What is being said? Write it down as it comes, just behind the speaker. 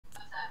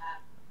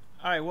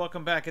All right,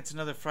 welcome back. It's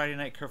another Friday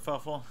night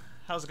kerfuffle.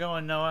 How's it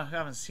going, Noah? I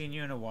haven't seen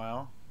you in a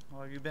while.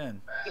 How have you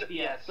been?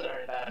 Yeah,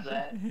 sorry about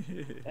that.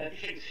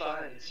 Everything's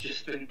fine. It's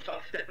just been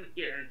tough down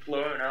here in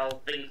Florida,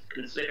 all things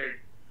considered.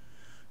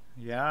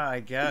 Yeah, I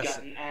We guess.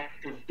 got an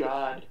act of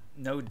God.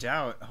 No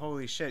doubt.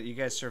 Holy shit, you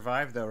guys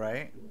survived though,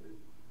 right?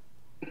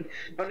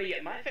 But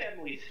yeah, my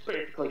family's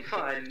perfectly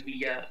fine.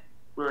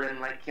 We're in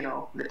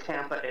the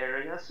Tampa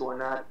area, so we're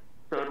not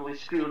totally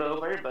screwed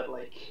over. But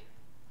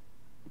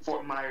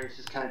Fort Myers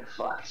is kind of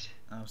fucked.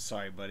 I'm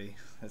sorry, buddy.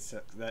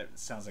 That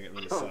sounds like it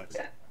really Oh, sucks.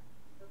 yeah.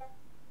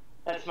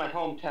 That's my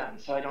hometown,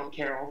 so I don't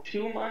care all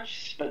too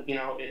much. But a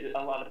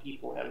lot of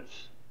people have,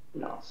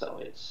 so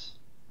it's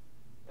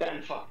kind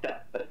of fucked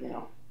up. But.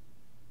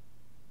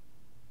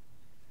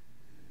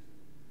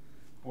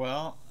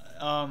 Well,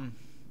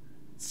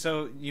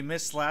 so you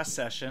missed last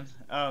session.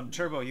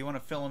 Turbo, you want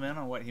to fill him in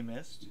on what he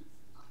missed?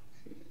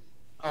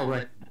 All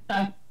right.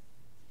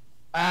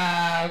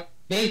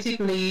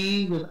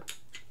 Basically,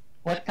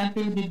 what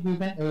country did we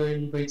went? We're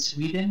in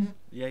Sweden.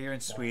 Yeah, you're in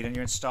Sweden.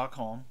 You're in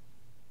Stockholm.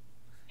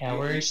 Yeah,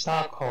 we're in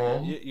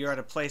Stockholm. You're at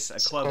a place, a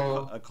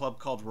club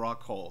called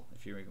Rockhole,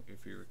 if you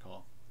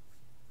recall.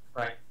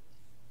 Right.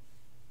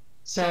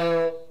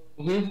 So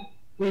we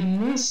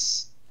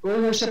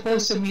were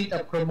supposed to meet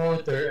a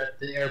promoter at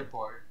the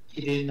airport.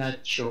 He did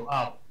not show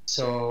up,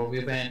 so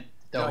we went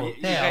to the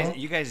hotel.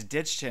 You guys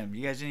ditched him.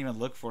 You guys didn't even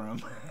look for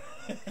him.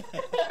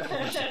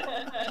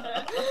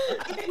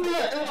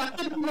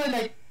 We're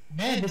like,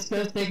 man, this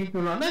guy's taking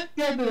too long. Let's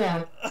get it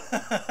out.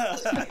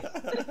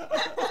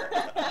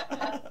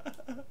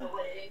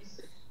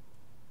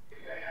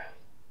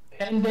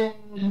 And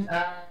then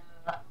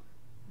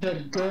the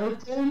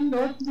girlfriend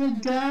of the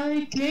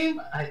guy came.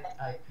 I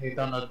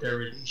don't know their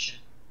relation.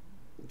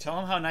 Tell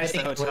him how nice the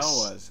hotel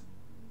was.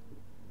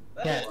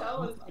 That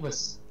hotel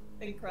was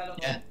incredible.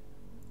 Yeah.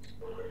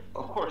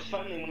 Of course,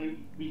 finally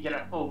when we get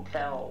a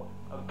hotel,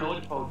 a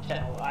good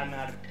hotel, I'm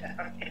out of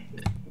town.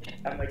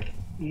 I'm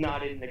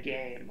not in the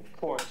game. Of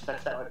course,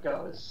 that's how it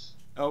goes.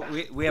 Oh,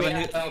 we have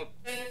a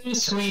new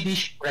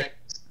Swedish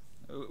breakfast.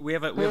 We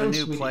have a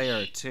new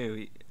player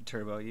too.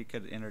 Turbo, you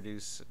could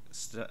introduce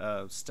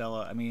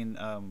Stella. I mean,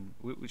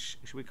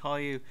 should we call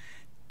you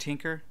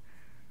Tinker?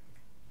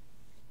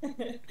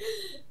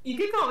 You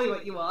can call me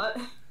what you want.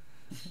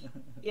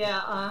 Yeah,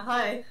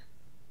 hi.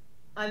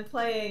 I'm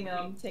playing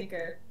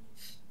Tinker.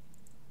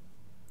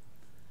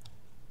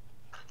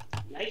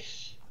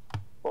 Nice.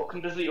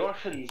 Welcome to the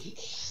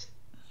orphans.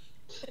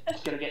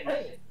 It's gonna get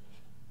nice.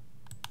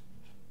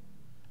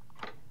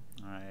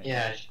 Alright.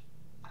 Yeah,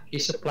 he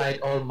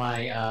supplied all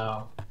my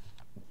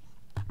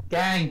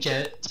gang.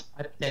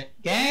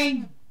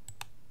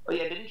 Oh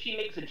yeah, didn't she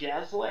make the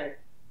Jazzler?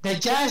 The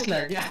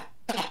Jazzler, yeah.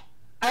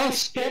 I was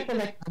scared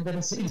I'm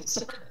gonna say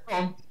this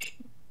wrong.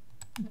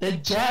 The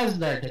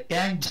Jazzler, the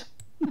gang.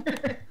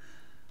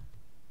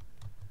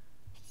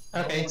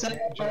 Okay, so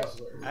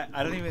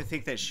I don't even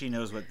think that she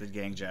knows what the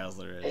gang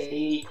Jazzler is.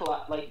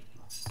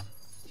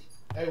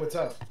 Hey, what's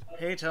up?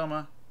 Hey,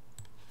 Toma.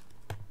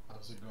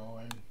 How's it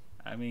going?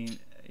 I mean,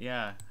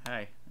 yeah.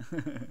 Hi.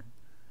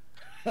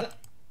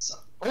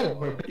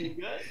 we're pretty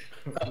good.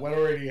 What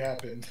already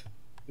happened?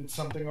 Did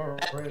something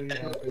already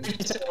happen?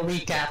 It's a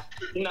recap.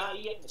 Not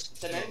yet.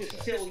 The night is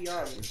still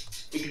young.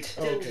 We can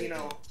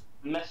still,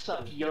 mess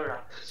up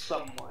Europe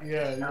somewhat.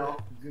 Yeah,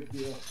 good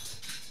deal.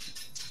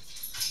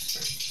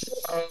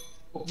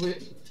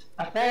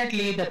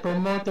 Apparently, the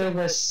promoter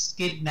was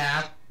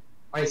kidnapped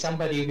by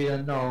somebody we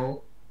don't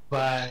know,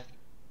 but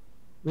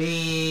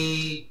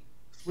we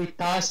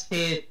tossed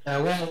it.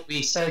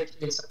 We searched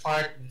his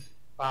apartment,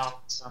 found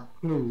some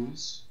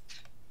clues.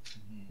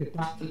 We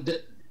found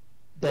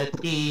that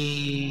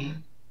he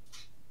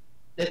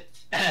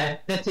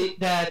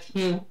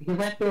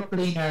went to a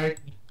cleaner,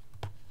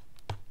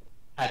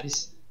 had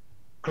his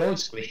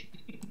clothes cleaned.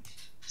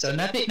 So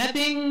nothing. I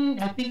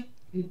think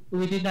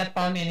we did not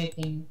find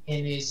anything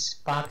in his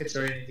pockets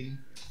or anything.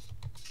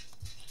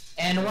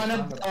 And one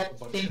of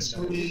the things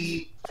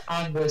we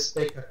found was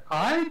a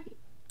card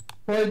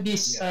for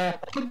this.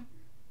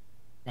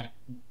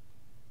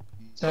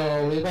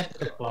 So we went to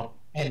the club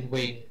and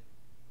waited.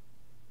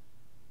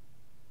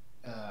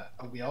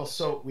 We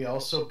also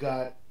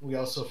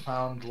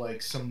found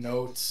some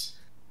notes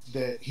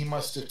that he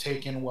must have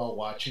taken while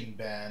watching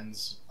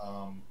bands.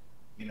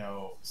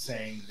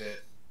 Saying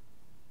that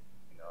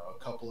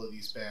a couple of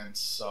these bands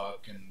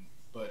suck,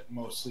 but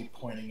mostly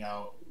pointing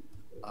out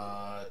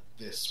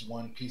this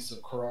one piece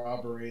of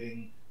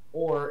corroborating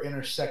or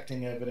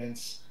intersecting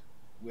evidence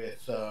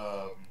with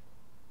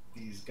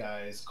these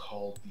guys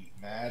called the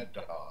Mad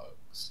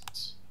Dogs.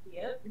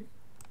 Yep.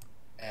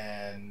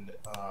 And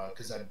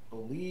because I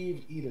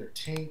believe either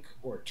Tink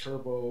or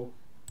Turbo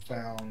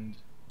found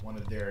one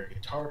of their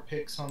guitar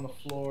picks on the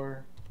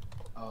floor.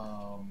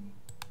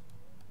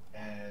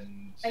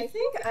 And I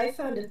think I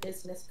found a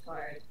business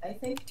card. I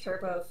think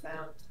Turbo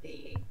found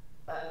the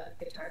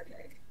guitar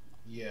pick.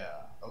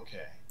 Yeah,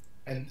 okay.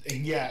 And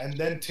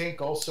then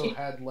Tink also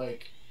had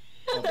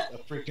a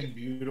freaking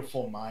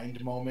beautiful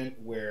mind moment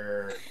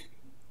where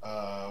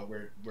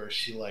where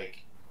she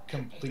like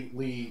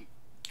completely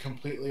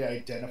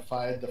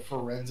identified the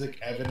forensic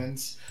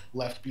evidence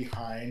left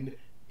behind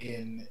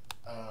in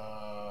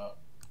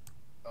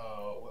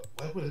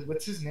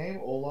what's his name,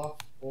 Olaf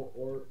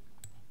or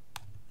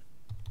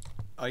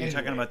Oh, you're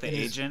talking about the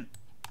agent?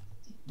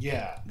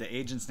 Yeah. The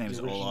agent's name's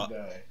Olaf.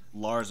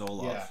 Lars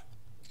Olaf.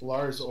 Yeah.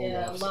 Lars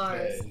Olaf's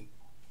Lars. bed.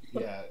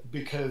 Yeah,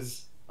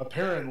 because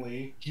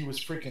apparently he was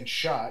freaking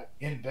shot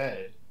in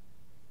bed.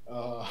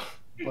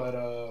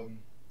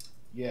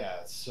 Yeah,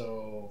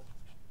 so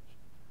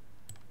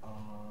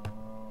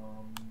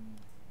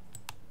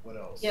what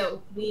else? Yeah,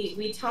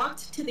 we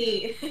talked to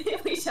the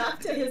we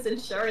talked to his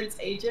insurance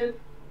agent.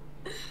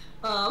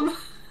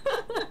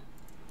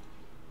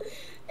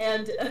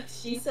 And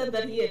she said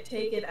that he had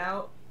taken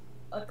out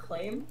a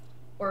claim,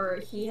 or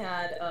he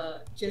had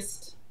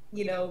just,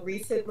 you know,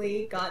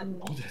 recently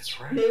gotten that's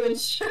right. new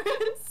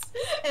insurance,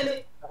 and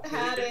it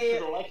had a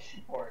life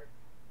support.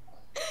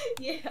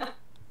 Yeah,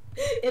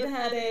 it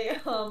had a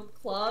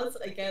clause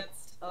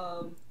against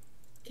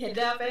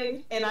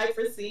kidnapping, and I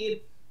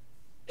proceed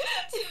to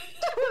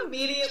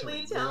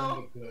immediately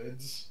tell the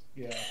goods.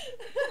 Yeah.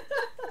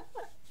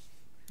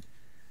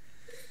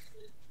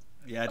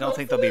 Yeah, I don't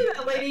think they'll be.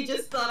 That lady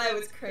just thought I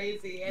was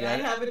crazy, and I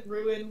haven't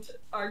ruined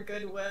our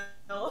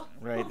goodwill.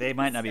 Right, they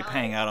might not be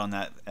paying out on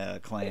that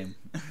claim.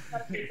 How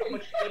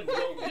much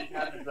goodwill we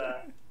have as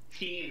a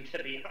team,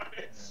 to be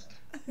honest.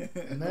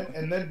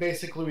 And then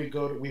basically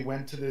we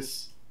went to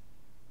this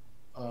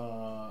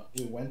bar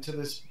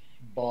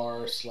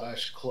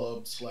 /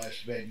 club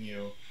 /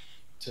 venue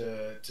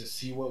to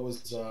see what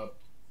was up.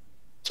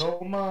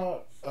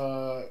 Toma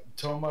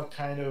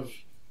kind of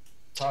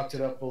talked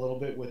it up a little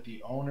bit with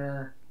the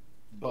owner,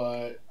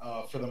 but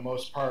for the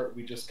most part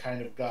we just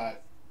kind of got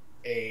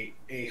a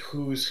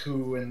who's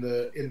who in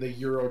the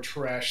Euro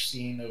trash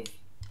scene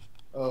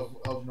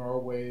of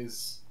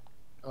Norway's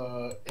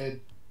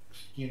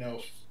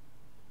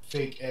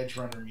fake edge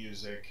runner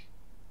music,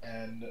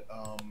 and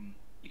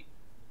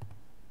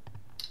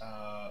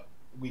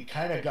we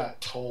kind of got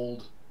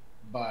told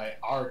by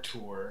our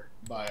tour,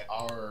 by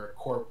our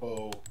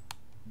corpo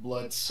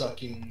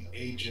blood-sucking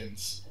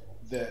agents,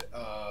 that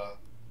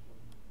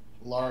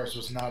Lars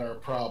was not our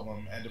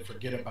problem and to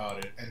forget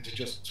about it and to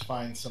just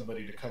find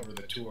somebody to cover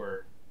the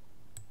tour.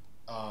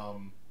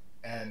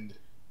 And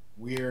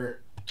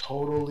we're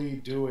totally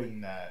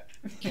doing that.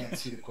 You can't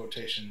see the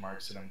quotation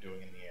marks that I'm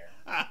doing in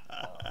the air.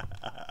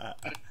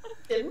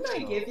 Didn't I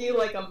give you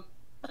like an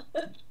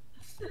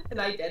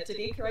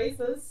identity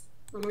crisis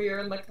when we were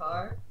in the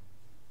car?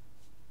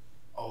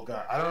 Oh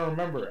god, I don't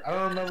remember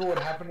what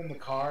happened in the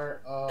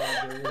car.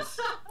 There was,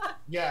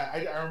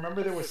 I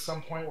remember there was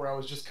some point where I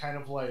was just kind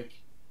of like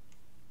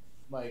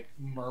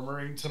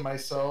murmuring to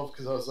myself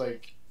because I was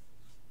like,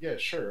 yeah,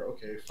 sure,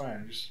 okay,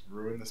 fine, just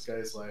ruin this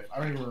guy's life.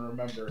 I don't even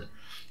remember,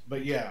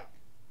 but yeah,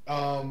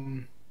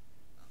 I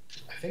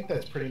think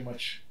that's pretty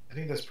much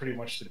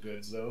the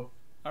goods, though.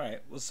 All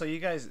right. Well, so you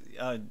guys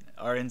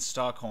are in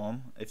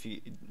Stockholm, if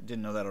you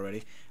didn't know that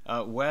already.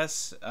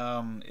 Wes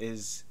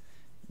is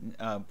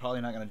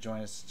probably not going to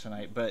join us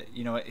tonight, but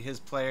you know his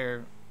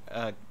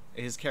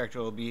character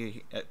will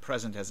be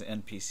present as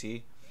an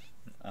NPC,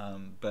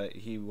 but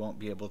he won't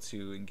be able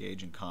to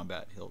engage in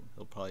combat. He'll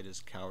probably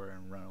just cower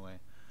and run away.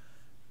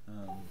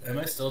 Am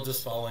I still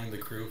just following the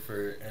crew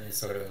for any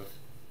sort of?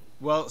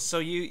 Well, so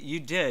you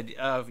did.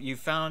 You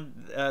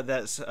found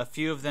that a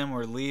few of them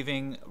were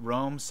leaving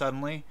Rome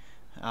suddenly,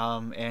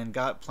 and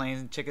got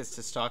plane tickets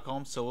to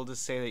Stockholm. So we'll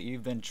just say that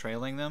you've been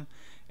trailing them,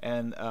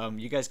 and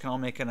you guys can all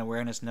make an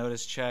awareness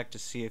notice check to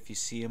see if you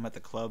see them at the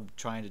club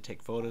trying to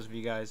take photos of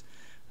you guys.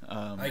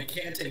 I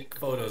can't take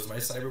photos. My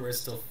cyberware's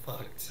still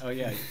fucked. Oh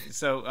yeah.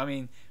 So I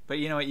mean, but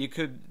you know what? You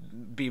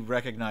could be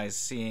recognized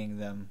seeing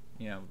them.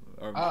 You know.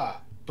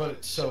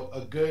 But so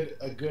a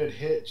good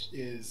hit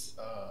is.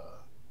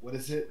 What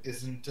is it?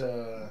 Isn't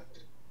the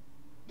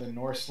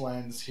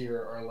Norselands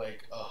here are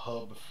like a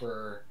hub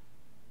for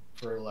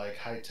like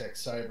high-tech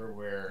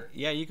cyberware?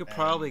 Yeah, you could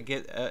probably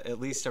get at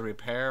least a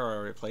repair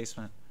or a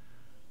replacement.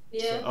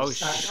 Yeah. Oh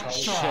shit!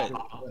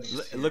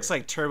 It looks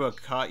like Turbo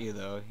caught you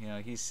though. You know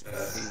he's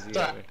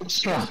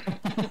strong.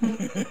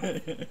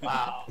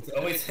 Wow. It's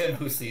always him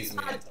who sees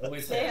me. It's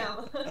always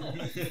him.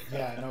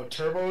 Yeah, no,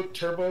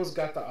 Turbo's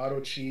got the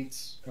auto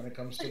cheats when it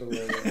comes to the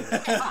railroad.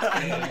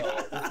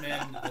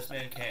 This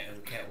man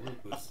can't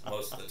lose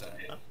most of the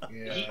time.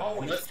 Yeah.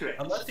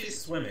 Unless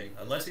he's swimming.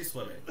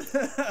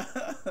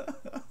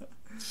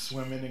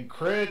 Swimming in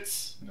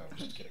crits. No, I'm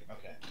just kidding.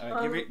 Okay.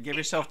 Give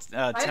yourself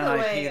 10 by the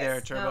way, IP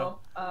there, Turbo.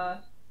 No,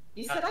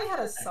 you said I had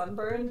a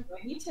sunburn. Do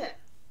I need to,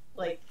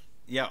 like?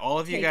 Yeah, all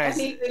of you guys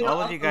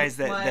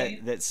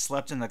that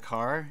slept in the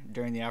car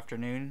during the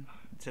afternoon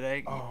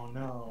today. Oh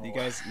no. You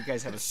guys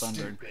have a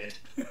sunburn.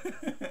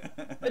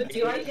 But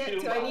do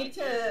I need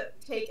to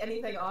take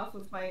anything off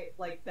of my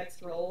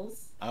next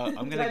rolls?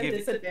 I'm gonna give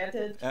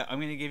disadvantage. I'm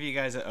gonna give you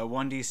guys a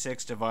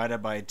 1d6 divided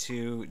by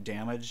 2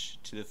 damage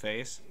to the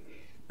face.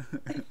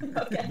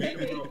 Okay.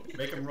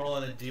 Make him roll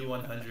on a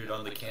D100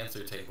 on the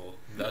cancer table.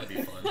 That'd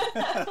be fun.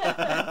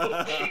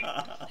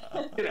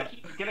 Dude, I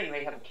keep forgetting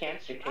they have a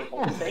cancer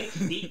table. Thanks,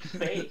 deep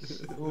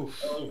space.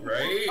 Oof. Oh,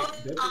 right?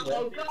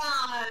 Oh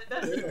God!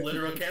 There's a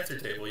literal cancer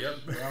table, yep.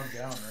 Round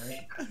down,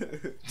 right?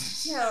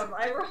 Yeah,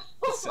 I rolled.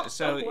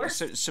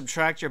 So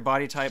subtract your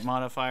body type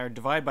modifier,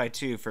 divide by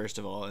 2 first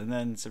of all, and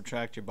then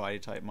subtract your body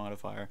type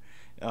modifier.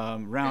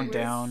 Round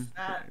down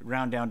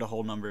to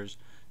whole numbers.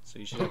 So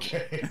you should.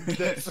 Okay,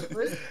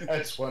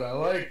 that's what I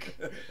like.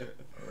 All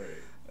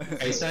right.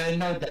 Okay, so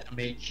no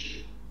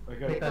damage. I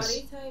got Because-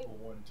 Body type.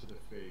 1 to the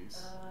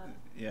face.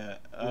 Yeah.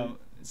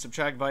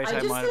 Subtract body I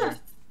type just modifier. have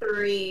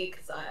 3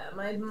 because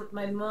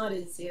my mod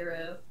is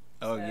 0.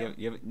 Oh, so.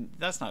 you have,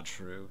 that's not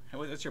true.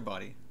 What's your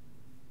body?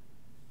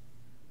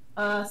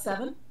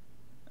 7.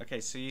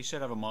 Okay, so you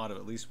should have a mod of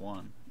at least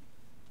 1.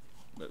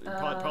 But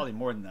Uh, probably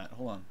more than that.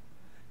 Hold on.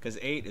 Because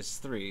 8 is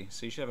 3,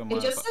 so you should have a mod.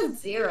 It just says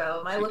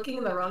 0. Am I looking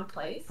in the wrong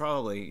place?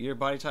 Probably. Your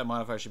body type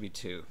modifier should be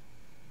 2.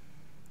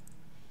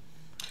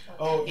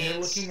 Oh,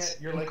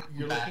 It's- you're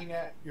looking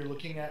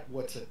at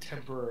what's a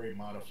temporary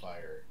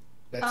modifier.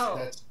 That's Oh.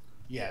 that's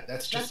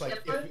just That's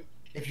like different?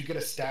 if you get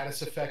a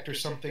status effect or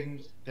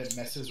something that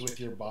messes with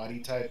your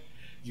body type,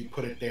 you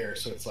put it there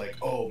so it's like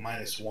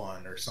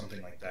 -1 or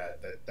something like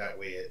that. That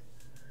way it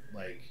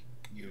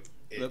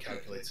But-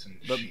 calculates in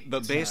the But sheet. but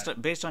It's based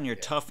not- based on your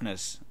yeah.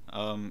 toughness,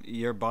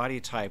 your body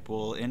type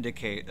will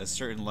indicate a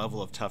certain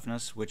level of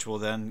toughness, which will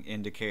then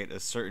indicate a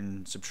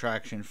certain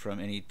subtraction from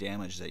any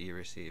damage that you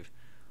receive.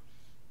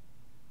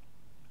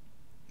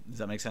 Does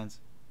that make sense?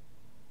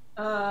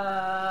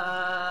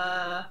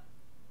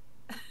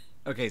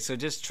 Okay, so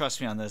just trust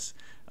me on this.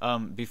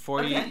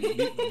 Before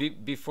Okay. you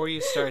before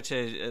you start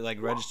to like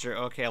register,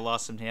 okay, I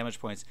lost some damage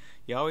points.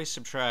 You always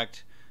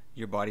subtract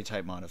your body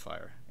type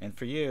modifier, and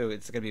for you,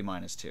 it's going to be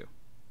 -2.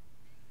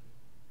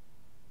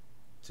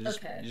 So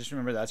Okay. just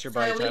remember that's your So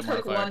I body only type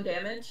took modifier. 1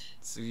 damage.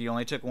 So you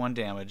only took 1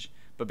 damage,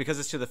 but because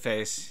it's to the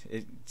face,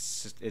 it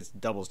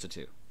doubles to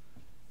 2.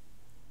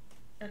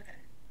 Okay.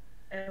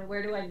 And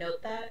where do I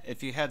note that?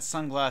 If you had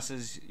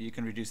sunglasses, you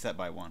can reduce that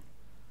by 1.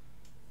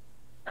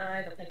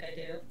 I don't think I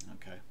do.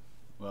 Okay.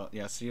 Well,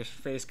 yeah. So your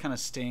face kind of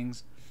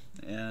stings,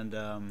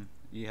 and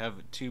you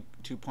have two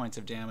points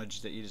of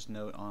damage that you just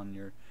note on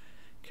your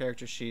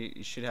character sheet.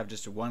 You should have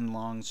just 1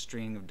 long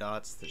string of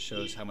dots that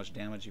shows how much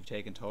damage you've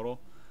taken total.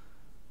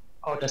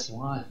 Oh, that's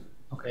 1.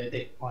 Okay,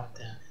 take 1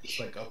 damage. It's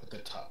like up at the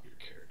top of your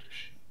character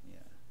sheet. Yeah.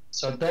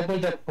 So double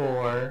the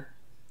 4.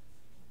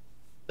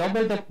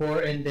 Double the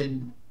 4 and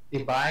then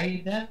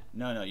divide that?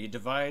 No. You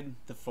divide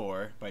the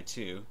 4 by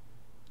 2,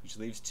 which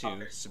leaves 2.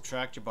 Okay.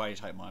 Subtract your body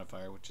type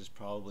modifier, which is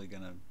probably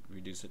gonna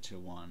reduce it to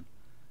 1,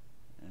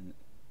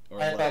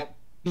 or I have a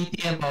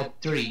PTM of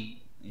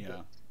 3.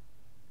 yeah.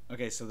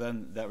 Okay, so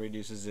then that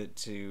reduces it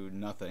to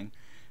nothing,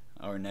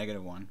 or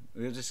 -1.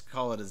 We'll just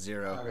call it a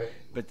 0. Okay.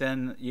 But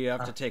then you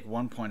have to take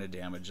 1 point of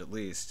damage at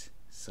least.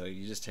 So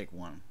you just take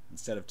 1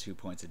 instead of 2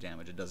 points of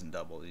damage. It doesn't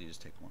double. You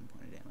just take 1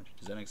 point of damage.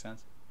 Does that make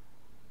sense?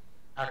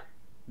 Okay.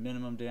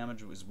 Minimum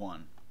damage was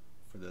 1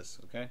 for this.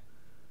 Okay.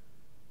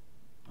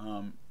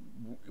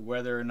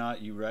 Whether or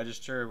not you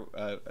register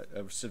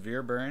a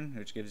severe burn,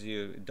 which gives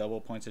you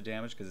double points of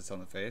damage because it's on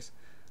the face,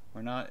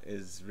 or not,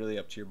 is really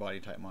up to your body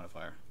type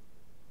modifier.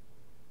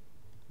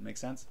 Make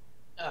sense?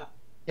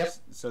 Yep.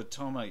 So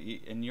Toma,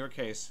 in your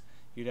case,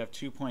 you'd have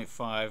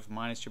 2.5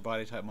 minus your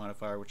body type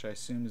modifier, which I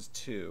assume is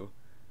 2,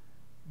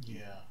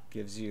 Yeah.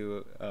 gives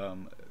you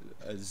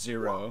a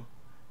 0,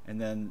 and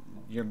then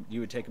you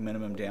would take a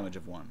minimum damage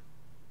of 1.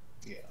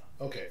 Yeah.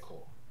 Okay.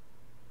 Cool.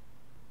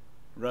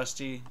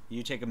 Rusty,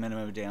 you take a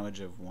minimum damage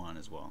of 1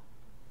 as well.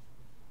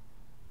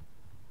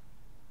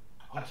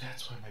 Oh,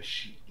 that's why my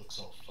sheet looks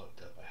all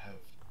fucked up. I have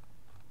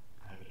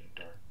it in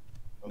dark.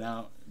 Okay.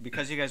 Now,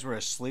 because you guys were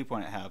asleep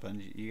when it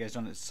happened, you guys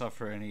don't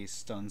suffer any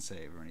stun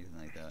save or anything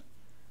like that.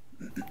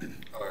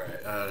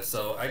 Alright,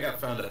 so I got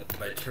found out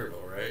by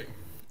Turbo, right?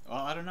 Well,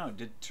 I don't know.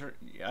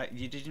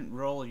 You didn't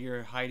roll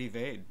your hide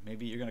evade?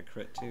 Maybe you're gonna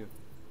crit too.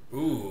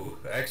 Ooh,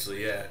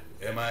 actually, yeah.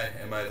 Am I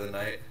the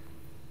knight?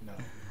 No.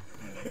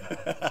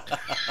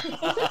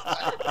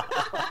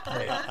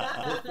 Hey,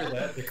 look for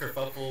that. The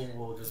kerfuffle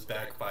will just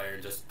backfire.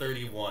 Just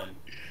 31.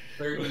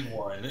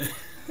 31.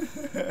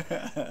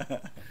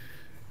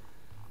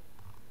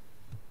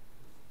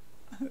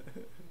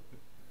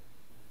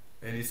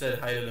 And you said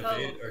hide and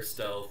evade or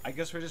stealth? I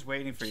guess we're just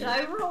waiting for Should you.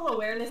 I roll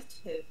awareness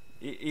too?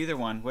 Either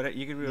one. What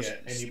you could roll. Yeah.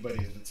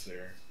 Anybody that's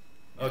there.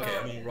 Okay,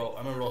 I'm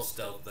gonna roll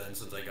stealth then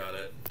since I got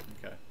it.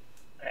 Okay.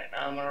 Alright,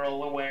 now I'm gonna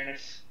roll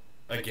awareness.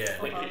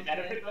 Again. Wait, is that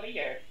everybody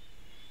here?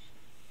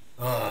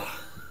 Ugh.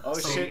 Oh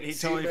See- shit! He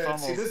see, totally man,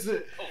 fumbled. See, this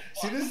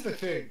is the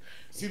thing.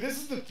 See, this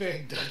is the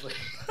thing, Dudley.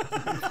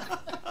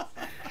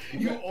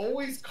 You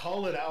always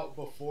call it out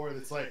before.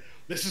 It's like,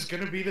 this is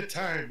gonna be the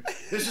time.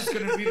 This is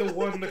gonna be the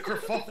one. The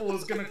kerfuffle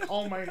is gonna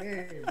call my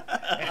name.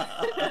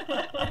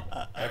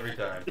 Every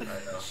time. I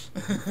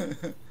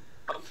know.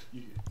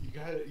 You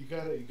you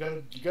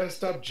gotta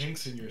stop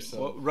jinxing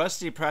yourself. Well,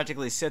 Rusty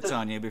practically sits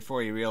on you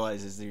before he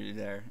realizes that you're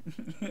there.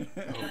 Oh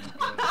my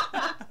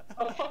god.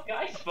 Oh fuck,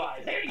 I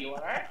spy. There you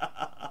are.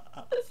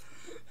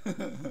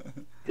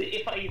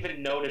 If I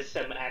even notice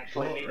him,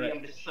 actually, Well, maybe right.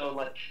 I'm just so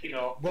like, you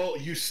know. Well,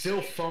 you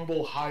still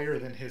fumble higher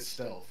than his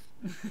stealth.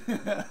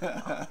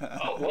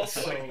 Oh well,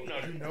 so So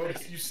I do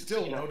notice. you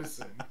still You know, notice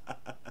him.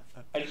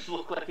 I just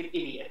look like an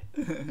idiot,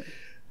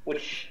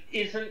 which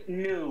isn't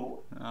new.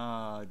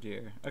 Oh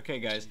dear. Okay,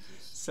 guys.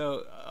 Jesus.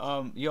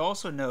 So you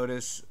also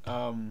notice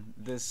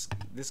this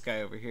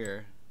guy over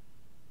here.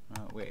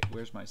 Wait,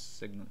 where's my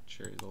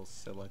signature little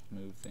select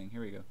move thing?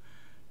 Here we go.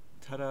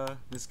 Ta-da!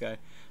 This guy.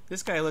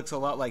 This guy looks a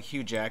lot like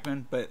Hugh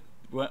Jackman, but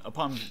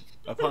upon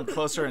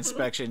closer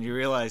inspection, you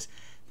realize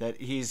that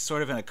he's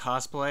sort of in a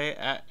cosplay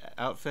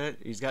outfit.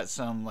 He's got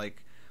some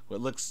like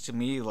what looks to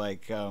me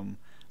like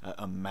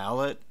a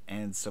mallet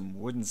and some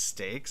wooden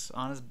stakes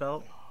on his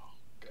belt. Oh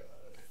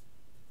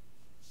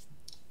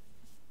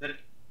The,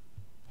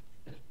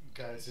 god.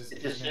 Guys,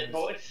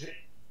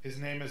 his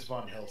name is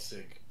Von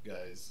Helsing,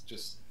 guys.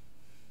 Just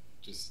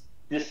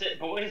this it,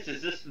 boys?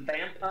 Is this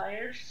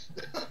vampires?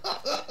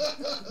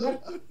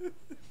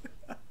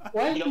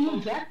 Why is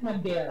Hugh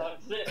Jackman there?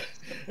 That's it.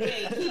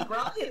 Wait, he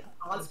brought his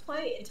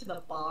cosplay into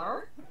the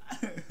bar?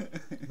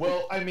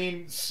 Well, I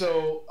mean,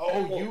 so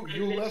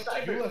you it's left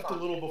a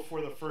cyberpunk. little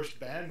before the first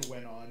band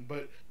went on,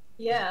 but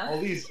Yeah.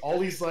 all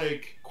these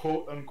like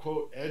quote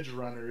unquote edge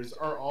runners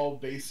are all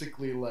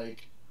basically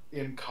like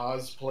in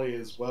cosplay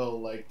as well.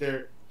 Like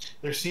there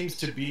seems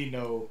to be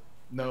no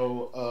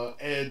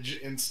edge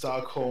in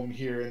Stockholm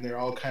here, and they're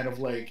all kind of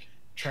like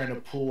trying to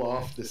pull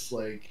off this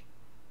like,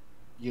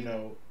 you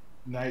know,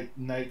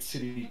 night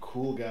city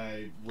cool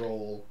guy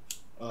role.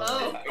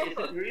 Oh. Is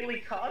it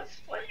really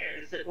cosplay,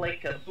 or is it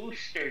like a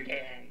booster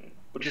gang,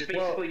 which is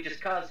basically just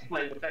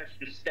cosplay with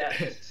extra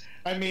steps?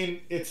 I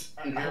mean, it's.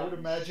 I would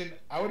imagine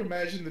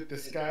that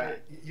this guy,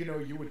 you know,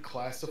 you would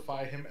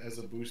classify him as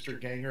a booster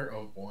ganger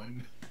of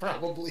one,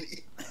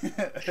 probably.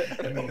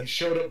 I mean, he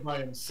showed up by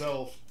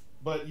himself,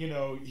 but you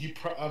know,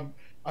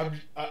 I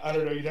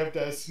don't know. You'd have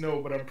to ask Snow,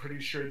 but I'm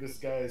pretty sure this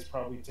guy is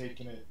probably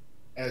taking it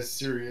as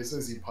serious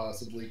as he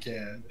possibly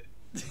can.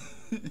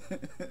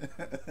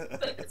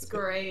 That's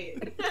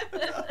great.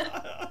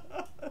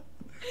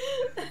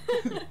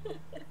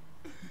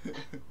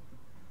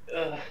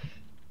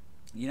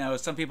 You know,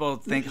 some people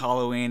think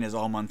Halloween is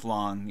all month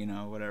long. You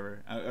know,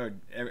 whatever, or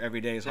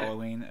every day is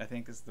Halloween. I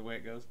think is the way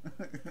it goes.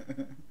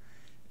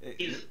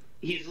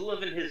 He's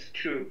living his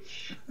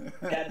truth.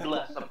 God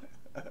bless him.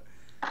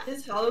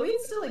 Does Halloween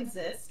still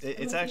exist?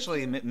 It's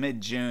actually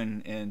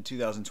mid-June in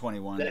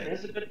 2021 That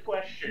is a good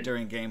question.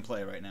 during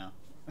gameplay right now.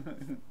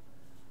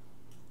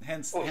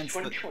 hence, Oh, hence it's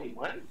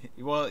 2021?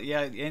 well,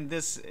 yeah. In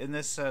this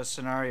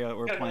scenario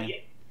we're playing.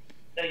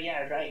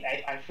 Yeah, right.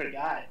 I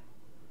forgot.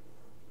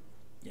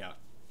 Yeah.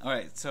 All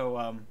right.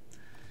 So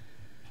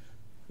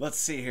let's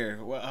see here.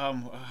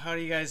 How do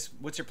you guys?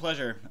 What's your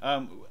pleasure?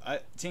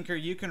 Tinker,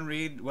 you can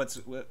read what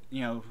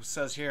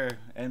says here,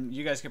 and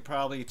you guys could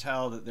probably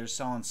tell that they're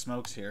selling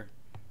smokes here.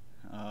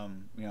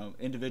 You know,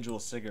 individual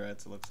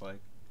cigarettes. It looks like.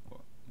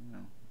 You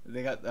know,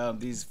 they got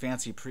these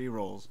fancy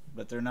pre-rolls,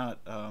 but they're not.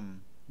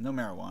 No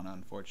marijuana,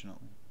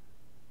 unfortunately.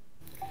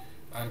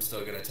 I'm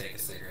still gonna take a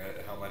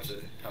cigarette. How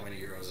many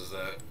euros is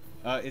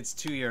that? It's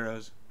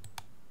 €2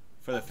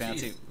 for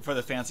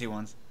the fancy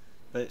ones,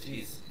 but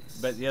Jesus.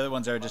 but the other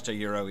ones are just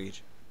 €1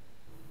 each.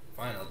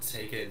 Fine, I'll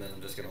take it, and then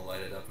I'm just gonna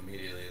light it up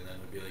immediately, and then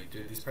it'll be like,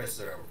 dude, these prices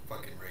are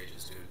fucking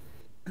outrageous,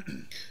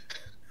 dude.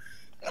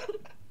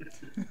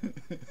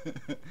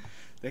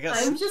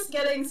 I'm just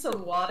getting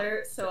some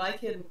water so I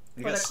can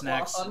They put got a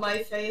snacks. cloth on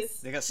my face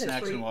They got to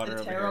snacks and treat water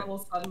the over here.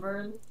 terrible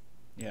sunburn.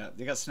 Yeah,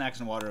 they got snacks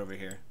and water over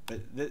here. But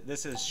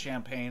this is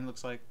champagne,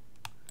 looks like.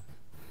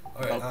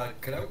 Alright,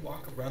 could I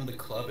walk around the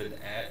club and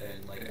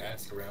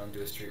ask around,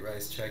 do a street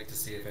rise check to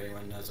see if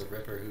anyone knows a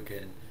ripper who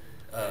can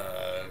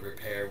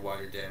repair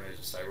water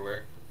damaged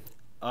cyberware?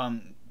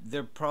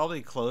 They're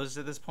probably closed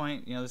at this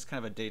point. You know, this is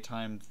kind of a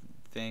daytime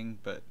thing,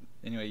 but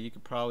anyway, you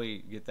could probably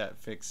get that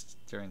fixed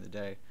during the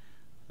day.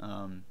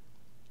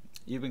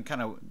 You've been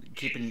kind of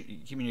keeping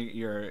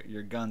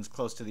your guns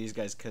close to these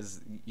guys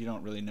because you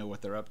don't really know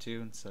what they're up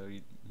to, and so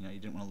you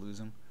didn't want to lose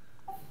them.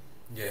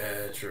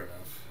 Yeah, true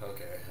enough.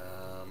 Okay.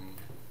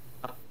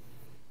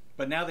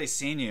 But now they've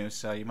seen you,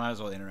 so you might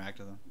as well interact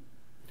with them.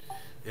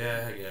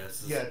 Yeah, I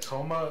guess. Yeah,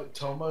 Toma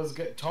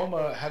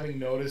having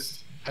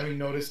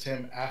noticed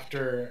him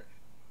after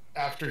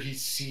he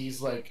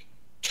sees like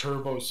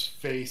Turbo's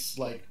face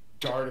like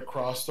dart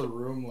across the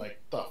room, like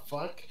the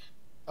fuck,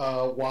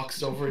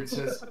 walks over and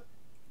says,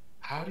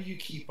 "How do you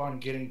keep on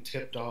getting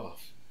tipped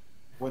off?"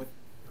 What?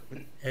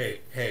 Hey!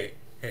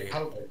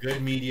 How-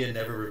 Good media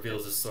never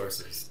reveals its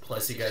sources.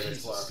 Plus, you guys are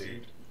Jesus, sloppy.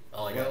 dude.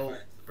 All I got is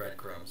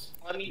breadcrumbs.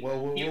 I mean, Well,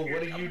 what you're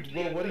are you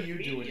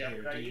doing media,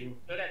 here? Are Do you you?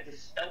 good at the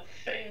stealth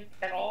thing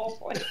at all?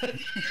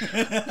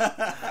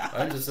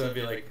 I'm just gonna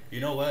be like, you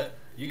know what?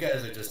 You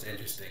guys are just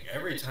interesting.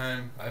 Every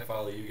time I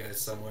follow you guys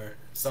somewhere,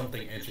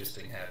 something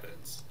interesting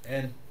happens.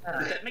 And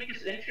Does that make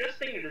us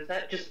interesting, or does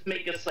that just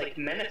make us like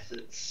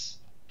menaces?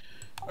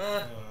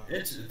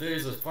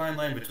 there's a fine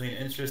line between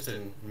interest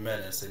and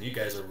menace, and you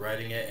guys are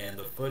writing it, and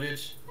the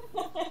footage,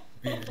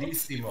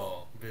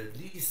 bellissimo,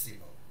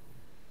 bellissimo.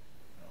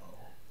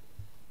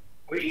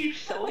 Were you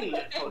selling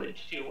that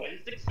footage to?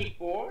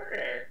 N64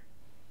 or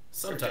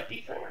Sometimes.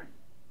 54?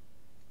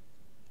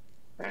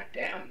 Ah,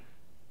 damn.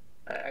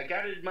 I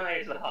gotta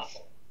admire the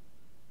hustle.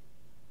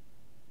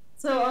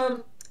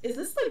 So, is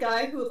this the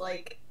guy who,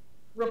 like,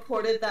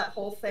 reported that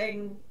whole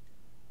thing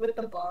with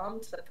the bomb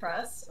to the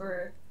press,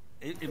 or?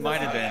 It might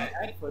have I been.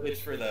 had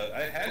footage for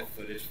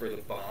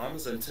the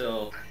bombs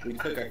until we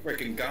took a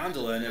freaking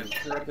gondola and it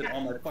corrupted all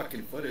my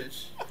fucking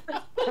footage.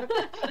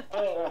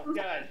 Oh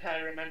God, I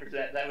remember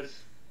that. That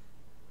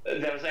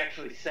was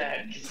actually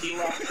sad because he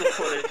lost the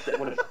footage that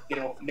would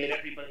have, made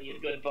everybody a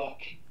good buck.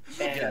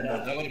 And Yeah,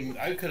 no, that would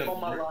I could have.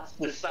 Oma lost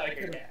the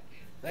cider back.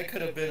 That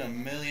could have been a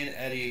million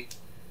Eddie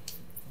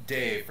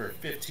day for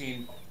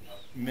 15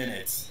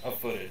 minutes of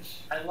footage.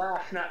 I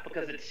laugh not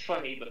because it's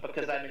funny, but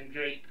because I'm in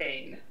great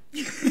pain.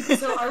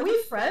 So, are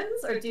we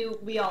friends, or do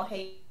we all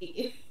hate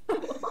you?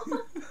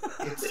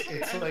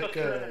 It's like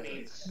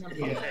enemies.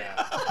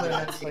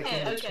 yeah, it's like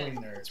in Okay. between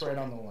there. It's right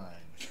on the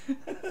line.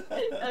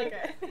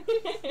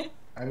 Okay.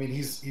 I mean,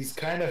 he's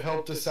kind of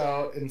helped us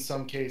out in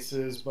some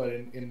cases, but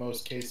in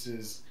most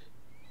cases,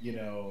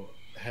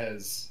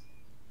 has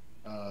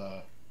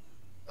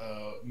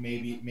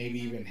maybe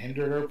even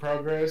hindered our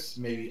progress.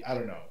 Maybe, I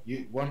don't know.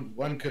 You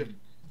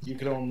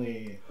could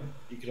only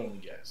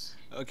guess.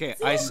 Okay,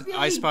 Is it really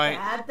I Spy.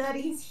 bad that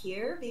he's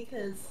here?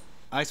 Because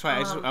I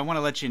Spy. I want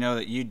to let you know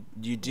that you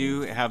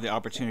do have the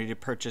opportunity to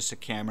purchase a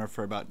camera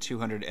for about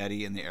 200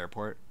 Eddie in the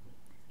airport,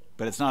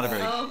 but it's not a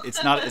very. Oh.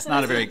 It's not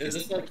a very.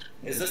 Is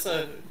this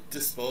a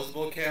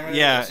disposable camera?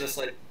 Yeah. Or is this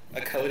like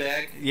a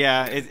Kodak?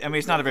 Yeah, I mean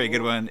it's not a very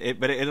good one,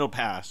 but it'll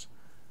pass.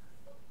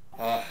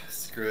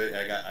 Screw it.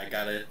 I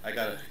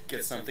gotta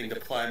get something to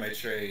ply my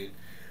trade.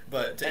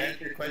 But to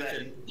answer your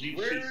question,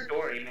 Juicy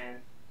story, man.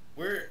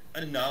 we're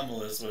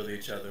anomalous with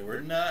each other.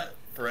 We're not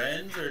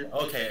friends, or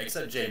okay,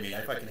 except Jamie.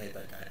 I fucking hate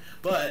that guy.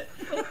 But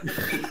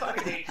He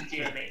fucking hates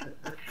Jamie.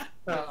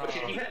 Which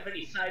if you have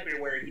any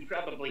cyberware, he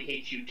probably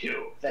hates you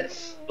too.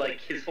 That's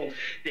like his whole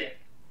shtick.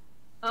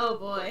 oh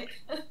boy.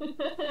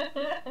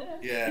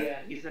 Yeah,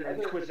 he's an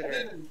inquisitor.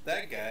 Other than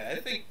that guy, I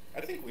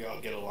think we all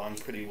get along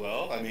pretty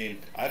well. I mean,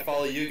 I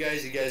follow you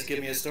guys give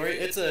me a story.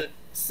 It's a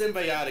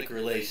symbiotic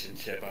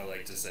relationship, I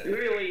like to say. It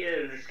really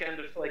is. It's kind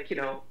of like,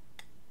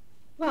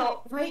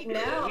 Well, right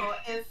now,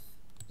 if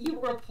you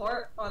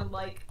report on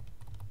like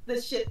the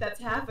shit that's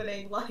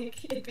happening,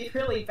 like it'd be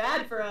really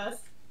bad for us,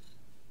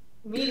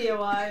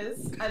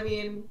 media-wise. I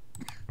mean,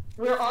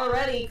 we're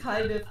already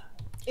kind of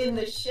in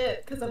the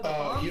shit because of the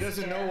bomb He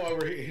doesn't scare.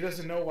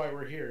 know why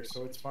we're here,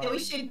 so it's fine. Yeah, we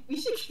should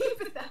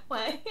keep it that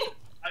way.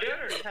 I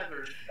already have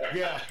a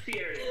Yeah.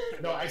 theory.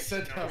 No, I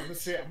said I'm gonna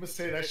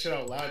say that shit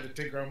out loud to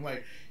Tinker. I'm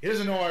like, he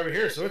doesn't know why we're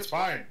here, so it's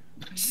fine.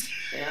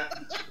 Yeah.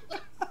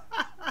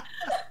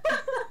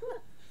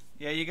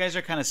 Yeah, you guys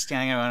are kind of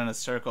standing around in a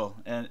circle,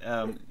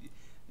 and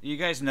you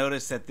guys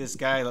notice that this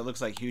guy that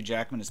looks like Hugh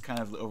Jackman is kind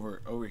of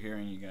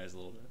overhearing you guys a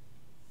little bit.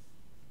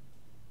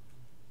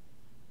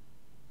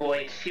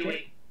 Boy,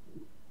 Huey.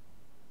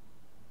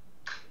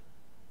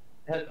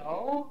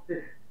 Hello?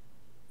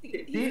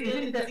 He's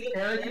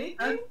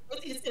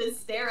just gonna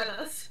stare at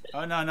us.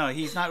 Oh no,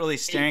 he's not really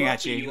staring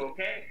at You you.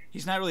 okay?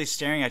 He's not really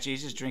staring at you.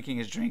 He's just drinking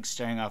his drink,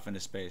 staring off into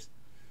space.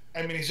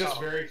 I mean, he's just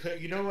very clear.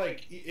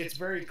 It's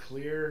very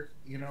clear,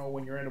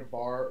 when you're in a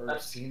bar or a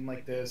scene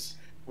like this,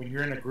 when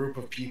you're in a group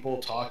of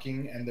people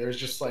talking and there's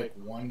just like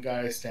one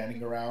guy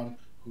standing around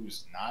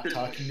who's not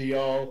talking to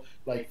y'all,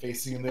 like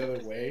facing the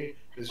other way.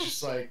 It's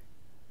just like,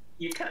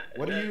 You kind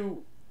what are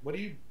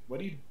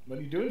you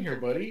doing here,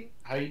 buddy?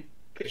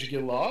 Did you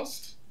get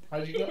lost?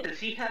 How'd you go? Does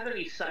he have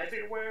any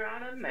cyberware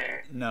on him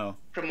there? No.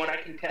 From what I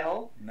can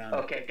tell? No.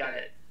 Okay, got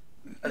it.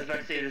 I was about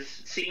to say, this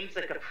seems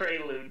like a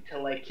prelude to,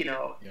 like,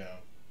 Yeah.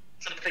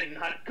 something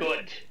not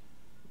good.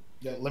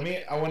 Yeah,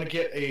 I want to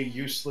get a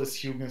useless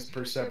human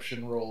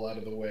perception roll out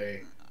of the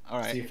way. All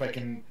right. See if I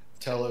can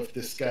tell if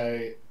this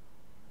guy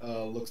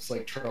looks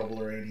like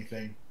trouble or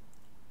anything.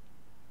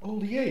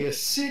 Oh, yeah, a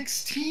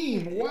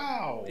 16!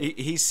 Wow!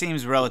 He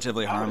seems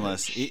relatively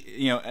harmless.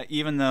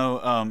 Even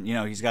though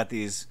he's got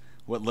these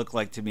what look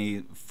like to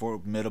me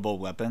formidable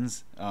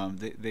weapons.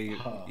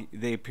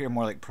 They appear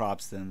more like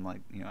props than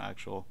like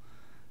actual.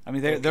 I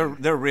mean they're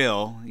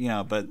real,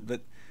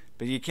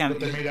 but you can't. But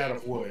they're made out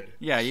of wood.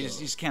 Yeah, you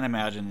just can't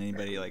imagine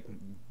anybody like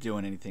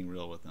doing anything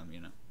real with them.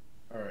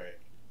 All right.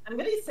 I'm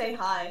gonna say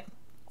hi.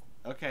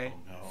 Okay.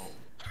 Oh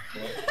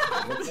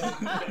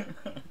no.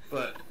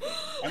 But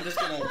I'm just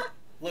gonna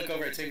look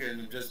over at Tinker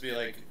and just be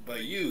like,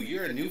 but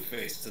you're a new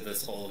face to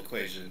this whole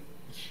equation.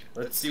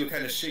 Let's see what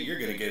kind of shit you're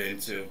gonna get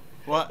into.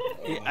 Well,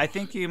 I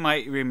think you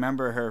might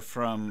remember her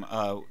from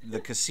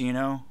the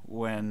casino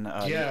when.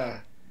 Yeah.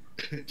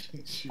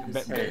 She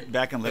was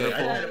Back in Hey, I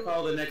Liverpool. gotta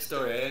follow the next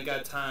story. I ain't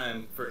got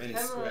time for any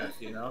I'm stress,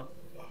 you know?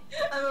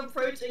 I'm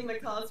approaching the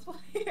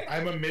cosplayer.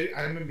 I'm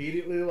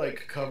immediately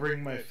like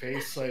covering my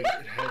face, like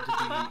it had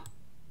to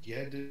be. You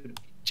had to.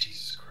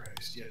 Jesus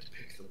Christ! You had to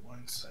pick the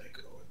one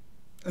psycho.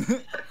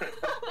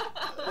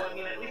 Well, I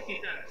mean, at least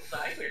he's not a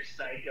cyber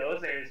psycho.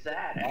 There's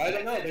that. I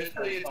don't know. There's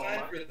plenty of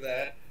time for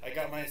that. I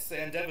got my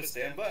Sandeva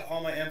stand, but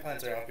all my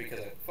implants are off because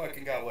I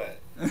fucking got wet.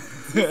 He's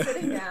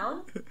sitting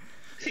down.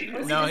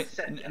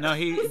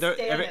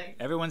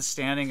 Everyone's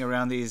standing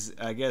around these.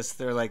 I guess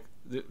they're like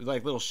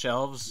little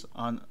shelves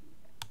on,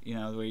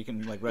 where you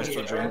can like rest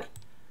your drink.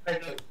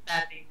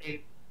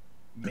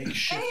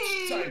 Makeshift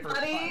Hey, cyber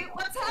buddy, pile.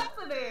 what's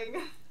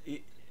happening?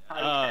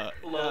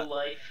 Low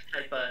life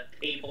type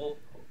of table.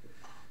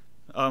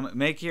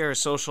 Make your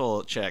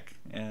social check,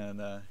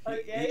 and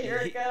Okay, here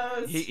it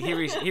goes.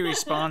 he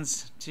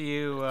responds to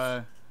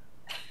you.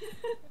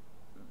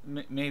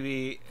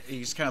 Maybe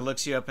he just kind of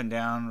looks you up and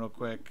down real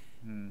quick.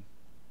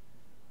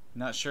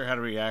 Not sure how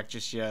to react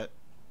just yet.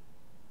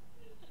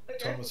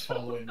 Tom was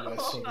following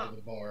Wes over to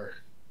the bar.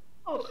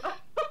 Hold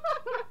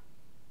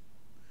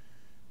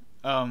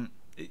on.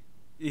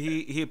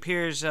 He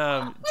appears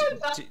to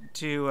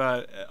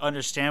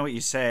understand what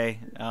you say,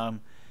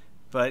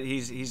 but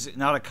he's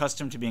not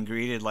accustomed to being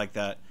greeted like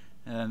that,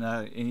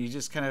 and he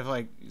just kind of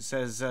like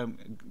says,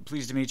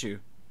 "Pleased to meet you."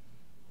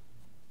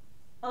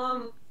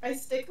 I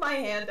stick my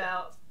hand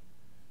out.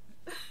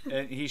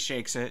 And he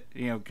shakes it,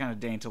 kind of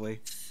daintily.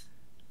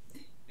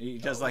 He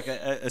does like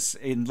a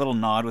little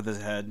nod with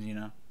his head,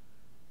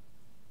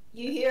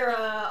 You here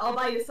all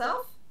by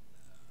yourself?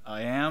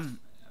 I am.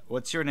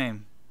 What's your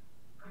name?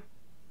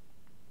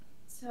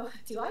 So,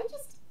 do I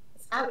just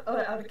out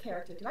of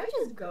character? Do I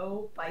just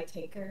go by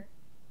Tinker,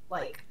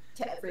 like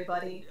to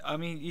everybody? I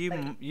mean,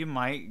 you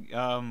might.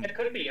 It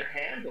could be your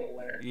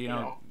handle, or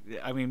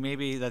I mean,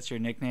 maybe that's your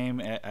nickname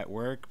at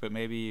work, but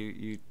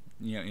maybe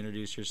you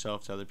introduce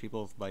yourself to other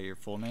people by your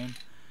full name.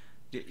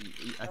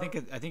 I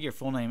think your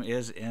full name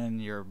is in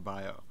your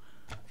bio.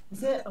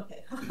 Is it?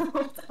 Okay.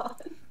 Hold on.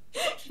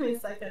 Give me a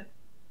second.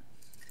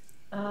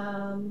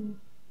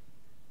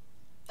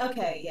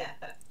 Okay, yeah.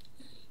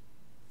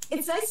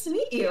 It's nice to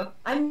meet you.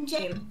 I'm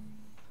Jane.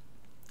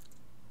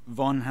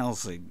 Von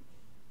Helsing.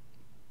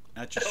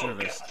 At your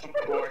service. God,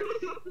 of course.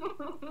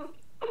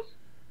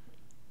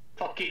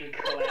 Fucking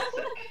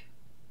classic.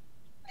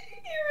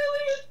 He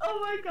really is. Oh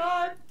my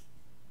god.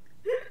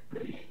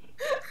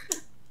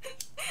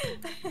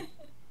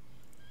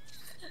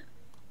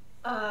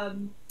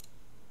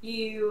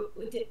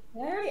 Did I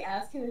already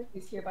ask him if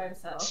he's here by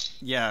himself?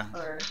 Yeah.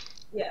 Or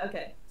yeah,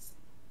 okay.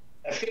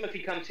 Ask him if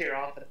he comes here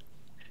often.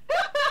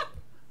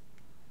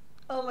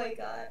 Oh my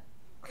god.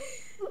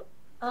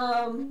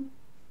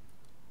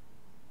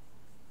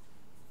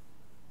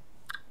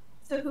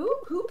 So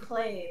who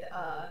played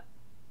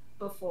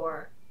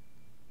before?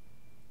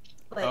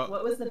 Like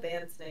what was the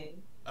band's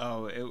name?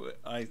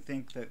 I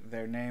think that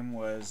their name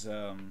was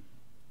some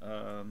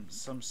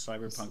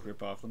cyberpunk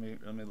ripoff.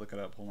 Let me look it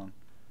up. Hold on.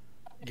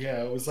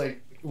 Yeah, it was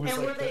like were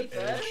they the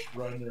good? Edge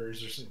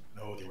Runners or something.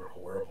 No, they were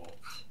horrible.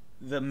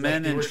 The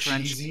men in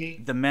trench There you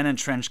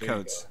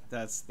coats. go.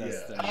 That's Yeah.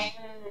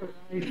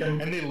 them.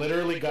 And they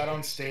literally got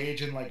on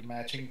stage in like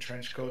matching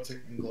trench coats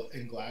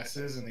and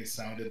glasses, and they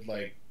sounded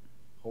like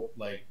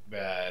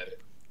bad.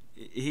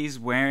 He's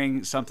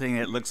wearing something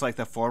that looks like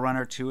the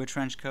forerunner to a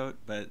trench coat,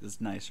 but it's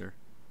nicer.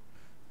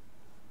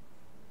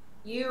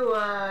 You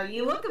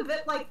look a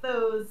bit like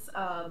those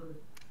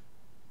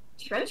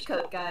trench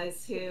coat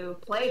guys who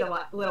played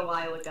a little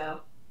while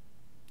ago.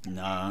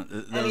 No,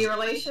 Any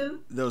relation?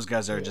 those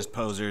guys are just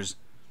posers.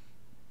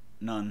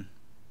 None.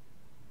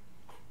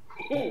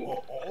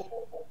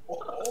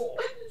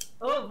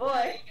 Oh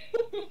boy.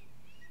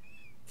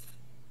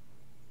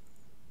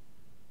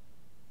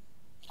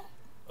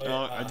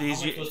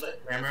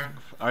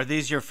 Are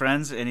these your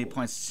friends? And he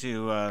points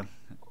to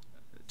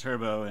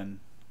Turbo and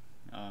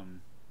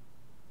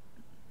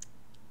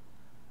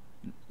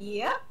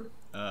Yep.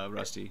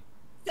 Rusty.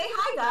 Say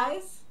hi,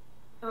 guys.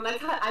 And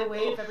I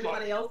wave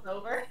everybody else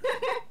over.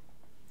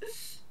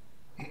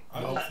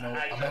 No,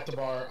 I'm at the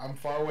bar. I'm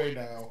far away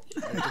now.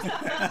 I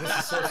just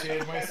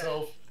disassociated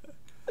myself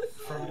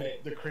from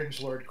the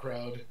cringe lord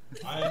crowd.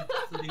 I'm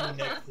sitting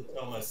next to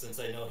Thomas since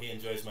I know he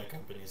enjoys my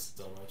company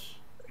so much.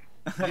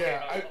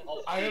 Yeah,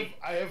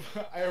 I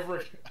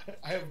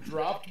have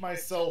dropped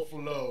myself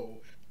low.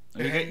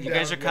 You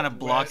guys are kind of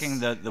blocking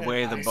the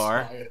way of the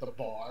bar. At the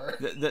bar.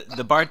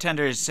 The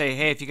bartenders say,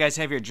 "Hey, if you guys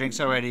have your drinks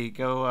already,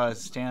 go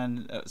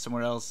stand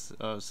somewhere else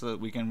so that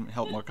we can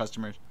help more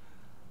customers."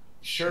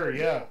 Sure,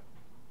 yeah.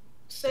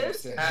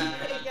 There's you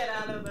can get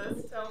out of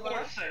this so Of much.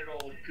 course I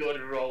roll a good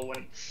roll when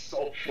it's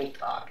social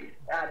talking.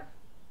 God.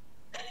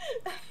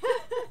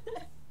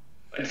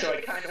 And so I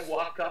kind of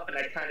walk up and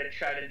I kind of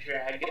try to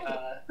drag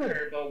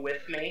Turbo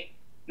with me.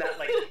 Not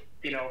like,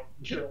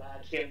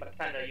 drag him, but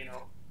kind of,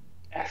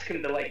 ask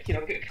him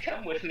to,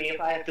 come with me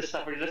if I have to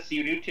suffer this.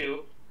 You do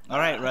too. All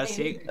right,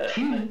 Rusty.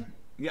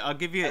 Yeah, I'll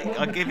give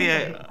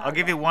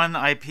you one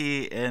IP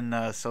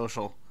in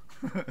social.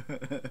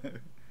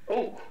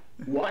 Oh,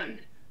 one.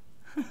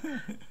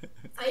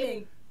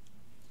 Exciting.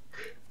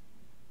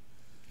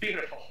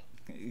 Beautiful.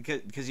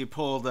 Because you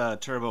pulled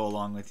Turbo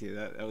along with you.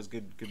 That was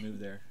good move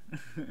there.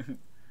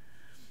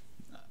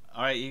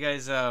 All right, you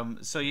guys.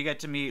 So you get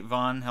to meet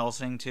Von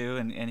Helsing too,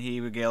 and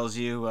he regales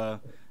you a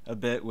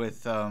bit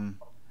with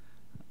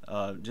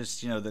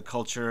just the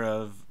culture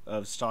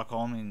of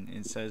Stockholm,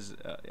 and says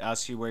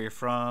asks you where you're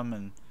from,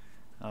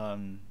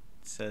 and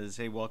says,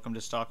 "Hey, welcome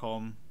to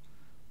Stockholm.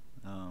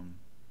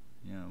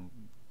 You know,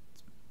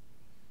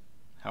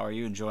 how are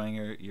you enjoying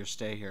your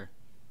stay here?"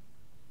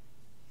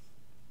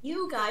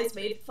 You guys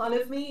made fun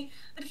of me,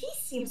 but he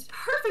seems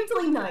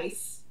perfectly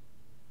nice.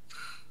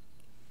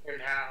 And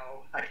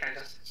now I kind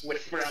of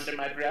whisper under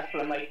my breath,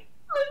 and I'm like,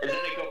 and then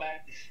I go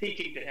back to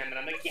speaking to him, and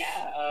I'm like,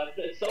 yeah,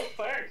 so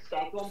far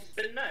Stockholm's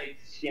been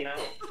nice,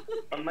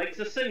 unlike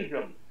the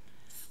syndrome.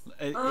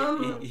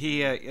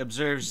 He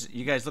observes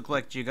you guys look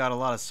like you got a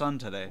lot of sun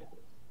today.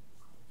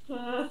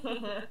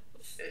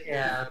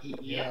 Yeah.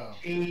 Yeah.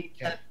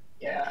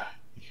 Yeah.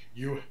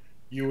 You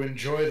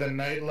enjoy the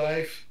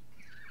nightlife?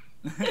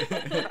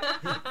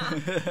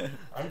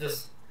 I'm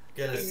just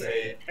gonna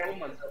say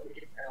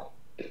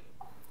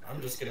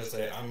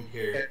I'm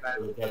here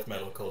for the death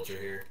metal culture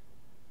here.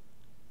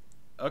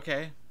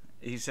 Okay,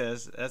 he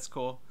says that's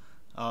cool.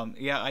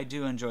 Yeah, I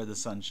do enjoy the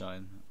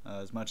sunshine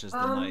as much as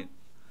the night.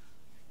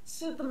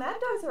 So the Mad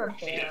Dogs are a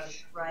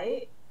band,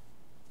 right?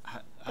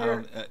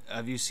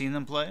 Have you seen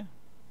them play?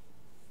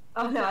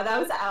 Oh no,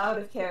 that was out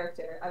of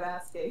character. I'm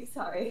asking.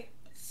 Sorry.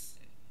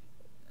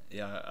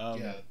 Yeah.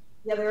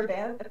 Yeah, they're a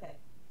band. Okay.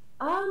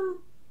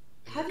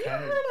 Have you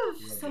heard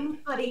of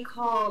somebody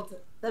called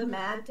the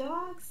Mad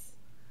Dogs?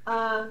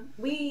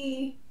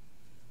 We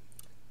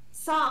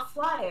saw a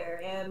flyer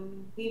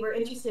and we were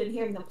interested in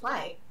hearing them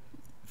play.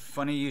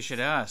 Funny you should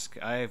ask.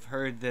 I've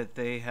heard that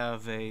they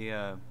have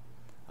a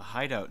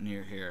hideout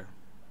near here.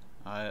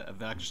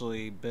 I've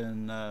actually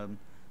been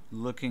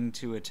looking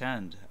to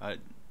attend.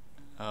 It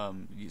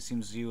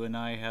seems you and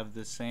I have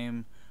the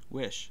same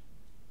wish.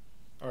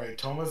 All right,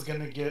 Toma's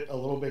gonna get a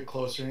little bit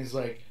closer, and he's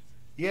like,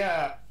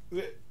 "Yeah,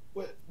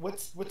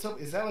 what's up?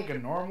 Is that like a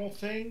normal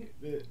thing?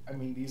 I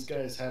mean, these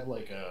guys have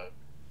like a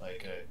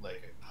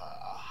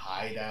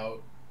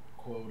hideout,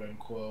 quote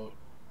unquote.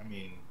 I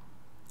mean,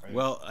 right?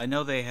 Well, I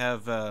know they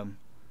have a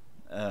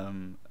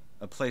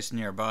place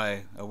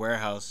nearby, a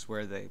warehouse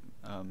where they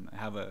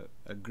have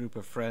a group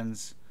of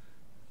friends,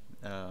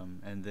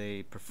 and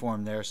they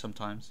perform there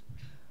sometimes.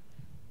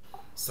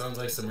 Sounds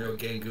like some real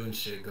Gangoon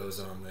shit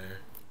goes on there.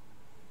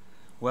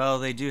 Well,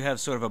 they do have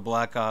sort of a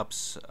black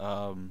ops,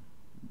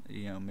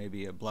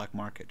 maybe a black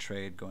market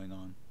trade going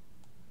on.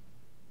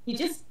 He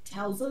just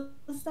tells us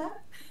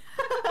that?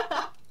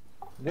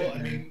 Well, I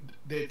mean,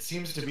 it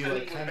seems to be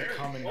like kind of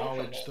common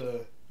knowledge.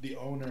 The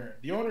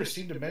owner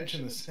seemed to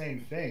mention the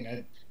same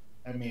thing.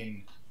 I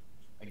mean,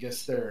 I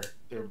guess their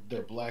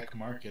black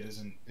market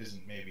isn't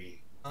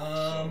maybe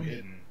so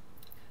hidden.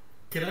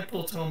 Can I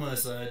pull Toma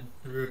aside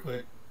real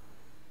quick?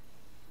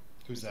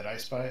 Who's that? I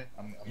Spy?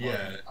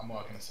 Yeah. I'm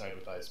walking aside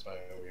with I Spy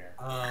over here.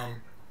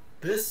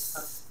 This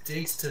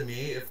stinks to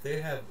me. If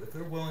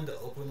they're willing to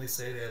openly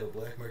say they have a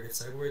black market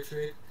cyberware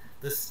trade,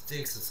 this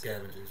stinks of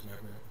scavengers,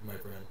 my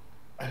friend.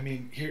 I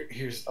mean,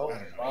 here's I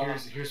don't know.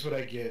 Here's what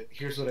I get.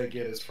 Here's what I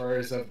get. As far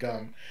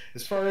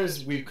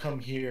as we've come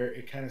here,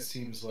 it kind of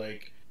seems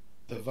like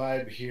the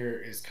vibe here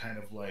is kind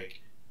of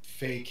like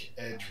fake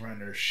edge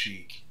runner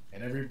chic,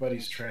 and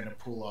everybody's trying to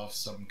pull off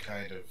some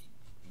kind of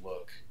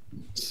look.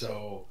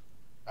 So,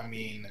 I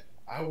mean,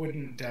 I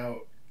wouldn't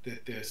doubt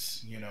that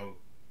this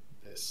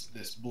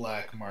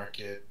black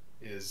market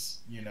is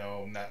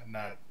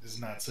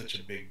not such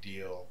a big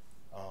deal.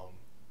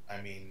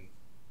 I mean,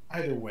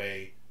 either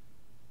way,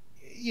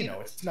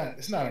 it's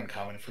not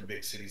uncommon for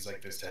big cities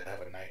like this to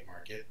have a night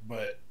market,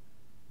 but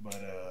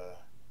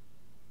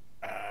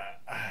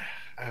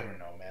I don't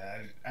know,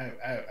 man.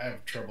 I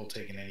have trouble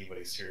taking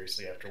anybody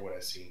seriously after what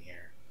I've seen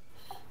here.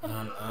 I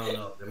don't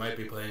know. They might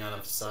be playing on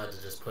a facade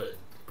to just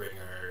bring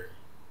our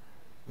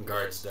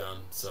guards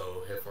down.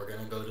 So if we're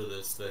gonna go to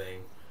this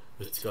thing,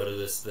 let's go to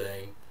this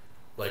thing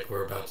like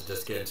we're about to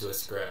just get into a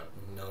scrap.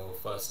 No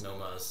fuss, no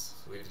muss.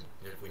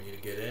 If we need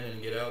to get in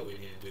and get out, we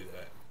need to do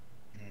that.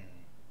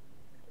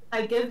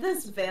 I give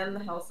this Van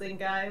Helsing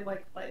guy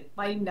like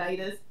my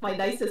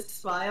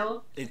nicest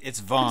smile.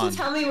 It's Vaughn. Could you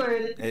tell me where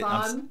it is?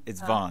 Vaughn?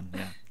 It's Vaughn,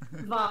 yeah.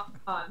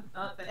 Vaughn,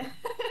 not Van.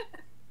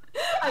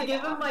 I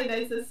give him my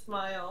nicest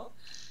smile.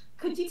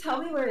 Could you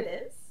tell me where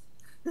it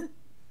is?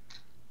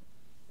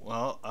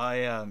 Well,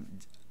 I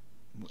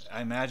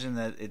imagine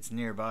that it's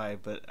nearby,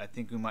 but I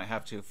think we might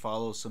have to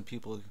follow some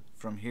people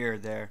from here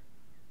there.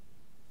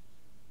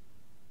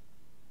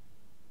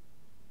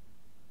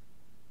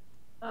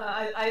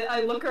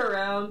 I look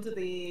around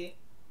the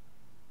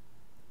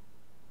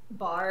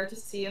bar to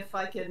see if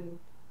I can,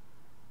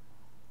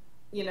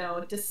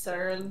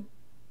 discern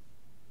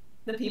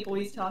the people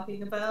he's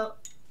talking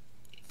about.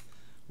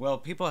 Well,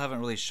 people haven't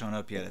really shown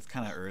up yet. It's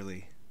kind of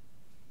early.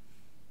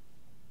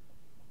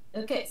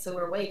 Okay, so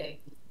we're waiting.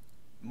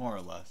 More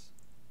or less.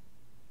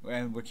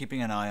 and we're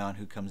keeping an eye on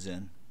who comes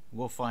in.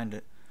 We'll find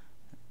it.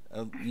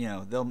 You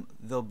know,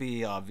 they'll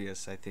be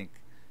obvious, I think,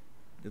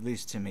 at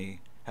least to me.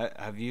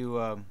 Have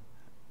you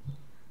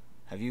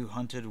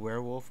hunted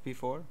werewolf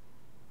before?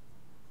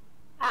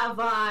 Have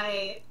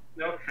I?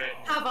 No shit.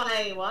 Have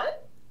I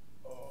what?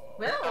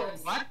 Well,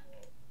 What?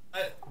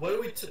 What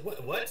are we?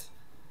 What?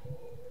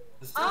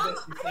 This dude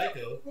must be I psycho.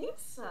 don't think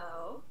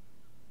so.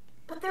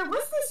 But there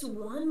was this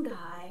one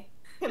guy,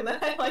 and then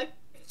I like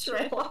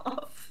trail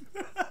off.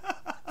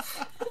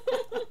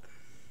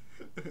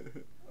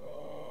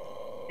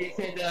 He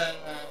said,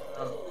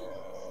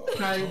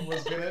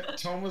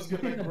 Tom was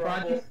gonna The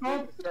grumble,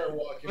 body start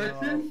walking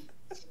person?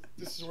 off.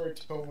 This is where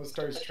Toma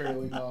starts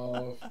trailing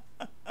off,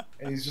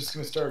 and he's just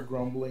gonna start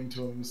grumbling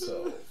to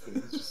himself.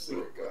 And he's just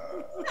like,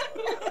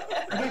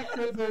 I guess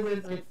we'll go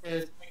with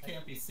this I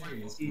can't be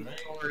serious, These right?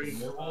 stories.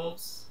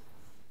 Werewolves?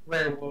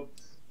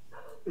 werewolves.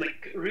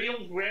 Like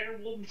real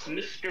werewolves,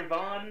 Mr.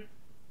 Vaughn,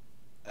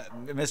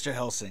 Mr.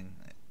 Helsing,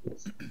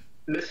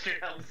 Mr.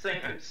 Helsing.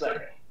 I'm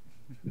sorry.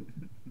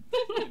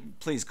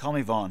 please call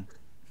me Vaughn.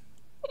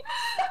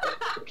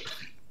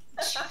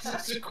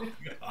 Jesus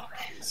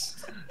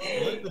Christ.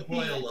 Let the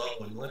boy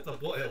alone. Let the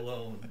boy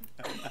alone.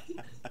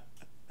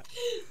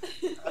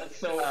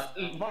 So,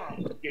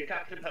 Vaughn, you're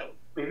talking about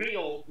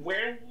real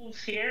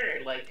werewolves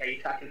here? Like, are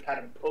you talking about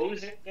a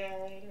poser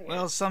gang?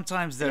 Well,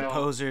 sometimes they're No.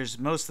 posers.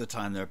 Most of the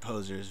time they're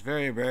posers.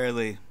 Very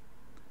rarely,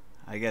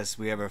 I guess,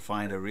 we ever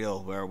find a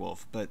real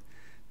werewolf. But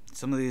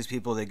some of these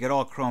people, they get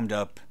all chromed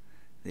up.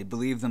 They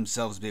believe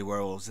themselves to be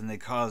werewolves, and they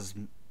cause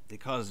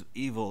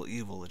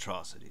evil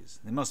atrocities.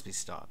 They must be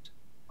stopped.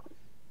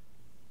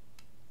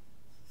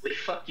 Holy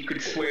fuck, you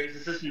could swear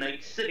this is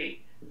Night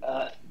City.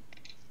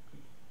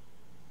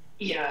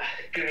 Yeah,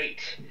 great.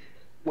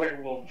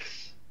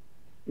 Werewolves.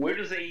 Where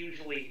do they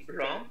usually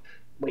romp?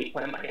 Wait,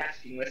 why am I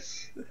asking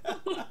this? You've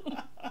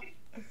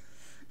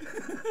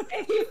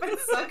been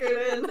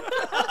suckered in.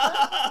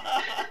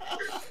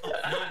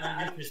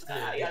 I'm interested.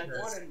 I because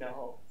want to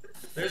know.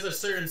 There's a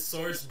certain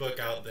source book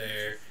out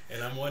there,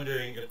 and I'm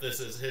wondering if this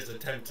is his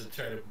attempt to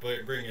try to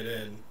bring it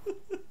in.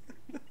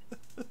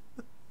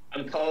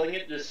 I'm calling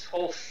it this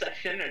whole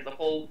session, or the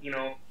whole,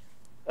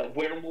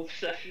 werewolf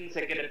sessions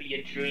are gonna be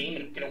a dream,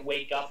 and I'm gonna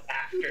wake up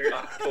after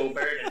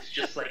October, and it's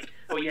just like,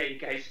 oh yeah, you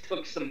guys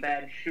took some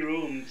bad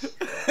shrooms.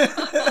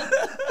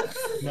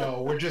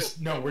 No, we're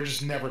just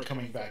never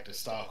coming back to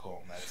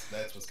Stockholm.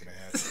 That's what's gonna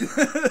happen.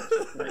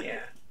 But yeah.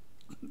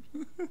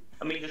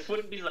 I mean, this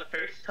wouldn't be the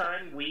first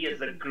time we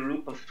as a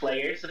group of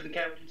players have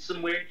encountered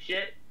some weird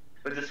shit,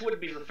 but this would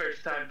be the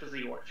first time for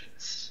the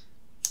orphans.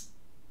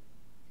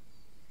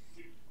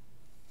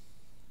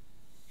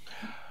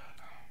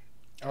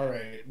 All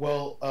right.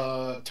 Well,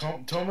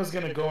 Toma's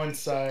gonna go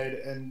inside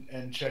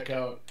and check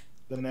out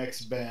the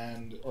next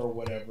band or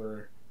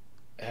whatever,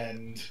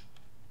 and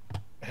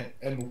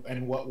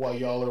what while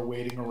y'all are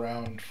waiting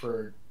around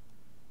for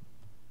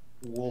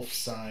wolf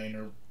sign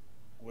or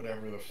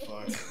whatever the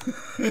fuck.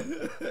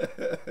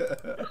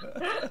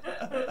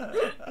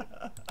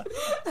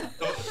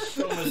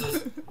 Thomas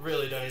is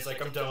really done. He's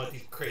like, I'm done with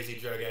these crazy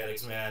drug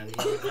addicts, man.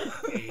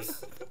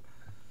 Please.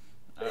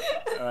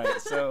 All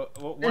right, so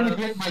Let one me of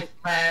get my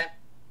flat.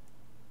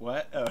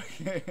 what?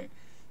 Okay.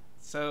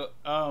 So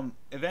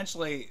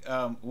eventually,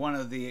 one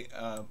of the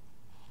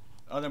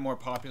other more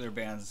popular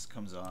bands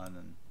comes on,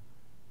 and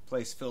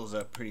place fills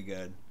up pretty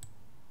good,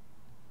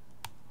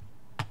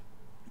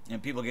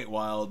 and people get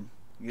wild,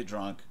 get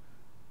drunk.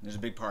 There's a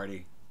big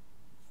party.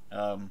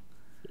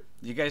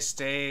 You guys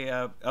stay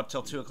up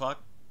till 2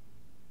 o'clock?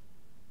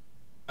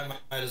 I might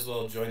as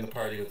well join the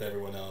party with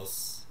everyone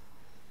else.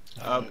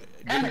 Um,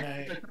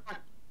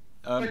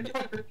 um,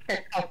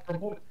 Check out the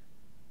book.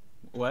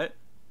 what?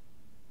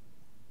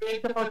 We're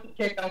supposed to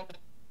check out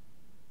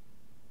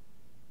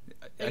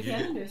the I You-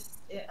 can't understand.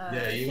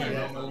 Yeah, you I might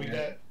don't know.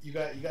 know. You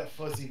got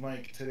fuzzy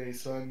mic today,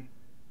 son.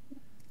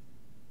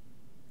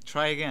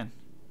 Try again.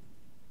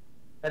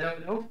 I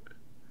don't know.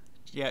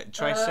 Yeah,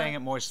 try saying it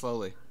more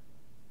slowly.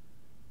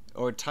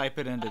 Or type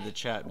it into the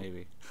chat,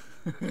 maybe.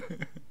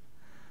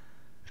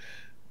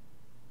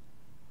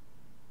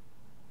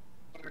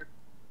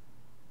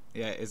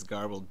 Yeah, it's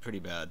garbled pretty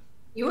bad.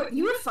 You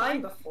were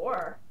fine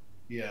before.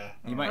 Yeah.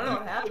 You I might. don't know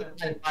what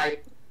happened. I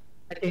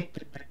think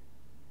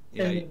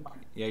Yeah,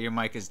 yeah, your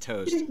mic is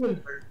toast.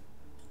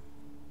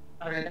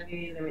 Alright, let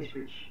me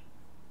switch.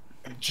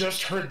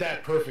 Just heard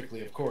that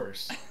perfectly, of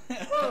course.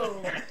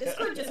 Whoa!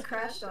 Discord just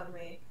crashed on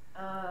me.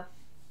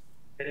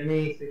 Let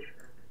me switch.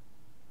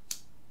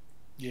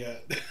 Yeah.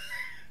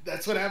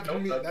 That's what happened to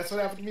me. That's what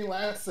happened to me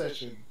last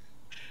session.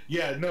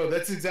 Yeah, no,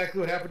 that's exactly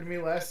what happened to me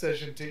last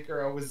session,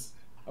 Tinker. I was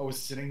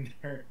sitting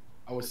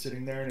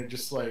there and it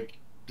just like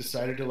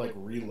decided to like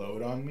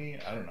reload on me.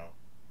 I don't know.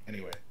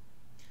 Anyway.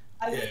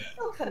 I was Yeah.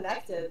 still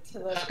connected to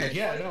the. Okay.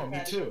 Yeah, no,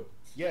 me too.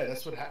 Yeah,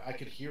 that's what I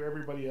could hear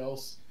everybody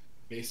else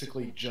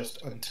basically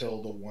just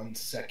until the 1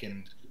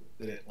 second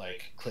that it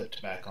like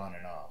clipped back on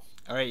and off.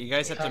 All right, you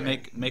guys have to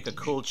make a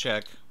cool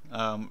check.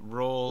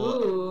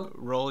 Roll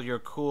Ooh. your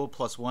cool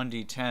plus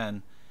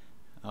 1d10.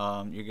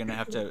 You're gonna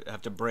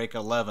have to break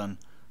 11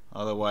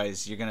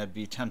 Otherwise, you're gonna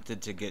be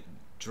tempted to get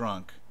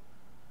drunk.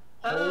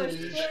 Oh, Holy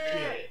shit.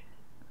 shit!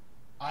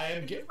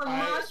 A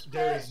mosh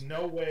There pit. is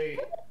no way.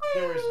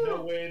 There is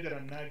no way that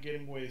I'm not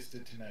getting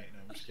wasted tonight. No,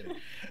 I'm just kidding.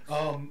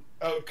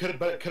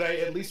 Could I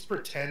at least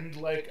pretend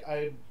like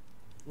I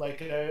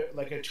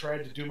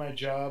tried to do my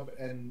job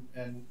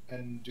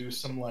and do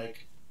some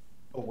like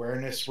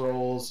awareness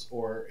rolls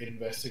or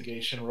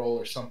investigation roll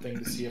or something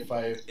to see if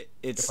I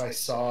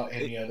saw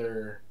any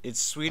other. It's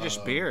Swedish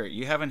beer.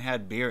 You haven't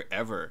had beer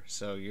ever,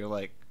 so you're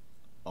like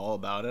all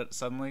about it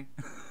suddenly.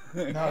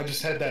 No, I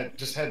just had that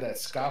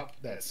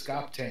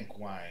Scop tank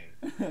wine.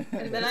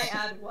 And then I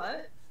add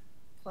what?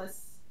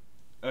 Plus.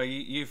 Oh,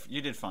 you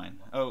did fine.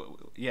 Oh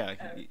yeah,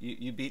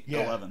 you beat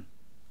 11.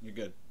 You're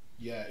good.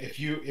 Yeah, if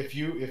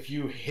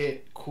you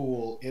hit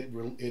cool, it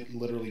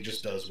literally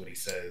just does what he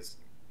says.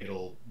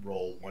 It'll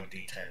roll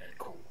 1d10 and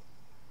cool.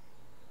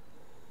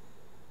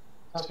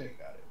 So you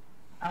got it.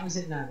 How is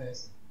it now,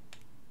 guys?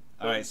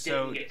 All right,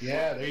 so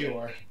yeah, there you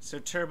are. So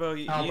Turbo,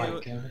 Oh my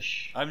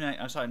gosh.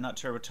 I'm sorry, not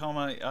Turbo.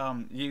 Toma,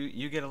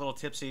 you get a little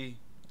tipsy.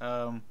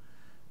 You're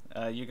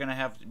gonna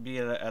have to be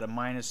at a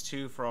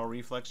 -2 for all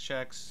reflex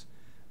checks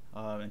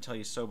until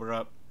you sober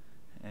up,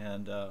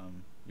 and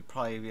you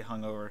probably be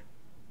hungover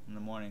in the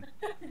morning.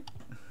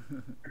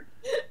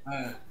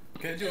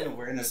 Can I do an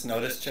awareness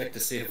notice check to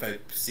see if I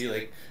see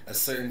like a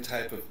certain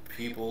type of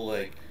people,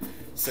 like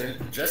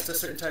dressed a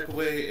certain type of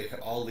way,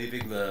 all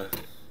leaving the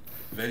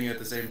venue at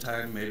the same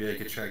time? Maybe I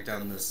could track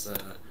down this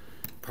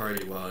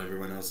party while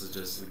everyone else is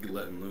just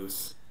letting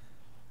loose.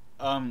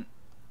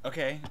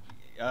 Okay.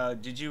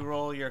 Did you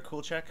roll your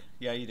cool check?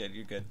 Yeah, you did.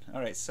 You're good.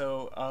 All right.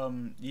 So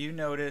you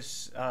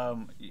notice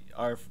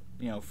our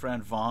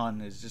friend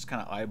Vaughn is just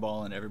kind of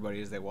eyeballing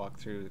everybody as they walk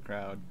through the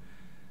crowd.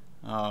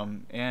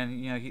 And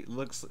he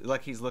looks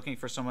like he's looking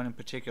for someone in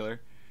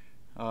particular.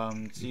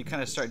 So you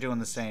kind of start doing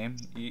the same.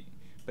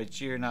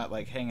 But you're not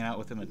like hanging out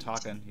with him and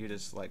talking. You're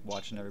just like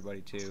watching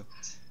everybody too.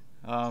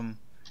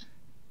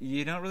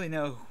 You don't really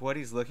know what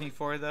he's looking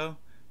for though.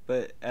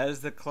 But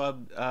as the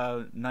club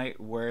night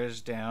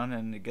wears down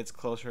and it gets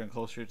closer and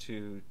closer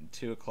to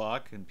 2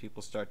 o'clock and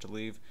people start to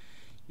leave,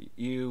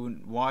 you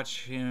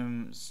watch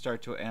him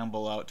start to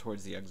amble out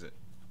towards the exit.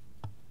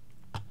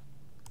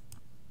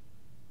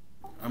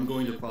 I'm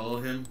going to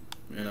follow him,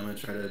 and I'm going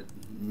to try to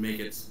make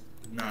it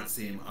not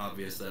seem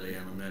obvious that I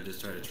am. I'm going to just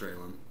try to trail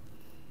him.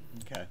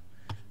 Okay.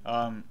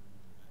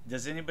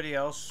 Does anybody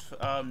else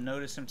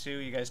notice him too?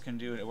 You guys can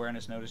do an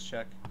awareness notice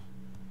check.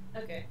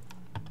 Okay.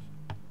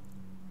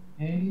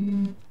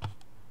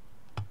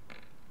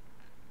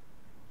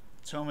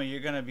 Toma, you're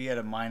going to be at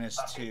a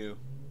 -2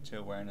 to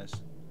awareness.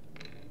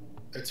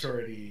 It's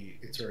already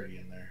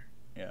in there.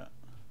 Yeah.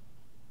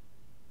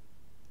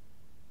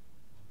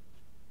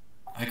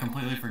 I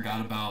completely forgot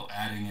about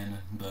adding in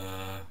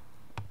the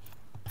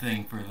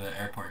thing for the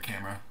airport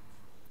camera.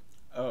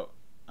 Oh,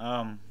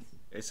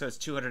 so it's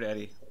 200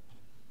 Eddie.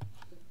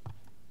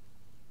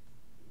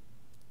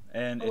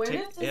 And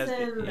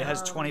it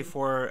has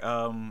 24,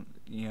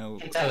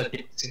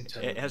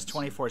 it has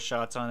 24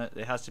 shots on it.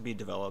 It has to be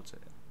developed.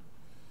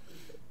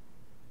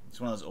 It's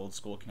one of those old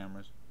school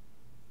cameras.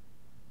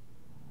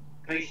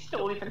 They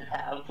still even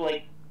have,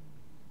 like...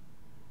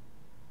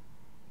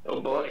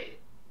 Oh boy.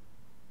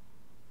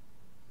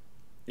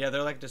 Yeah,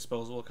 they're like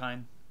disposable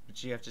kind,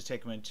 but you have to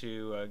take them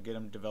into, get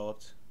them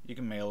developed. You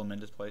can mail them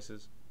into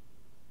places.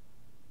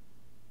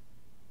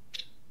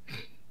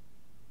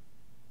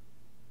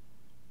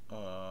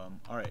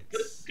 Alright.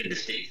 Good to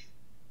see.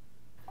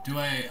 Do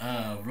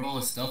I roll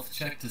a stealth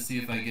check to see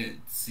if I get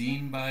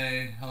seen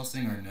by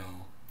Helsing or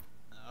no?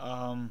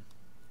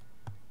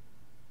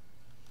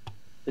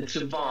 It's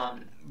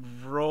Vaughn.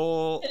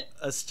 Roll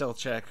a stealth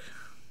check.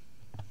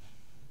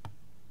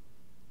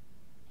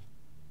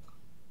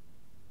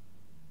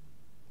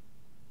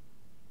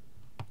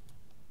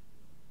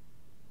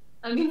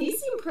 I mean, he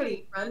seemed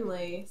pretty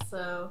friendly,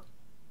 so...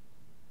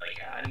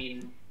 Yeah, I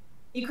mean...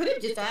 You could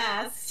have just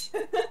asked.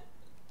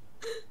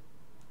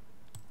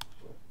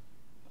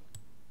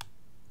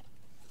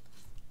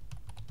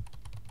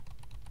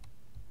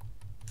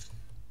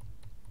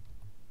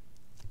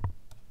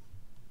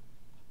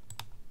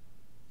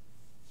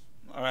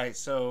 Alright,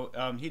 so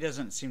he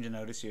doesn't seem to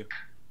notice you.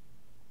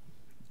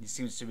 He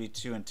seems to be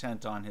too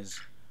intent on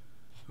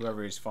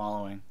whoever he's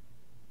following.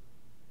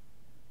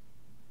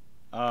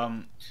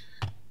 And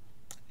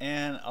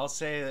I'll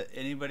say that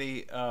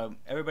everybody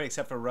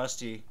except for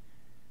Rusty,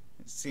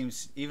 it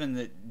seems even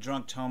the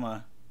drunk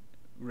Toma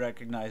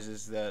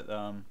recognizes that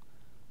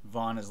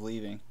Vaughn is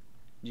leaving.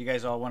 You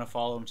guys all want to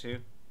follow him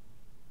too?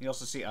 You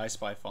also see I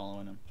Spy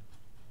following him.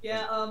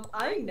 Yeah,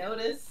 I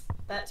noticed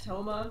that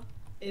Toma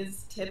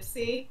is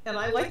tipsy, and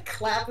I like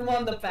clap him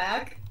on the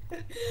back.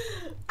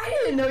 I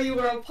didn't know you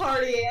were a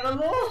party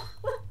animal.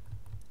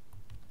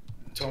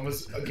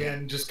 Toma's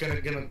again just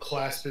gonna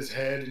clasp his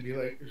head and be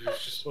like, "You're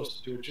just supposed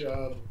to do a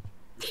job.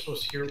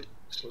 You're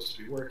supposed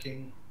to be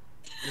working.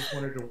 I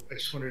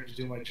just wanted to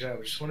do my job.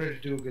 I just wanted to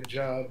do a good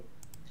job."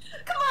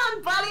 Come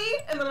on, buddy!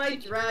 And then I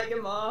drag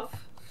him off.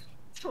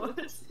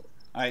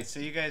 Alright, so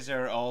you guys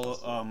are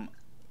all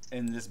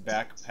in this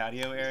back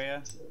patio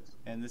area,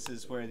 and this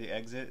is where the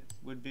exit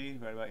would be,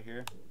 right about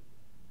here.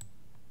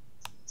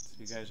 So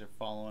you guys are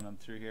following them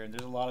through here, and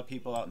there's a lot of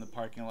people out in the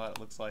parking lot, it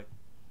looks like.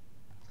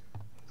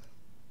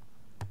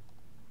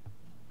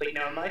 Wait,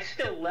 now am I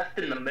still left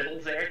in the middle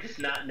there, just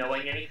not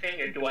knowing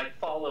anything, or do I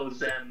follow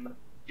them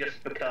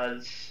just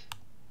because?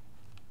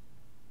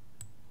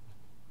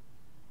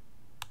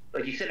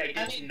 Like you said, I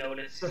didn't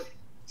notice.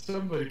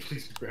 Somebody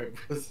please grab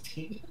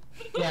Rusty.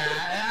 Yeah,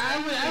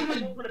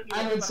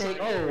 I would say,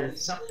 oh,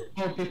 some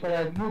more people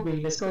are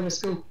moving. Let's go,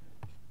 let's go.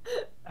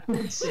 I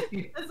would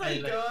say, As I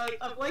go,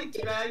 I'm like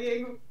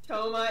dragging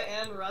Toma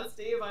and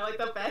Rusty by like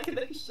the back of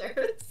their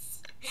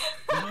shirts.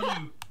 You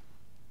know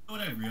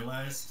what I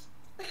realized?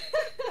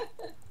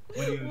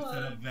 When you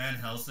set up Van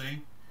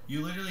Helsing,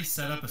 you literally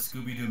set up a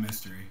Scooby-Doo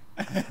mystery.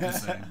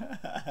 Just saying.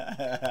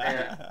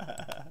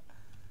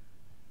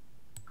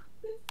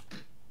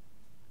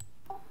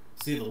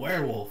 See, the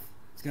werewolf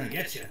is gonna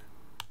get you.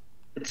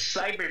 It's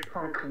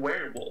cyberpunk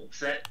werewolves.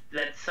 That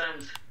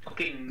sounds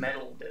fucking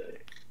metal,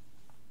 dude.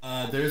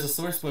 There's a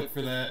source book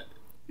for that.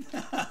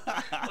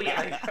 Oh yeah,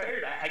 I've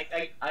heard.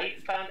 I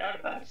found out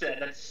about that.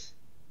 That's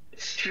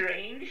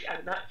strange.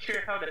 I'm not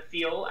sure how to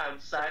feel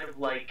outside of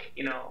like,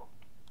 you know,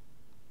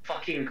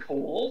 fucking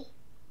cool.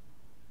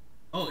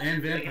 Oh,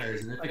 and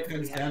vampires. And if it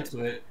comes down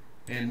to it,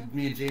 and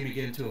me and Jamie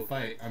get into a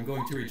fight, I'm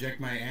going to reject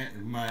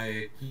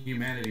my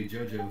humanity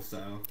JoJo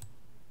style.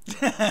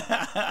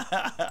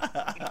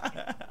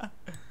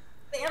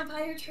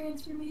 Vampire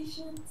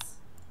transformations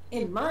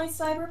in my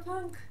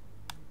cyberpunk.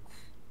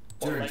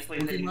 More likely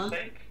than you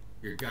think.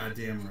 You're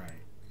goddamn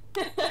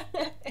right.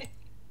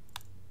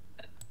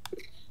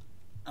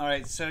 All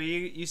right, so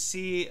you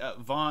see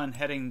Vaughn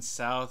heading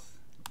south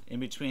in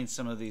between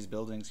some of these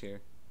buildings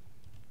here.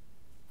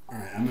 All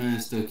right, I'm gonna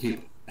still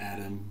keep at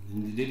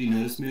him. Did he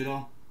notice me at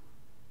all?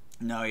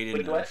 No, he didn't.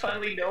 Wait, do I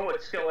finally know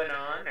what's going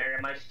on, or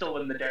am I still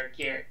in the dark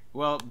here?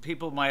 Well,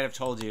 people might have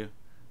told you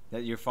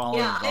that you're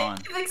following Vaughn.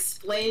 I've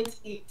explained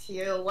to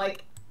you,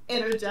 like,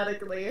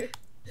 energetically.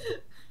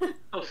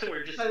 Oh, so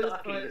we're just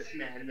stalking this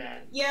man,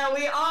 then? Yeah,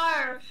 we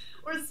are!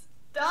 We're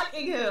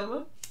stalking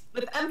him!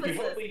 With emphasis.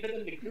 You've only been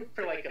in the group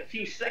for like a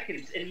few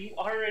seconds, and you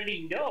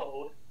already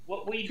know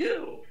what we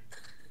do.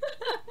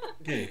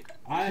 Hey,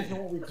 This isn't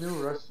what we do,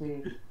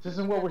 Rusty. This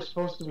isn't what we're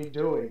supposed to be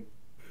doing.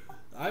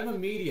 I'm a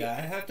media.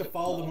 I have to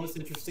follow the most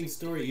interesting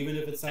story, even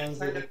if it sounds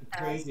like the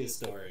craziest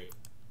story.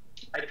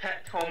 I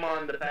pat Toma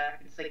on the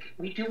back. It's like,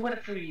 we do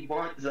whatever we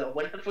want, though.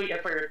 When have we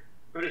ever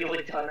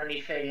really done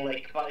anything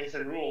like by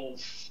the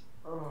rules?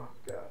 Oh,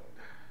 God.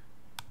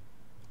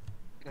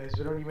 Guys,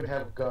 we don't even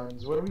have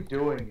guns. What are we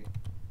doing?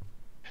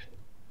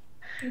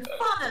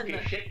 Fun!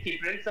 Okay, shit, he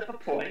brings up a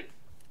point.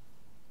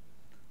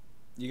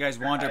 You guys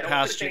wander I don't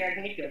past think your. I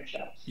can hit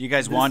gunshots. You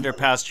guys wander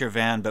past your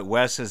van, but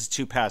Wes is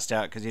too passed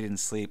out because he didn't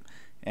sleep,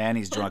 and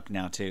he's drunk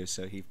now too,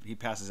 so he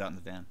passes out in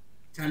the van.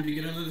 Time to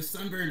get another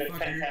sunburn,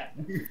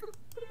 fucker.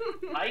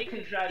 I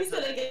can try He's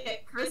gonna to.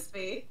 get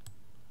crispy.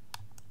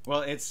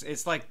 Well,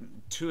 it's like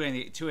 2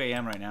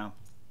 a.m. right now.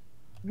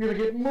 You're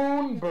gonna get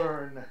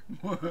moonburn.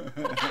 He's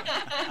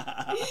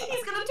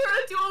gonna turn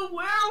into a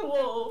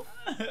werewolf!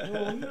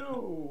 Oh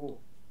no.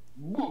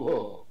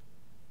 Whoa.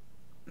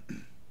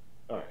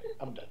 Alright,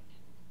 I'm done.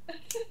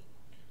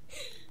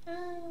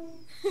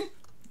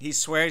 He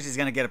swears he's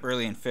gonna get up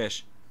early and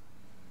fish.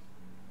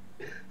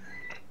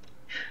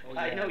 Oh,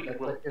 I know you that's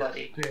will, like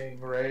buddy. his thing,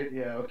 right?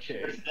 Yeah,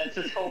 okay. That's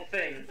his whole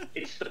thing.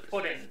 It's the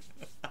pudding.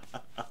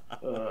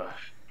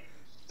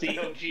 The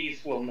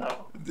OGs will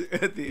know.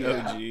 The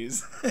Yeah.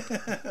 OGs.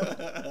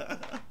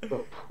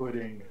 The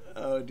pudding.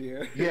 Oh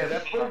dear. Yeah,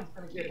 that pudding's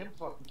gonna get him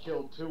fucking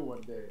killed too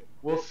one day.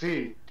 We'll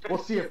see. We'll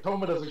see if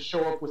Toma doesn't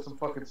show up with some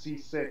fucking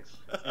C6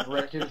 and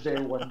wreck his day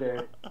one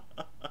day.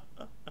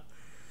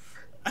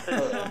 It's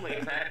only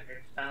a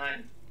matter of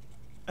time.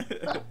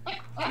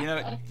 You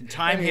know,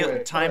 time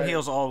Anyway, alright.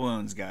 heals all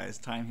wounds, guys.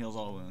 Time heals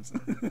all wounds.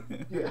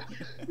 Yeah.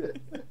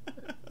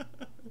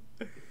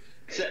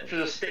 Except for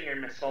the stinger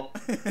missile.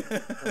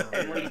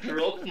 And when he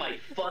broke my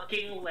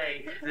fucking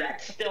leg,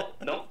 that's still...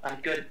 Nope,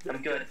 I'm good.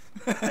 I'm good.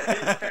 I've been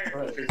prepared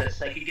Alright. for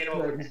this. I can get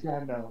over No, it. he's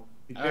gone now.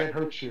 He Alright. can't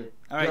hurt you.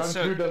 Alright, John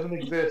so- 2 doesn't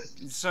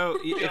exist. So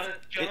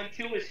John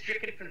 2 is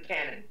stricken from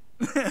canon.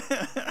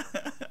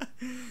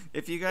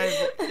 if you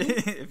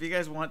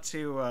guys want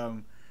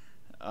to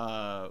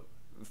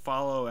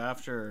follow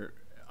after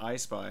I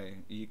Spy,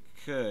 you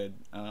could.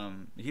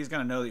 He's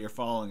gonna know that you're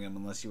following him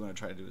unless you want to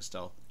try to do a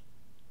stealth.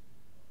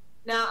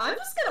 Now, I'm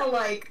just gonna,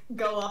 like,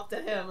 go up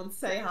to him and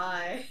say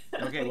hi.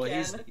 Okay, well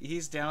Again.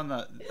 he's down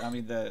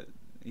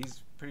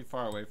he's pretty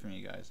far away from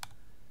you guys.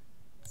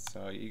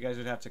 So you guys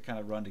would have to kind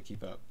of run to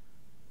keep up.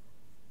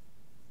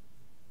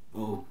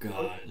 Oh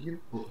god. You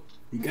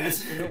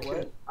guys. know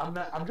what?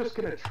 I'm just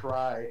gonna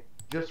try,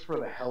 just for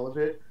the hell of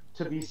it,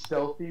 to be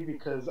stealthy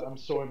because I'm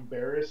so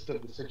embarrassed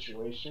of the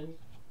situation.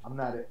 I'm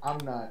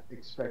not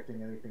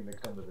expecting anything to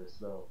come to this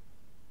though.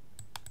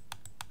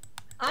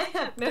 I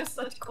have no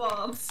such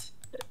qualms.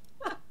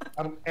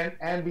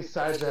 And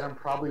besides that, I'm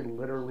probably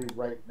literally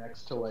right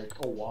next to like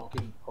a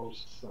walking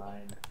post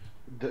sign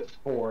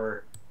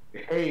for,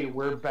 hey,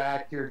 we're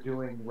back here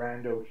doing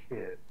rando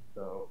shit.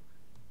 So,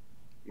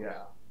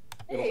 yeah.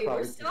 Hey,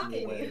 we're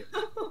stalking you.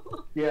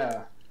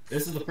 Yeah.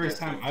 This is the first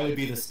time I would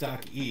be the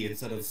stock E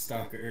instead of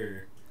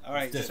stalker. All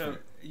right, so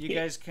you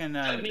guys can.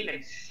 I mean,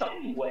 in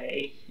some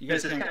way,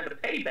 this is kind of a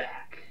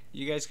payback.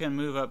 You guys can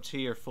move up to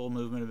your full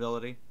movement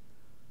ability.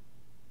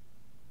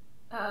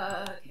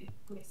 Okay,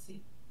 let me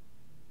see.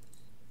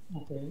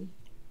 Okay.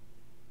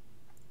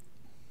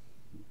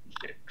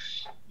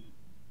 6.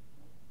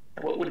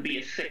 What would be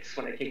a 6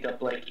 when I take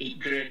up like 8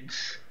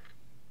 grids?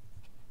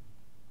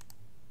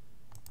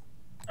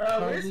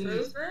 Where's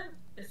movement?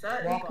 Is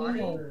that in Walking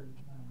body? or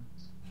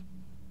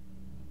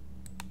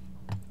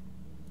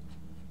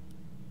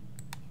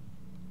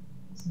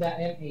it's the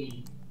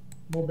MA,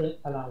 movement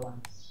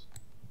allowance.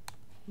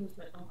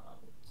 Movement allowance.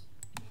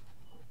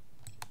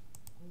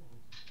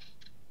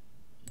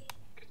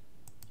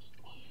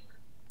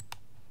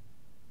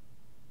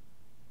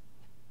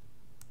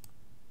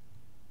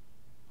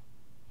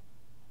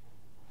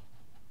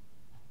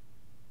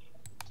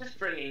 Just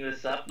bringing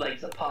this up, like,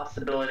 it's a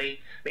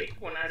possibility. Maybe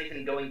we're not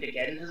even going to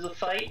get into the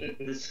fight, and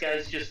this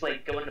guy's just,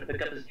 like, going to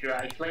pick up his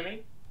dry cleaning.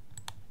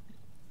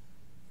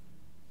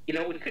 You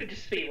know, it could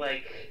just be,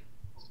 like,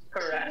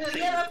 harassing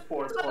Yeah,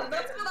 poor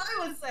that's what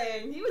I was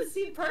saying. He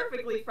seemed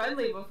perfectly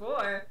friendly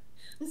before.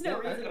 There's no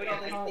reason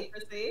for all this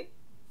secrecy.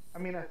 I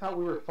mean, I thought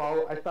we were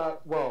I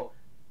thought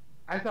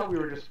we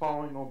were just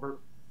following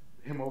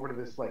him over to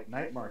this like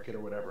night market or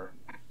whatever.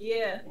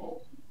 Yeah.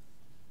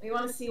 We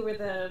want to see where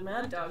the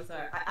mad dogs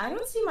are. I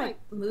don't see my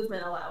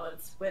movement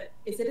allowance. But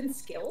is it in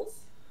skills?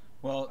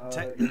 Well,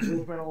 your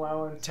movement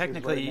allowance.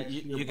 technically,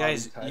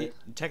 is right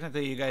next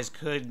to you guys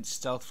could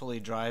stealthily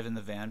drive in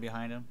the van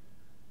behind him.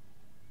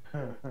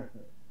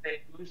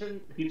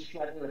 Who's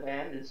driving the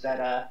van? Is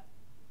that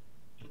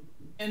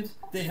And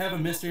they have a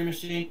mystery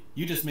machine.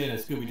 You just made a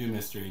Scooby-Doo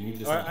mystery, and you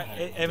just.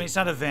 I mean, it's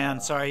not a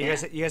van. Sorry,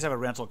 you guys have a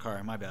rental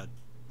car. My bad.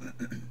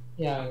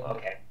 Yeah.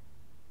 Okay.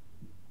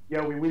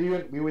 Yeah, we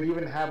would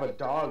even have a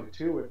dog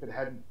too if it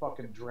hadn't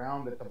fucking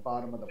drowned at the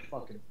bottom of the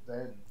fucking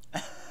den.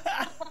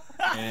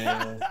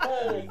 And,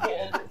 Oh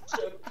god, it's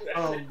so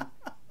depressing.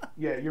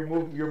 Yeah, your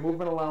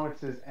movement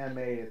allowance is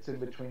MA. It's in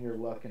between your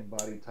luck and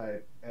body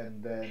type,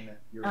 and then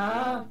your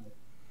run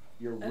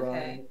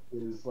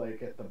is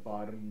like at the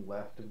bottom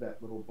left of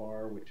that little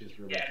bar, which is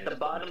really. Yeah, at the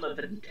bottom of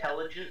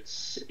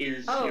intelligence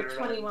is. Oh, your,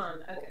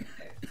 21. Okay.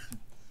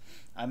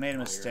 I made a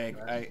mistake.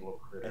 I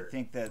critter.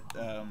 think that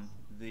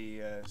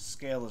the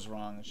scale is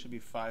wrong. It should be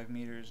 5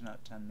 meters,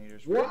 not 10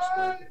 meters. What?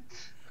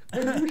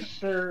 Are you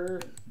sure?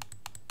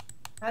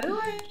 How do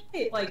I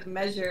like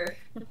measure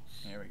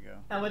Here we go.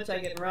 how much I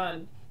can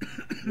run? Yeah,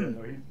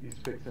 no, he's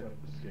fixing up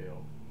the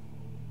scale.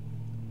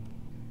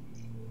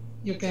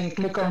 You can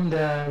click on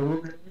the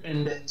ruler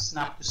and then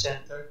snap to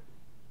center.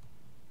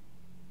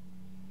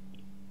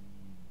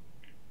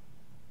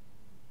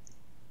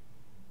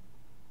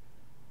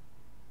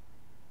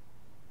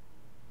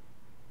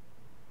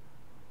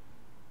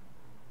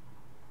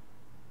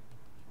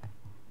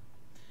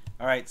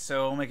 All right,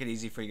 so we'll make it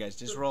easy for you guys.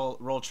 Just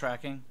roll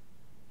tracking,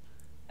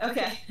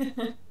 Okay.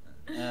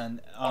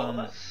 and all of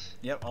us.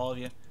 yep, all of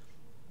you.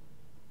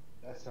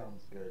 That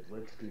sounds good.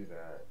 Let's do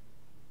that.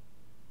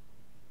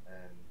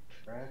 And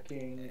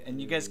tracking.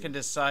 And you guys can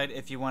decide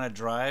if you want to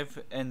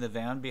drive in the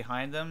van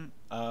behind them.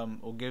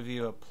 We'll give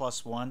you a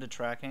 +1 to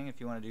tracking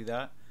if you want to do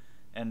that,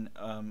 and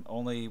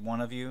only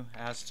one of you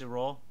has to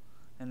roll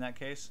in that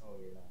case, Oh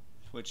yeah.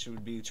 which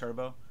would be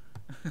Turbo.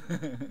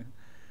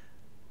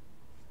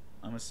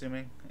 I'm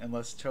assuming,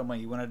 unless Toma,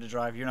 you wanted to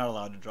drive. You're not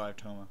allowed to drive,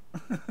 Toma.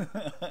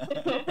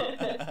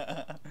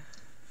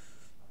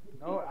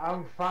 No,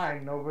 I'm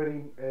fine.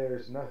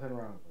 There's nothing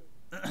wrong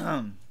with it. I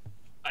kind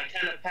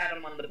of pat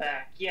him on the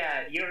back.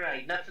 Yeah, you're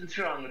right. Nothing's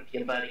wrong with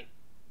you, buddy.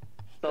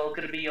 It's all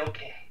gonna be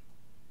okay.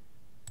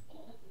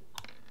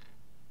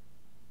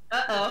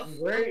 Uh-oh.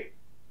 Great.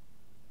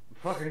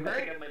 Fucking I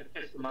think great. I might have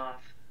pissed him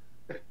off.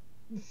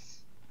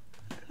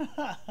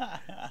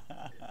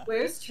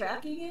 Where's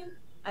tracking in?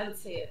 I don't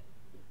see it.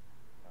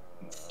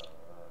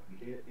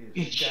 It is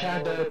It's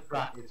shadow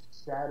track.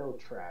 It's shadow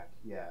track,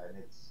 yeah, and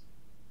it's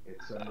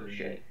Oh, underneath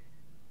shit.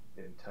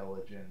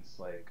 intelligence,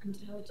 like that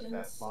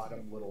Intelligence.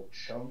 bottom little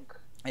chunk.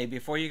 Hey,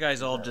 before you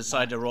guys all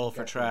decide to roll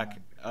for track,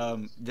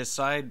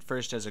 decide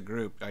first as a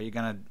group. Are you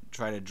gonna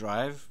try to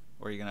drive,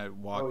 or are you gonna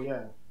walk? Oh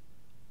yeah.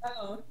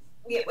 Uh-oh.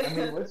 Yeah, I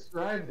mean, let's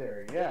drive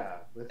there. Yeah.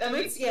 that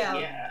makes, yeah.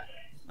 Yeah.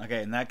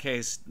 Okay, in that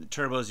case,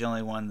 Turbo's the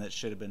only one that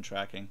should have been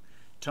tracking.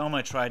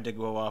 Toma tried to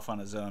go off on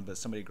his own, but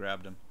somebody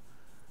grabbed him.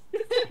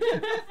 I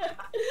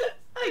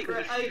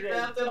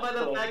grabbed him by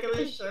the back of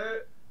his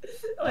shirt.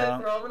 I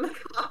throw him in the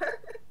car.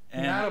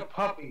 I'm not a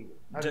puppy.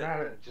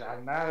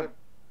 I'm not a.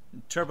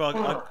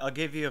 Turbo, I'll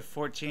give you a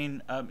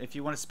 14. If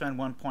you want to spend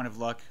 1 point of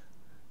luck,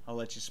 I'll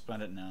let you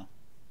spend it now.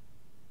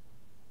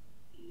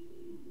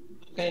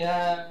 Okay,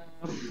 yeah.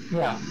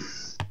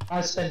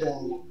 I'll spend the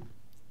All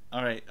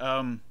right.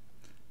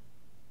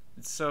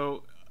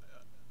 So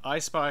I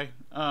Spy.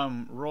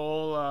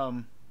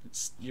 Roll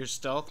your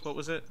stealth. What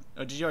was it?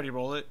 Oh, did you already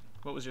roll it?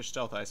 What was your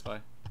stealth, I Spy?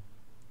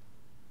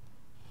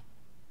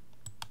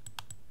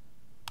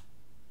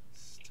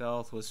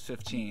 Stealth was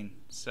 15.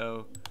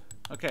 So,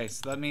 okay,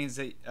 so that means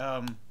that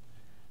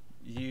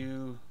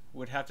you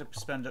would have to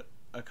spend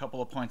a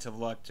couple of points of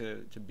luck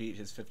to beat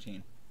his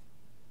 15.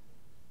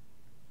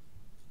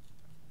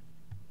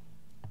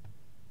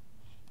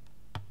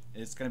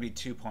 It's gonna be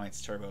 2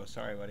 points, Turbo.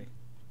 Sorry, buddy.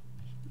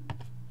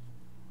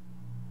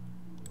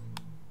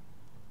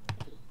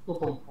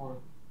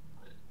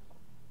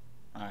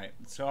 Alright,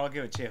 so I'll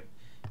give it to you.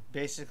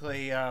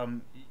 Basically,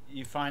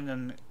 you find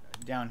them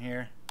down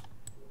here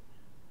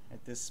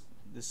at this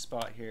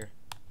spot here.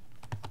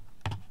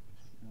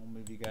 We'll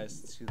move you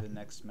guys to the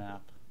next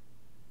map.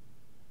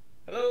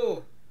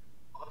 Hello.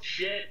 Oh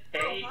shit!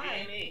 Hey,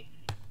 Jamie.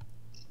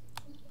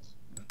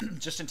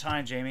 Just in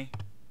time, Jamie.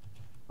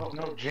 Oh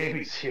no,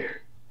 Jamie's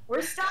here.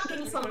 We're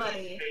stalking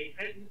somebody.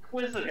 Favorite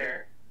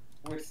Inquisitor.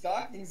 We're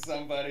stalking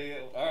somebody.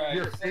 All right.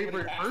 Your somebody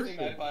favorite pass me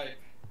my person. pipe.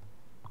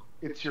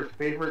 It's your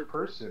favorite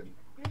person.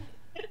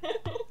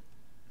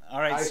 All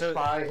right, I so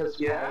Spy has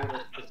followed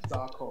us to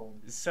Stockholm.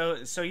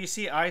 so you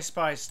see I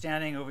Spy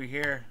standing over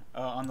here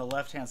on the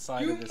left-hand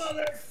side You of this.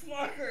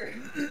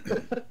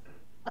 motherfucker!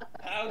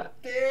 How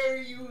dare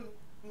you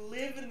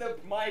live in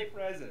my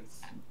presence?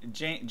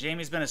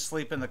 Jamie's been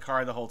asleep in the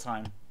car the whole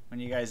time. When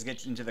you guys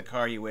get into the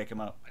car, you wake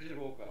him up. I just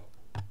woke up.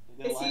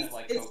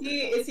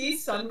 Is he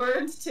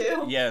sunburned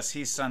too? Yes,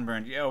 he's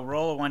sunburned. Yo,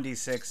 roll a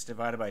 1d6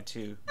 divided by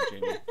 2,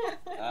 Jamie.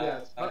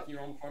 Yes. Can you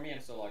roll for me?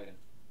 I'm still logging in.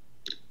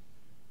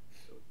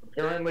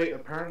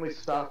 Apparently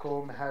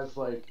Stockholm has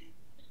like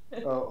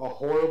a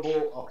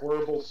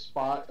horrible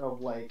spot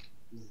of like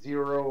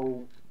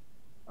zero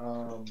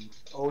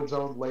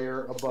ozone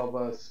layer above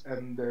us,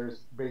 and there's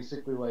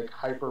basically like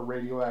hyper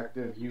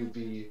radioactive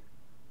UV,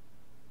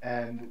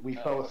 and we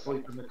fell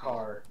asleep in the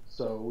car,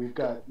 so we've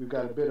got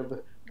a bit of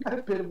a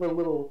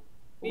little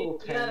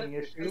tanning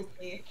issue.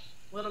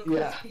 Little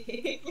Yeah.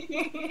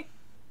 crispy.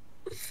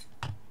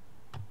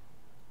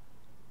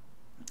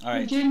 All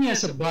right. Jamie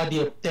has a body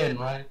of 10,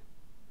 right?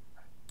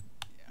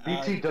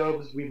 BT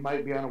dubs, we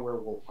might be on a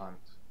werewolf hunt.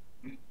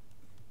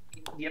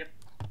 Yep.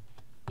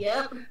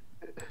 Yep.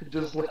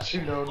 Just let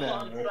you know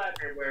now. Alongside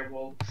your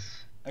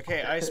werewolves.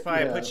 Okay, I Spy,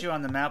 I Yeah. put you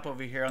on the map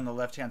over here on the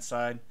left-hand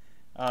side.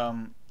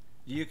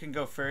 You can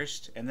go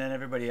first, and then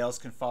everybody else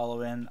can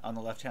follow in on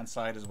the left-hand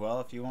side as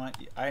well if you want.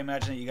 I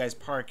imagine that you guys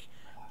park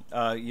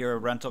your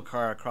rental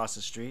car across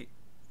the street.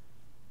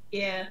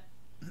 Yeah.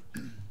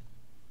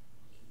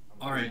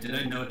 Alright, did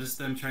I notice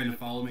them trying to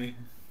follow me?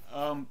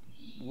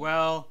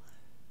 Well,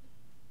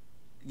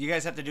 you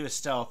guys have to do a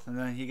stealth, and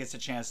then he gets a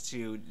chance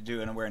to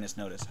do an awareness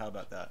notice. How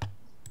about that?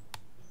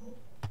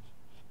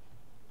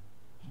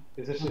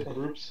 Is this a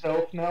group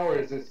stealth now, or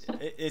is this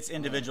It's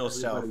individual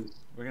stealth. everybody's?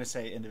 We're gonna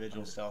say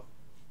individual stealth.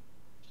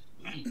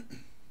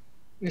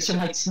 It's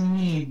like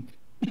sneak.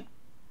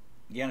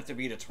 You have to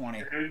beat a 20.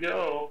 Here we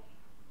go.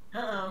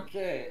 Uh-oh.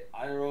 Okay,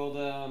 I rolled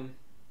a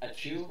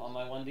 2 on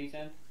my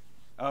 1d10.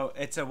 Oh,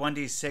 it's a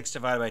 1d6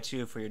 divided by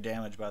 2 for your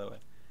damage, by the way.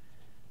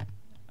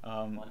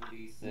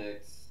 1d6.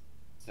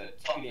 So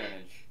 2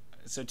 damage.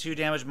 So 2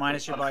 damage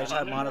minus your body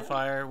type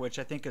modifier, which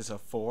I think is a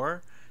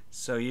 4.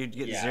 So you'd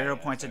get 0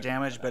 points of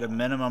damage, but a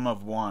minimum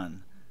of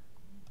 1.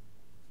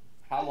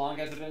 How long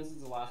has it been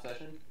since the last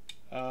session?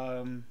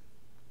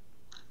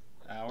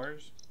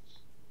 Hours?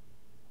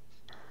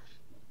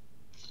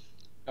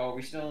 Oh, are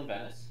we still in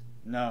Venice?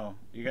 No,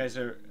 you guys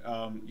are.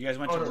 You guys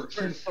went Oh, to. no,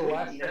 since the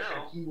last No.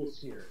 session he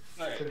was here.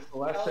 Alright. Since the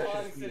last How session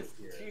long he since was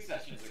here. 2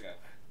 sessions ago?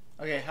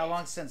 Okay, how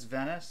long since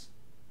Venice?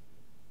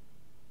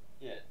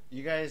 Yeah.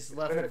 You guys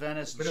left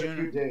Venice It's been a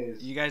few June.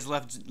 days. You guys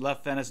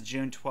left Venice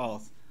June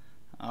 12th.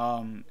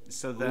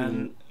 So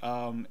then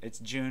it's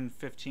June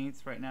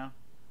 15th right now,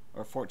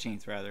 or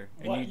 14th rather.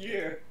 And What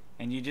year?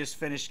 And you just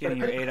finished getting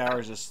your 8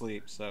 hours of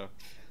sleep. So.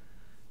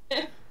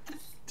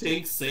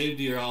 Tink saved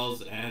your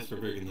all's ass for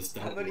bringing the How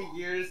stuff. many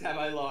years have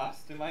I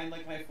lost? Am I in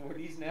like my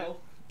 40s now?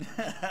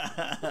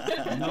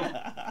 Nope.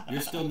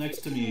 You're still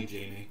next to me,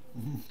 Jamie.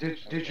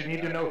 Did you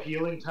need to know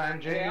healing time,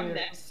 Okay, I'm Jamie?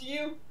 next to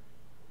you?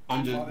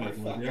 I'm just fucking with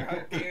you. Motherfucker,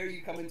 how dare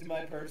you come into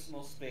my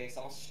personal space?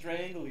 I'll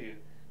strangle you.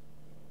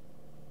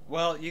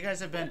 Well, you guys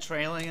have been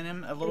trailing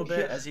him a little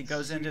bit as he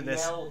goes into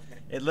this. No.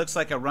 It looks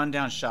like a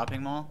rundown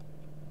shopping mall.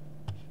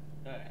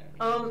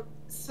 Alright.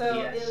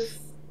 So Yes.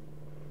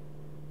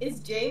 is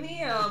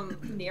Jamie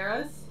near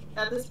us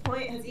at this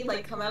point? Has he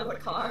like come out of the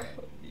car?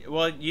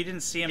 Well, you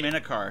didn't see him in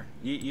a car.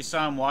 You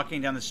saw him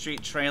walking down the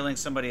street trailing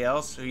somebody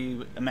else who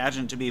you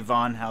imagined to be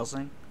Von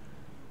Helsing.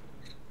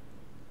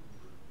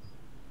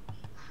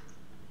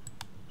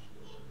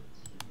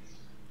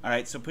 All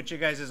right, so put your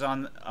guys'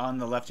 on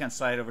the left-hand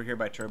side over here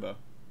by Turbo.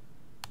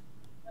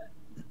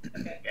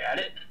 Got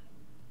it.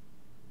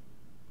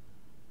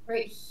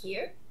 Right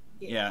here?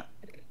 Yeah.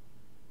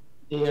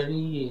 There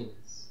he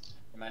is.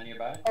 Am I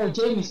nearby? Oh,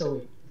 Jamie's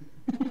awake.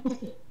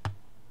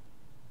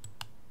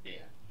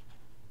 Yeah.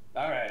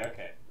 Alright,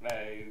 okay.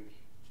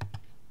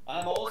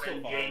 I'm also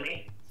Morning, following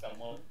Jamie.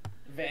 someone.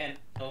 Van,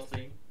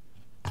 hosting.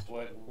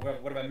 What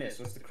have I missed?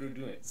 What's the crew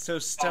doing? So Oh,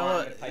 Stella,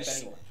 I'm gonna type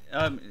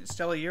anyway.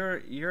 Stella,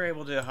 you're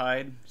able to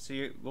hide.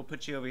 So we'll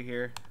put you over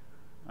here,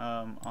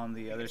 on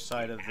the other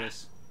side of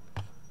this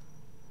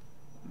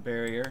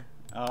barrier.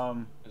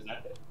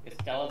 Is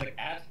Stella the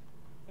cat?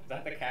 Is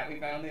that the cat we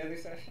found in the other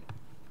session?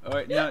 All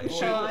right, no,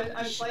 Well,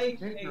 I'm playing.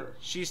 Tinker.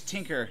 she's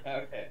Tinker.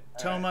 Okay.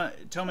 Toma,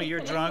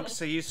 you're drunk,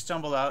 so you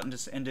stumble out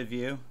into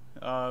view.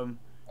 Oh,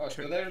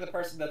 so they're the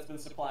person that's been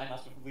supplying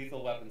us with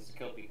lethal weapons to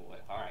kill people with.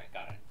 All right,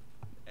 got it.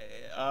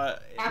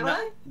 Have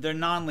I? They're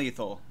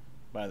non-lethal,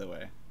 by the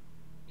way.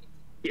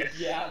 Yes.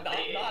 Yeah, not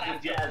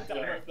after Jazz I'm done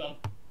player. with them.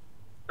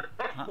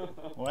 Huh?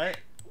 What?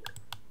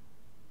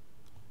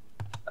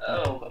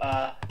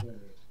 Oh,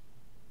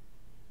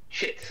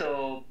 shit.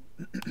 So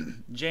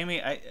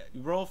Jamie,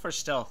 roll for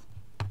stealth.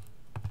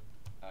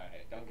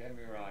 Alright, don't get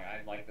me wrong.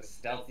 I'm like the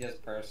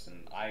stealthiest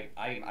person. I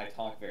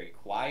talk very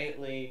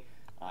quietly.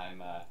 I'm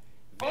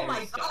very Oh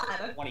my stealthy.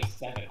 God.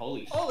 27.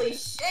 Holy shit. Holy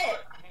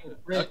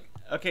shit!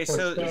 Okay, For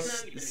so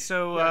stealth. He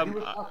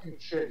was talking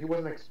shit. He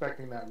wasn't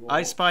expecting that roll.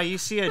 I Spy, you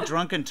see a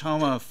drunken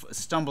Toma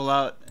stumble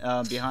out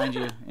behind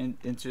you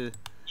into.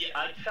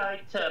 yeah,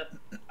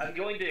 I'm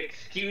going to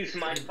excuse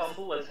my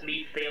fumble as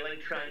me failing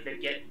trying to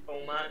get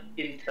Oma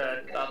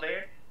into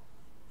cover.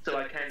 So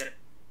I kind of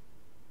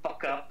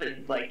fuck up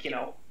and, like,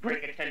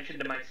 bring attention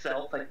to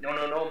myself. Like, no,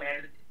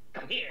 man,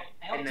 come here.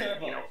 Help And then,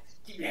 Turbo.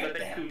 Keep your head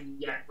down.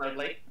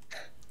 lovely.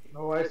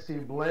 Oh, I see.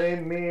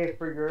 Blame me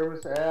for your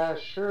ass.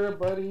 Sure,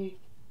 buddy.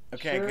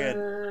 Okay,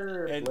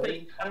 sure. good.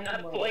 Blame I'm not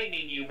Toma.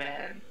 blaming you,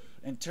 man.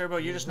 And Turbo,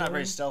 you're just not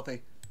very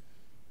stealthy.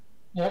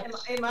 Yep.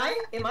 Am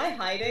I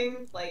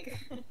hiding? Like,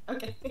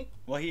 okay.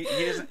 Well, he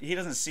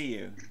doesn't see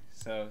you,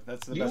 so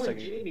that's the You best I and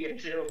can. Jamie are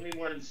the only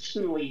ones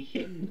truly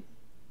hidden.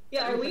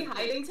 Yeah, are we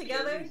hiding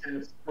together? On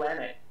this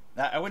planet.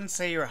 I wouldn't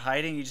say you're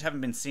hiding. You just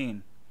haven't been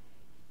seen.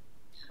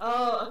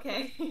 Oh,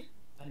 okay.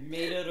 I'm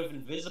made out of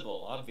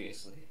invisible,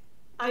 obviously.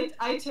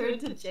 I turn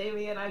to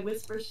Jamie and I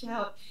whisper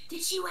shout,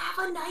 "Did you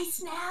have a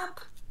nice nap?"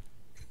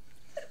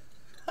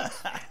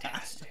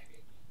 Fantastic.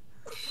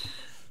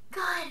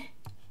 Good.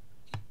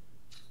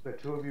 The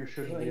two of you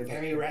shouldn't be Feeling in the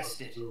very same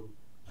rested. room.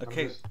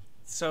 Okay,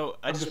 so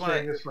I I'm just just want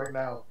saying to. this right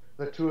now.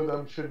 The two of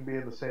them shouldn't be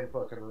in the same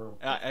fucking room.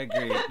 I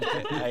agree.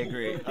 I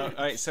agree. All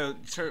right, so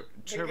The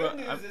Turbo.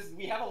 good news is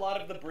we have a lot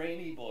of the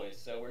brainy boys,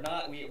 so we're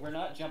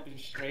not jumping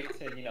straight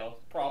to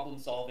problem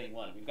solving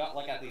one. We've got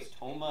like at least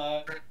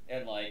Toma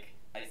and like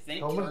I think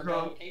Toma's Turbo.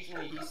 drunk.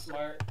 Occasionally he's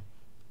smart.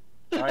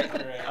 All right,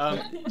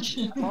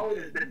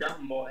 Always the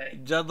dumb boy.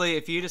 Dudley,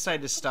 if you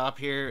decide to stop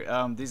here,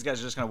 these guys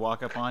are just gonna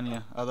walk up on you.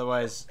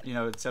 Otherwise,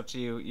 it's up to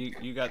you.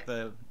 You got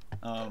the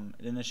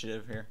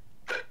initiative here.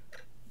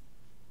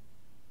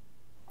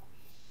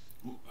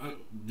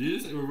 Did you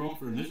say we're rolling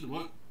for initiative?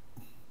 What?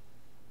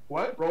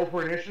 What? Roll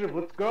for initiative.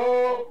 Let's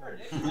go.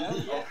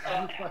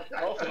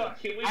 Oh fuck,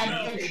 here we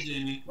Round go. two,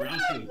 Jamie.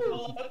 Round two.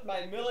 Pull up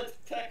my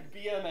Militech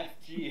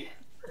BMFG.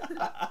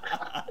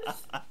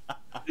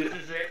 This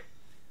is it.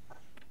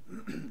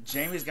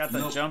 Jamie's got the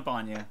Nope. jump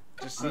on you.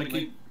 Just I'm let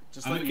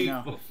gonna you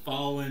know. keep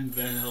following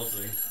Van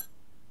Helsing.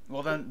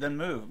 Well, then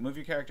move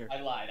your character.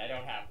 I lied. I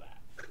don't have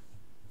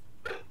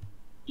that.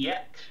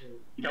 Yet.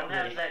 You don't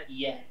have that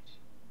yet.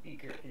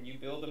 Tinker, can you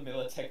build a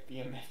Militech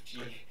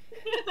BMFG?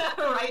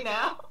 Right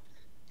now.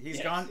 He's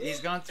Yes.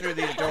 gone through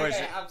these doors.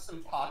 I have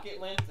some pocket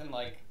lint and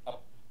like a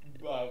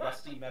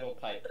rusty metal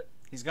pipe.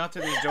 He's gone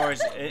through these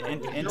doors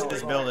into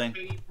this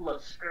building.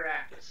 Let's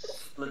scratch.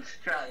 Let's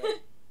try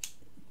it.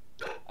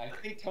 I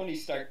think Tony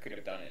Stark could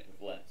have done it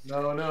with lint.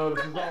 No,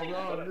 this is all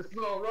wrong. This is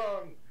all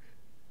wrong.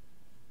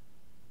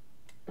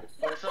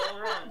 What's all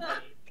wrong,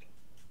 buddy?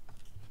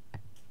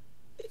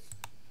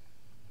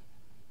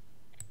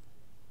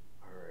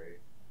 All right.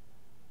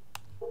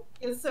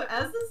 And so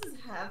as this is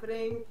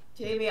happening,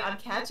 Jamie, I'm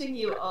catching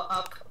you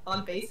up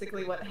on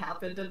basically what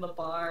happened in the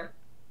bar.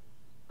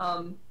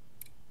 And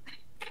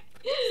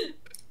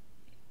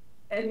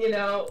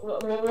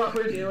what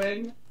we're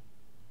doing.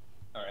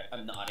 Alright,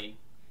 I'm nodding.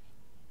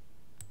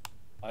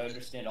 I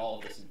understand all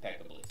of this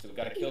impeccably, so we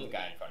gotta kill the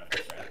guy in front of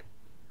us, right?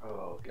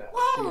 Oh god.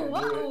 Whoa, Can't do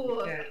whoa.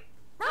 it.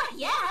 Not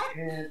yet.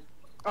 Can't.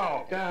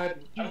 Oh god.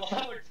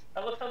 I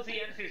love how the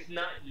answer is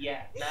not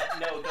yet. Not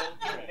no, don't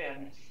kill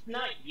him.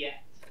 Not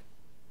yet.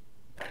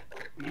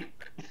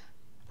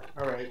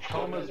 All right.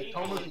 Toma's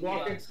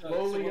walking So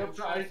slowly what up we're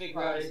the trying to ice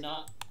figure out pipe.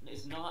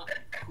 is not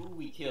who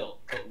we kill,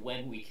 but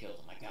when we kill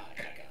them. I got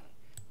it.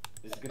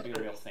 This is gonna be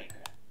a real thing.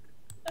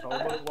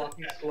 Toma's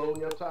walking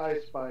slowly up to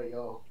ice pipe,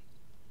 yo.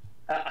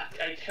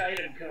 I try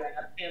to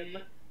grab him.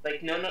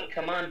 Like, no,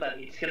 come on,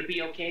 buddy. It's gonna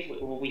be okay.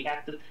 We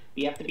have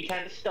to be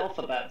kind of stealth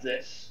about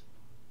this.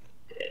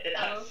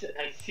 I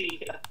see.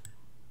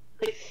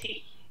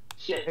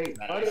 Shit. Hey,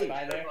 That buddy. ice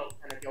by there?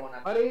 Kind of going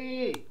up.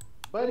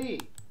 Buddy.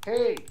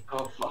 Hey.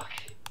 Oh fuck.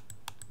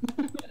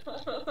 I'm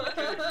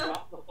gonna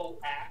drop the whole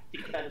act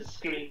to kind of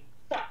scream,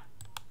 fuck!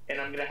 And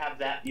I'm gonna have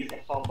that be the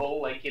fumble,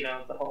 like,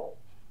 the whole.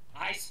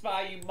 I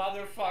spy you,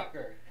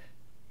 motherfucker.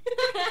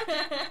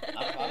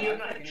 I'm You're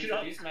not not gonna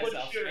drunk, introduce what's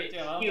myself your straight to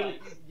him. I'm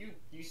excuse? like,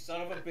 you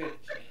son of a bitch.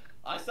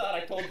 I thought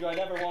I told you I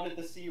never wanted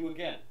to see you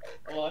again.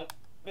 Well, I've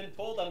been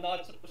told I'm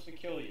not supposed to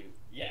kill you.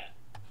 Yeah.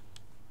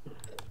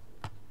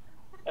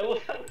 I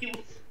love how he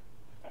was.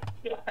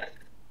 God.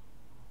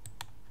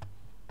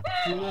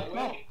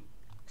 Wait.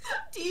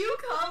 Do you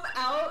come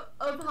out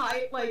of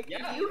height? Like,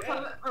 Yeah, do you yeah.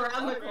 come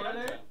around the Walk right up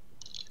corner? to him.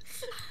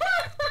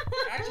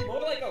 Actually,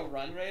 more like a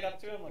run right up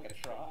to him, like a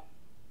trot.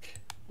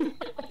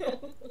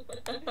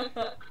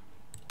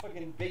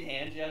 Fucking big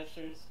hand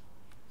gestures.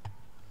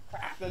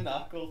 Crack the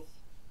knuckles.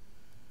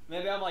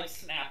 Maybe I'm like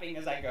snapping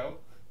as I go.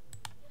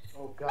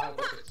 Oh God,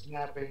 look at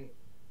snapping.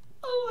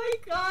 Oh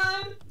my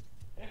god.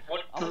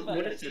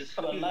 What is this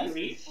fucking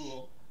grease?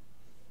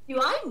 Do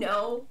I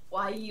know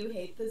why you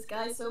hate this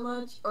guy so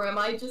much? Or am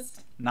I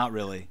just... Not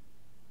really.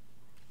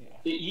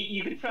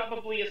 You could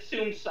probably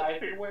assume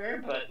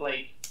cyberware, but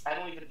like, I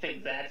don't even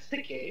think that's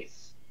the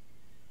case.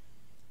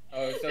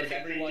 Oh, so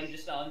everyone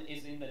just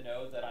is in the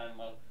know that I'm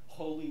a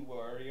holy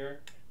warrior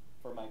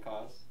for my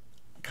cause?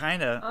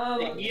 Kinda.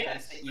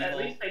 Yes, at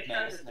least I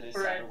try to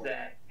spread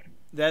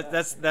that.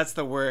 That's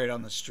the word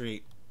on the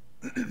street.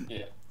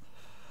 Yeah.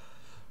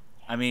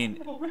 I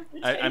mean,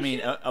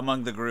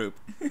 among the group.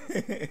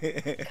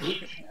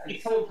 He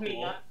told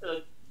me not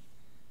to.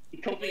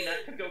 He told me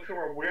not to go to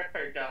a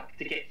repair dock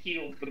to get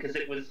healed because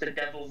it was the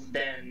devil's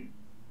den.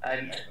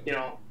 And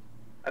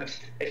I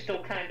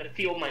still kind of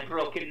feel my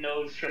broken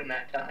nose from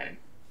that time.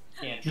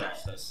 Can't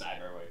trust those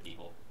cyberware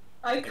people.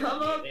 I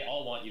come up... They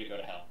all want you to go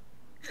to hell.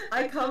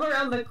 I come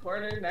around the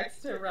corner next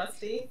to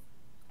Rusty.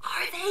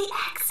 Are they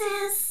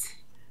exes?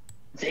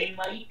 They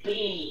might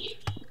be.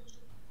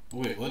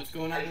 Wait, what's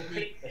going on with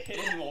me?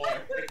 Hidden war.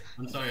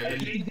 I'm sorry, I I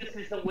didn't. think this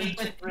is a way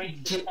to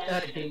break the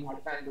tension.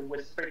 I kind of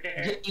whispered to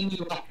her. Jamie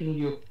walking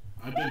you.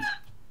 I've been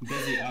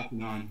busy off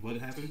and on. What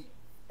happened?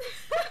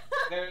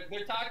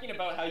 They're talking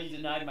about how you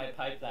denied my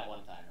pipe that one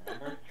time,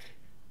 remember?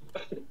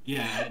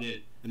 Yeah, I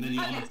did. And then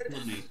you almost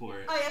killed me for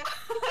it. I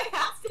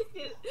asked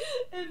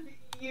if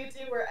you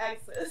two were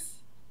exes.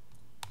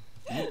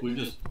 Oh, we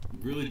just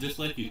really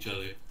dislike each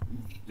other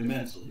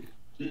immensely.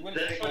 You wouldn't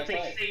That's take my what they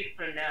pipe. say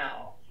for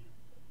now.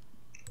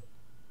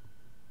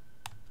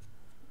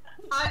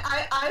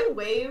 I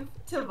wave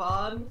to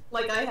Vaughn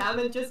like I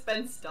haven't just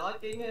been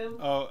stalking him.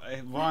 Oh,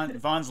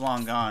 Vaughn's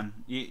long gone.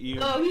 You.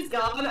 Oh, he's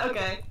gone?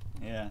 Okay.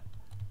 Yeah.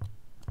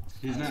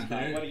 He's not What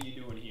there. are you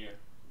doing here?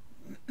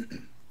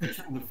 I'm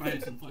trying to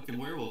find some fucking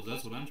werewolves.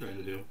 That's what I'm trying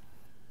to do.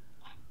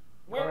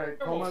 Where Alright,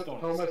 werewolf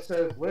Toma stones?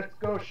 says, let's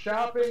go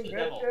shopping,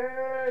 Devil.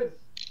 bitches!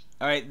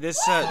 All right. This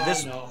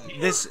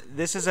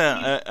is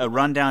no. a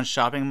rundown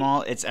shopping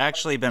mall. It's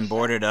actually been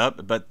boarded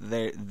up, but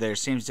there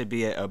seems to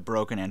be a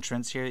broken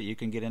entrance here that you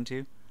can get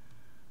into.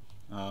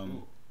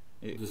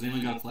 Does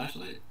anyone got a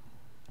flashlight?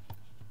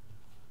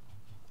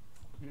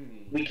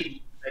 We could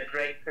use a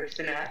great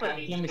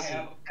personality. Let me see.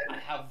 I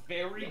have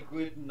very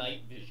good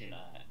night vision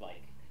on it.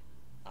 Like,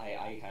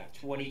 I have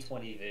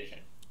 20/20 vision.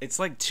 It's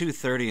like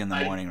 2:30 in the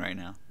morning right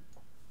now.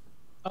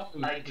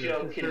 I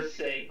joke and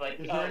say, like,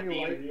 Is there oh, any do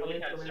you light really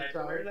coming have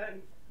from cyberware inside?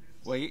 then?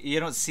 Well, you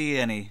don't see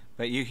any,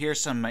 but you hear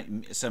some.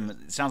 It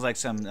sounds like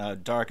some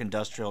dark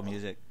industrial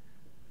music.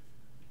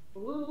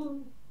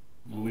 Ooh.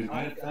 Well, we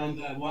might have found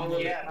that one.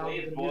 Yeah,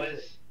 wave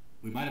boys.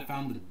 We might have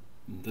found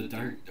the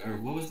dark. Or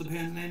what was the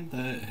band's name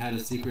that had a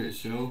secret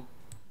show?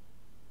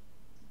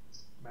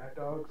 Mad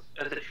Dogs?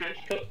 The trench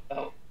coat.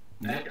 Oh,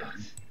 Mad Yep.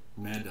 Dogs.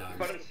 Mad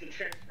But Dogs. it's the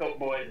trench coat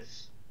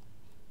boys.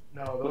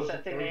 No, What's those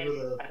that thing are name?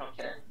 the I don't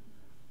care.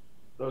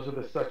 those are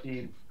the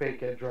sucky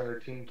fake edge runner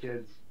teen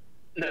kids.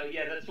 No,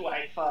 yeah, that's why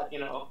I thought,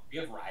 You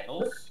have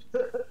rivals?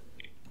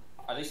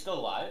 Are they still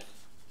alive?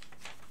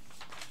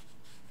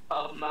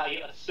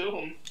 I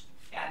assume.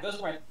 Yeah, those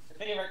are my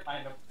favorite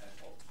kind of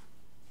pencil.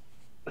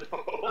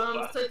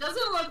 So it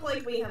doesn't look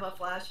like we have a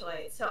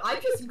flashlight, so I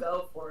just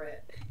go for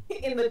it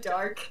in the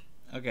dark.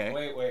 Okay.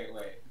 Wait.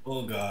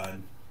 Oh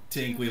God,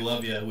 Tink, we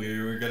love you.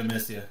 We're gonna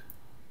miss you.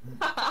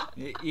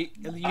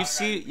 You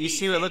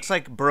see what looks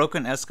like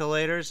broken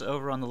escalators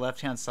over on the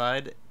left-hand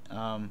side.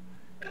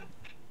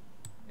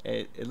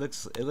 It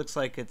looks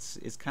like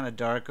it's kind of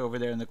dark over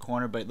there in the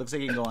corner, but it looks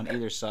like you can go on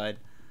either side.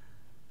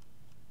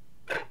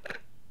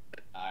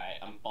 Alright,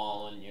 I'm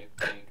following you.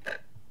 Think.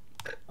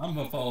 I'm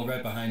gonna follow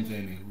right behind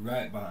Jamie,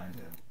 right behind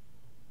him.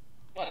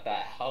 What the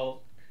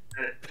hell?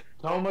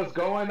 Toma's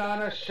going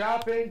on a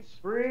shopping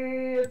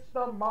spree. It's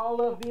the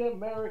Mall of the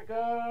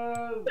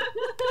Americas.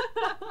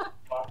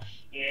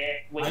 Yeah,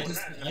 wait,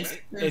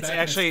 It's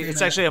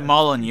actually a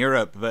mall in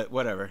Europe, but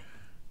whatever.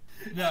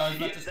 No, I was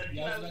yeah, about to, that's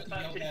I what I was was about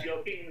about to to yell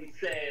jokingly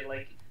say,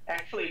 like,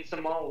 actually it's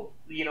a mall,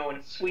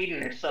 in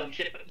Sweden or some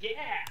shit, but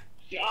yeah,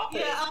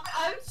 shopping. Yeah,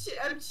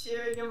 I'm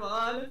cheering him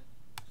on.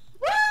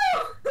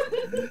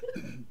 Woo!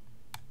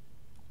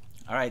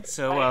 All right,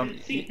 so I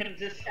haven't seen him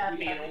this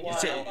happy in a while.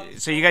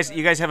 so you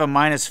guys have a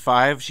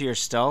 -5 to your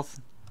stealth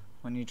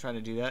when you try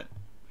to do that.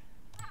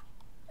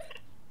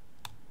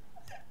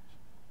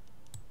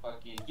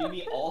 Fucking give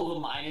me all the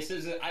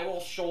minuses. I will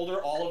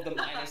shoulder all of the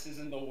minuses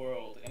in the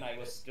world, and I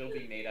will still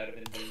be made out of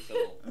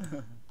invincible.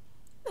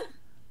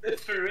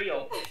 It's for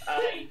real.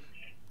 I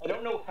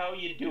don't know how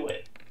you do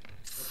it.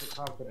 Mr.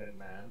 Confident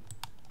Man.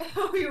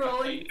 Are we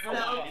rolling Hey, come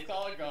on, stealth? it's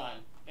all gone.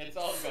 It's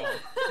all gone.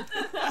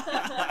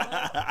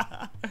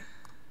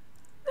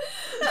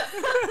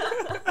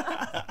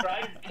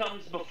 Pride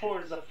comes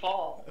before the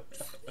fall.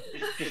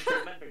 Just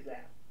remember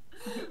that.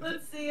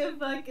 Let's see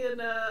if I can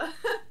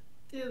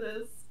do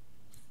this.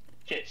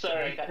 Shit,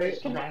 sorry, I got Hey,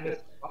 distracted.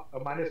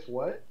 minus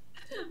what?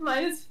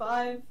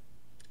 -5.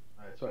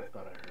 That's what I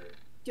thought I heard.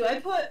 Do I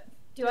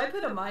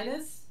put a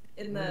minus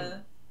in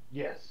the?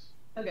 Yes.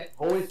 Okay.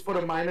 Always put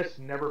a minus,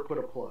 never put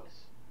a plus.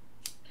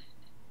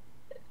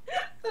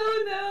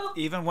 Oh no.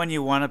 Even when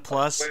you want a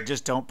plus,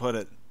 just don't put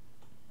it.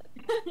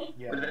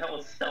 Yeah. Where the hell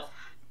is stuff?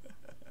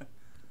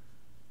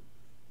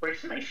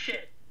 Where's my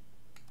shit?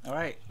 All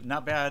right,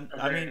 not bad. Oh,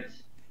 I there it mean,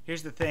 is.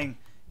 here's the thing.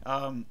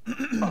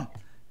 The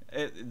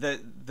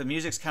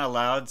music's kind of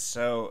loud,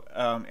 so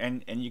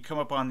and you come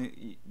up on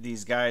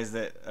these guys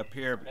that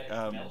appear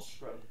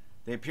Maelstrom.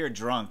 they appear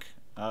drunk,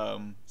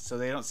 so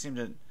they don't seem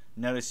to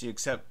notice you.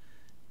 Except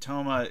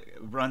Toma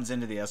runs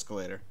into the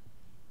escalator.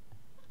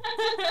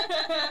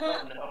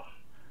 Oh no.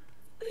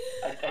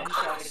 I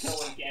tried to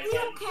kill him again. You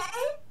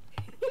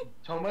okay?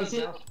 Thomas Is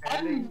it now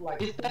standing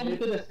like Is that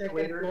into the second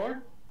mid-escalator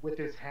floor? with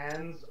his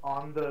hands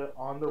on the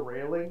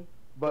railing,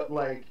 but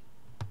like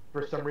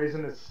for some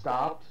reason it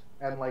stopped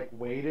and like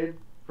waited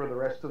for the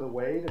rest of the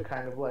way to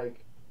kind of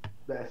like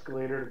the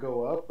escalator to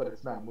go up, but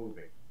it's not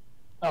moving.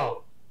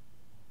 Oh.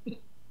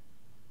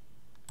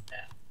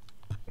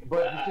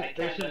 But I he's just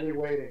kinda- patiently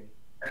waiting,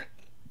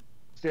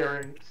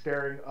 staring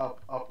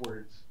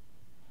upwards.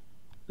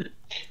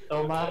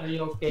 Toma, are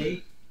you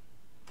okay?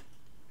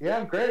 Yeah,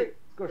 I'm great.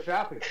 Let's go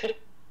shopping.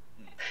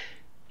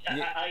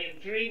 I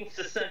agree with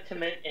the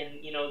sentiment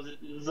and, you know,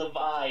 the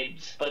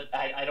vibes, but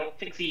I don't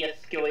think the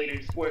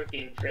escalator's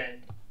working,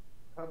 friend.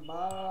 Come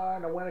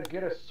on, I want to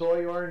get a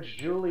soy orange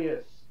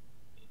Julius.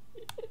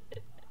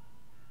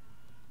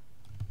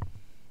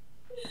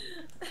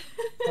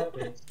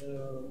 Okay,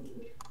 so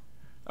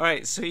All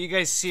right, so you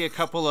guys see a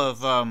couple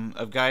of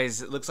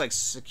guys. It looks like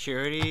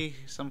security,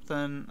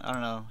 something. I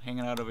don't know,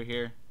 hanging out over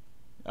here.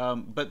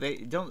 But they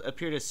don't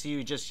appear to see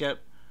you just yet.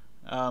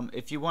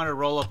 If you want to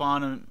roll up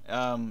on them,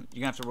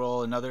 you're gonna have to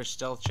roll another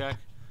stealth check.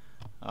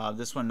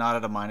 This one not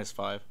at a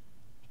 -5.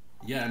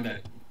 Yeah, I'm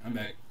back. I'm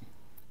back.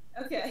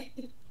 Okay.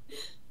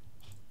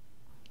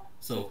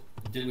 So,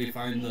 did we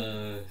find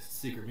the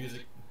secret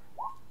music?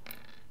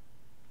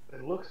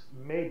 It looks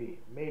maybe.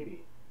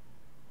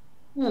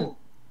 ooh,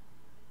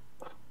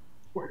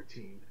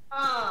 14.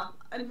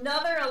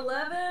 Another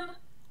 11.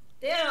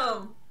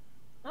 Damn.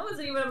 That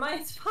wasn't even a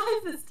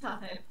 -5 this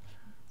time.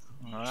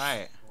 All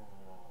right.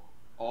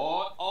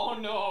 Oh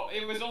no!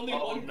 It was only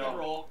Oh, one no. good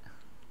roll.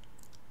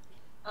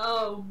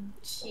 Oh,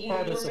 jeez.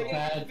 Oh, that's We're a made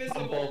bad visible.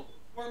 fumble.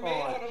 We're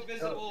made out of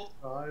visible.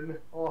 Son.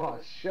 Oh,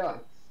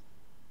 shucks.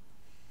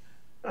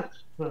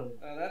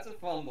 That's a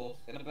fumble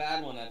and a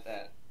bad one at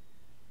that.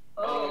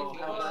 Oh,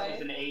 that was boy.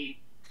 an 8.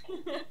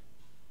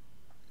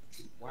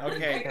 Why are you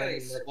Okay. I think I standing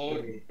next to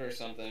explode me? or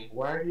something.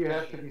 Why do you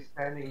have to be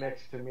standing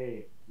next to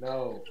me?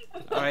 No.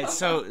 All right.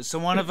 So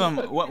one of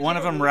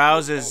them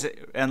rouses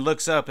and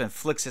looks up and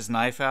flicks his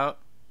knife out.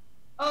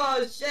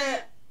 Oh,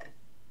 shit.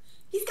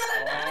 He's got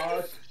a Oh,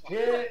 knife.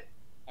 shit.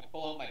 I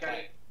pull out my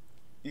pipe.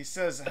 He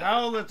says,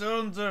 "Howl it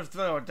under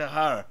to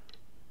her."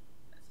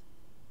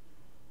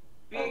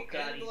 Oh Speak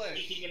god, he's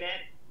English. speaking in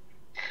it.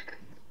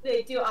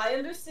 Wait, do I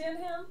understand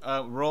him?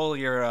 Roll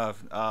your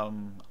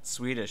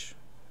Swedish.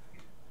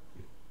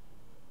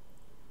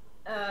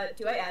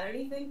 Do I add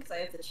anything? Because I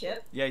have the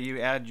chip. Yeah, you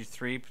add your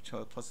 3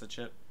 plus the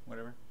chip,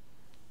 whatever.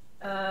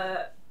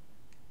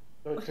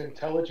 So it's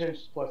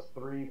intelligence plus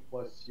 3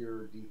 plus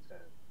your d10.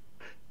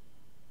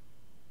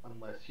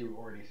 Unless you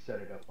already set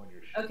it up on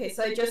your sheet. Okay,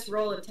 so I just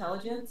roll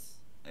intelligence.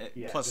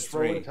 Yeah, Plus just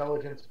roll 3,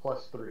 intelligence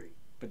plus 3.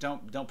 but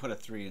don't put a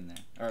 3 in there,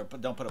 or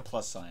don't put a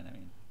plus sign. I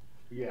mean.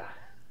 Yeah.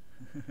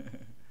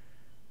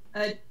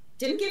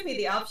 Didn't give me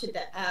the option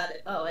to add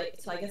it. Oh,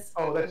 so I guess.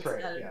 Oh, that's it's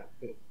right. added.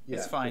 Yeah.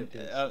 It's fine.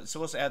 So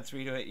let's add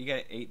 3 to it. You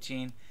got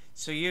 18.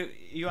 So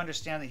you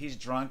understand that he's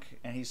drunk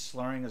and he's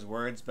slurring his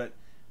words, but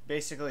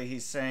basically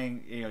he's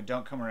saying,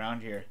 don't come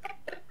around here.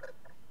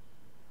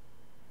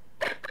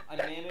 I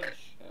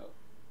manage. Oh.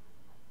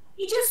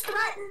 He just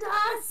threatened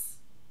us.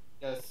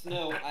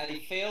 Snow, I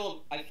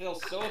fail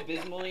so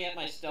abysmally at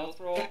my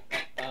stealth roll.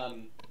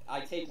 I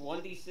take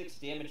 1d6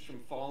 damage from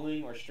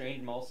falling or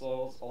strained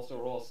muscles. Also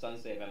roll a stun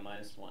save at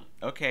 -1.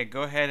 Okay,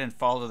 go ahead and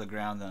fall to the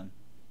ground then.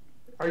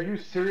 Are you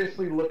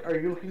seriously are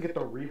you looking at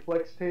the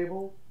reflex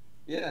table?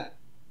 Yeah.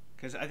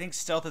 Because I think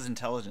stealth is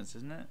intelligence,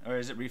 isn't it? Or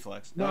is it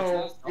reflex?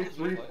 No, it's it's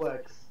reflex.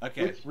 reflex.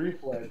 Okay. It's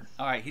reflex.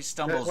 All right, he That's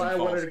stumbles why I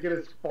and wanted falls. to get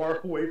as far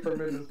away from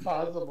him as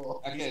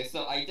possible. Okay,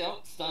 so I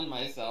don't stun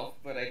myself,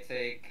 but I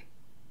take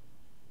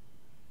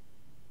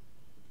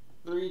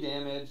 3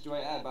 damage. Do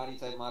I add body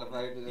type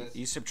modifier to this?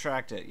 You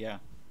subtract it, yeah.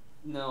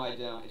 No, I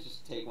don't. I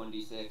just take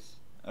 1d6.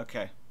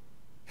 Okay.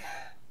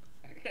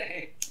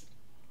 Okay.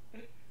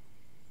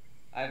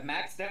 I've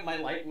maxed out my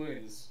light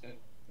wounds.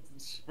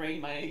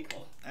 Sprained my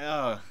ankle.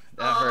 Oh,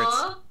 that hurts.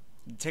 Aw.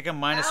 Take a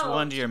 -1 to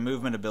Ouch. your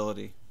movement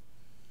ability.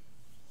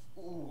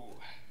 Ooh.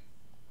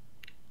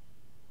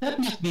 That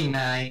must be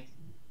nice.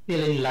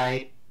 Feeling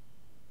light.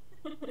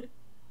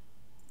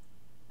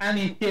 I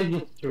mean, still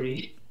just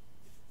 3.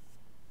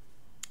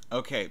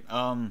 Okay.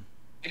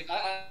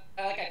 I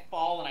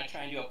fall and I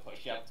try and do a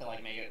push up to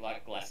like make it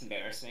like less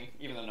embarrassing,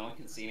 even though no one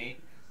can see me.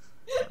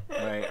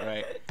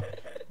 Right.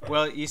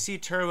 Well, you see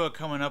Turbo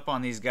coming up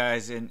on these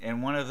guys,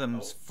 and one of them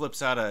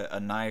flips out a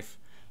knife,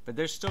 but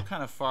they're still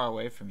kind of far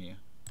away from you.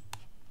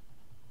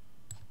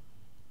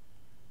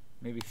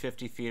 Maybe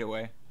 50 feet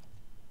away.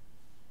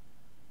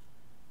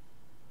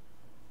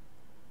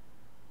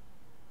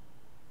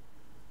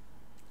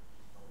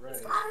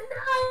 He's got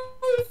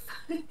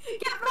a knife!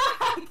 Get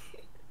back!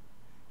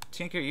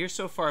 Tinker, you're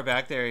so far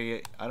back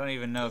there, I don't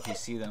even know if you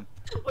see them.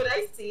 Would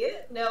I see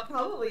it? No,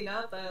 probably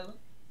not then.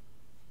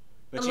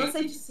 But Unless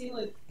I just see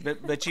like.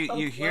 but you some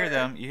hear blur.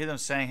 them. You hear them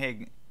saying,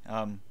 "Hey,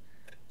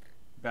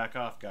 back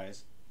off,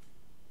 guys."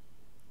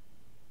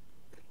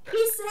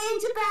 He's saying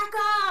to back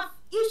off!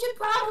 You should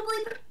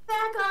probably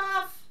back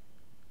off!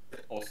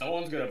 Oh,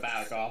 someone's gonna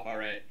back off. All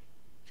right.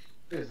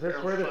 Is this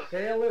where the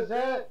sail is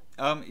at?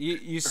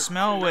 You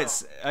smell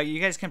what's. You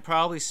guys can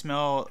probably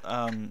smell.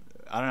 I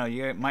don't know.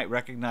 You might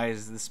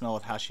recognize the smell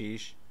of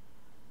hashish.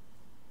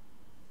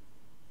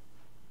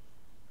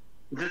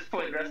 At this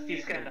point,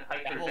 Rusty's kind of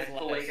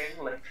hyperventilating.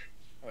 Like,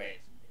 Wait.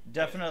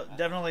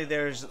 Definitely.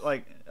 There's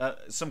like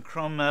some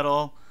chrome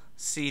metal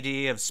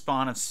CD of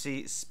Spawn of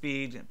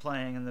Speed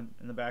playing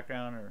in the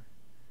background, or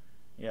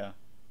yeah.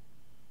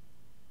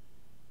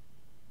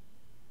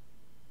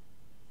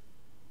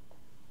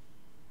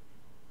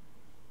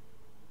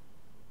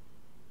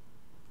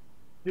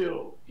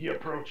 Still, he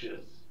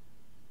approaches.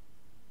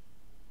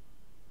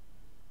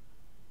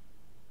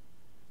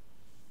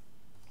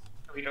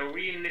 are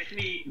we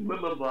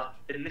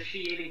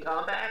initiating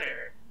combat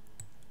or?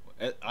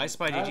 I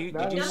Spy, did you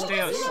That did you is No, stay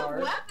we outside?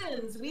 have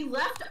weapons. We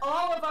left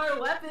all of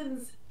our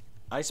weapons.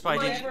 I Spy,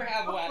 We did never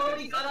have Before weapons.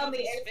 we got That's on what the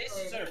these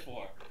fists airplane. are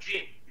for.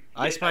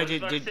 I Spy, was did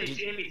about to say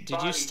Jamie's you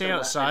body's stay a weapon.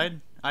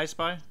 outside? I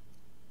Spy.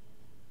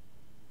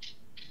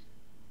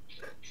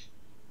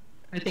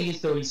 I think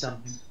he's doing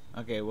something.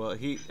 Okay, well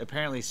he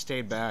apparently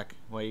stayed back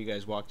while you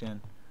guys walked in.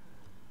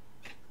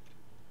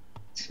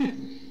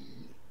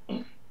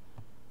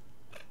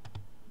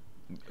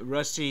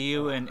 Rusty,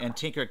 you and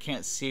Tinker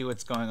can't see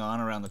what's going on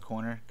around the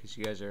corner because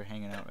you guys are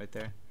hanging out right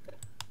there.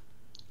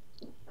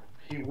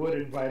 He would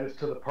invite us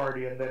to the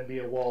party and then be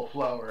a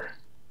wallflower.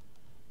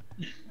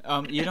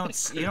 You don't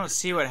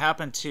see what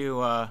happened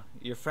to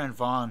your friend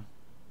Vaughn.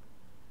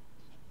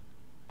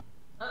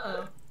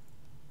 Uh-oh.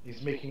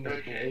 He's making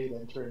his blade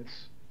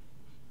entrance.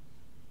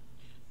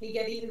 He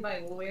get eaten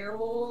by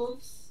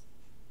werewolves.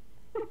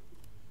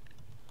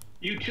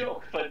 You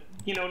joke, but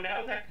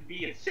now that could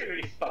be a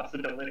serious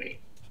possibility.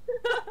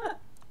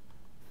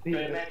 See, I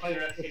it's imagine like-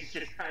 Rusty's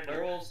just kind of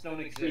Werewolves don't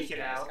exist. freaking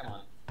Guys. out. Come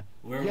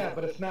on. yeah,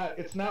 but it's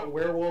not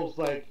werewolves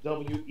like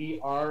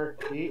WERE.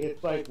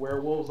 It's like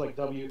werewolves like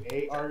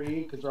WARE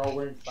because they're all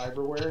wearing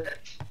cyberware.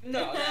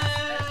 No.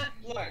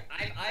 Look,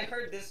 I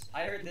heard this.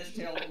 I heard this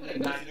tale from the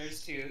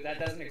Inquisitors too. That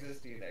doesn't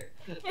exist either.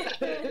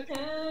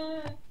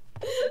 That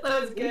was What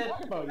are you good.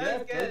 talking about? That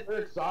was Yeah, good.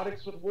 they're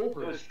exotics with It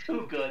Wolverine. was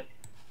too good.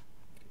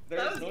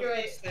 There's That was no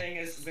great. such thing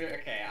as there.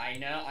 Okay, I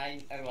know.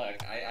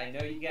 I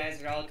know you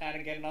guys are all kind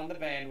of getting on the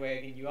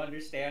bandwagon. You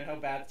understand how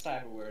bad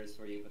cyberware is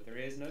for you, but there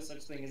is no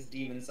such thing as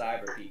demon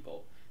cyber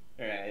people.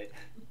 All right.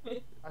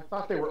 I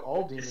thought they were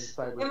all demon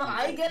cyber. Am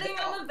I people. getting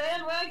on the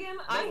bandwagon?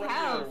 The I regular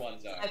have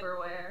ones are.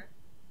 cyberware.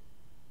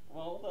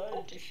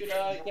 Well, you should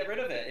get rid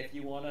of it if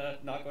you want to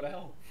not go to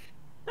hell.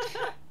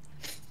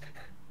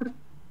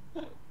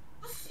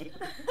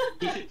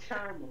 He's a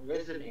terrible,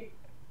 isn't he?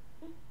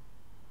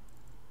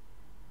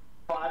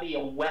 Body a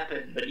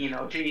weapon, but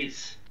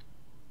geez.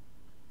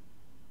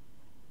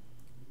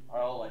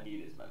 All I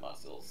need is my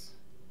muscles.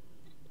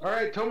 All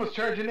right, Toma's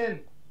charging in.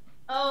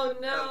 Oh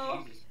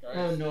no. Jesus Christ.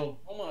 Oh no.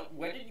 Hold on,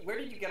 where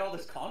did you get all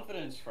this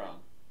confidence from?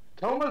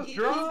 Toma's He's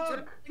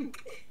drunk. drunk.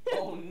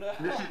 Oh no.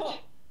 This is-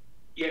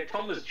 Yeah,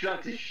 Toma's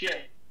drunk as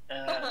shit.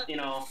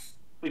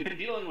 We've been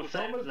dealing with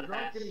that for Toma's the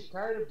drunk past. and he's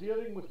tired of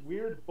dealing with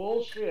weird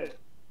bullshit.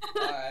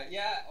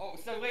 Yeah. Oh,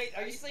 so wait,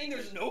 are you saying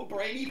there's no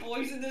brainy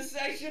boys in this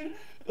section?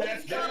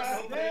 That's Let's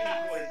not go!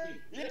 brainy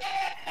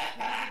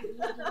Yeah!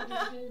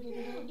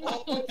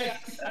 Oh,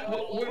 yes.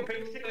 We're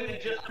basically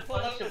just a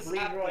bunch of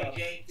Leroy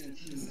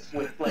Jenkins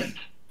with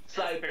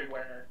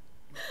cyberware.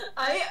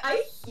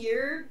 I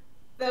hear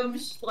them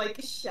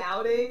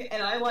shouting,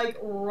 and I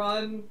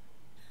run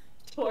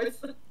towards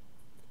the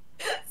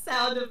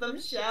sound of them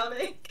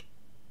shouting.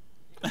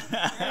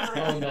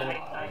 Oh, no.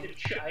 I kind of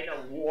try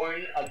to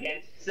warn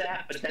against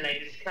that, but then I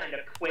just kind of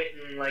quit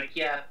and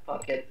yeah,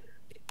 fuck it,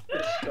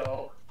 let's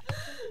go.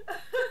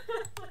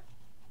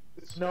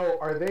 Snow,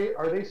 are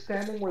they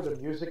standing where the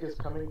music is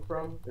coming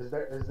from? Is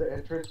the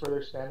entrance where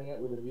they're standing at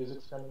where the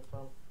music's coming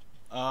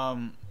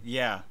from?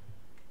 Yeah.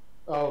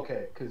 Oh,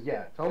 okay, because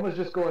Toma's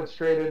just going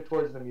straight in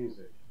towards the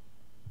music.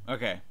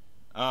 Okay.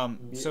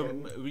 So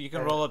And- you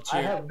can and roll up to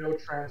I your. have no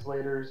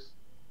translators.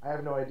 I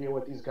have no idea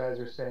what these guys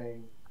are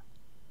saying.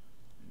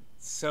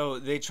 So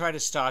they try to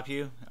stop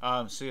you.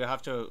 So you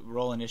have to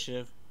roll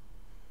initiative.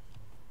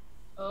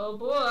 Oh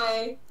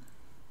boy.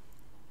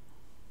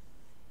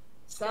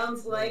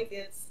 Sounds like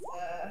it's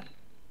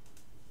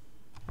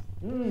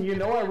You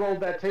know I rolled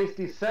that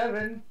tasty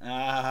 7.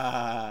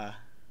 Ah.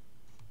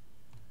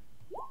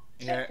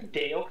 Here,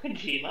 Hideo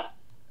Kojima.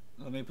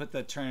 let me put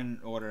the turn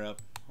order up.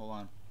 Hold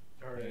on.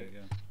 All There you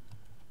right.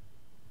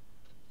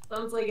 go.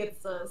 sounds like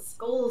it's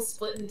skull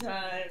splitting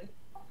time.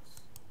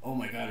 Oh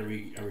my god, are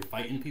we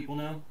fighting people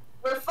now?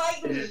 We're Is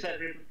fighting. this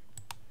every...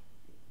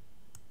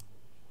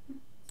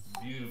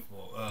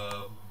 Beautiful.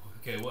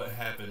 Okay, what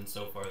happened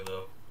so far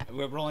though?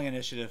 We're rolling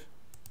initiative.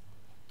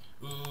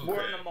 Ooh,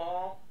 We're in a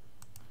mall.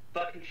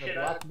 Fucking A shit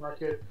up. black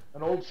market,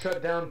 an old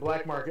shut down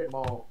black market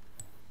mall.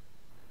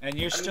 And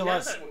you're I mean, still now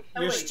outs- that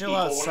we're You're killing still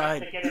people, we're not outside.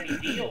 gonna get any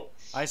deals.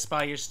 I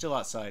Spy, you're still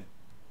outside.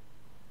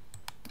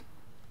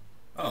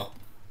 Oh,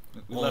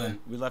 We Well left. then.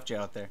 We left you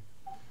out there.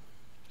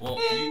 well,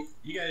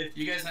 you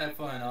guys have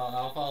fun.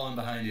 I'll follow in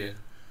behind you.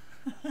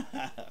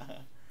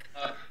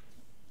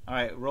 All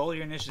right, roll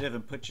your initiative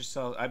and put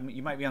yourself.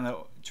 You might be on the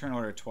turn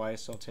order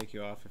twice, so I'll take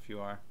you off if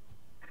you are.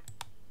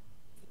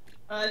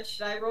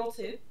 Should I roll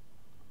too?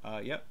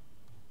 Yep.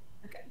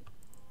 Okay.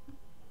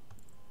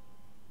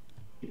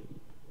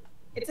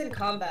 It's in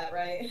combat,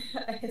 right?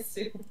 I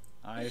assume.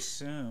 I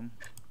assume.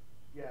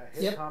 Yeah,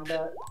 hit Yep.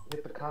 combat,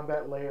 hit the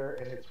combat layer,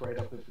 and it's right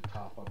up at the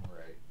top on the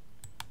right,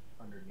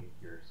 underneath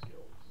your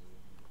skills,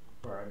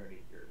 or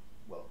underneath your,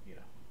 well, you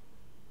know.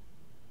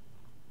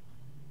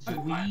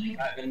 Finally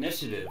got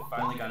initiative.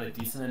 Finally got a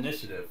decent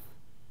initiative.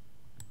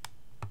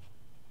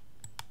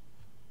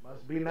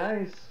 Must be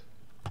nice.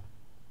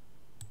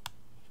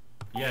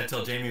 Yeah,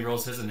 until Jamie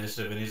rolls his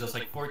initiative and he's just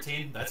like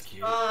 14. That's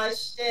cute. Oh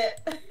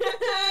shit.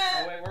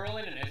 Oh wait, we're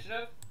rolling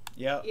initiative?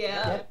 Yep.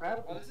 Yeah.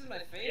 Well, this is my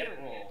favorite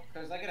roll,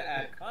 because I gotta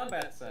add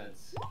combat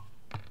sense.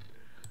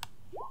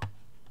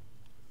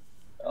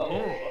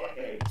 Oh,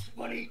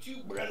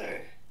 22,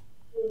 brother.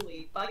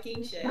 Holy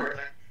fucking shit.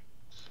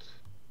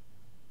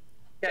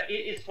 yeah,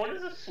 is one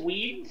of the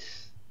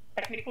Swedes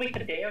technically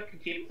Hideo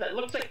Kojima? That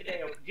looks like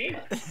Hideo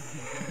Kojima.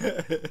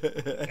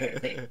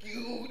 Thank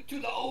you to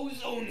the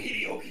ozone,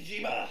 Hideo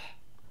Kojima.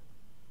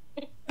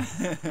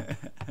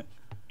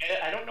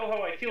 I don't know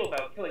how I feel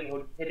about killing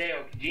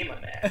Hideo Kojima,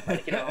 man.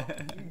 Like, you know,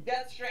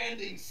 Death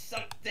Stranding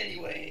sucked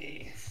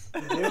anyway.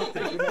 Hideo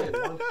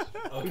Kojima wants,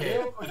 Okay,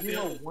 Hideo I Kojima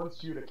feel-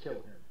 wants you to kill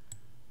him.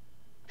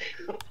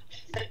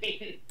 I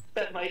mean,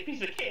 that might be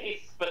the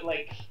case, but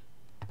like,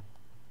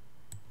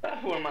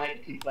 who am I to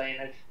complain?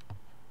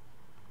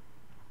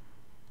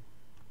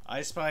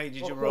 I Spy, did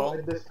you Also, roll?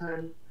 and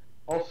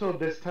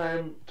this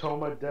time,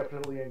 Toma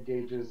definitely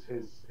engages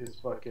his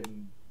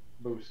fucking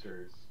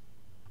boosters.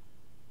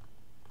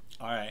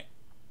 All right.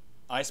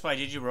 I Spy,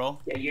 did you roll?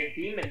 Yeah, you're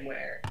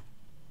demonware.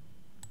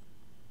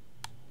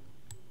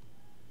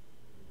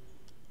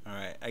 All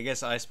right. I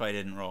guess I Spy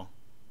didn't roll.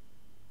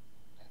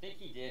 I think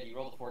he did. He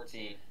rolled a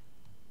 14.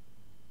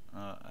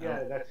 I Yeah,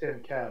 don't- that's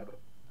him, Cab.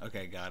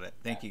 Okay, got it.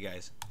 Thank you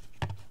guys.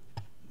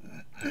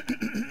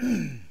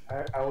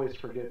 I always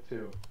forget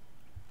too.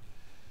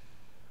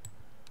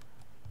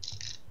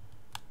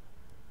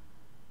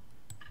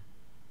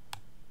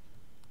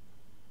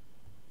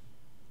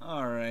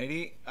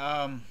 Alrighty.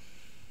 Let's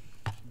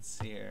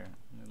see here.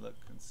 Let me look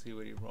and see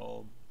what he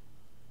rolled.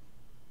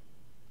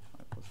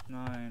 5 plus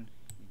 9.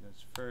 He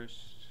goes first.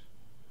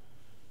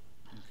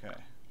 Okay.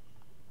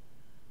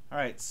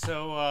 Alright,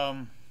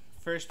 so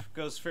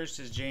first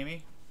is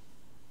Jamie.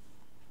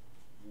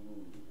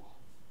 Ooh.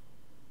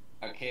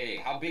 Okay,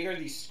 how big are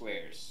these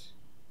squares?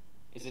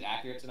 Is it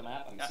accurate to the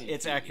map? I'm seeing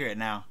It's feet. accurate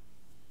now.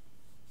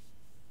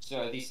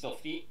 So are these still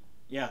feet?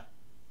 Yeah.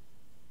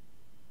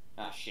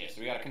 Ah, shit.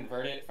 So we gotta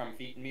convert it from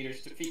feet to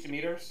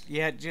meters?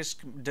 Yeah, just,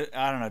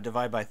 I don't know,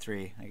 divide by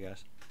 3, I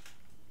guess.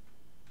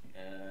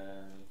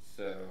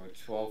 So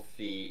 12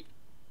 feet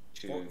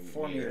to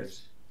 4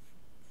 meters.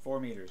 4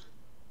 meters.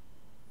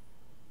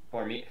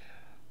 4 meters.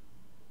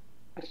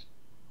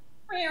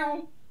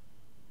 Meow.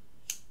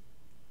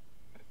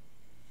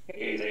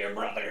 Hey there,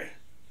 brother.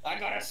 I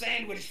got a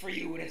sandwich for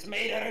you, and it's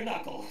made out of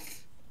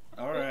knuckles.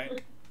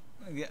 Alright.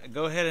 Yeah,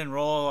 go ahead and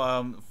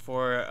roll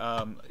for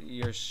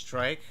your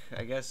strike,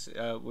 I guess,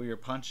 where you're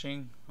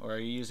punching, or are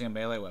you using a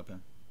melee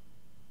weapon?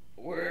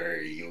 We're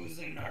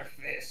using our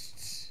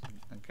fists.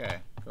 Okay,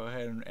 go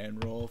ahead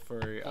and roll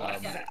for. I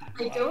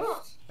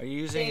don't Are you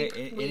using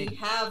think we any?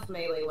 have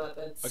melee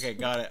weapons. Okay,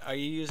 got it. Are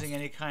you using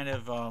any kind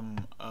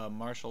of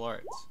martial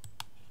arts?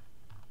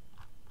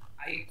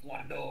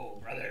 Taekwondo,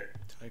 brother.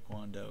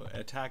 Taekwondo.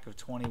 Attack of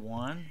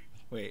 21.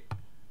 Wait,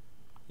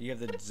 you have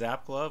the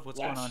zap glove. What's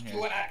going on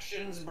Two here?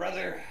 actions,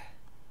 brother.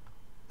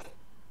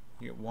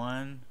 You get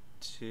 1,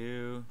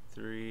 2,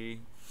 3,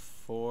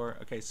 4.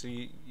 Okay, so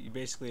you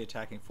basically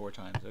attacking 4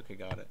 times. Okay,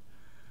 got it.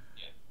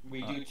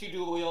 We do 2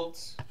 dual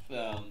wields,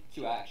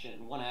 2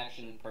 action, 1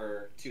 action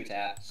per 2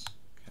 attacks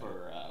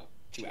for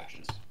 2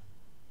 actions.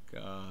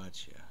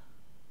 Gotcha.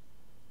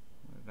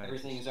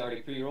 Everything is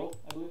already pre-rolled,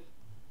 I believe.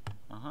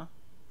 Uh huh.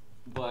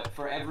 But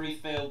for every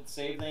failed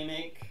save they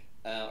make,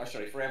 or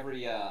sorry, for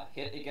every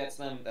hit it gets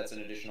them, that's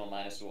an additional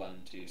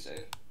 -1 to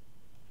save.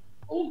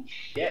 Oh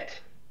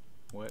shit!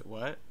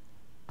 What?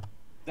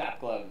 Zap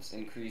gloves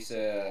increase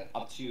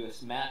up to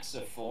a max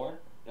of 4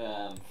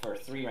 for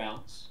 3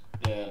 rounds.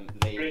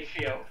 They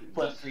Ratio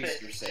plus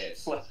decrease your fist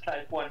saves. plus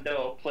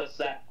Taekwondo plus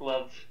Zap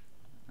glove.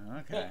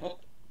 Okay.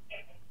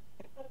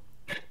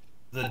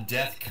 The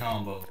death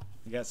combo.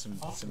 You got some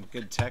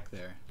good tech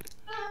there.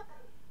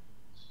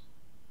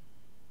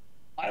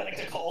 I like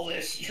to call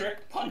this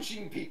trick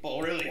punching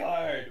people really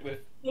hard with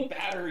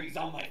batteries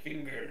on my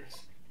fingers.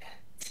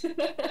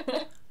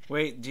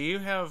 Wait, do you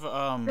have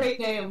Great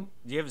name.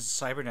 do you have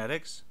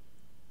cybernetics?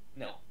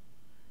 No.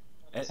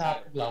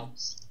 Zap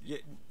gloves.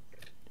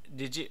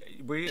 Did you?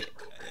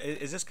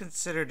 Is this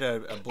considered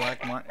a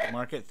black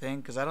market thing?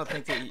 Because I don't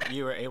think that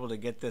you were able to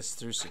get this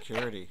through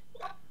security.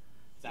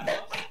 Zap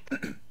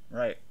gloves?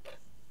 Right.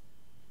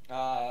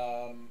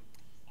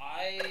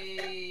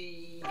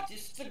 I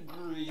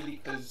disagree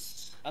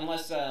because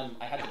unless I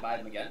had to buy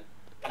them again,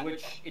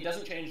 which it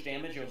doesn't change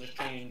damage, it'll just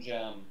change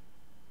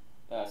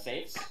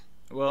saves.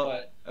 Well,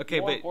 But okay,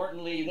 more but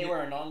importantly, they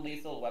were a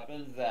non-lethal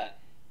weapon that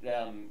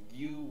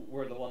you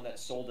were the one that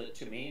sold it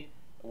to me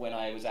when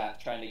I was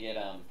trying to get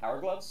power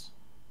gloves.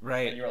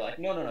 right, And you were like,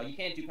 no, you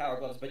can't do power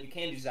gloves, but you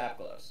can do zap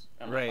gloves.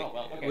 And I'm right. like, oh,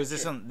 well, okay, Was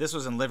this sure. on? This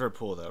was in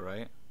Liverpool, though,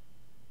 right?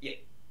 Yeah.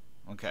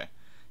 Okay.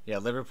 Yeah,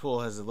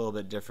 Liverpool has a little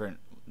bit different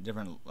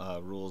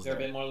rules. They're a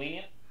there. bit more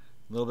lenient?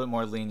 A little bit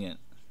more lenient.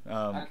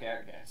 Okay.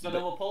 So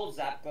then we'll pull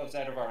zap gloves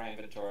out of our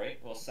inventory.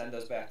 We'll send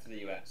those back to the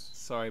U.S.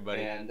 Sorry,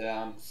 buddy.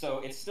 And so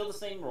it's still the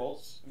same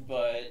rules,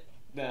 but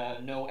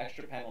no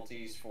extra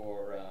penalties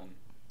for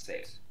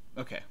saves.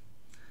 Okay.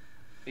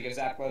 Because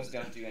zap gloves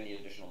don't do any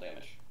additional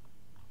damage.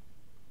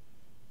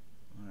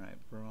 All right,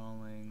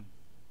 brawling.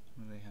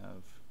 What do they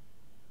have?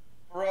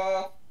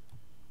 Bruh.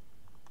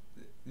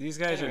 These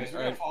guys Anyways, we're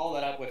are gonna follow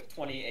that up with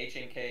 20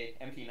 HNK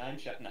MP9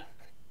 shot. No.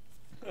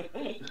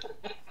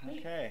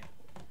 okay.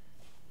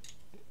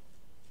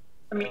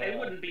 I mean, I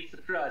wouldn't be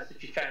surprised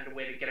if you found a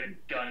way to get a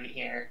gun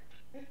here.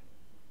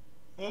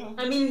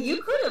 I mean,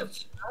 you could have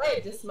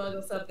tried to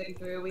smuggle something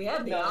through. We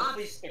had the No, option.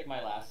 please pick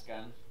my last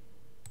gun.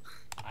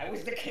 I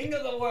was the king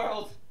of the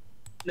world.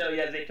 No,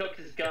 yeah, they took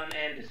his gun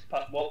and his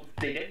pipe. Well,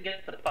 they didn't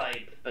get the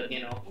pipe, but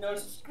you know. No,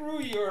 screw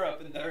Europe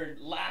and their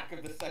lack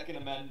of the Second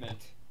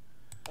Amendment.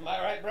 Am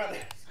I right,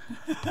 brothers?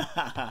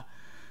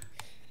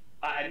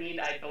 I mean,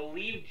 I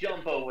believe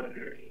Jumbo would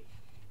agree.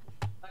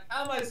 Like,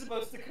 how am I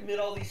supposed to commit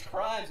all these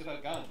crimes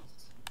without guns?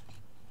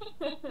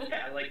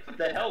 Yeah, like, what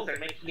the hell? They're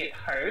making it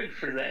hard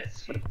for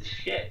this. What the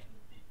shit?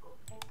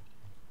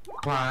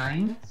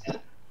 Crimes.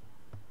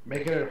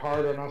 Making it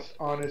hard on us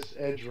honest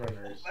edge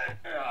runners.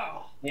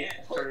 Yeah,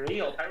 for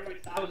real. How are we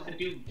supposed to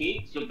do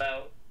gigs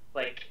without,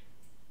 like,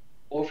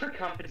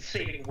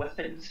 overcompensating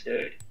weapons,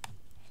 dude?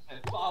 And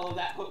follow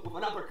that hook with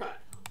an uppercut.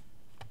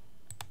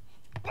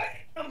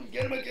 Bam!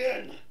 Get him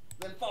again!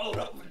 Then follow it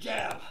up with a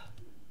jab.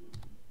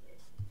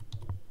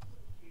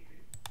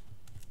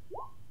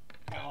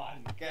 Come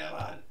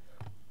on.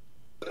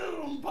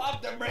 Boom!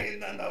 Pop them right in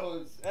the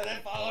nose. And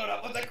then follow it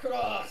up with a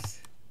cross.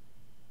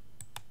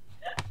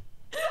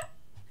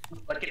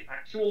 Like an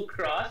actual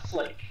cross?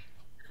 Like,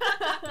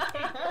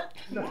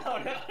 No.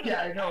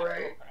 Yeah, I know,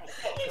 right?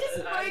 You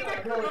just break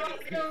a cross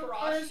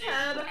over his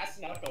head. Brass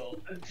knuckle.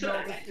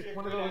 No, it's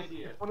one of those.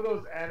 It's one of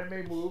those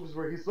anime moves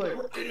where he's like,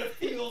 We're gonna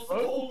feel some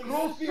 "Oh, Holy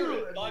closer,"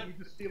 Spirit. and then you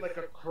just see like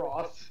a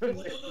cross. I'm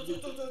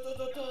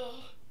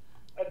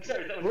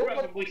sorry, that was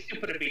probably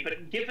stupid of me,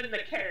 but given the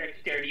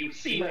character, you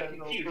see my Yeah, no,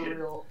 for confusion.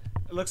 real.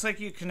 It looks like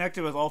you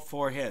connected with all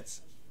 4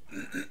 hits.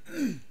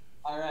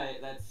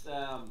 Alright, that's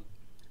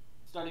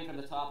starting from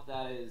the top,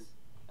 that is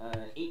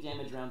 8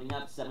 damage rounding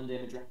up, 7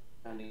 damage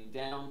rounding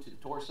down to the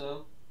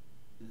torso.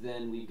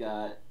 Then we've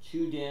got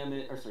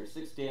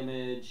 6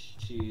 damage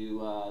to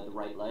the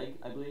right leg,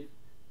 I believe.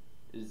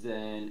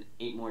 Then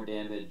 8 more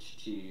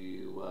damage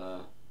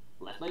to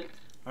left leg.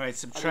 All right,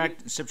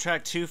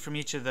 subtract 2 from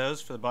each of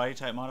those for the body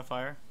type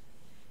modifier.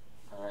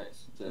 Alright,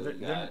 so They're- we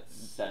got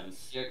 7,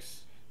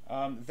 6.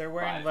 They're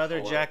wearing 5,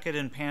 leather 4. jacket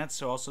and pants,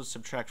 so also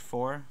subtract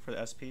 4 for the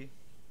SP.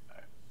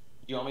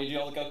 You want me to do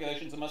all the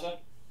calculations on my side?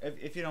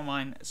 If you don't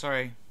mind,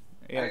 sorry.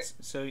 Yeah, Alright.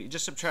 so you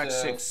just subtract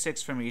So,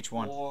 six from each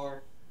one.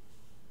 4.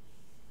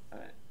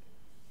 Alright.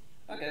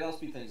 Okay, that'll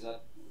speed things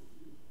up.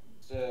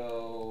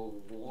 So,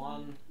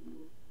 1.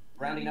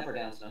 Rounding up or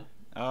down,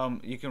 Snow?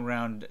 You can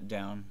round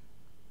down.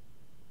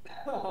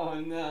 Oh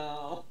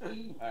no.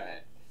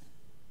 Alright.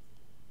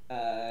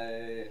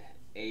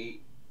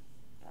 8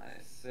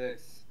 minus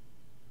 6.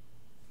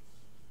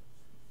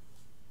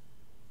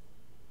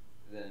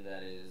 Then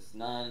that is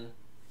none.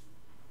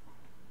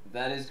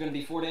 That is going to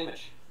be 4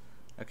 damage.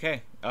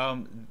 Okay.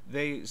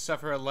 They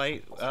suffer a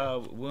light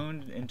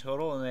wound in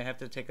total, and they have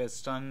to take a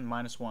stun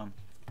 -1.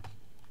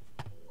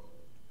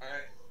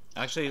 Alright.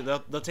 Actually, they'll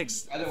take.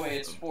 By the way,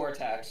 it's 4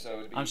 attacks, so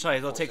it'd be I'm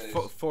sorry, they'll 4 take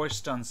saves. 4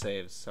 stun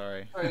saves.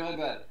 Sorry. Sorry, my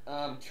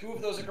bad. 2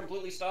 of those are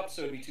completely stopped,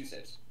 so it'd be 2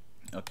 saves.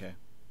 Okay.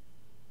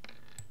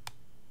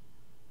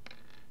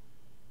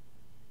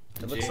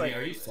 It looks Jamie, like.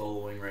 are you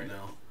soloing right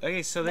now?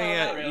 Okay, so No, they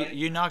not really.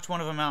 you knocked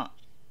one of them out.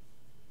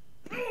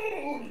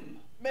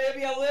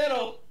 Maybe a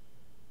little.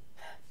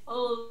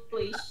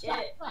 Holy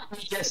shit. We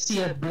just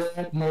see a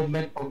blurred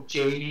moment of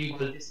Jamie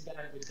with this guy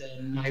with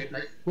a knife,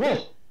 like,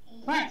 whoa,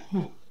 what?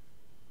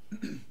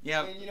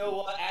 Yeah. And you know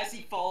what? As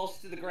he falls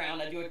to the ground,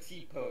 I do a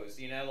T pose,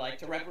 you know, like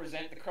to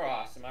represent the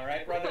cross. Am I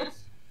right,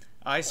 brothers?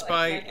 I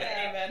spy.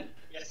 Amen.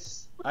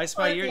 Yes. I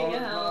spy. Fucking You're.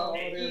 hell.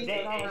 It is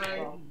Jesus coming Christ.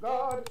 from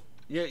God.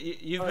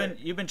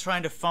 You've been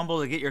trying to fumble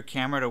to get your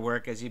camera to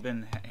work as you've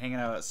been hanging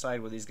out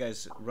outside where these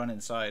guys run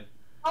inside.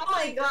 Oh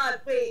my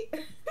god, wait.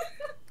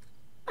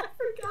 I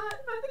forgot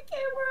about the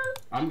camera.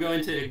 I'm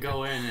going to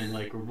go in and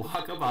like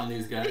walk up on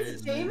these guys.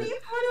 Is Jamie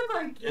part of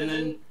our game? And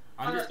then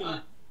I'm just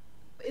gonna.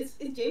 Is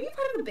Jamie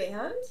part of the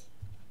band?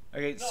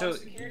 Okay, No, so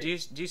security.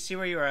 do you see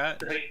where you are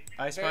at?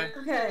 I spy.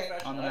 Okay.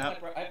 On the I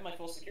have map? I have my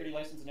full security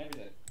license and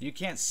everything. You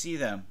can't see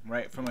them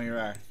right from where you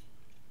are.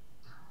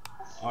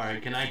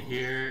 Alright, can I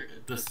hear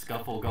the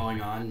scuffle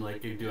going on?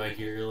 Like, do I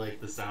hear like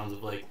the sounds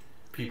of like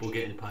people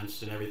getting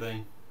punched and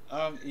everything?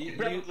 You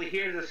probably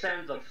hear the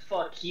sounds of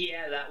 "fuck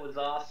yeah, that was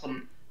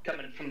awesome"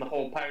 coming from the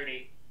whole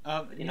party.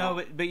 You No,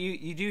 know? but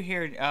you do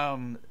hear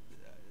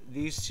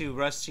these two,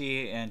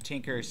 Rusty and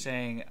Tinker,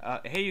 saying,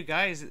 "Hey, you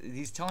guys,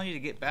 he's telling you to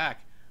get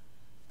back."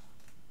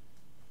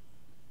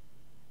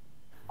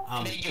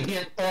 And then you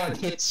hear Thor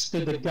hits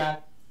to the guy.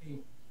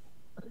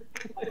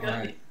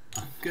 Alright,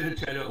 I'm gonna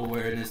try to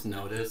awareness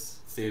notice,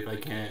 see if I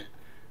can't.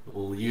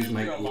 We'll use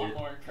my There are a lot ear.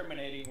 more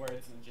incriminating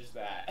words than just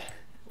that.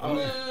 I'm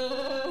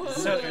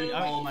So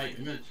I'm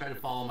gonna try to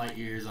follow my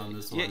ears on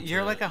this one.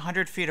 you're like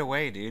 100 feet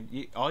away,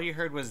 dude. All you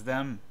heard was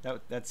them.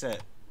 That's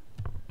it.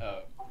 Oh.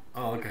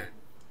 Oh, okay.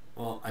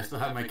 Well, I still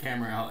have my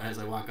camera out as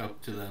I walk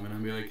up to them, and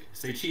I'm be like,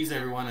 "Say cheese,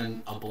 everyone!"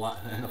 And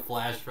and a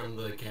flash from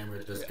the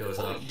camera just goes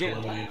up. Dude,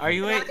 Eliminate- are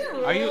you Rock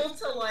and roll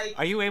to, like,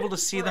 are you able to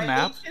see the break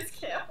map? his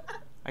camera.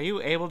 Are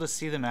you able to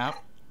see the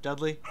map,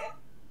 Dudley?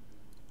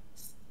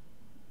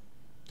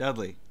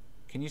 Dudley,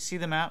 can you see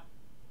the map?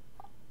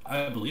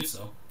 I believe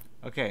so.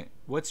 Okay,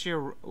 what's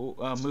your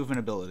movement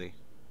ability?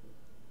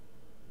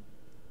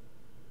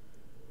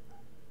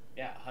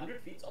 Yeah,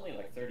 100 feet's only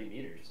like 30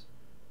 meters.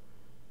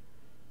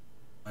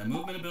 My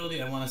movement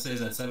ability, I want to say,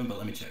 is at 7, but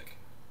let me check.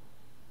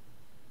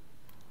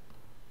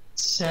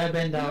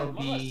 7, that would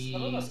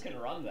Some of us be. can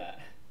run that.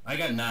 I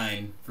got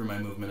 9 for my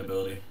movement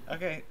ability.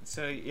 Okay,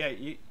 so yeah,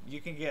 you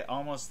can get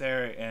almost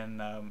there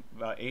in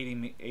about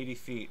 80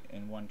 feet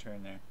in one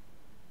turn there.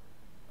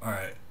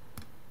 Alright.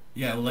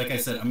 Yeah, well, like I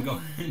said, I'm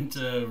going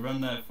to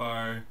run that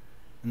far,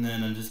 and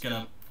then I'm just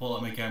gonna pull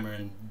out my camera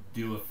and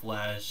do a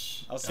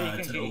flash I'll see you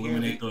can to get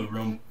illuminate here. the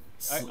room.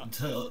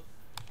 To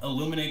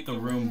illuminate the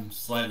room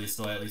slightly,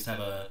 so I at least have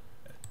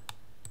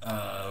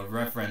a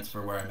reference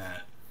for where I'm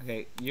at.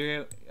 Okay,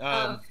 you're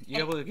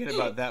able to get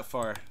about that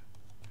far.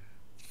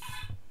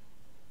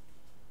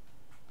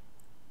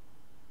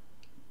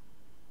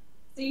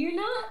 So you're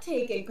not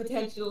taking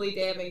potentially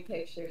damning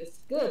pictures.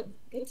 Good.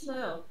 Good to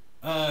know.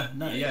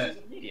 Not yet.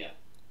 Use media.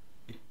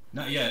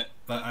 Not yet,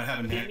 but I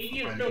haven't The had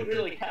mediums don't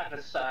really have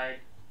a side.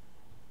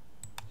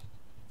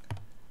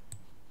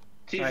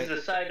 It's either Right.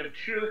 the side of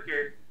truth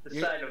or the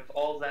You- side of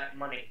all that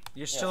money.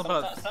 You're still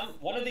about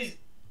One of these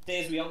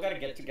days we all gotta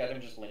get together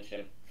and just lynch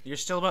him.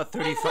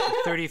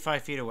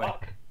 35 feet away.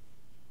 Fuck.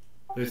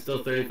 They're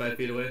still 35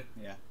 feet away.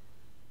 Yeah.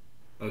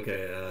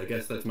 Okay, I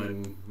guess that's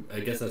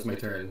my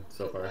turn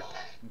so far.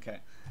 Okay.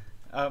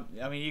 I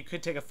mean, you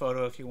could take a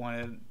photo if you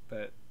wanted,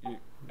 but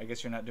I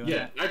guess you're not doing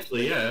Yeah, that.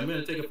 actually, yeah, I'm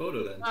gonna take a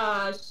photo then.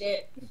 Ah,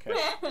 shit. Okay.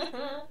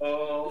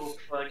 Oh,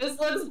 fuck. This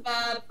looks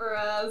bad for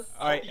us.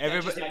 All right, Yeah,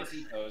 just everybody. my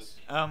T-pose.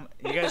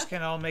 You guys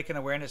can all make an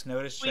awareness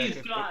notice check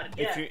Please, God,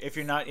 if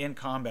you're not in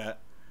combat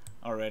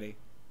already.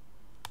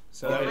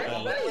 So All right,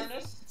 that,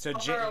 Awareness? so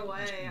Far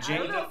away. I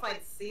don't know if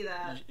I'd see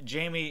that.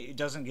 Jamie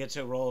doesn't get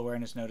to roll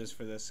awareness notice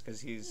for this because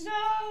he's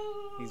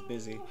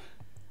busy.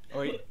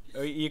 Or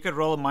you could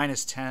roll a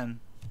 -10,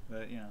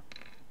 but you know.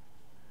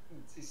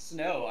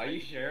 Snow, are you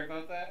sure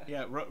about that?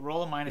 Yeah,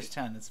 roll a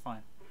 -10. It's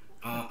fine.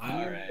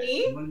 Alright.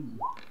 See?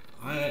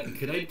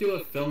 Could I do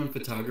a film and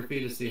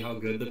photography to see how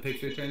good the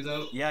picture turns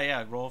out?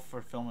 Yeah. Roll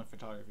for film and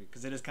photography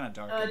because it is kind of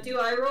dark. Do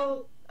I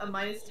roll a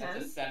That's a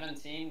 -10?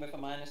 17 with a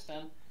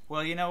 -10.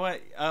 Well, you know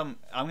what? I'm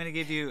gonna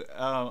give you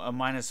a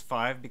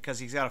 -5 because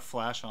he's got a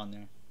flash on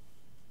there.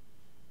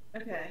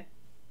 Okay.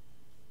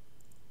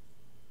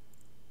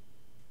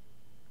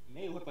 It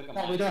may look like a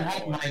No, we don't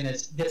have -4.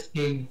 minus. This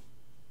game.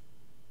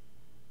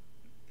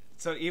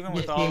 So even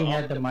This with game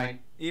had the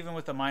minus. even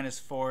with the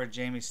 -4,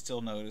 Jamie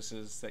still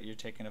notices that you're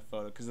taking a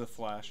photo because of the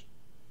flash.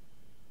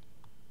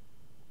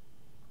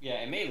 Yeah,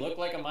 it may look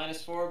like a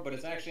 -4, but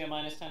it's actually a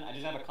 -10. I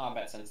just have a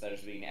combat sense that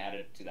is being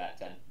added to that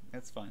 10.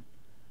 That's fine.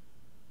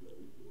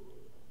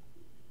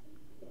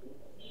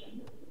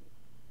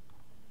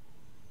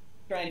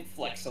 Try and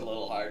flex a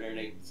little harder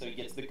so he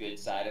gets the good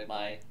side of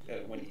my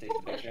when he takes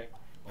the picture.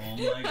 Oh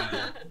my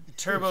god.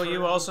 Turbo,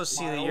 you also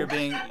see that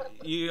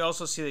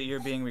you're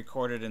being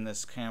recorded in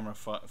this camera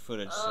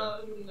footage.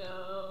 So Oh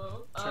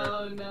no.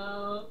 Oh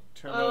no.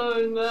 Turbo,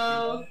 Oh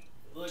no.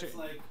 Look, it's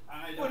like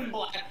I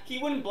He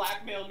wouldn't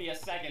blackmail me a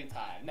second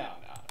time. No.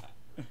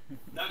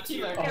 Not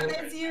you.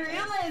 Guys, you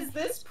realize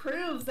this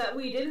proves that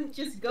we didn't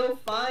just go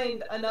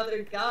find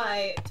another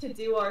guy to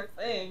do our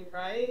thing,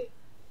 right?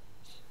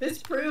 This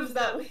proves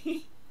that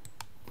we...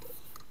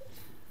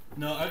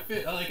 No, I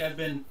feel like I've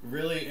been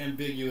really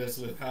ambiguous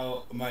with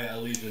how my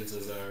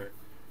allegiances are.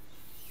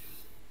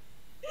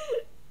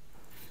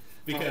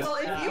 Because well,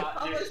 if you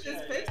publish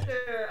this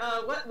picture,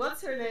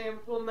 what's her name?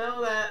 We'll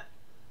know that.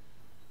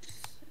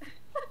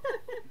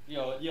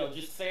 Yo,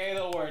 just say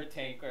the word,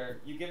 Tinker.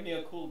 You give me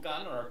a cool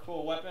gun or a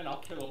cool weapon, I'll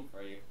kill him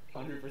for you.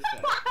 100%.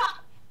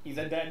 He's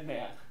a dead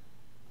man.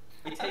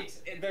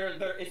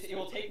 It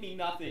will take me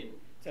nothing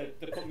to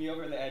put me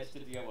over the edge to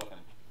deal with him.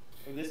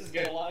 And this has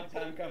been a long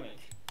time coming.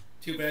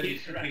 Too bad you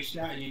took me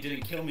shot and you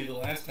didn't kill me the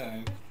last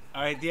time.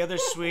 All right, the other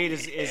Swede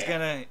is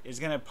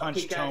gonna punch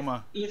Okay, guys,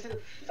 Toma. Either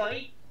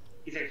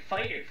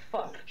fight or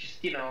fuck.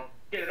 Just get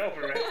it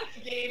over with.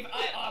 Gabe,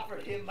 I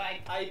offered him my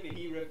pipe and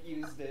he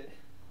refused it.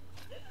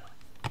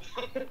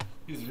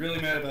 He's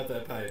really mad about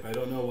that pipe. I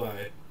don't know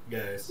why,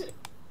 guys.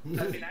 I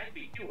mean, I'd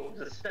be too. It was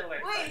a stellar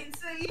Wait,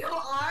 so you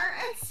are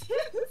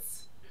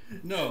exes?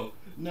 No.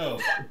 It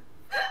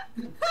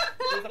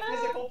was a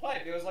physical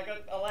pipe. It was like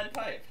a lead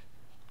pipe.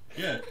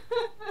 Yeah.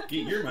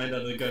 Get your mind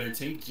out of the gutter,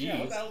 Tink. Jeez. Yeah,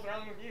 what the hell's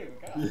wrong with you?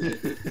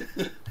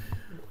 God.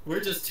 We're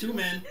just two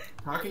men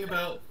talking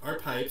about our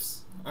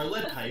pipes, our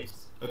lead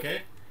pipes,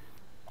 okay?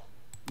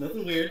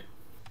 Nothing weird.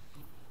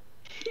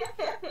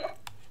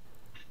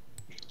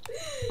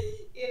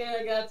 Yeah,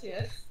 I got you.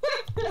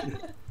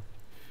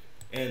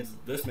 And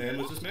this man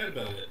was just mad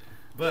about it.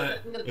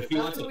 But if he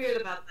wants Nothing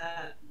weird about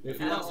that. if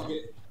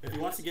he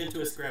wants to get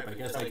into a scrap, I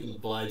guess I can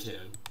oblige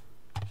him.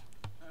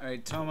 All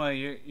right, Toma,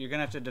 you're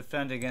gonna have to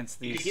defend against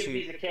You these give two.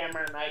 me the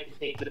camera and I can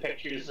take the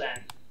pictures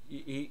then.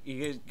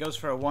 He goes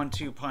for a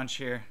 1-2 punch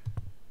here,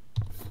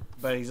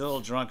 but he's a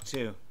little drunk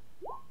too.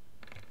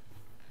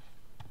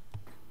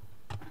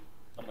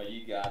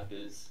 You got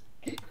this.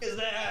 Kick his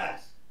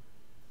ass!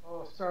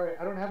 Oh, sorry,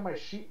 I don't have my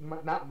sheet,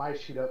 not my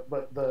sheet up,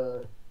 but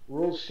the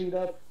rules sheet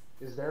up.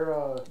 Is there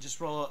a... Just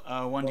roll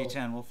a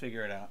 1d10. We'll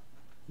figure it out.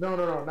 No,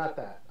 not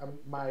that.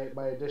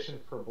 My addition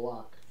for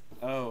block.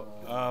 Oh,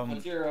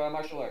 What's your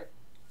martial art?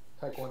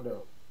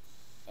 Taekwondo.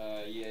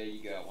 Yeah,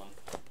 you got one.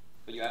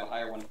 But you have a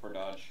higher one for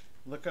dodge.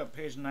 look up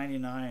page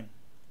 99.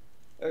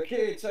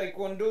 Okay,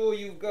 Taekwondo,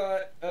 you've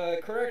got,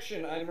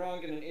 correction, I'm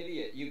wrong and an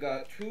idiot. You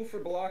got 2 for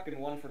block and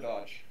 1 for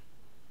dodge.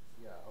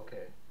 Yeah,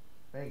 okay.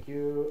 Thank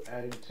you.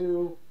 Adding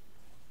 2.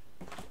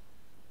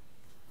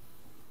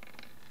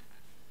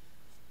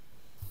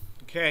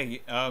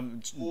 Okay,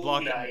 nice.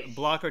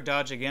 block or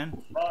dodge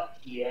again. Fuck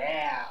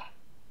yeah.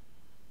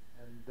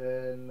 And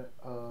then...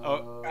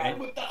 And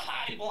with the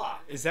high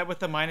block! Is that with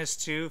the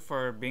 -2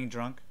 for being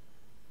drunk?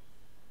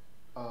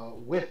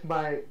 with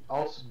my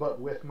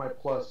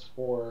plus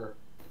for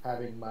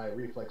having my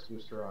reflex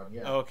booster on,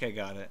 yeah. Okay,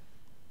 got it.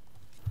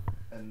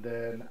 And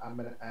then I'm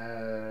gonna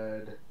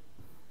add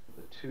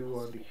the 2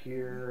 onto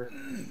here.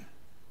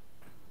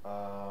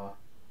 Don't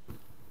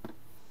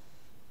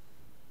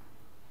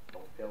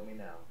fail me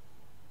now.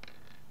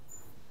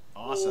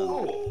 Awesome.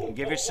 Ooh.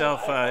 Give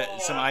yourself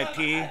some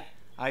IP,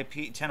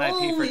 10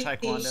 IP for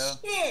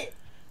Taekwondo. Shit!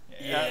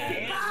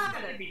 Yeah.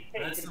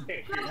 That's some-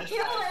 Kill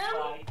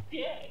him!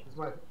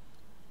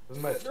 This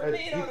is my You're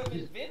made out of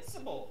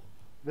invincible!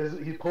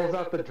 he pulls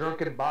out the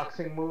drunken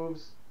boxing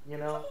moves, you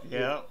know?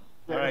 Yeah.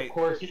 And All right. of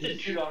course, He's a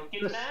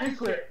drunken the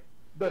master.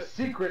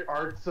 secret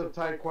arts of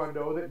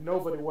Taekwondo that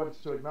nobody wants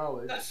to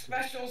acknowledge. The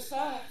special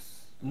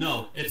sauce!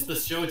 No, it's the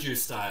shoju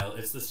style.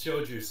 It's the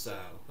shoju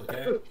style,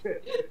 okay?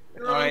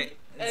 All right.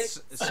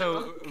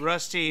 So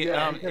Rusty,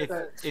 Yeah, get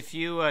that. if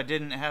you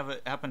didn't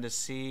happen to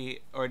see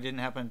or didn't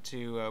happen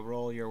to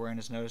roll your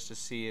awareness notice to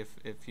see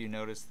if you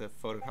noticed the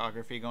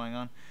photography going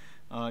on,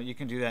 you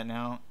can do that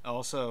now.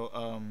 Also,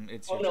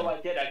 it's. Oh your no, turn.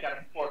 I did. I got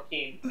a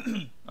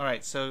 14. All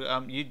right.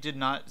 So you did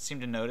not seem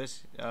to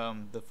notice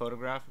the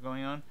photograph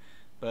going on,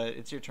 but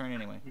it's your turn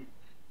anyway.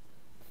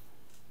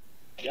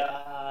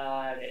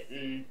 Got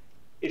it.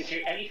 Is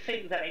there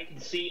anything that I can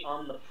see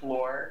on the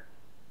floor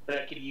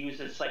that I could use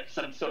as like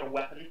some sort of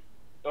weapon,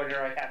 or do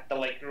I have to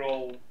like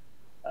roll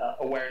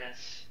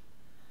awareness?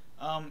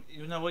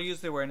 We'll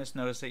use the awareness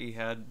notice that you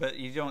had, but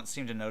you don't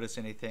seem to notice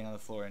anything on the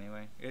floor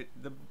anyway.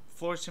 The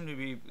floor seemed to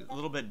be a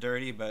little bit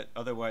dirty, but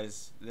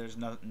otherwise there's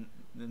nothing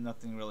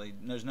really.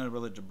 There's no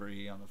really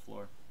debris on the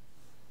floor.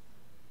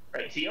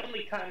 Right. The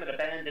only time an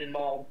abandoned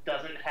mall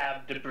doesn't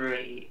have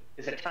debris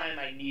is a time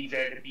I need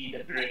there to be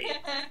debris.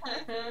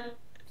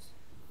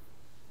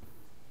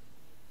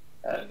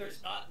 When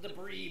there's not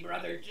debris,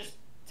 brother, just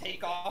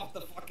take off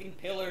the fucking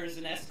pillars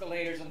and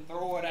escalators and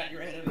throw it at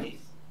your enemies.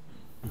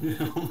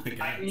 Oh my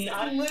god. I'm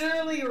not.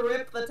 Literally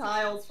rip the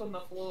tiles from the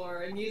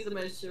floor and use them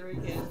as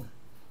shuriken.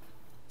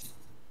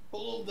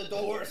 Pull the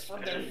doors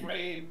from their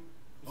frame.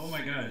 Oh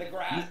my god.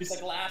 The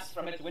glass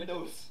from its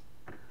windows.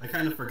 I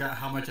kind of forgot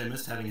how much I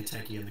missed having a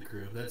techie in the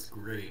crew. That's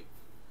great.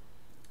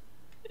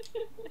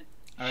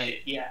 All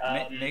right.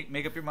 Yeah.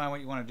 Make up your mind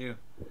what you want to do.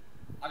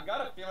 I've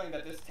got a feeling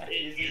that this tech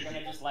isn't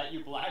gonna just let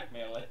you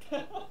blackmail it.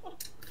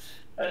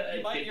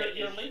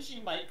 Your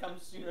lynching might come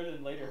sooner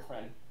than later,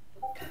 friend.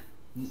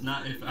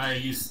 Not if I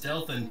use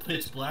stealth and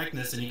pitch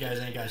blackness and you guys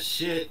ain't got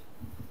shit.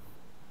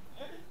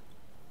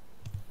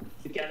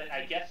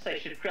 I guess I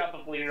should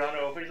probably run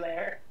over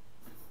there.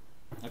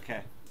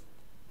 Okay.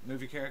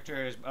 Move your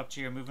character is up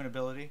to your movement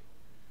ability.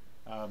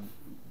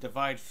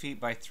 Divide feet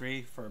by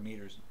 3 for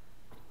meters.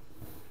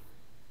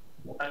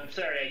 I'm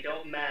sorry, I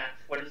don't math.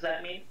 What does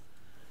that mean?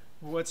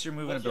 What's your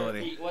movement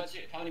ability?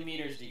 How many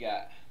meters do you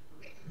got?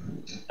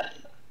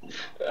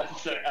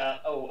 Sorry,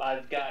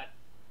 I've got...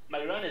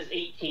 My run is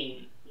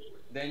 18.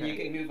 Then you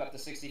can move up to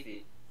 60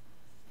 feet.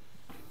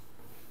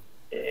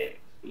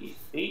 60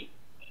 feet?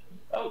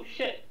 Oh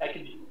shit, I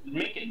can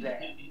make it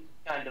there.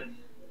 Kind of.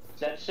 Does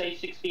that say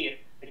 60?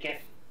 I can't...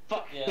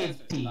 Fuck! Yeah, that's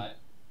 55.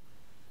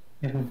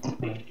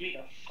 50.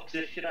 Fuck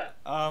this shit up.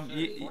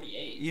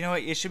 48. You know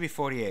what? It should be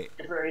 48. Thank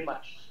you very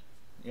much.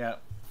 Yeah.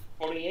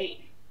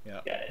 48.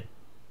 Yeah. Got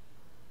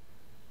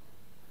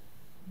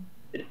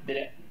it. Did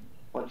it?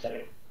 1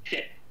 second.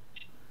 Shit.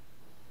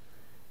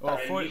 Well,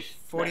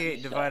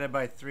 48 divided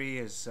by 3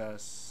 is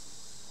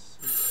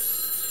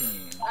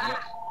 16. Yep.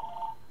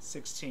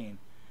 16.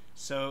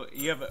 So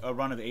you have a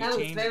run of 18. That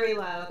was very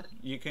loud.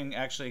 You can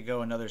actually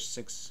go another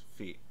 6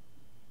 feet.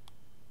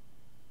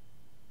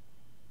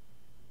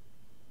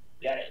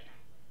 Got it.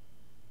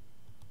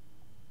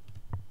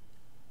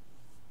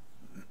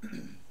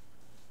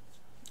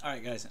 All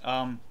right, guys.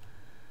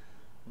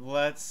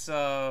 Let's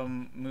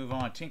move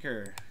on.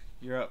 Tinker,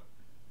 you're up.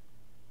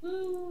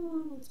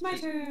 Ooh, it's my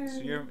turn. So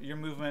your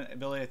movement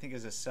ability, I think,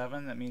 is a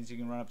 7. That means you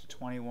can run up to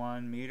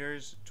 21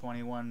 meters.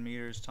 21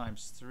 meters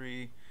times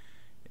 3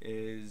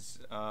 is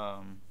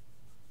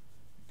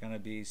gonna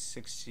be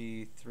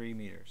 63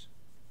 meters,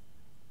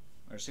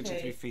 or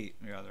 63 feet,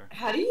 rather.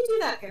 How do you do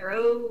that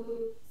arrow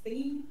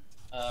thingy?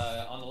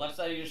 On the left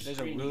side of your There's a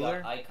screen, you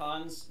ruler? got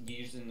icons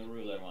using the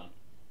ruler one.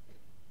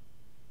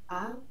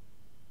 And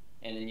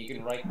then you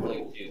can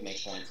right-click to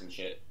make points and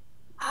shit.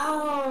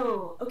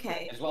 Oh,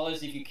 okay. As well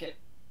as if you click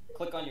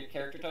on your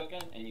character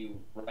token and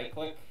you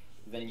right-click,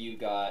 then you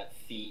got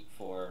feet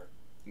for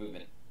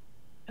movement.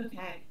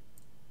 Okay.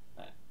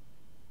 Right.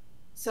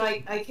 So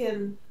I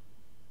can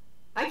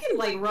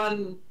like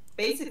run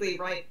basically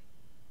right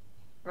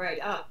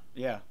up,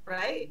 Yeah.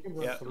 right?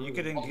 Yeah. You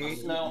could engage.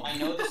 Snow, I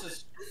know this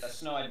is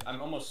Snow.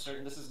 I'm almost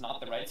certain this is not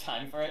the right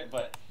time for it,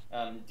 but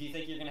do you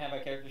think you're gonna have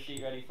a character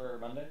sheet ready for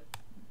Monday?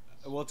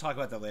 We'll talk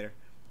about that later.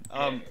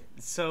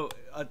 So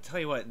I'll tell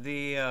you what.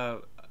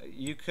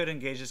 You could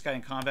engage this guy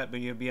in combat, but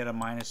you'd be at a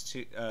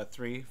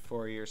 -3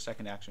 for your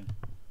second action.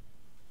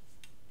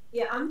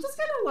 Yeah, I'm just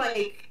gonna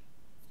like,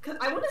 cause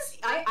I want to see.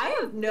 I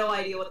have no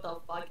idea what the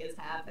fuck is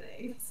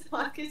happening, so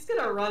I'm just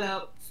gonna run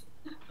up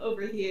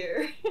over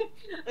here.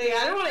 Like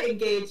I don't want to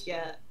engage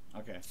yet.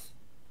 Okay.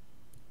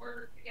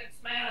 We're getting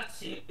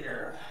smashed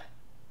here.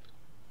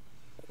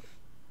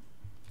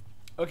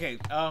 Okay,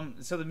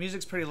 so the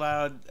music's pretty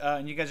loud,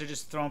 and you guys are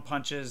just throwing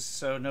punches,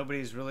 so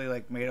nobody's really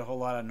like made a whole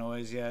lot of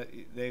noise yet.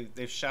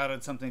 They've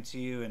shouted something to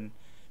you in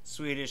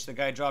Swedish. The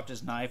guy dropped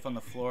his knife on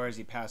the floor as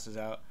he passes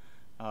out,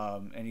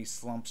 and he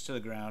slumps to the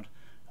ground.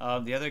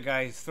 The other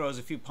guy throws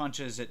a few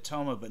punches at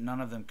Toma, but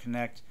none of them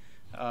connect.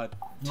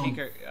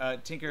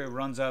 Tinker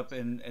runs up,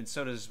 and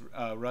so does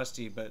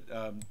Rusty, but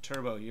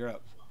Turbo, you're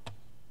up.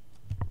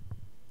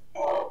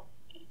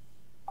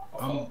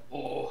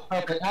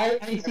 Okay,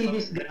 I see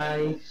this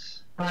guy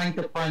trying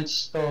to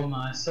punch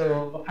Toma,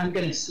 so I'm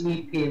gonna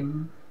sweep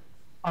him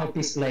out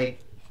his leg.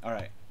 All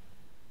right.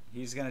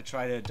 He's gonna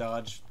try to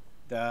dodge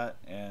that,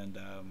 and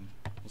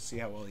we'll see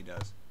how well he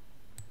does.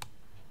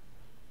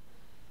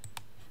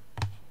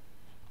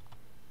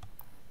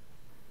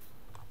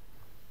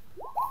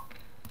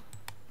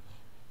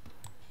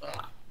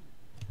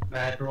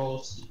 Bad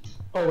rolls.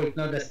 Oh wait,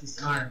 no, that's his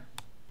arm.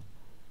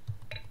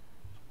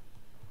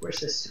 Where's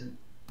his suit?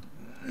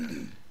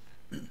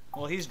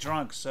 Well, he's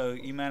drunk, so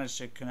you managed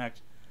to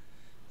connect.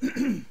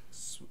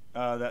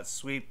 That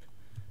sweep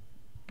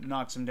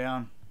knocks him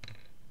down.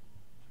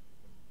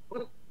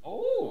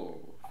 Oh,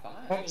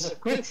 That was a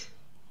crit.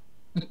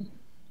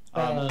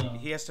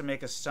 He has to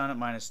make a stun at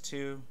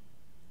 -2,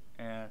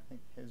 and I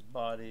think his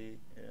body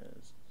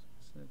is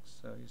 6,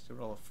 so he has to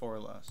roll a 4 or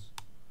less.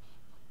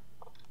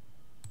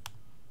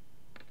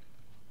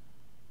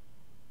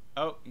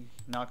 Oh, he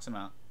knocks him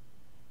out.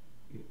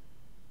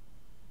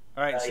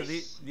 All right, so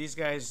these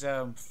guys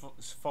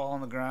fall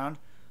on the ground.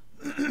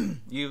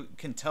 You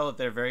can tell that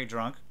they're very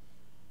drunk,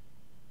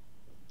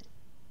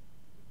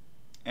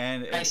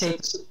 and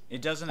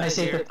it doesn't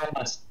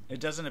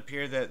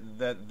appear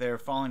that their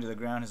falling to the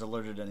ground has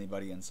alerted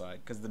anybody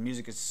inside, because the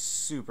music is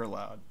super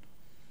loud.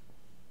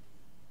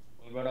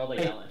 What about all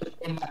the yelling?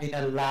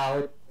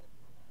 Loud.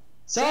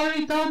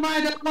 Sorry, Toma,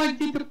 I don't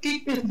want you to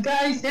kick this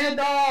guy's head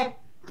off.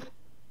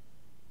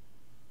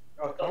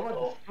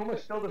 Oh, Toma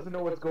still doesn't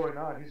know what's going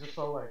on. He's just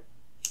all like,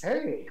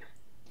 "Hey,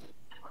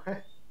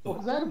 what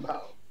was that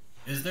about?"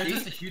 Is there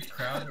just a huge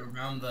crowd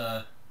around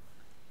the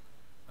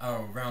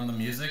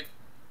music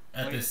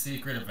at this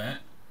secret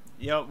event?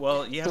 Yeah,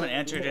 well, you haven't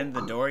entered in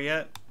the door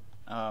yet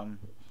to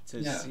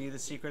Yeah. see the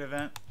secret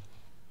event.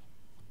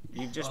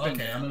 You've just Okay,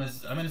 been...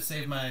 I'm gonna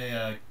save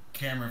my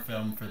camera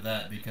film for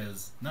that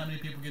because not many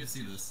people get to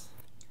see this.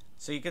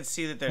 So you can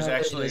see that there's Okay,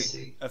 actually let's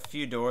see. a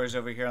few doors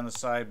over here on the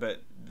side,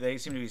 but they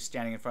seem to be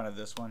standing in front of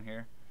this one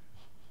here.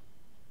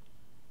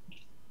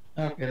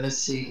 Okay, let's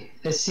see.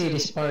 Let's see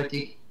this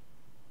party.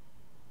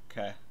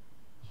 Okay.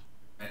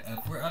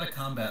 If we're out of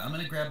combat, I'm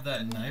gonna grab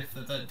that knife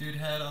that dude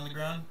had on the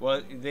ground.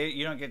 Well,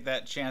 you don't get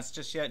that chance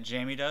just yet.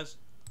 Jamie does.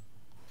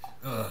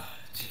 Ugh,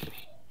 Jamie.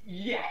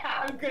 Yeah,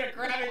 I'm gonna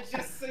grab it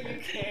just so you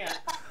can't.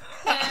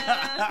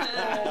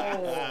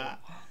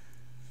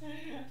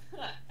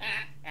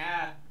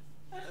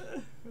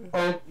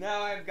 Oh,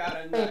 Now I've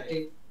got a knife.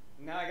 okay.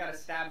 Now I gotta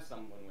stab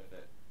someone with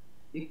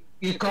it.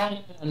 You call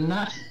it a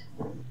knife?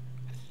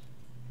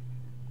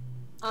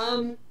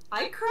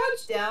 I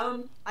crouch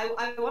down. I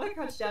want to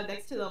crouch down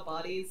next to the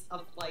bodies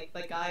of like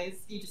the guys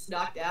you just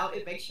knocked out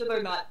and make sure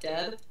they're not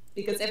dead.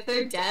 Because if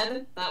they're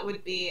dead, that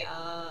would be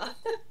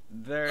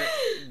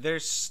They're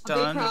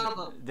stunned.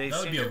 problem. They That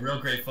would seem be a real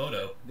great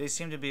photo. they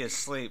seem to be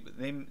asleep.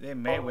 They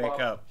may wake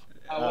up.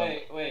 Oh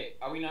wait.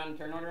 Are we not in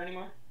turn order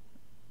anymore?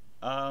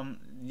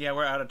 Yeah,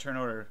 we're out of turn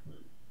order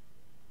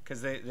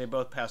because they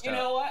both passed You out.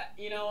 know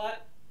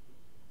what?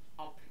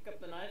 I'll pick up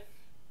the knife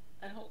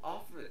and I'll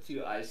offer it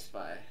to I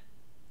Spy.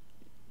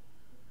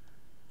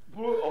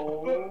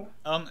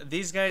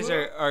 These guys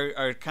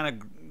are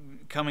kind of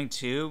coming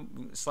to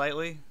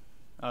slightly,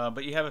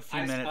 but you have a few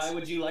I minutes. Spy,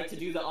 would you like to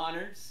do the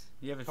honors?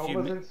 You have a few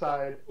Toma's minutes.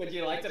 inside. Would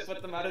you like to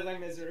put them out of their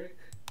misery?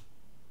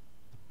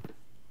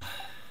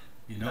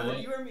 You know Either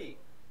what? you or me.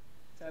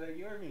 It's either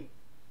you or me.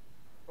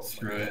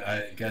 Screw it.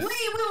 I guess.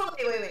 Wait.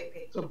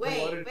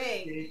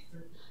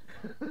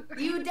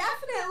 You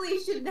definitely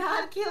should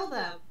not kill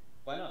them.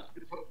 Why not?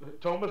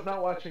 Toma's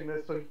not watching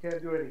this, so he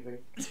can't do anything.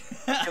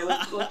 Okay,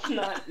 let's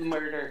not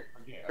murder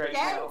right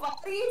Dead now.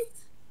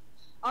 bodies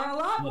are a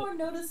lot more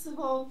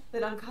noticeable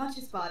than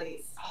unconscious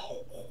bodies.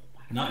 Oh,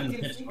 Not I in the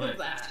didn't pitch think black. of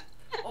that.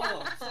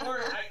 Oh,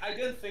 sorry. I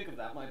didn't think of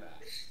that. My bad.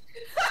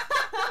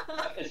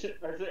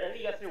 Are there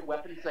any other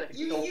weapons I can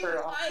You,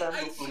 filter off them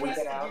I before we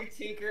get out? trusted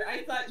you, Tinker.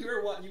 I thought you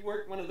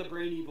weren't one of the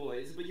brainy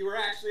boys, but you were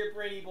actually a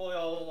brainy boy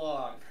all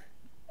along.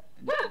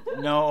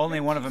 No, only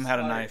one of them had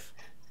a knife.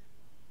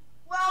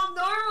 Well,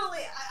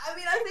 normally,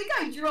 I think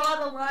I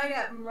draw the line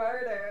at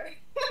murder.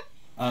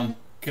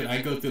 Can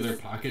I go through their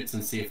pockets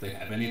and see if they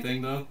have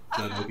anything though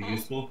that would be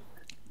useful?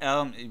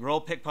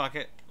 Roll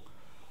pickpocket.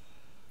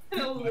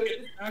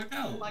 Knocked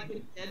out. Like a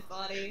dead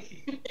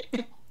body.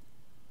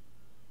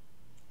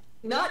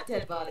 Not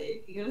dead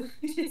body.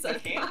 It's They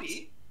can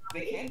be.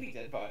 They can be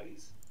dead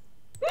bodies.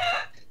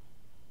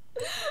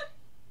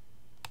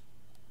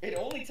 It'd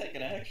only take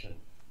an action.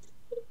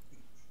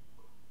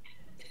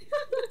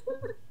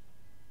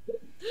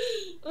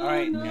 All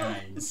right. No.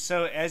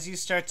 So as you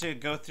start to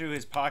go through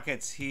his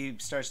pockets, he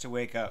starts to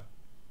wake up.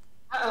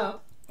 Uh-oh.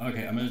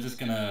 Okay, I'm just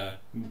gonna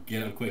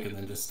get up quick and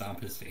then just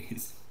stomp his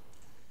face.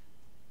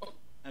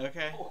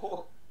 Okay.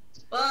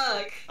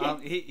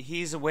 Fuck.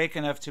 He's awake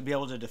enough to be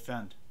able to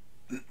defend.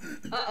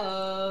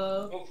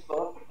 Uh-oh. Oh,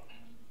 fuck.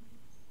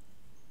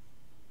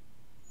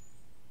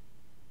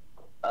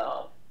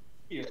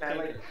 Here,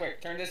 Tinker, quick,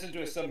 turn this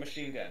into a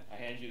submachine gun. I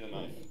hand you the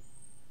knife.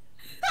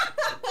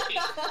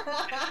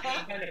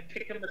 I'm gonna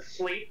pick him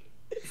asleep.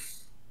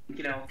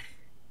 You know.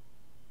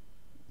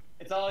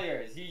 It's all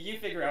yours. You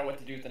figure out what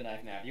to do with the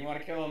knife now. If you want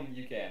to kill him,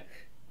 you can.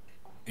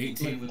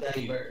 18 with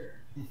T.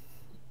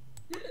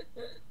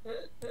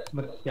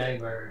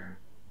 MacGyver.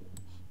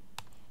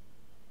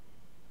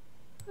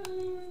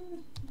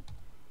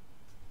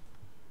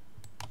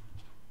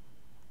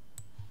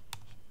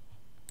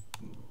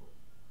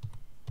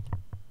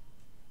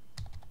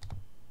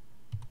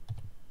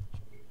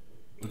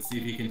 Let's see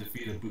if he can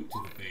defeat a boot to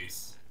the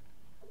face.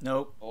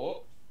 Nope.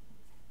 Oh.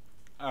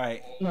 All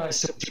right. No, I'm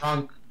so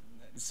drunk.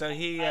 So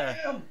he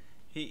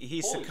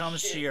Holy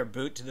succumbs to shit. your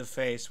boot to the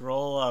face.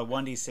 Roll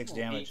 1d6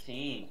 damage.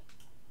 18.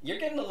 You're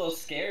getting a little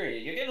scary.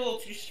 You're getting a little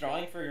too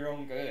strong for your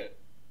own good.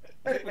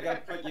 I think we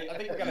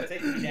gotta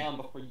take you down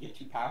before you get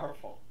too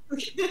powerful.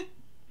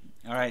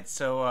 All right.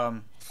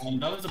 So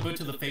That was a boot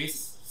to the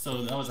face,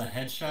 so that was a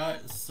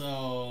headshot.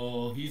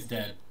 So he's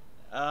dead.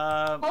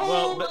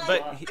 well,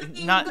 but my he,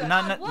 God,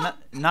 not what?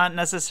 not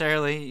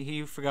necessarily.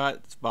 He forgot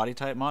its body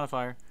type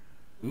modifier.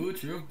 Ooh,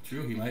 true.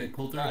 He might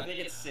pull through. I think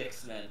it's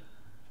 6 then.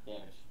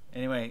 Damage.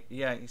 Anyway,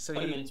 yeah. So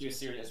Put him he into a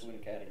serious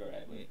wound category,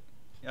 I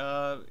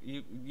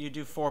believe. you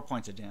do 4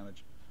 points of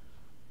damage.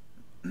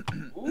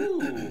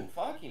 Ooh,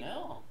 fucking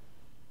hell.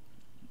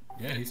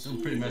 Yeah, he's still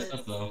pretty messed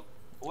up though.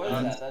 What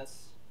is that?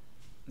 That's.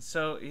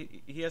 So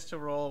he has to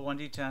roll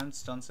 1d10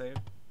 stun save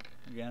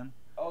again,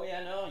 Oh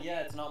yeah, no, yeah,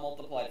 it's not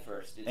multiplied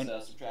first. It's And-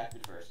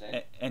 subtracted first,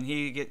 eh? and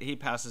he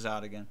passes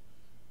out again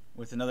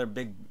with another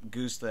big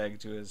goose leg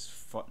to his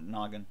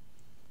noggin.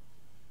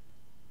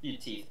 Your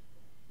teeth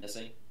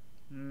missing.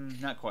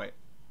 Not quite.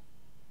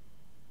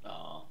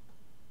 Aw.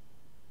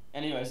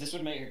 Anyways, this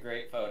would make a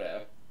great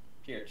photo.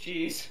 Here,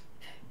 cheese.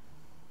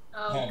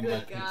 Oh,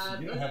 good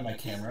God. You don't have my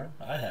camera.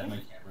 I have my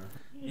camera.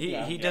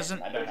 He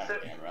doesn't. I don't have a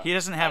camera. He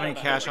doesn't have I any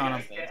don't know how cash to on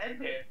work him. those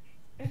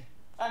things.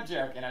 I'm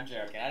joking. I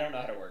don't know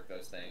how to work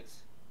those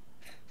things.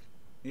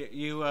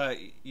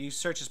 You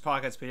search his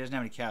pockets, but he doesn't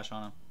have any cash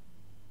on him.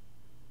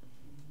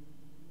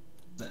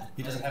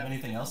 He doesn't have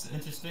anything else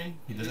interesting.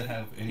 He doesn't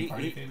have any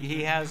party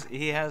favors.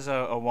 He has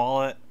a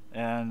wallet,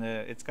 and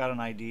it's got an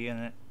ID in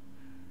it.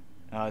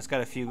 It's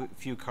got a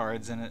few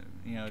cards in it.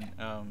 You know.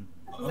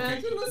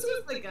 Imagine this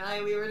was the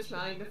guy we were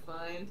trying to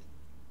find.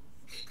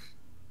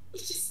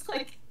 He's just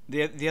like.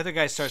 The other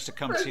guy starts to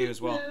come to you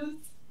as well.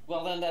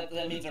 Well, then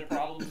that means our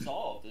problem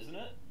solved, isn't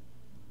it?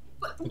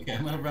 Okay,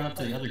 I'm gonna run up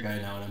to the other guy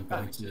now, and I'm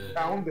going to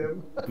Found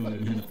him. boot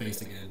him in the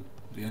face again.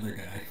 The other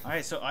guy. All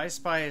right, so I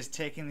Spy is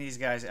taking these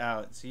guys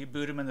out. So you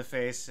boot him in the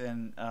face,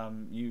 and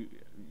you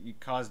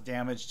cause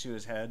damage to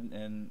his head,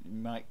 and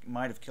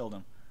might have killed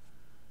him.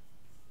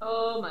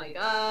 Oh my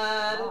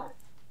God.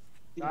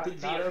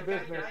 Not our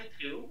business.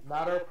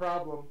 Not our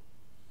problem.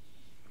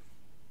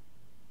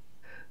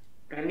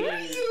 I Were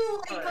mean,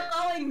 you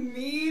calling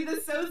me the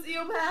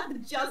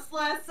sociopath just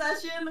last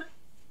session?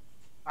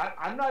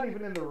 I'm not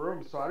even in the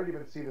room, so I don't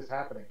even see this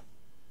happening.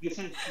 this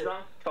is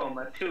drunk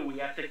Toma too. We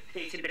have to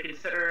take into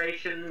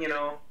consideration, you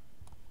know.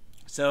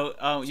 So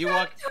you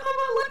walk. Toma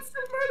wants to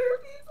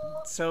murder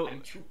people. So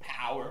I'm too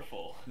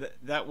powerful.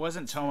 that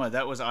wasn't Toma.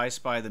 That was I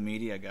Spy, the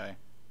media guy.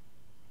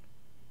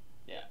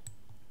 Yeah.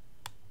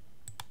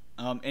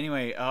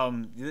 Anyway,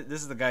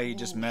 this is the guy you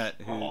just met,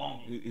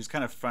 who's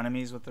kind of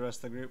frenemies with the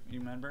rest of the group. You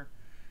remember?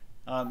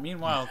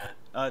 Meanwhile,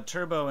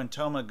 Turbo and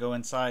Toma go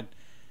inside,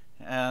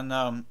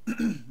 and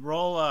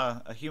roll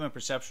a human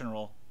perception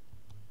roll.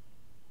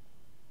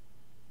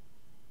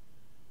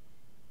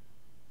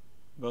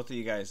 Both of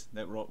you guys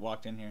that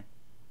walked in here.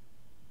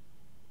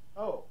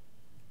 Oh.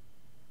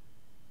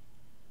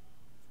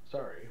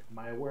 Sorry,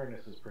 my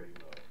awareness is pretty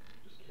low.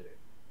 Just kidding.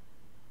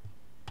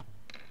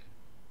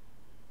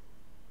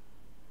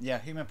 Yeah,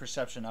 human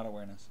perception, not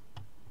awareness.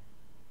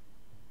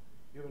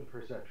 Human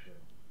perception.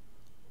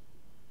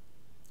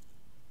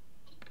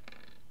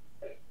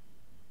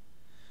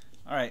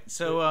 Alright,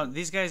 so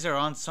these guys are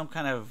on some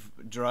kind of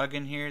drug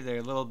in here. They're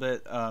a little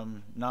bit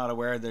not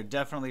aware. They're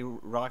definitely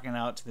rocking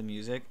out to the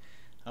music,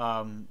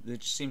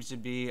 which seems to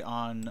be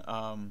on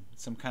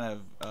some kind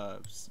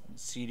of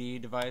CD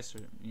device,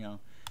 or, you know,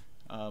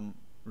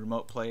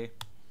 remote play.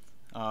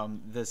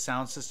 The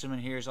sound system in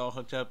here is all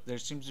hooked up. There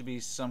seems to be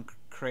some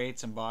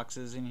crates and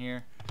boxes in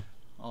here.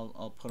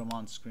 I'll put them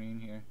on screen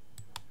here.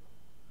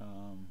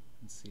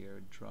 Let's see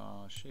here,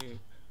 draw shape. Here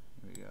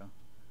we go.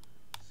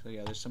 So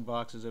yeah, there's some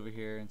boxes over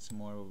here and some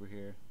more over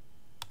here.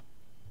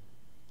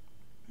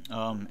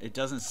 It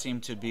doesn't seem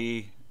to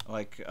be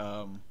like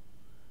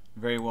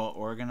very well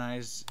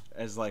organized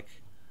as like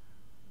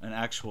an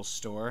actual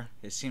store.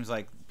 It seems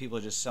like people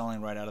are just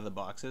selling right out of the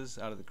boxes,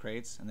 out of the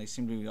crates, and they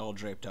seem to be all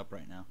draped up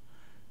right now.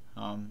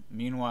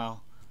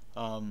 Meanwhile,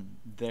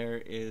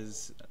 there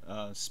is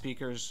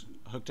speakers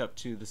hooked up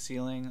to the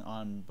ceiling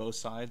on both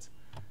sides,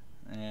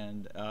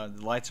 and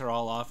the lights are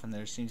all off, and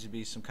there seems to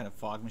be some kind of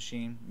fog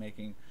machine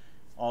making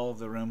all of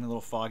the room a little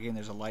foggy, and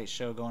there's a light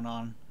show going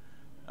on,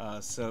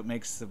 so it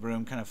makes the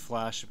room kind of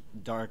flash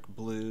dark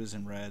blues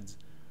and reds.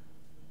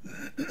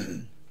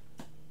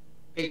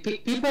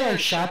 People are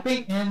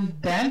shopping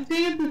and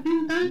dancing at the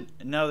same time?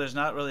 No, there's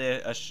not really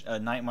a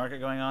night market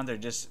going on. They're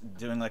just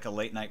doing like a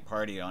late night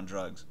party on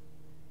drugs.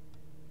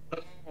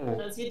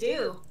 As you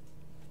do.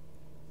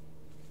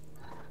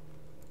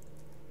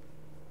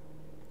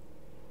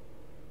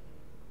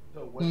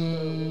 So what's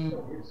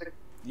the music?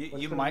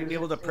 You might be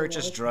able to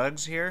purchase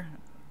drugs here,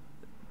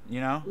 you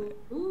know?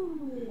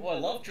 Ooh. Oh, I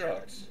love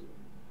drugs.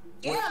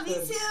 Yeah, me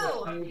What's too.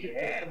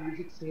 the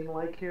music scene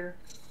like here?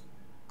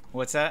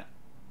 What's that?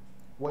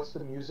 What's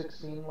the music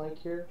scene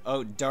like here?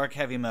 Oh, dark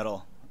heavy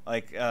metal,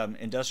 like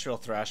industrial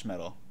thrash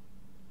metal.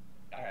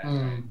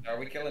 Alright, are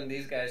we killing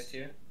these guys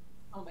too?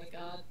 Oh my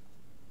god.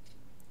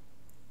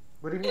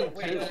 What do you mean?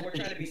 Wait, no, we're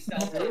trying to be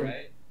stealthy,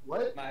 right?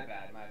 What? My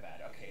bad.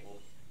 Okay,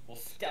 we'll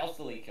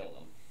stealthily kill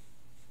them.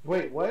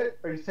 Wait, what?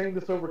 Are you saying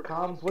this over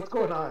comms? What's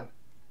going on?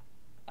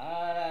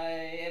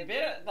 A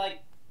bit like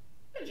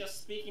just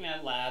speaking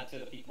out loud to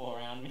the people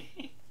around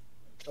me.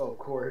 Oh, of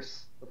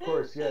course,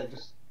 yeah.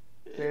 Just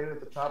saying it at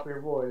the top of your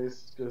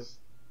voice. Just.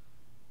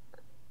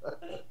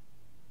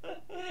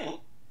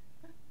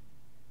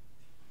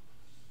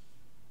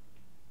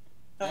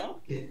 No?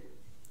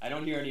 I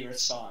don't hear any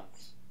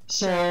response.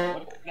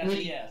 So, That's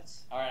a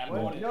yes. All right, I'm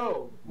What? going.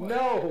 No, What?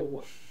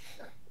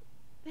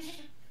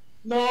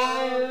 no.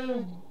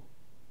 no!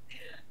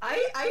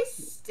 I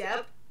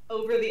step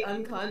over the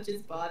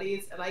unconscious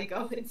bodies and I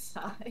go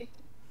inside.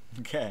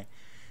 Okay.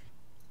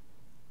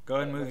 Go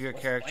ahead and move your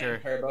What's character. the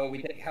plan, Turbo?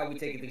 How we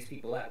taking these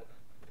people out?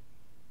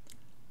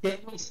 Can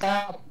we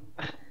stop?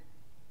 What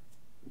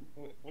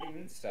do you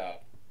mean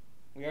stop?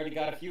 We already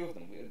got a few of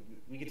them.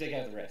 We can take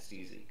out the rest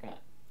easy. Come on.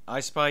 I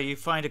Spy, you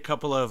find a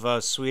couple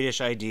of Swedish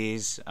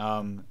IDs,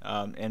 and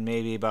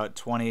maybe about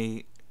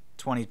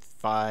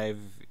 25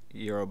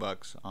 Euro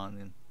bucks on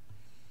them.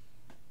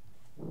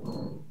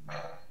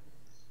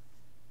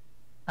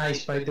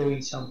 Ice by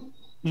doing some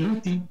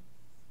looting.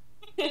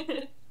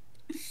 Hey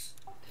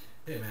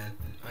man,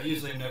 I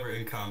usually am never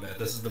in combat.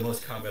 This is the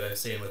most combat I've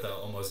seen without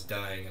almost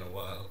dying in a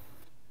while.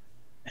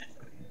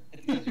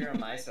 It's because you're on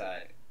my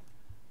side.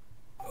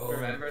 Oh,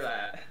 Remember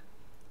that.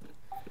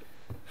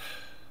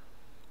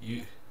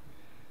 You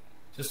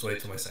just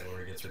wait till my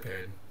cyborg gets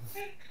repaired.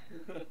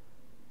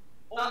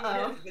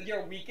 Uh-oh.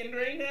 You're weakened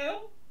right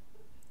now?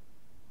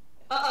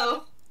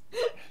 Uh-oh.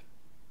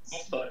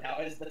 So now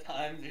is the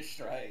time to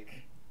strike.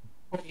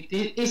 Wait,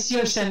 is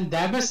your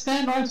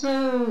Sandabastan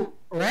also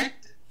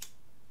wrecked?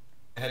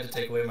 I had to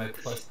take away my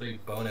 +3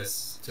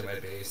 bonus to my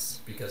base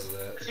because of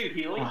that. Dude,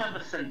 you only have a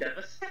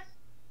Sandevas?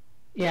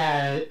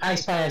 Yeah, I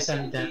spy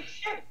Sandab.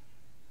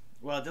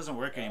 Well, it doesn't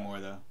work anymore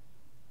though.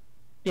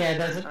 Yeah, it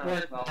doesn't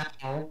work well.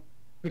 now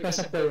because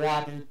of the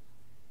water.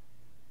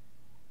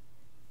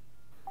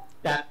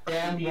 That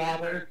damn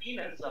water.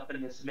 Martinez up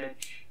in this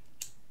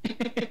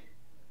bitch.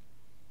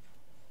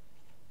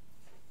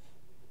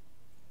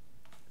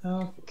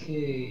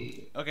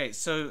 Okay. Okay,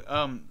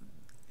 so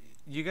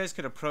you guys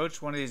could approach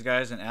one of these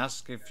guys and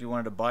ask if you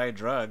wanted to buy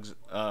drugs.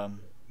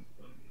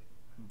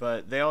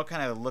 But they all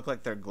kind of look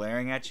like they're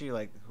glaring at you,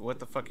 like, what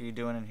the fuck are you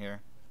doing in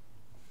here?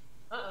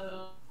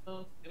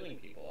 Uh-oh. Killing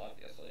people,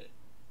 obviously.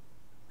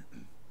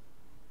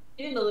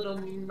 In a little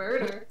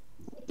murder.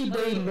 They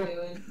That's what look. we're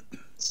doing.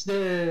 It's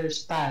their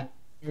style.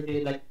 Are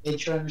they like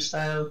H1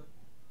 style?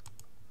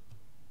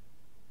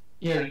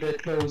 Yeah, their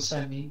clothes,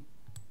 I mean.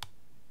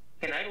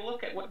 Can I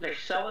look at what they're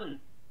selling?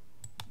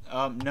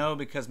 No,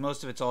 because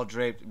most of it's all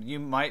draped. You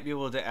might be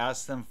able to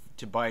ask them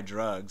to buy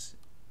drugs.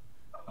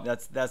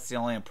 That's the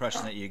only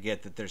impression that you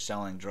get, that they're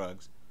selling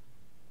drugs.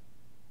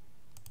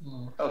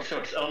 Oh, so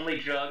it's only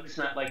drugs,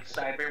 not like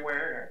cyberware?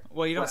 Or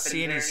Well, you don't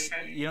see any. weapons or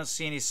anything? You don't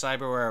see any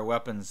cyberware or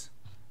weapons.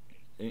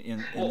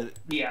 Well,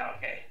 yeah,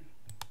 okay.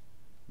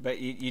 But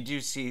you do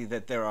see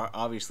that they are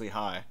obviously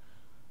high.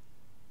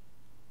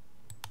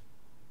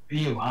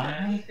 You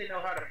At are? least they know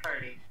how to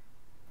party.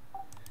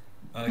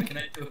 Can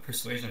I do a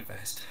persuasion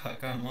fast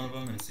talk on one of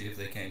them and see if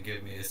they can't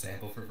give me a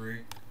sample for free?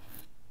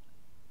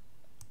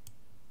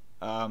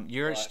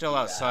 You're Lucky still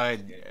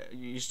outside. bastard.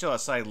 You're still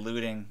outside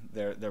looting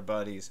their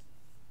buddies.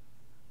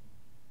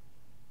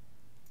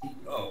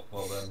 Oh,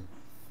 well then,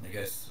 I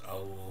guess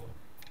I'll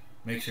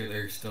make sure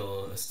they're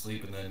still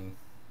asleep and then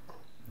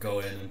go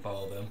in and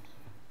follow them.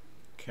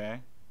 Okay.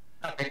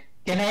 Okay.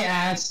 Can I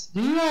ask,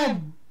 do you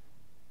have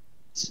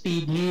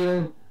speed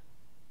heal?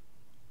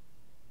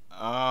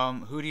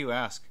 Who do you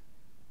ask?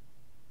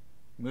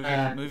 Move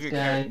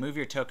guy. move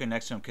your token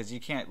next to him, because you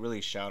can't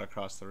really shout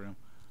across the room.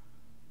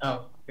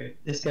 Oh, okay.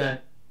 This guy.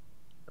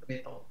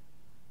 Okay. I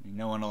mean,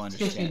 no one will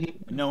Excuse me,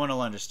 understand. No one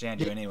will understand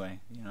you anyway.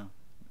 You know.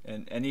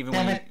 And even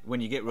Damn when it.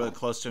 when you get really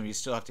close to him, you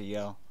still have to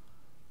yell.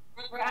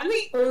 I'm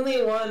the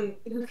only one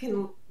who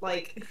can,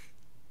 like,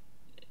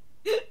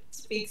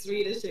 speak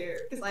Swedish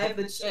here, because I have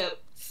the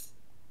chip.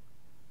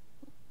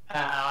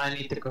 I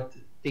need to go to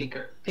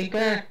Tinker.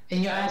 Tinker,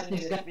 can you I ask only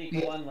this need to guy?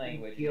 speak one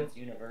language, and it's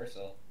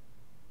universal.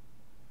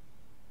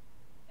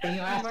 Can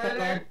you ask the Murder.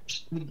 guy for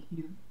speed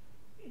heal?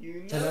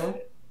 You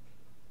Hello?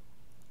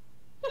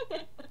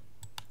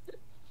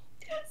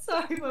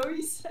 Sorry, what were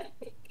you saying?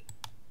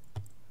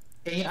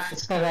 Can you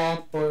ask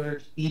around for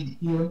speed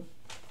heal?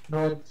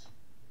 Rod?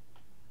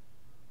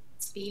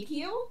 Speed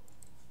heal?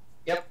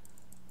 Yep.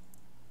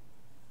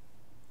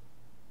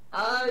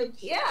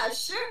 Yeah,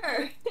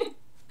 sure.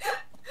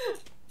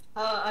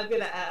 I'm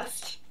gonna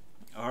ask.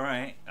 All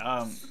right.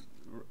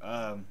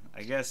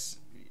 I guess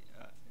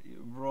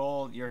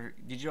roll your.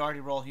 Did you already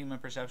roll human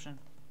perception?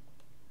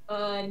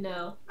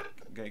 No.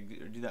 Okay,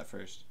 do that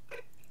first.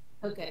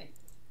 Okay.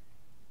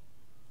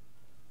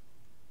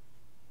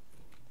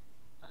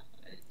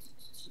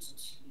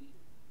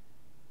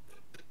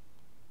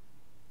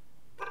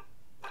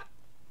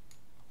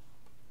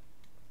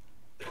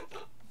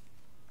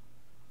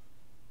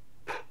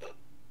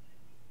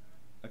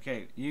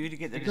 Okay, you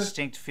get the Because-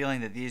 distinct feeling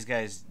that these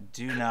guys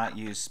do not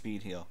use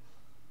speed heal.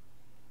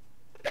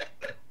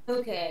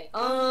 Okay,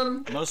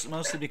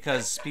 Mostly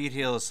because speed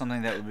heal is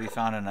something that would be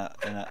found in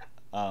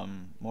a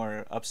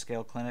more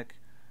upscale clinic.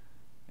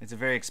 It's a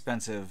very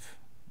expensive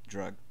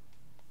drug.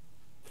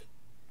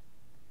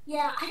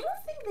 Yeah, I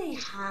don't think they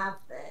have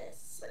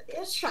this.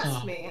 just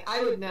trust Oh. me,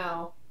 I would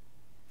know.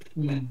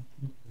 Hmm.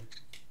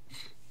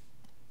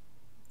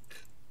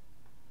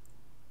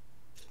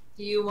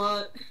 Do you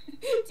want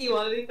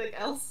anything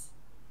else?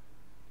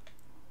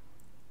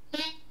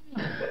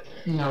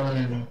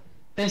 No.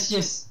 Let's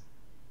just.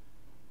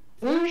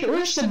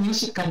 Where's the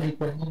music coming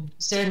from?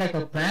 Is there like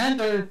a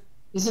band, or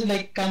is it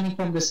like coming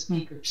from the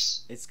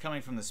speakers? It's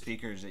coming from the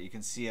speakers that you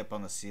can see up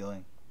on the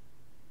ceiling.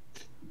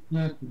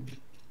 Okay.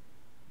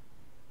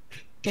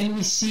 Can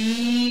we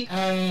see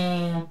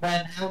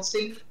Van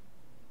Helsing?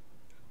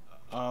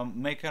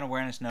 Make an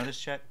awareness notice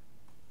check.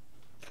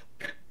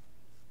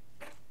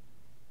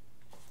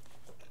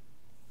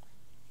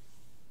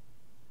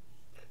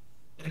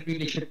 I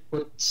really should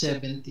put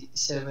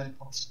 77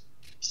 points.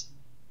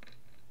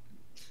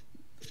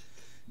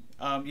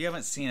 You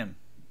haven't seen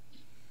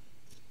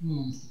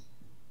him.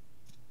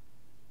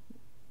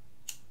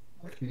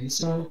 Okay,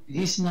 so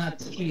he's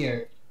not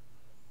here.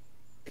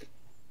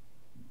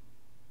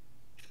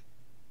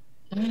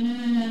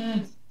 Uh,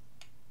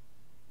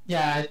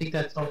 yeah, I think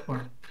that's all for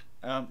him.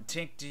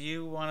 Tink, do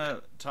you want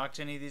to talk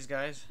to any of these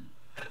guys?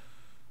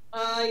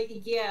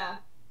 Yeah.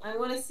 I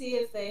want to see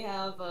if they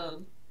have,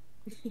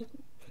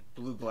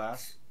 Blue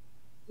glass.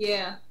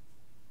 yeah.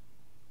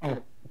 Oh,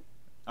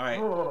 All right.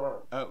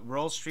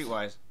 Roll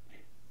streetwise.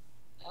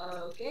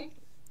 Okay.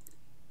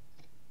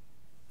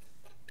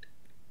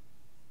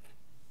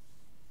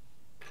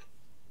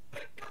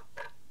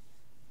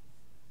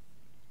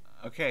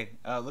 Okay.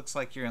 Looks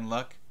like you're in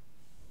luck.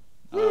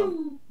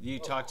 Woo! You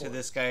talk to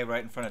this guy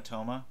right in front of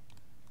Toma,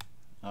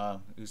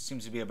 who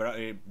seems to be about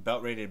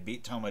ready to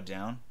beat Toma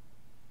down.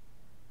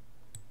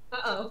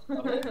 Uh-oh.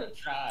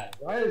 Try.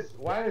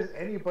 Why is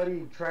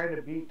anybody trying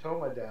to beat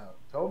Toma down?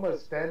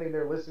 Toma's standing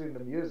there listening to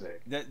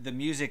music. The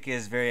music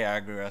is very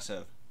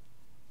aggressive.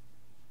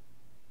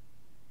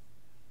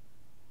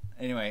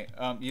 Anyway,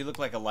 you look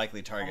like a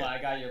likely target.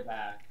 I got your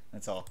back.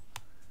 That's all.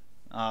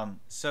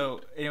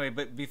 So anyway,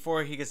 but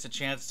before he gets a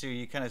chance to,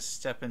 you kind of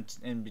step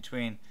in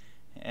between,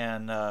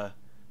 and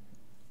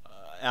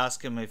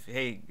ask him if,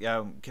 hey,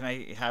 can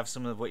I have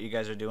some of what you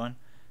guys are doing?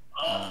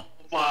 Oh,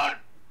 fuck.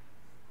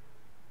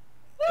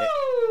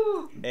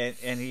 Woo!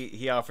 And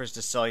he offers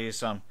to sell you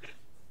some.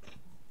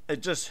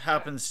 It just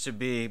happens to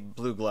be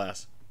blue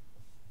glass.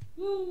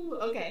 Woo!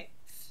 Okay.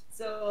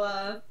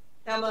 So,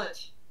 how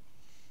much?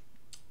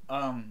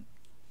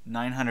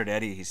 900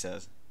 Eddie, he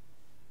says.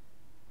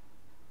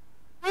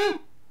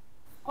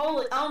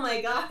 Holy, oh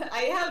my god,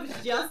 I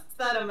have just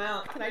that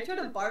amount. Can I try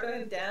to barter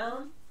him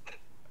down?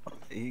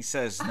 He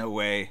says no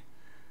way.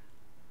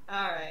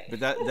 Alright. But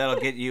that'll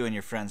get you and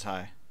your friends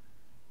high.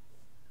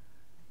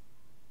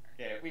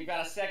 Okay, we've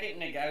got a second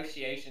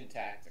negotiation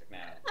tactic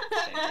now.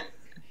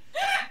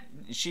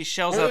 She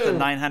shells out the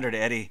 900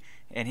 Eddie,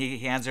 and he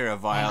hands her a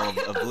vial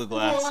of blue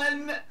glass.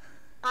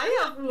 I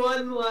have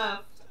one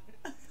left.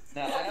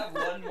 Now, I have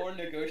one more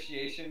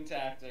negotiation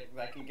tactic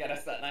that can get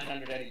us that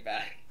 900 Eddie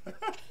back.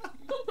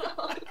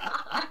 Oh,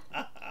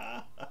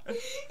 God.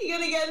 You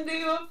gonna get into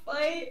a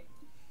fight?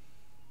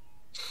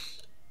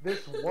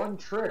 This one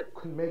trick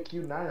could make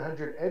you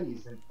 900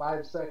 eddies in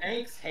 5 seconds.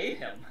 Thanks, hate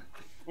him.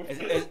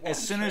 As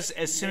soon as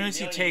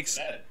he takes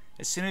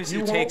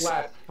You won't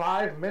last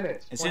 5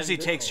 minutes. as soon as he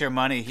takes your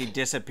money, he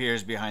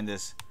disappears behind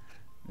this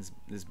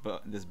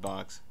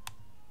box.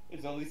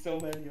 There's only so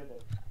many of them.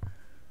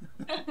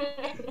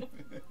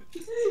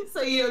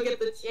 So you don't get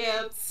the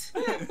chance.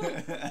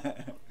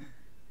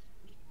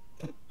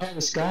 I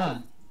was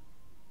gone.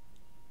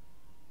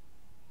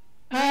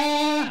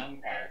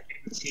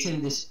 It's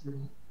in this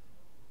room.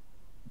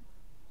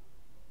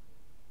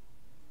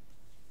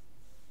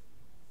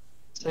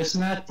 So it's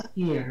not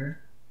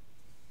here.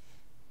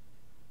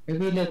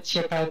 Maybe let's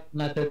check out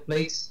another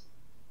place.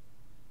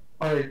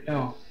 Or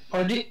no. Or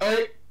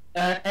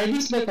at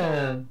least like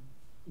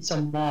it's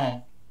a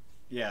mall.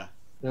 Yeah.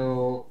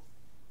 So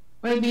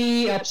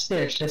maybe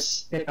upstairs.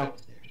 Let's get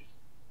upstairs.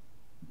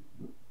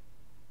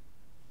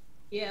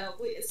 Yeah,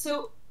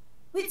 so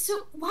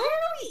why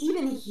are we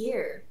even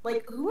here?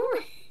 Like, who are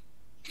we?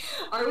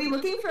 Are we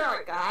looking for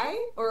our guy?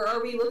 Or are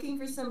we looking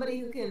for somebody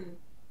who can...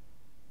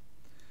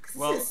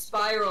 Well, this is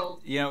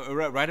spiraled. You know,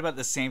 right about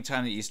the same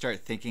time that you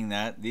start thinking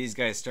that, these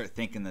guys start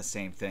thinking the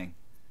same thing.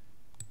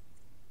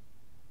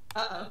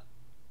 Uh-oh.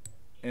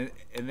 And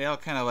they all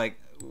kind of like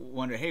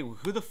wonder, hey,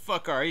 who the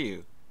fuck are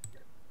you?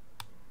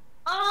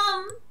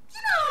 I've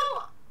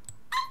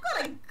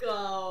gotta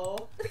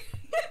go.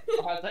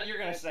 Oh, I thought you were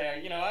gonna say,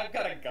 I've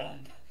got a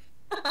gun.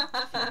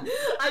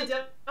 I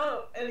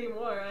don't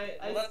anymore.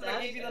 Well, that's what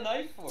I gave you the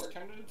knife for.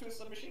 Turned it into a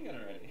submachine gun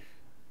already.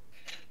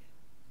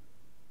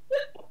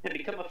 To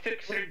become a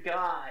fixer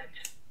god.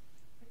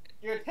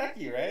 You're a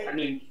techie, right? I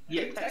mean,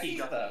 yeah, You're techie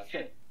god. stuff.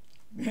 Shit.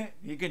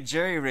 You can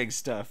jerry rig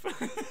stuff.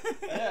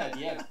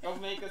 Yeah, go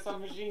make a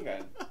submachine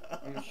gun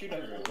and shoot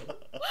everyone.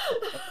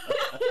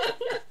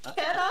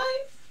 Can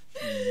I?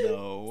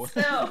 No.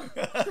 No.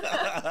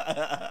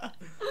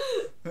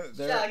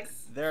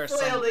 Shucks. There are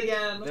Foiled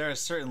again. There are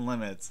certain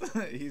limits.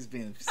 He's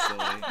being silly.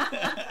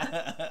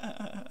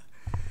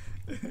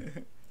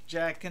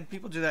 Jack, can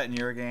people do that in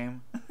your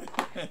game?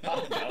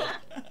 Oh, no.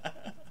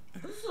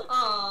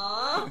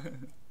 Aww.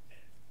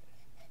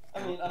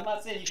 I mean, I'm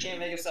not saying you can't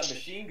make a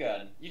submachine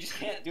gun. You just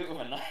can't do it with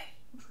a knife.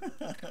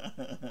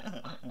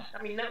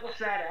 I mean, not with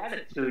that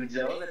attitude,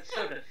 though. That's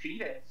so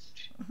defeatist.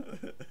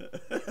 You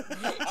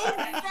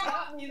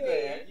got me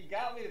there. You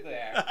got me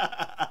there.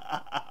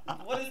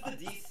 What is the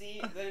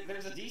DC?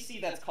 There's a DC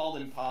that's called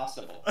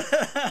impossible.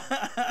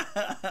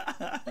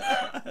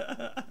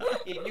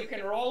 If you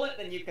can roll it,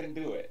 then you can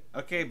do it.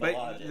 Okay, but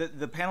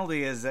the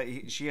penalty is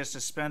that she has to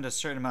spend a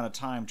certain amount of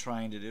time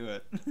trying to do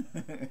it.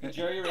 The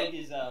jury rig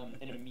is an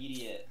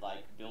immediate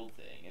build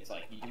thing. It's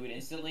like you do it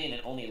instantly, and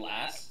it only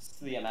lasts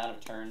the amount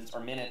of turns or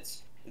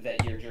minutes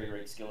that your jury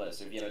rig skill is.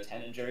 So if you have a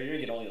 10 in jury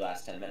rig, it only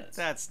lasts 10 minutes.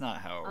 That's not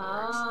how it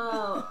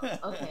Oh, works.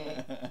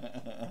 okay.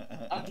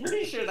 I'm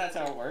pretty sure that's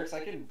how it works.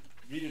 I can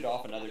read it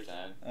off another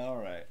time. All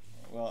right.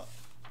 Well,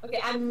 Okay,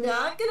 I'm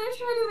not gonna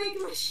try to make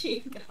a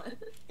machine gun.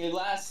 It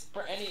lasts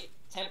for any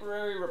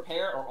temporary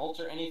repair or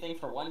alter anything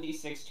for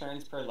 1d6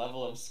 turns per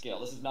level of skill.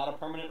 This is not a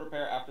permanent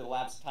repair. After the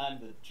lapse of time,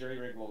 the jury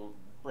rig will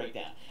break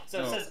down.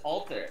 So it says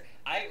alter.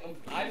 I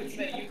would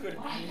say you could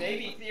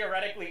maybe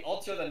theoretically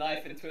alter the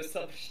knife into a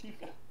submachine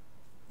gun.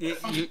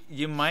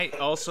 You might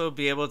also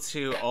be able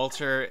to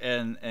alter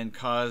and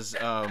cause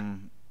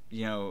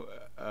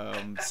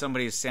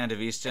somebody's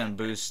Sandavista and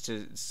boost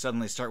to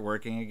suddenly start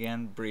working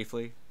again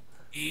briefly.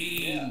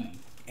 Yeah.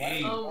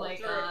 Oh my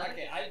god.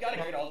 Okay, I've got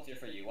a good alter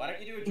for you. Why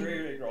don't you do a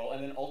jury rig roll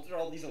and then alter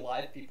all these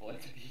alive people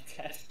into be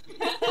dead?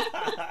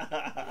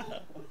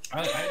 I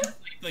like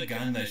the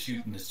gun that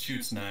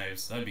shoots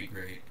knives. That'd be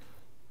great.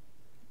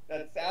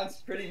 That sounds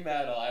pretty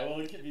metal. I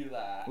will give you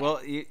that.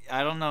 Well,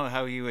 I don't know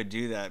how you would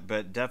do that,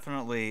 but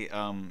definitely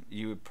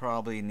you would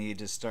probably need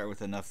to start with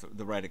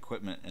the right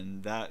equipment,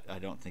 and that I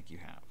don't think you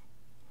have.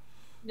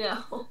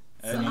 No.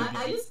 So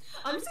I'm just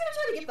gonna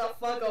try to get the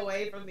fuck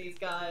away from these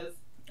guys.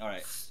 All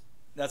right,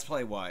 that's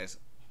probably wise.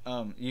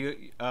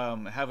 You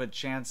have a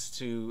chance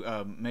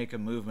to make a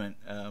movement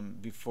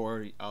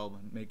before I'll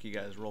make you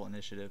guys roll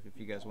initiative if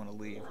you guys want to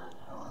leave.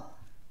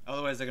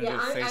 Otherwise, they're gonna do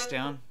a face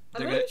down.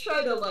 I'm gonna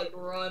try to like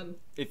run.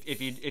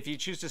 If you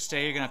choose to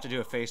stay, you're gonna have to do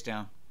a face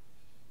down.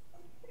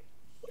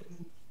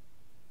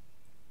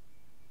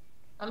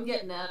 I'm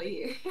getting out of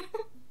here.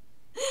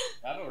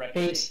 I have a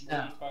reputation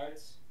in these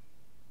parts.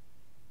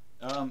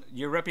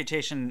 Your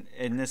reputation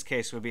in this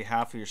case would be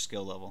half of your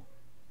skill level.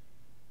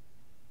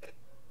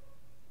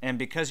 And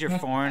because you're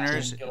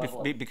foreigners, you're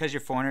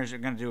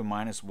going to do a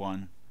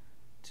 -1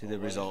 to the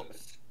result.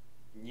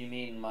 You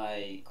mean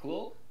my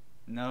cool?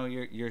 No,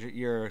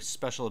 your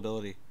special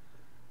ability.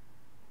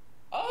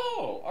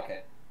 Oh,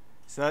 okay.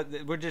 So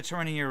we're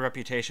determining your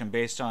reputation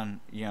based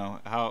on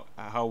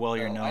how well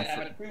you're known. I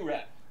have a true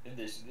rep in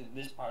this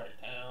part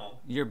of town.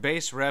 Your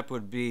base rep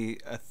would be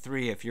a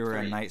 3 if you were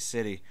in Night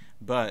City,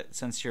 but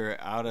since you're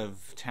out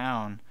of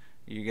town,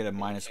 you get a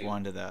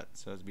 -1 to that,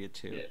 so it'd be a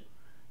 2. Yeah.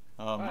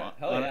 Right.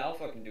 Hell yeah, I'll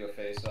fucking do a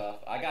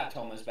face-off. I got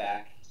Toma's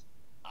back.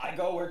 I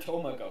go where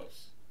Toma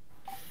goes.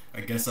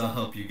 I guess I'll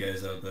help you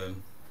guys out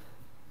then.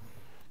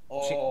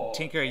 Oh,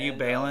 Tinker, are you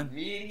bailing? The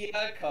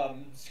media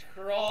comes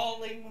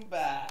crawling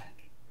back,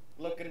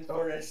 looking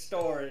for a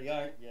story,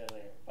 aren't you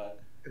there? But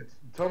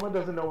Toma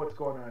doesn't know what's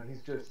going on.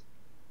 He's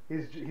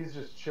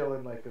just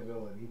chilling like a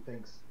villain. He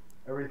thinks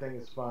everything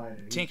is fine.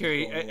 And Tinker,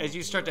 as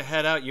you start to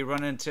head out, you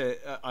run into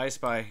I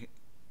Spy.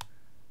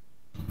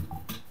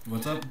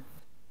 What's up?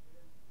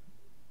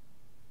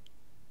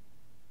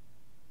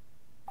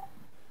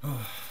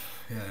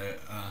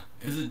 Yeah,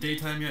 is it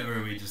daytime yet, or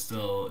are we just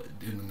still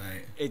in the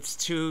night? It's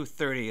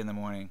 2:30 in the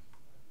morning.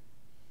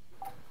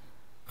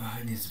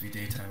 It needs to be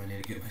daytime. I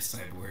need to get my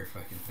cyberware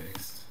fucking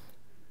fixed.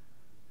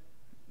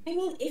 I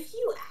mean, if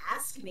you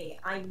ask me,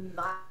 I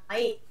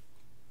might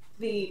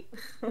be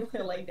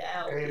willing to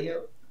help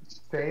you.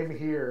 Same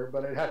here,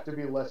 but I'd have to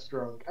be less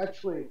drunk.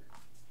 Actually,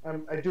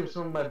 I do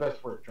some of my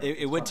best work drunk.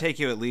 It would take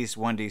you at least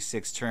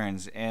 1d6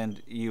 turns,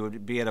 and you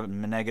would be at a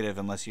negative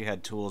unless you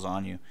had tools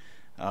on you.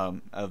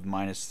 Of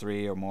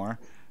 -3 or more,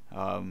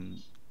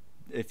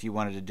 if you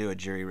wanted to do a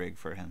jury rig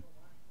for him.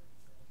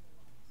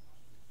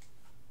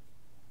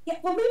 Yeah,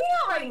 well, maybe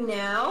not right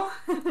now,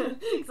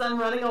 because I'm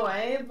running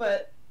away,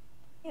 but,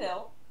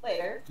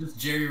 later. Just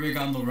jury rig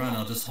on the run.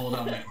 I'll just hold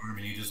out my arm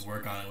and you just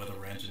work on it with a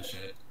wrench and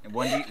shit. And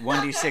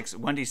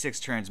 1d6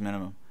 turns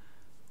minimum.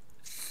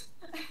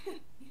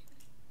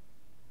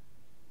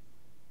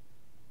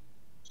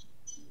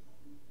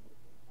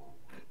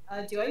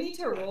 Do I need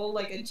to roll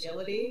like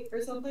agility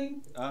or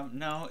something?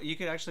 No, you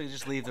could actually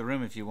just leave the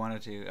room if you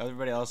wanted to.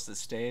 Everybody else that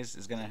stays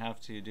is going to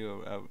have to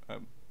do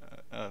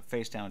a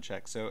face down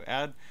check. So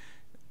add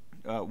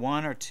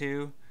 1 or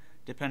 2,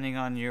 depending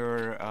on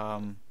your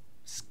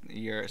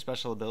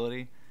special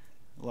ability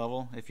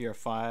level. If you're a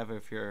 5,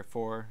 if you're a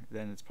 4,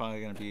 then it's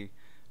probably going to be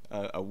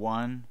a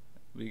 1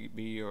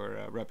 be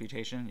your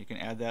reputation. You can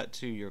add that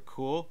to your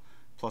cool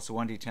plus a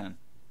 1d10,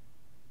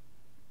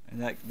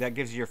 and that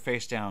gives you your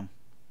face down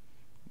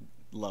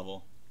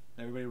level.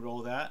 Everybody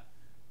roll that,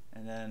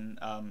 and then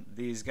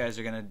these guys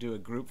are going to do a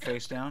group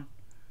face down.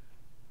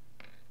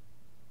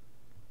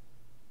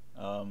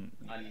 I'm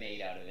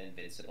made out of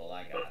invincible.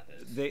 I got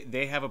this.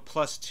 They have a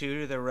 +2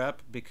 to their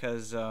rep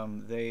because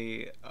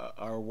they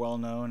are well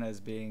known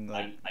as being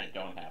like I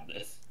don't have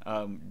this.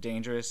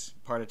 Dangerous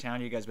part of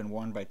town. You guys have been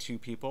warned by 2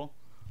 people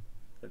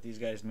that these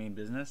guys mean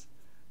business.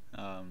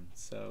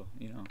 So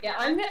Yeah,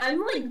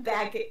 I'm like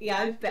back.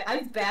 Yeah,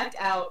 I've backed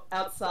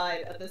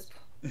outside at this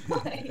point.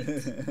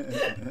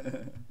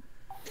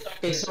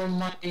 Okay, so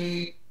my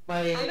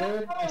I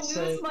don't want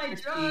to lose my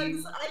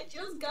drugs. I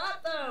just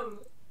got them.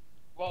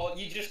 Well,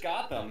 you just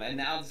got them, and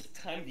now it's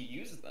time to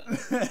use them.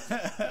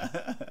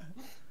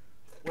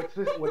 What's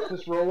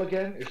this roll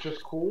again? It's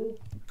just cool?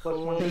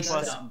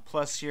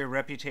 Plus your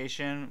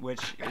reputation,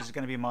 which is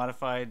going to be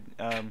modified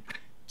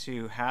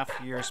to half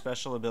your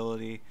special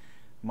ability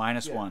 -1.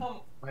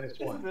 -1. This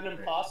is an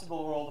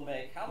impossible roll to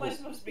make. How am I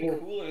supposed to be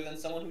cooler than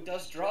someone who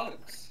does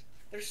drugs?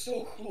 They're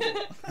so cool.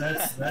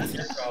 That's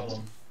your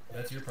problem.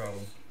 That's your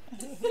problem.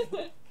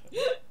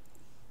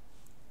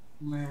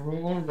 My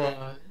roll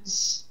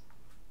was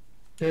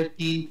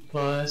 13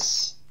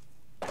 plus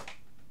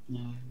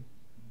 9.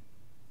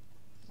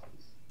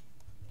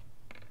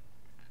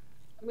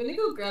 I'm gonna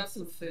go grab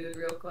some food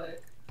real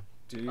quick.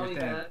 Do your I'll be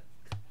thing. back.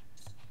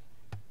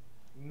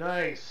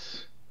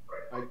 Nice.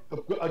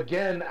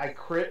 Again, I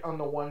crit on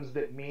the ones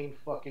that mean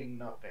fucking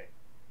nothing.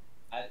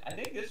 I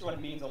think this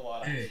one means a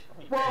lot. Hey.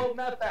 Well,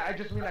 not that. I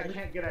just mean I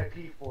can't get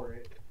IP for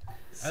it.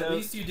 So, At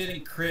least you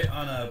didn't crit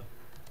on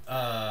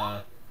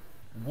a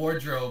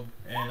wardrobe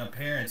and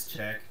appearance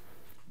check.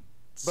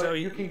 But so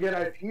you can get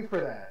IP for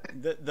that.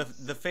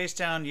 the face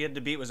down you had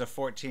to beat was a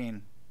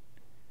 14.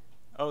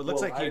 Oh, it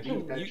looks Well, like I you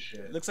beat that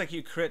shit. looks like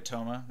you crit,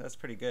 Toma. That's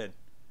pretty good.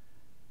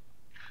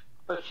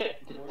 Oh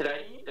shit! Did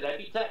I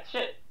beat that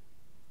shit?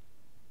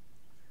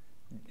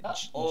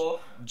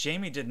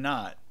 Jamie did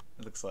not.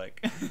 It looks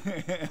like.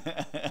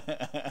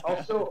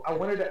 Also, I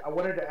wanted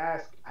to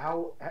ask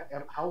how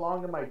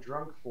long am I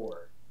drunk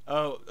for?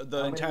 Oh,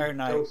 the How entire many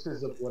night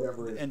doses of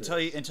whatever is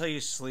until you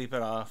sleep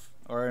it off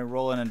or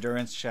roll an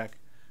endurance check.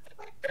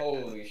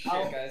 Holy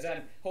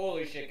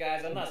shit,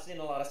 guys! I'm not seeing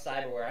a lot of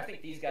cyberware. I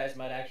think these guys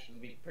might actually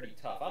be pretty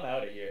tough. I'm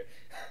out of here.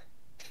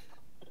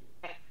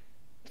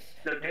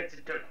 No,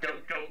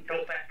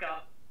 don't back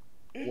up.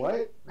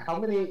 What? How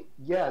many?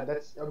 Yeah,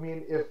 that's. I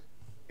mean, if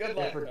Good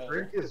luck. a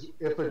drink is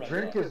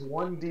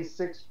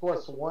 1d6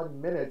 plus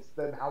 1 minutes,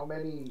 then how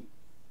many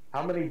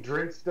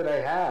drinks did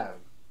I have?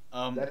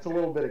 That's a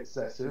little bit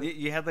excessive.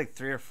 You had like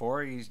 3 or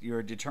 4. You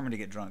were determined to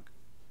get drunk.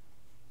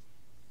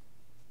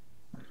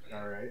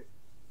 All right.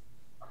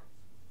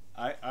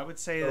 I would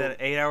say that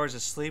 8 hours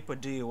of sleep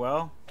would do you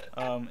well.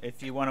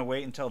 If you want to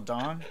wait until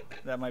dawn,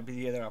 that might be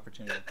the other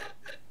opportunity.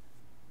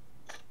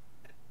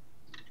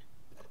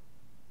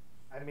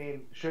 I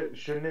mean,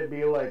 shouldn't it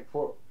be like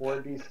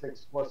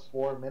 4d6 plus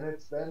 4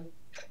 minutes then?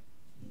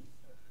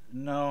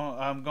 No,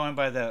 I'm going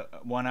by the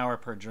 1 hour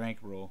per drink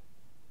rule.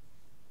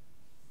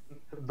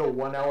 The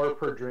 1 hour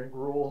per drink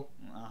rule?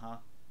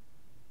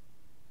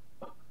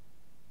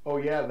 Oh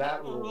yeah, that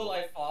That's the rule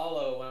I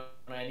follow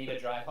when I need to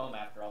drive home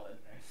after all the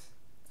drinks.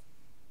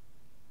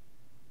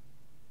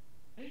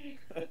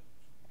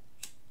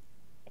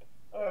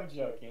 Oh, I'm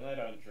joking. I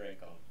don't drink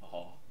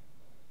alcohol.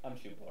 I'm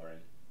too boring.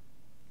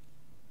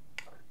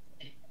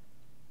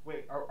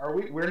 Wait, are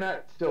we? We're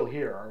not still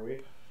here, are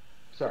we?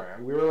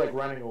 Sorry, we were like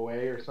running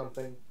away or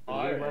something. Did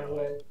Oh, we run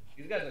away?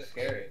 These guys are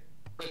scary.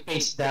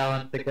 Face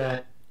down the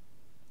guy.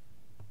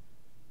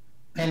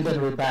 And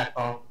then we're back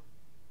off.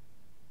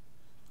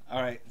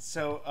 All right,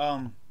 so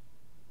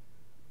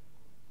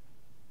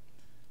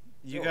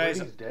you Yo, guys,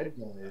 where these dead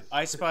guys?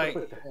 I spy.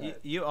 What's with that?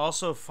 You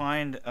also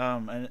find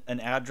an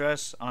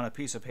address on a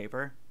piece of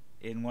paper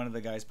in one of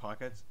the guy's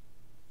pockets.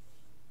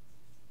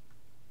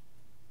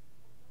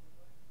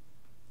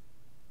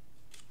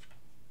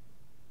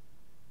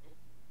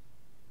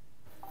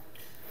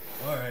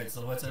 All right.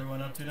 So what's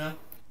everyone up to now?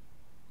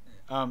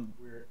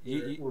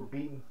 We're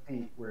beating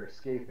feet. We're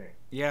escaping.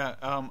 Yeah,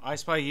 I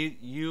spy.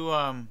 You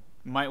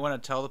might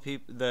want to tell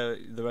the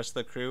rest of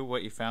the crew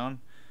what you found.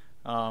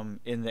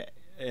 In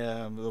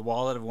the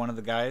wallet of one of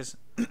the guys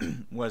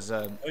was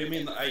Oh, you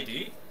mean the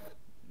ID?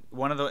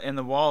 in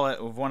the wallet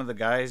of one of the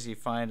guys. You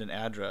find an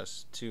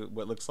address to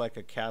what looks like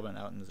a cabin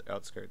out in the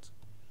outskirts.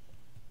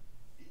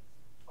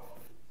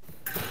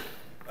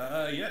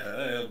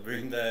 Yeah, I'll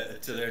bring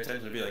that to their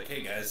attention and be like,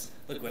 hey guys,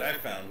 look what I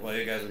found while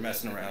you guys are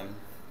messing around.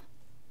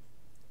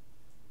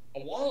 A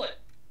wallet.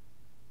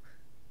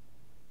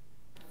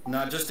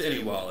 Not just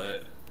any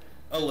wallet,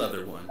 a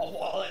leather one. A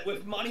wallet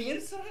with money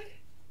inside?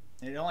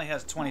 It only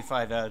has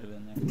 25 out of it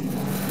in there.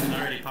 And I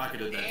already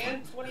pocketed that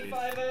And one.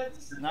 25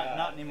 heads?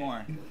 Not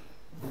anymore.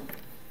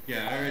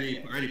 Yeah,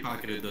 I already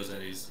pocketed those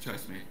eddies,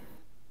 trust me.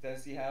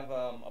 Does he have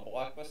a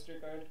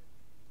Blockbuster card?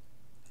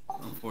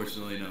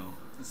 Unfortunately, no.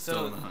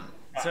 Still in the hunt.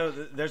 So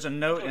there's a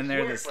note in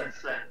there It's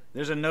worthless, then.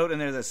 there's a note in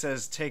there that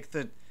says take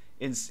the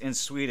in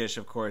Swedish,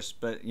 of course,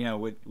 but you know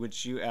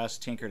which you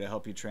asked Tinker to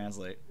help you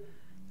translate.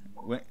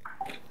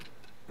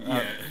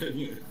 Yeah,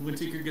 when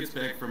Tinker gets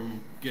back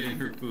from getting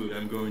her food,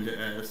 I'm going to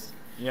ask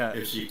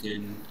if she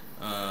can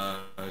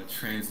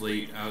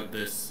translate out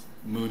this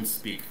moon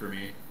speak for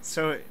me.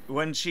 So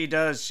when she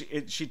does,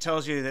 she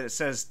tells you that it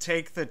says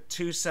take the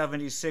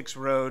 276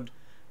 road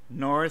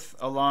north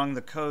along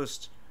the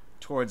coast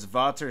towards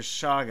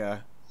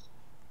Vatershaga.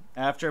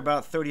 After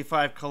about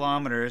 35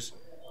 kilometers,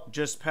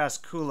 just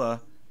past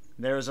Kula,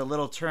 there is a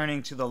little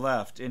turning to the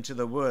left into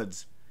the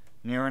woods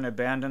near an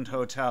abandoned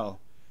hotel.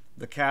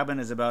 The cabin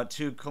is about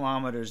 2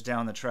 kilometers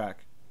down the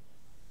track.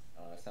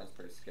 That sounds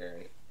pretty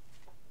scary.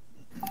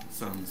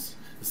 Sounds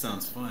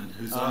fun.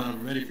 Who's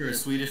ready for a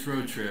Swedish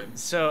road trip?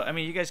 So, I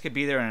mean, you guys could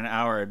be there in an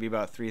hour. It'd be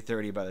about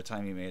 3:30 by the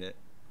time you made it.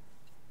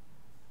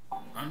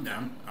 I'm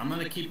down. I'm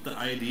gonna keep the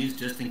IDs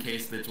just in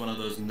case it's one of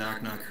those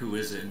knock knock who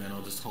is it, and then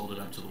I'll just hold it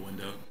up to the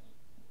window.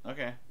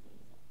 Okay.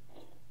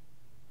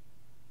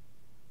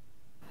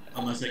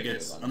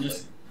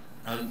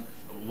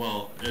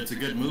 Well, it's a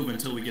good move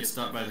until we get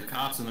stopped by the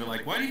cops, and they're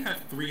like, "Why do you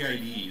have 3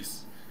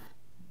 IDs?"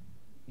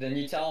 Then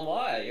you tell them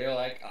why. You're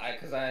like,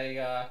 because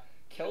I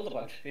killed a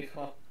bunch of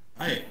people.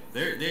 Hey,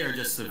 they are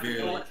just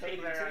severely.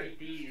 Take their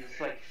IDs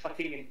like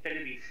fucking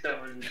Infinity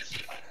Stones.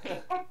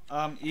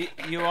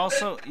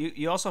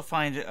 You also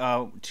find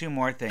two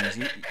more things.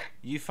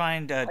 You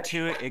find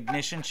two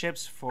ignition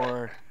chips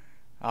for.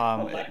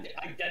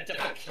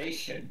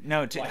 Identification.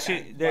 No,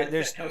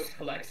 there's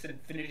collects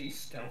Infinity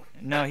Stone.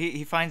 No,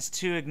 he finds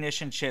two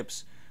ignition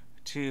chips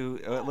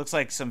to it looks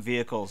like some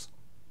vehicles.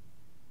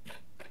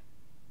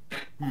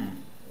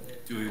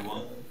 Do we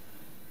want?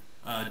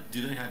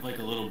 Do they have like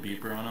a little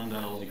beeper on them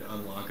that'll like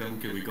unlock them?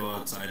 Could we go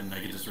outside and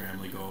I could just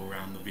randomly go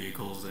around the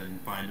vehicles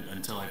and find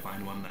until I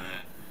find one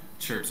that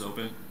chirps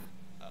open?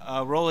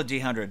 Roll a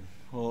D100.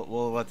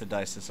 We'll let the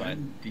dice decide.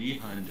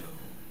 D100.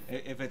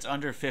 If it's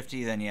under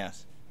 50, then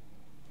yes.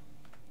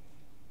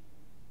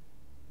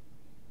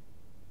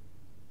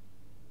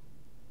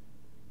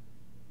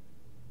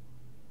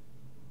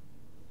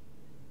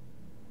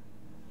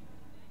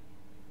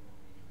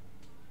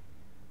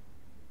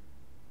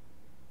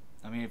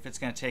 I mean, if it's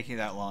going to take you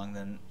that long,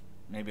 then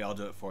maybe I'll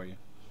do it for you.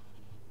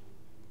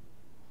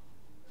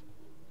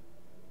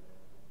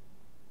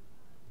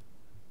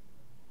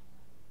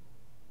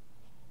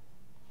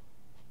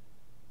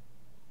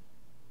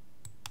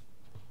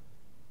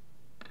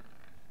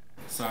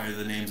 Sorry,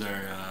 the names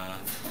are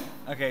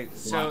okay,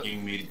 so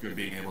blocking me from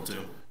being able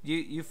to.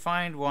 You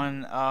find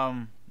one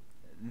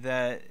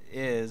that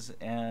is,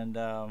 and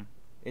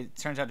it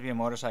turns out to be a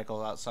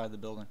motorcycle outside the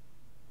building.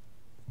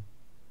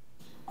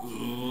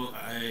 Ooh,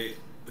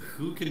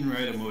 who can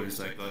ride a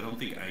motorcycle? I don't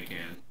think I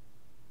can.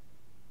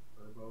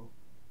 Turbo.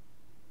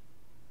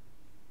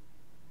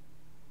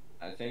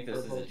 I think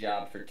this is a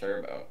job for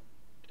Turbo.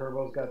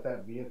 Turbo's got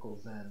that vehicle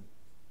zen.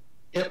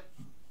 Yep.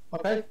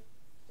 Okay.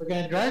 We're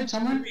gonna drive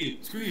somewhere?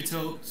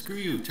 Screw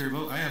you,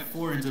 Turbo. I have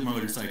 4 into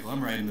motorcycle.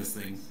 I'm riding this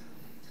thing.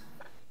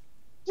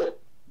 Fuck.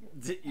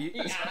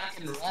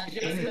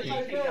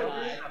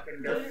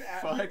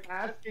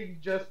 Asking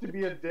just to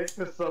be a dick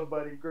to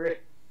somebody, great.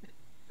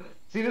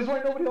 See, this is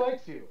why nobody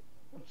likes you.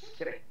 I'm just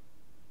kidding.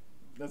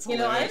 That's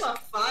hilarious. I'm a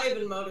 5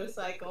 in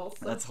motorcycles.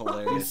 So. That's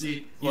hilarious.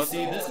 You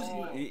see, this is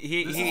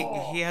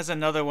he has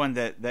another one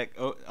that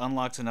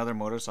unlocks another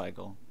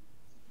motorcycle.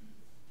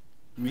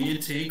 Me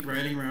and Tank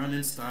riding around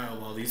in style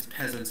while these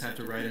peasants have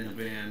to ride in a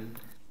van.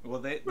 Well,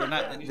 they're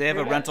not. They have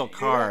a rental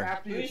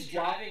car. Who's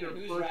driving and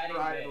who's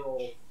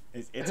riding?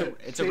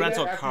 It's a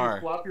rental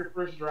car. Flop your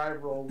first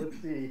drive roll.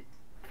 Let's see.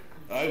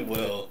 I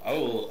will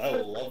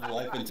love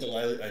life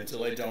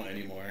until I don't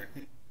anymore.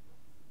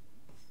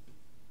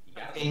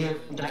 You're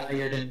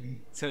higher than me.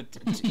 So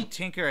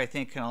Tinker, I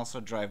think, can also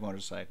drive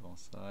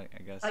motorcycles. So I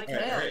guess. I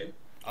can. All right.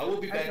 I will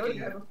be back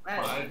in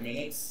 5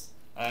 minutes.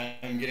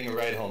 I'm getting a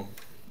ride home.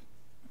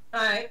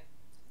 All right.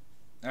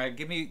 All right.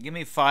 Give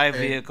me 5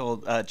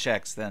 vehicle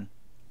checks then.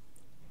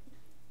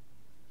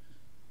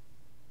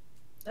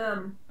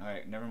 All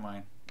right. Never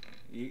mind.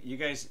 You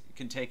guys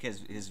can take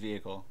his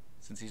vehicle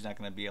since he's not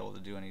going to be able to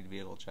do any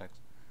vehicle checks.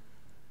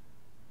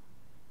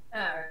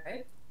 All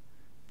right.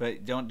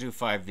 But don't do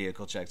 5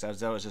 vehicle checks.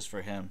 That was just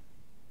for him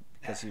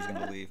because he was going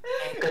to leave.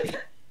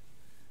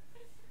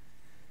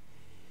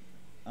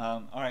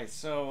 All right.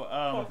 So.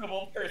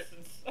 Pokemon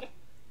persons.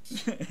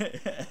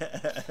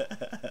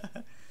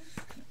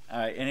 All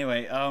right.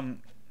 Anyway,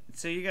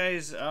 so you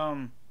guys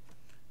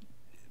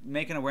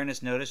make an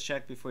awareness notice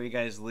check before you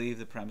guys leave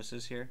the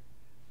premises here.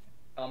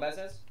 Combat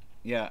says?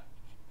 Yeah.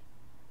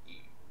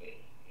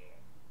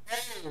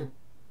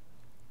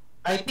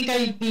 I think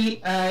I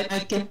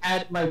can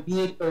add my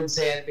vehicle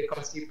Zen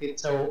because if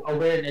it's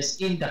awareness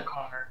in the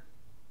car,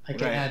 I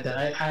can add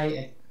that.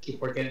 I keep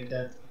forgetting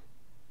that.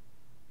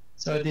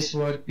 So this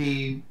would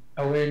be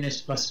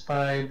awareness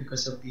 +5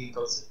 because of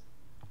vehicles.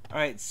 All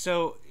right.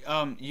 So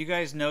you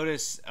guys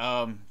notice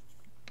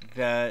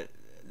that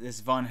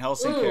this Von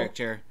Helsing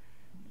character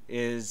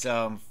is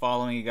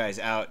following you guys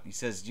out. He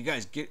says, "You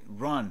guys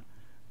run."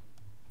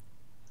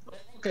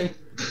 Okay.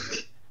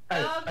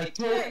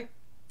 Okay.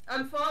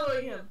 I'm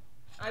following him.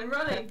 I'm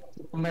running.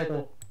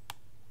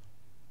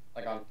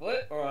 Like on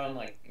foot or on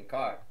like in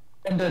car?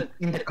 In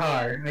the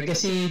car. I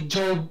guess he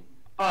drove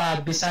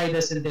beside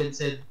us and then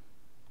said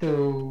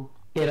to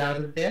get out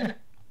of there.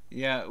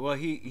 Yeah. Well,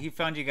 he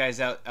found you guys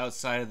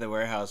outside of the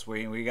warehouse where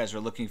you guys were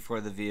looking for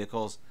the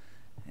vehicles,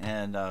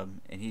 and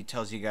he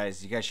tells you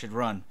guys should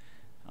run,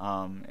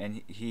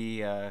 and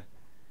he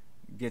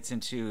gets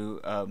into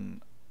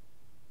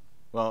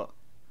well.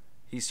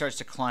 He starts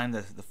to climb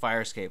the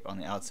fire escape on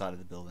the outside of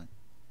the building.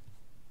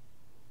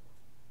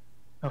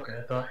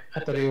 Okay, I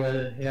thought he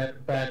was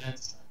bad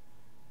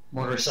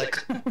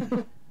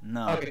motorcycle.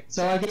 No. Okay,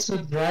 so I guess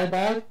we'll drive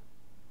out.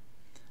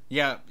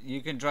 Yeah,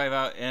 you can drive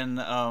out, and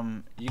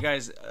you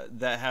guys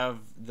that have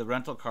the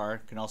rental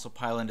car can also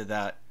pile into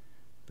that.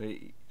 But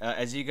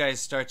as you guys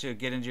start to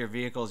get into your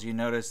vehicles, you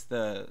notice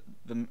the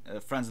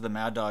friends of the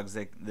Mad Dogs.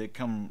 They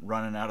come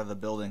running out of the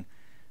building.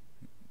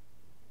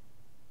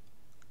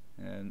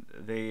 And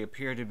they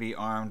appear to be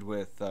armed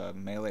with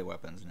melee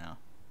weapons now.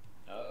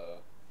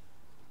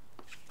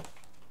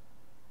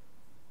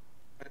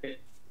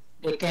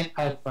 they can't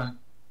outrun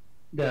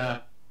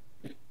the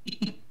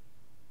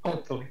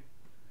hopefully.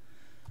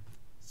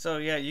 So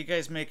yeah, you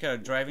guys make a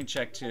driving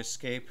check to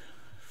escape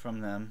from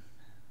them.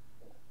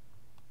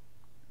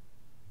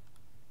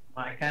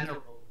 I kind of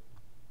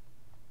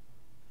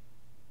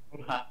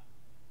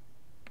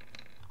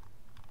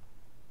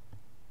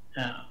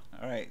yeah.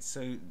 All right,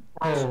 so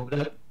Oh,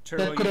 that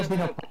Turbo, could have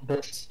been a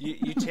bit.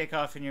 you take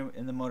off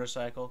in the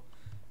motorcycle.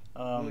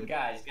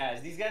 Guys,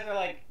 these guys are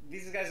like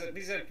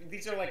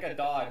these are like a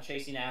dog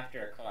chasing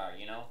after a car.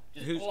 You know,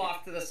 just pull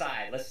off to the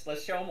side.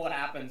 Let's show them what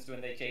happens when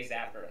they chase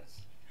after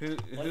us.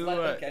 Let's let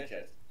them catch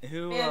us.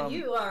 Man,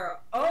 you are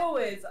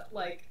always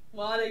like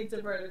wanting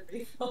to murder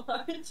people,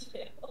 aren't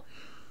you?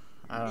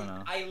 I don't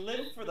know. I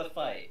live for the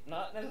fight,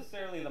 not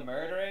necessarily the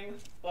murdering,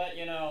 but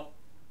you know.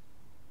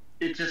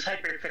 It's just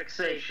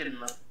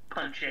hyperfixation, the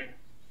punching.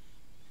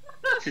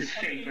 It's his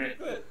favorite.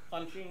 Good.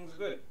 Punching's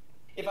good.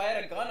 If I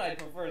had a gun, I'd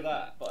prefer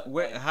that. But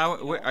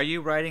are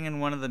you riding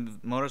in one of the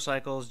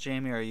motorcycles,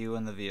 Jamie? Or are you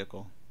in the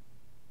vehicle?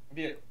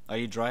 Vehicle. Are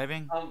you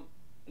driving?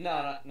 No.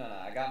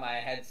 I got my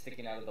head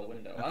sticking out of the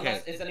window. Okay.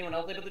 Unless, is anyone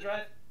else able to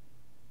drive?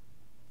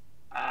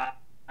 I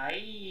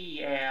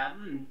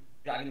am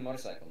driving the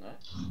motorcycle.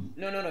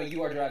 No. No.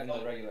 You are driving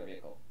the regular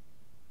vehicle.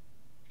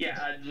 Yeah.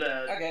 I'm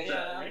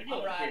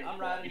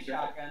riding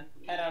shotgun.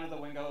 Head out of the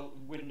window,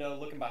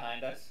 looking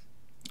behind us.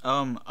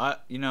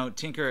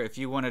 Tinker, if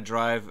you want to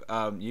drive,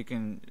 you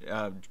can,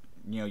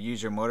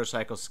 use your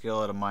motorcycle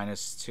skill at a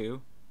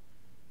 -2.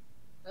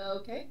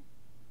 Okay.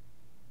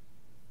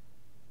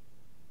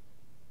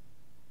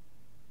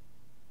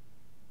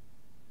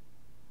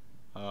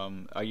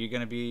 Are you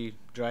gonna be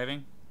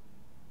driving?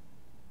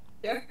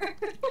 Sure.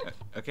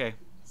 Okay,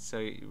 so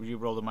you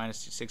rolled a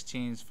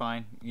 -16, is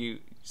fine.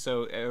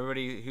 So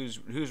everybody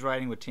who's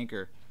riding with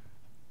Tinker?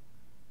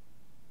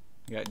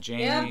 You got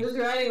Jamie. Yeah, who's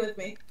riding with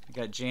me? You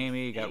got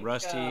Jamie. You got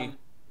Rusty.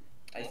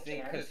 I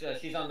think because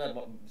she's on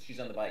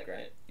the bike,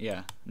 right?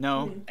 Yeah.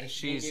 No,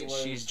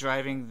 she's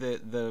driving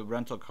the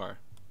rental car.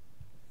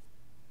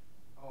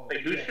 Oh,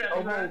 wait, who's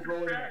driving?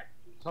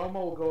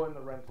 Tomo will go in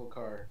the rental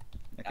car.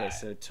 Okay,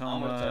 so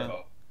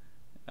Toma.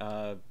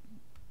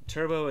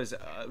 Turbo is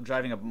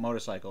driving a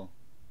motorcycle.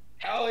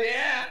 Hell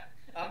yeah!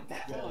 I'm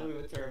definitely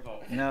with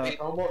Turbo. No.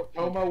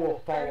 Tomo will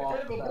fall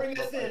off. Turbo, bring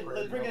us in.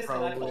 Let's bring us in.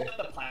 I pull out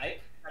the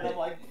pipe and I'm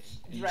like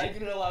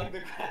dragging it along the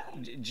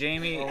ground.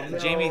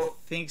 Jamie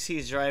thinks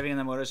he's driving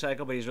the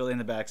motorcycle, but he's really in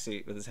the back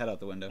seat with his head out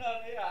the window. No,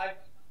 yeah,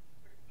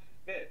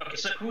 Okay,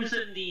 so who's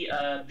in the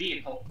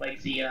vehicle,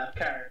 like the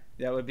car?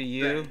 That would be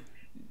you,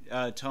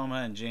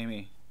 Toma, and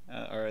Jamie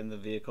are in the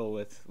vehicle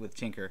with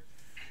Tinker.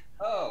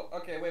 Oh,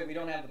 okay. Wait, we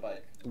don't have the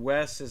bike.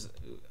 Wes is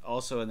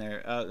also in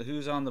there.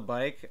 Who's on the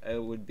bike?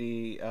 It would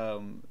be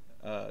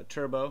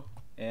Turbo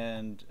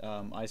and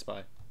I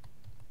Spy.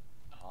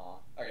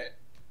 Okay.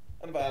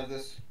 I'm bad at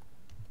this.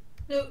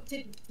 So,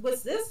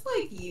 was this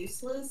like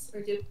useless,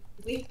 or did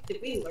we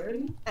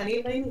learn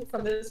anything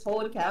from this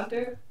whole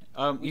encounter?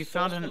 You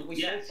found an. We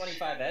stole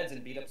 25 heads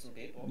and beat up some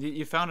people.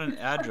 You found an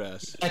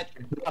address.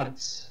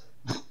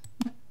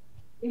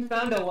 You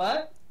found a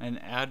what? An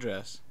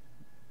address.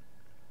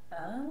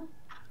 All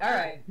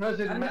right.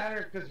 Doesn't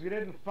matter because we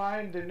didn't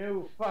find a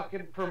new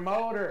fucking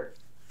promoter.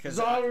 That's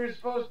all we were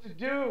supposed to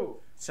do.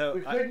 So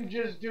we couldn't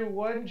just do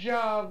one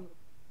job.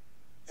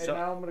 And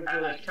now I'm gonna go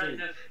to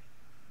sleep.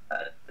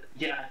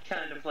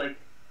 Kind of like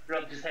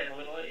rubbed his head a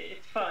little.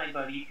 It's fine,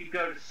 buddy. You could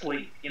go to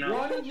sleep. You know.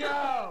 One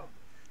job.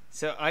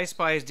 So I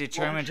Spy is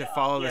determined to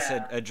follow this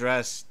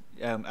address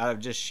out of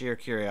just sheer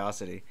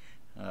curiosity,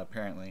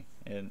 apparently,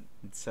 and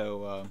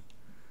so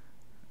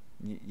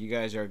you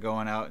guys are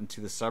going out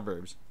into the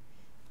suburbs.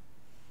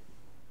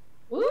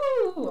 Woo!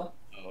 Oh,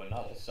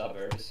 not the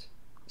suburbs.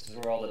 This is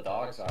where all the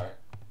dogs are.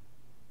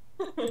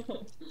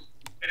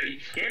 Are you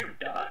scared of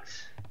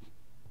dogs?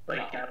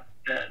 Like No.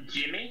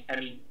 Jimmy? I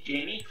mean,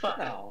 Jamie? Fuck.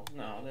 No,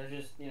 they're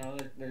just,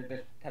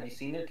 they're have you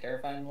seen their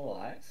terrifying little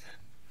eyes?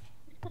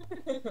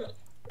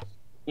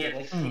 Yeah,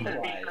 Like every human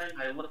eyes.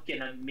 time I look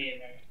in a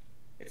mirror.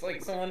 It's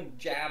like someone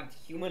jabbed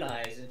human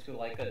eyes into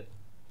like a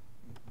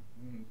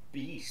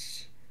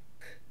beast.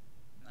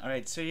 All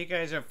right, so you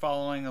guys are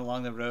following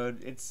along the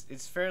road.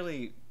 It's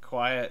fairly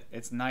quiet.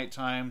 It's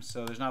nighttime,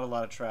 so there's not a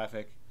lot of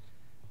traffic.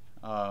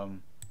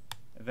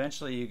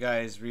 Eventually, you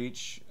guys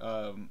reach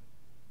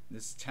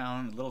this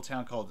little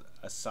town called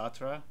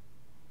Asatra.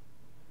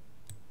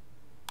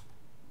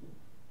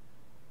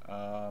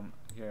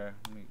 Here,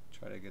 let me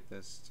try to get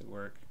this to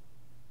work.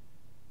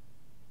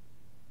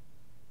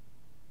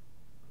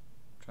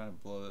 I'm trying to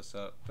blow this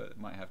up, but it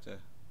might have to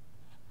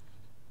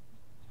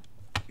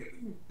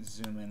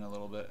zoom in a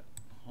little bit.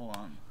 Hold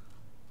on.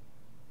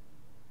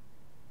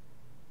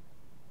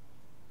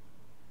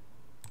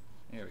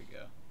 There we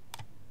go.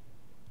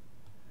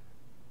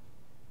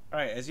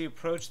 Alright, as you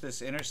approach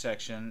this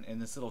intersection in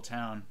this little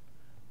town,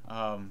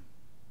 right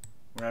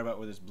about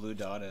where this blue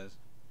dot is,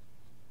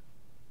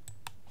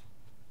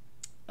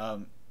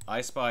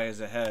 I Spy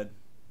is ahead,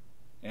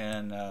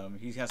 and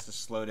he has to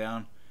slow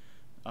down.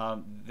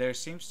 There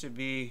seems to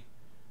be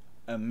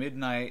a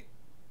midnight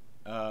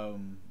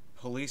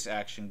police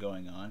action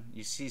going on.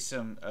 You see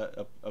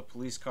a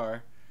police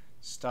car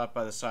stopped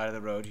by the side of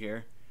the road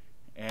here,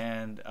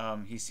 and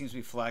he seems to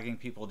be flagging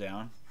people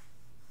down.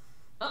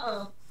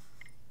 Uh-oh.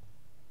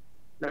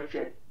 No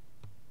shit.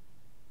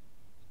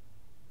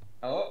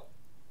 Oh,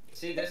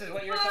 see, this is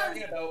what you were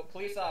talking about,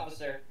 police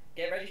officer.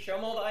 Get ready, show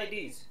them all the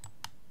IDs.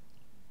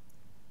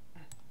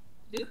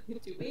 Do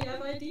we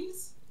have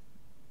IDs?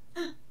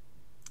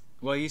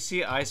 Well, you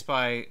see I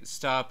Spy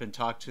stop and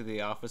talk to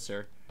the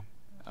officer,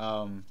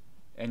 and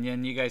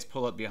then you guys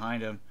pull up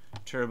behind him.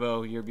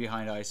 Turbo, you're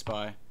behind I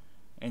Spy,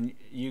 and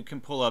you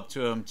can pull up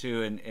to him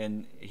too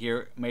and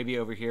hear, maybe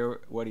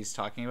overhear what he's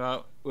talking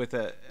about with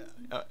a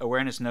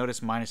awareness notice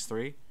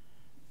 -3.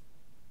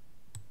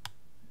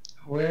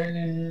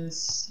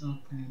 Awareness.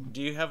 Okay.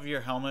 Do you have your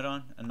helmet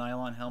on? A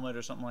nylon helmet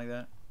or something like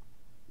that?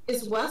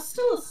 Is Wes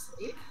still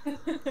asleep?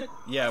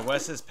 Yeah,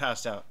 Wes is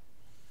passed out.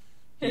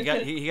 He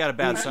got a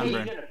bad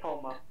sunburn.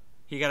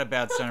 He got a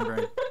bad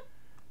sunburn.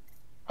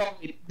 Oh,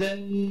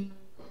 then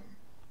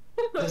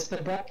does the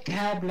bike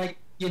have, like,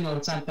 you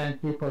know, sometimes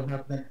people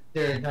have like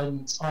their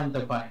helmets on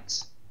the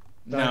bikes.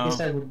 So No. I guess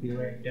I would be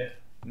right there.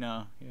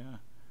 No, yeah.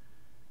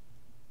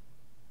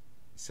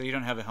 So you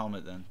don't have a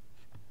helmet then?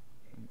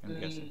 I'm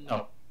guessing.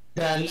 No.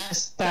 The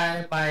last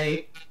time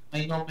my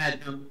Nomad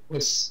helmet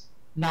was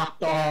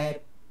knocked off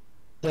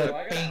the Oh,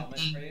 I got a helmet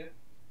for painting. you.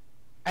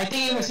 I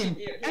think it was in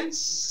Here.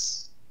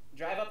 France.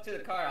 Drive up to the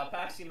car, I'll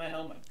pass you my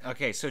helmet.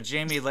 Okay, so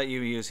Jamie let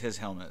you use his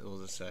helmet,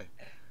 we'll just say.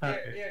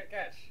 Okay. Here,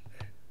 catch.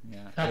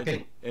 Yeah.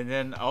 Okay. And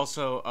then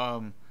also,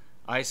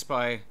 I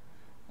Spy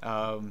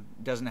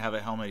doesn't have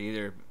a helmet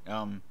either.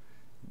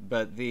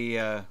 But the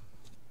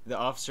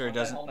officer Put that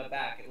doesn't. helmet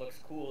back, it looks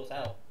cool as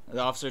hell.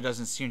 The officer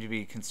doesn't seem to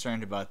be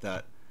concerned about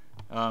that.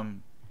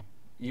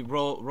 You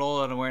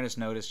roll an awareness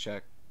notice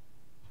check.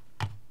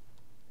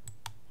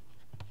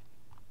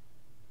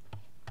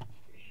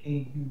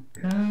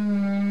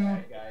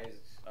 Alright, guys,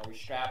 are we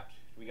strapped?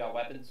 We got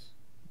weapons?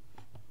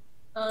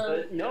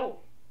 No.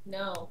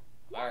 No.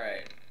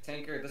 Alright,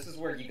 Tinker, this is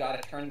where you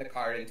gotta turn the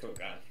card into a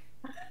gun.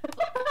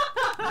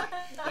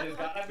 There's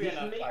gotta be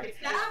enough cards.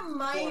 That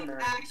might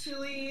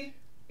actually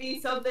be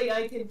something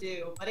I can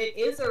do, but it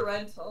is a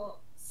rental,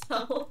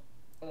 so.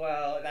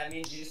 Well, that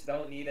means you just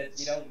don't need it.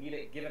 You don't need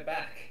it. Give it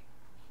back.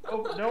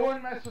 Oh, no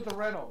one mess with the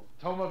rental.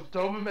 Toma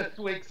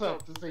wakes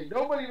up to say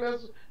nobody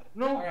mess.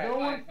 No, All right, no fine,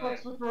 one fine.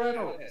 fucks with the How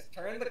rental. about this?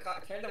 Turn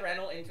the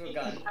rental into a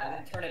gun, and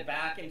then turn it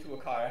back into a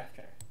car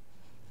after.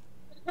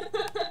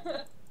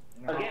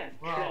 Again,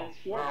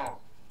 Transformer.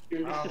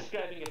 You're just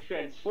describing a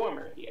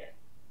Transformer here.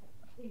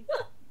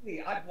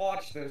 I've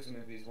watched those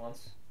movies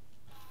once.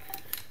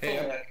 Hey,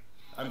 I'm back.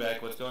 I'm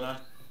back. What's going on?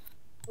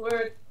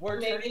 We're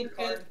We're turning making the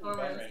car into a gun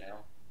Transformers. right now.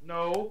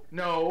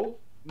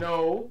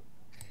 No.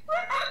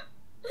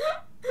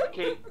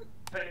 Okay,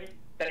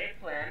 better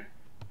plan.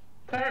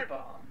 Car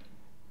bomb.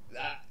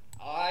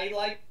 I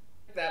like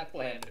that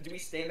plan. Do we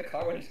stay in the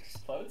car when it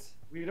explodes?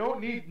 We don't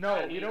need. No,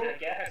 I we mean, don't. I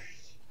guess.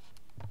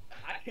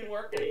 I can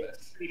work with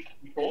this.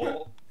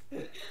 Cool.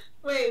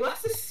 Wait,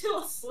 Wes is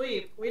still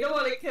asleep. We don't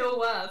want to kill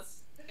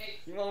Wes.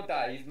 He won't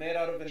die. He's made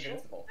out of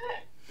invincible.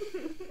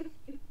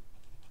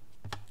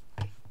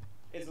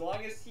 As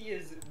long as he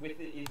is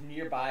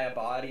nearby a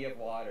body of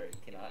water,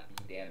 he cannot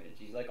be damaged.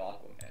 He's like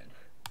Aquaman.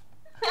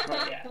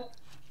 Oh, yeah.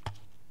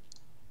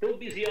 He'll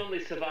be the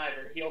only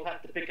survivor. He'll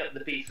have to pick up the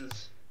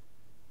pieces.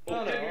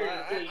 No, no,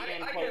 Figuratively I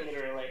and can- quite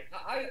literally.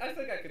 I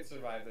think I could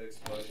survive the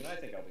explosion. I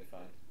think I'll be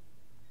fine.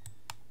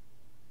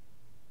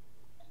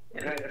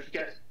 And I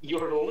guess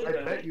you're the I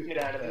limit bet to you get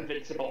out of can.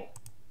 Invincible.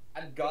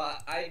 I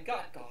got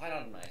God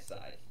on my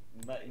side.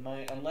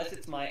 My unless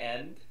it's my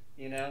end,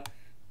 you know.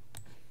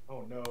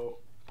 Oh no.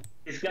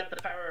 He's got the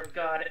power of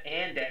God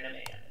and anime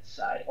on his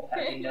side. I'll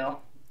have you know.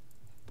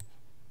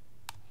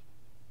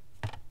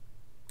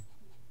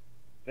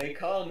 They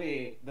call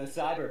me the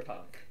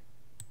Cyberpunk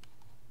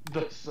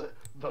The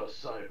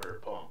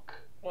cyberpunk.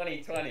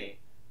 2020.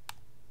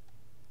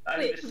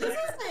 Wait, this is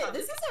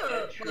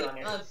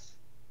a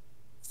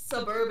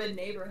suburban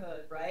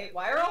neighborhood, right?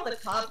 Why are all the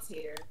cops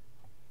here?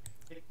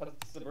 Because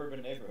it's a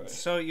suburban neighborhood.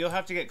 So you'll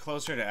have to get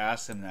closer to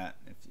ask him that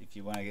if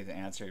you want to get the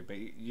answer. But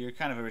you're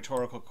kind of a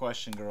rhetorical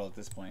question girl at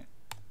this point.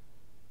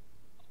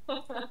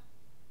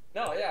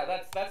 No, yeah,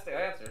 that's the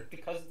answer.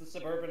 Because it's a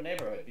suburban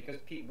neighborhood. Because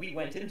we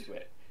went into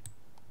it.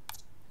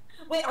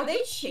 Wait, are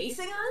they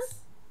chasing us?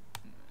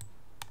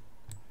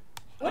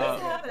 What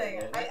is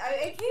happening?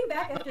 I came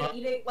back after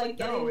eating, like,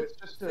 getting No, it's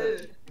just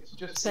food.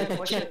 it's like a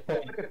like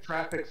checkpoint. like a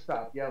traffic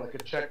stop. Yeah, like a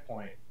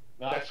checkpoint.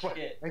 Oh, That's what.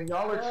 shit. And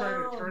y'all are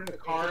trying to Oh. turn the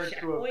car It's a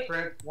into a checkpoint?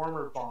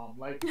 transformer bomb.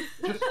 Like,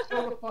 just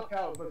chill the fuck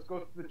out. Let's go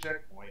to the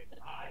checkpoint.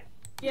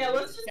 Yeah,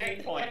 let's just.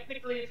 Checkpoint.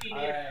 Technically, if you need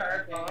Alright, a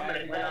car okay, bomb guys, and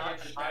it we went gotta off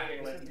get and back.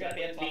 fired, This is it gonna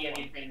be a wouldn't be tough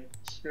one. anything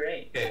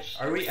strange. Okay,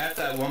 are we at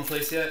that one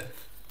place yet?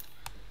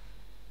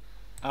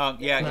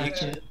 Yeah,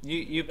 Not yet.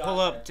 you Got pull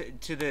up there.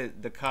 to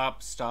the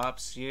cop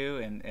stops you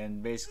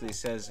and basically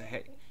says,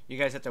 "Hey, you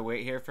guys have to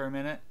wait here for a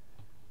minute."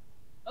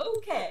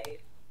 Okay.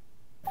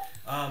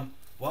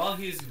 While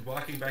he's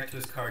walking back to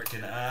his car,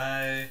 can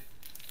I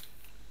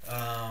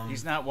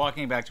He's not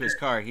walking back to his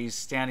car. He's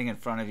standing in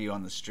front of you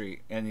on the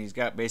street, and he's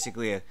got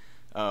basically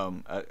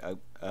a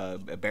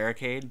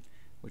barricade,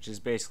 which is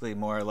basically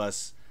more or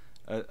less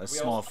a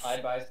small. All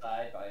side by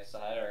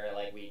side, or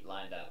like we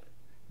lined up.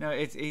 No,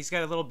 he's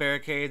got a little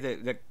barricade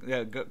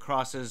that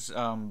crosses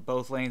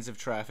both lanes of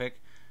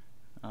traffic,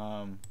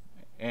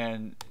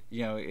 and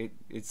you know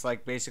it's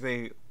like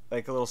basically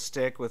like a little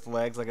stick with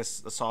legs, like a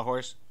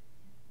sawhorse.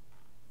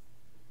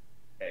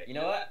 Okay, you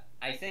know what?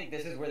 I think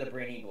this is where the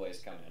brainy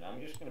boys come in.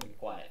 I'm just gonna be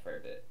quiet for a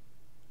bit.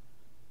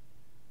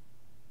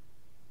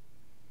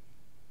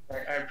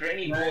 Our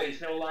brainy boy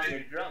is no longer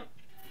drunk.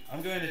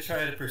 I'm going to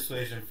try to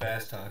persuasion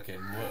fast talk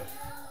him.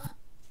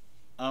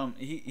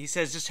 He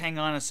says, just hang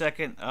on a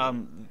second.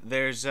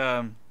 There's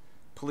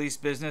police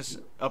business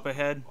up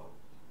ahead.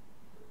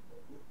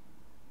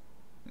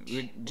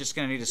 We're just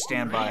gonna need to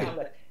stand by.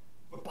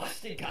 We're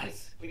busted,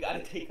 guys. We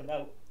gotta take them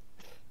out.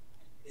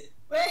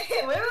 Wait.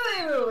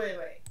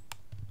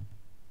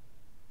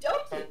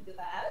 Don't do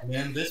that.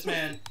 Man, this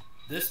man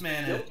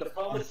Nope,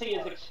 diplomacy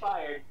is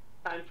expired.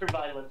 Time for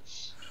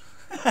violence.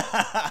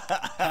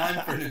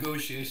 Time for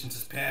negotiations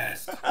has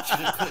passed.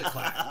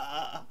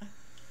 Click-clack.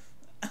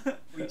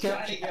 We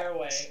tried to get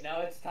away. Now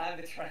it's time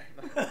to try.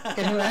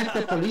 Can you ask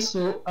the police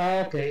to?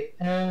 Okay.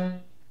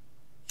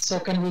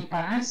 So can we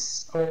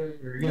pass or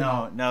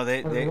no,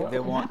 they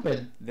won't.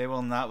 Happen? They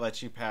will not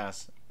let you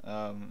pass.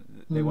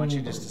 They want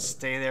you just to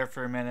stay there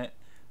for a minute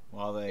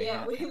while they.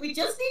 Yeah, we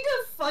just need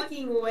to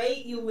fucking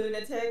wait, you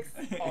lunatics.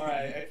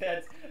 Alright,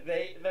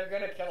 they're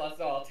gonna kill us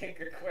all.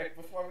 Tinker quick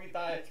before we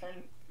die.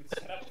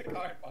 Set up the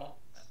card bomb.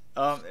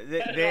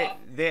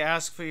 They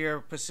ask for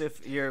your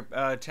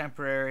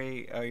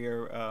temporary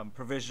your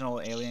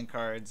provisional alien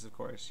cards, of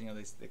course. You know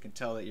they can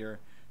tell that you're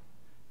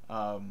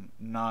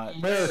not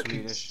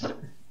Swedish.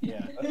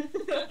 Yeah.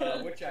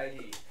 Which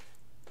ID?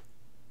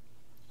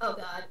 Oh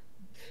god.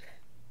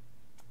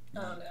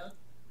 Oh no.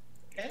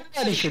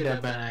 Everybody should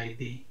have an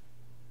ID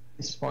at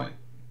this point.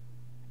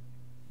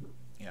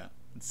 Yeah.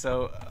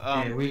 So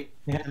yeah, we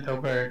hand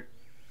over.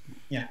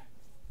 Yeah.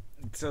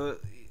 So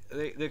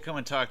they come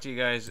and talk to you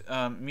guys.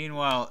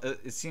 Meanwhile,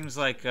 it seems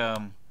like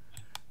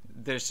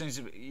there seems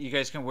to be, you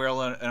guys can wear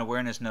an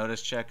awareness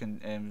notice check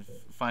and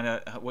find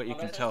out what you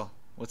can tell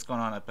what's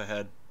going on up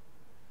ahead.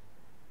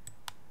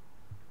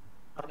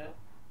 No.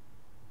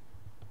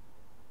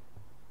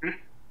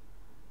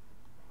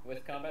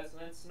 With combat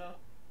stance, no?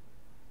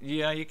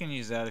 Yeah, you can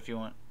use that if you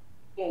want.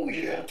 Oh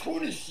yeah,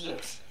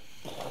 26.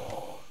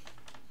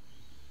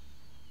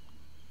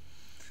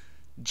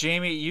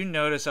 Jamie, you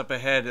notice up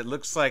ahead, it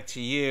looks like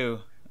to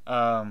you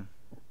that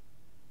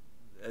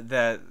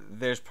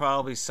there's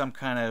probably some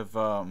kind of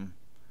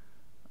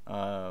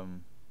I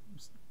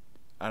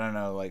don't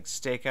know, like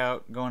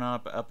stakeout going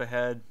on up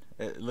ahead.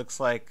 It looks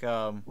like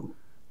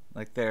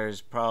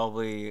there's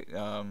probably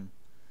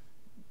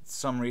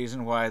some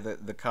reason why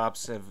the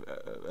cops have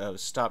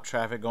stopped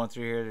traffic going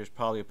through here. There's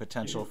probably a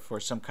potential for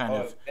some kind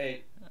of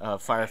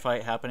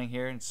firefight happening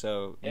here, and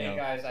so you know.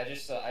 Guys, I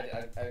just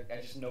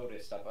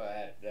noticed up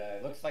ahead.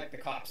 It looks like the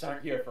cops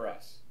aren't here for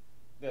us.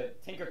 The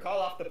Tinker, call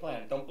off the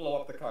plan. Don't blow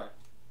up the car.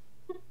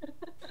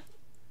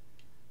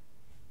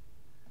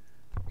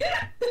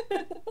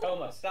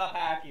 Toma, stop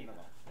hacking them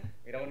all.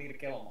 We don't need to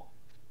kill them all.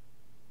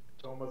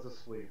 Toma's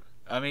asleep.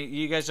 I mean,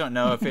 you guys don't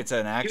know if it's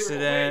an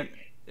accident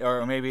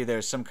or maybe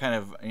there's some kind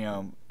of, you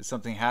know,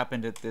 something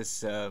happened at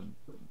this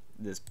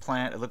this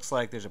plant. It looks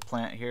like there's a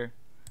plant here.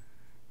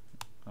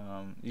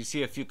 You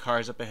see a few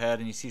cars up ahead,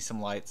 and you see some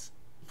lights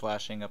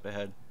flashing up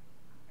ahead.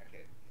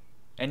 Okay.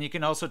 And you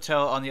can also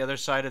tell on the other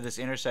side of this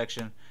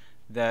intersection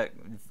that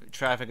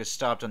traffic is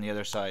stopped on the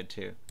other side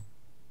too.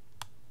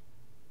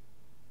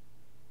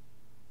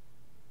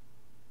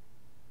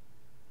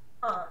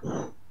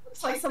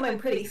 Looks like something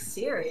pretty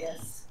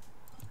serious.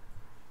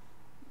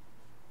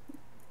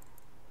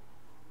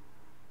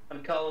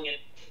 I'm calling it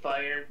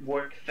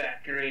firework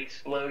factory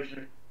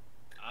explosion.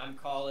 I'm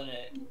calling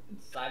it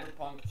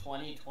Cyberpunk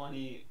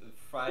 2020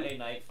 Friday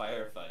night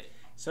firefight.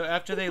 So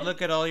after they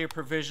look at all your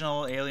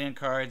provisional alien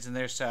cards and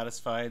they're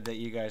satisfied that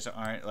you guys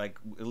aren't like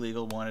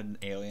illegal wanted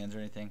aliens or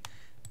anything.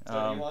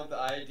 So do you want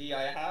the ID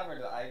I have or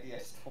the ID I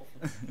stole?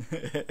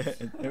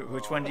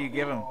 Which one do you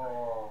give them?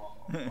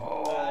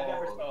 I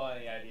never stole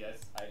any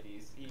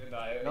IDs, even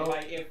though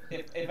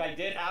if I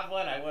did have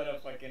one, I would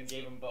have fucking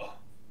gave them both.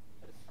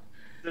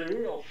 The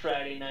real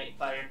Friday night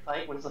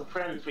firefight was the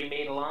friends we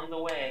made along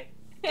the way.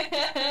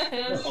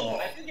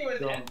 I think it was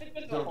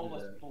the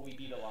homeless people we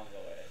beat along the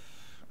way.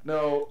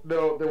 No,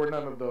 there were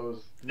none of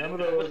those. None of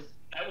those.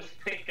 That was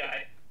Pink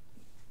Guy.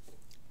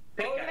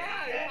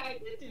 Yeah, I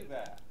did do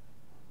that.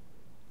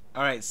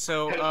 All right,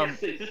 so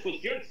this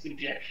was your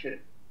suggestion.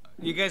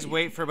 You guys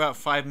wait for about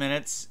 5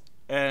 minutes,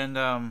 and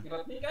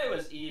But Pink Guy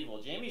was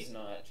evil. Jamie's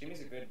not.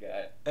 Jamie's a good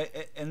guy.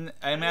 And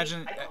I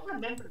imagine. I don't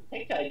remember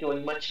Pink Guy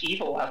doing much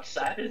evil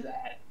outside of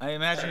that. I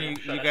imagine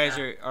you guys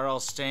are all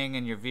staying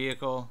in your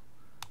vehicle.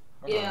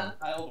 Yeah.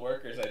 Child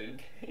workers, I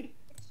didn't pay.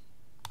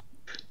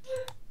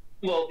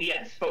 Well,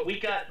 yes, but we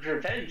got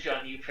revenge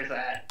on you for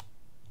that.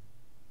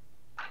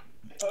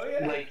 Oh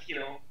yeah. Like, you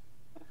know.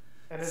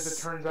 And as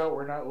it turns out,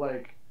 we're not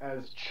like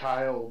as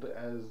child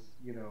as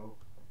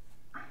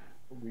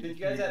Did you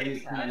guys at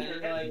least have any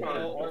like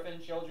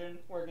orphan children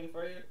working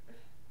for you?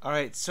 All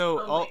right,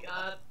 so Oh my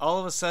God. all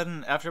of a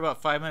sudden, after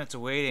about 5 minutes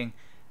of waiting,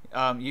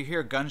 you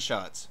hear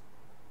gunshots.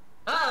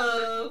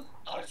 Uh-oh.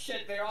 Oh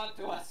shit, they're on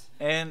to us.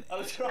 And I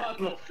was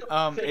wrong.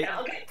 Okay,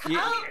 calm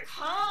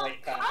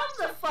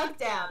the fuck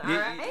down,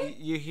 alright?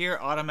 you hear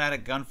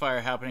automatic gunfire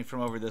happening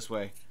from over this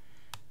way,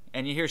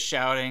 and you hear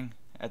shouting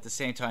at the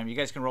same time. You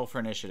guys can roll for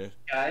initiative.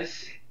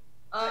 Guys.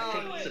 Oh, I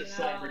think it's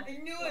a cyber. I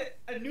knew it.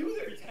 I knew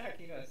they were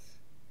attacking us.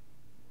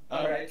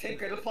 All right,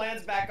 Tinker, the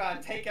plan's back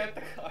on. Take out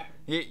the car.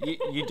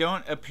 You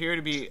don't appear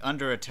to be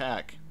under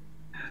attack.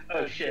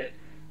 Oh shit.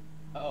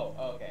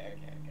 Oh, okay.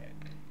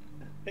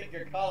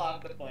 Tinker, call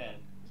off the plan.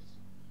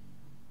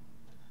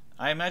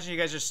 I imagine you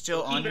guys are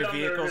still on Keep it your under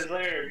vehicles.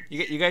 reserve.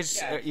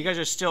 You guys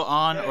are still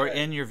on or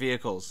in your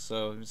vehicles.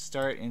 So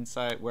start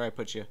inside where I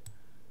put you.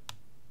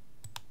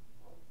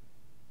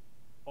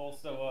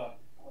 Also,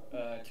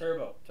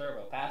 Turbo,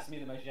 pass me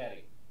the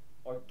machete,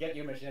 or get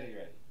your machete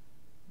ready.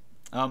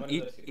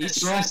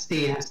 Each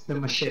Rusty has the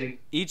machete.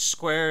 Each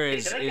square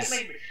is Did I get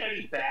my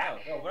machete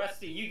back? Oh,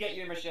 Rusty, you get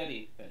your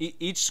machete.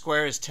 each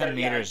square is 10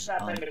 meters. Yeah,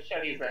 my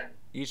machetes then.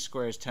 Each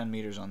square is 10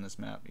 meters on this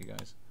map, you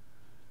guys.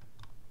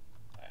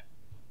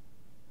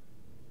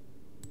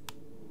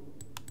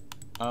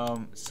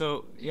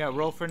 So yeah,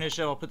 roll for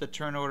initiative. I'll put the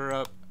turn order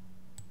up.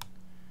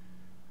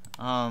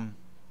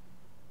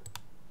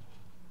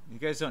 You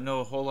guys don't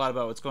know a whole lot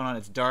about what's going on.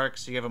 It's dark,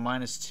 so you have a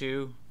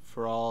 -2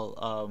 for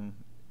all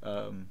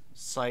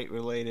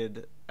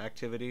site-related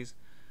activities.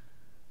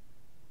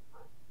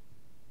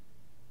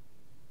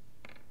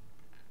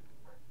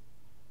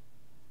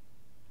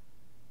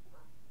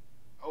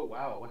 Oh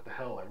wow, what the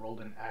hell? I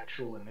rolled an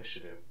actual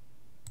initiative.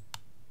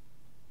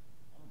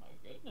 Oh my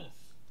goodness.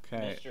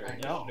 Okay. Mr. I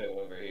know. Initiative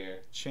over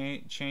here.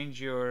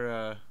 Change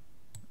your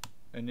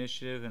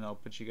initiative, and I'll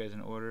put you guys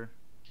in order.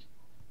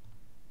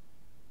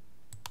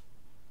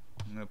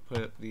 I'm gonna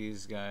put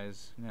these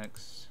guys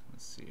next.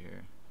 Let's see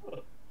here.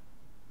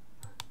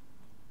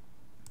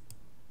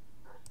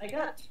 I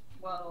got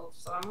 12,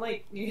 so I'm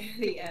like near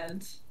the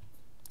end.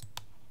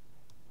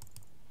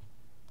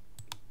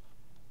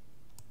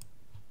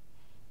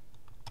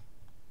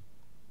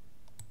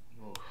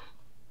 Oof.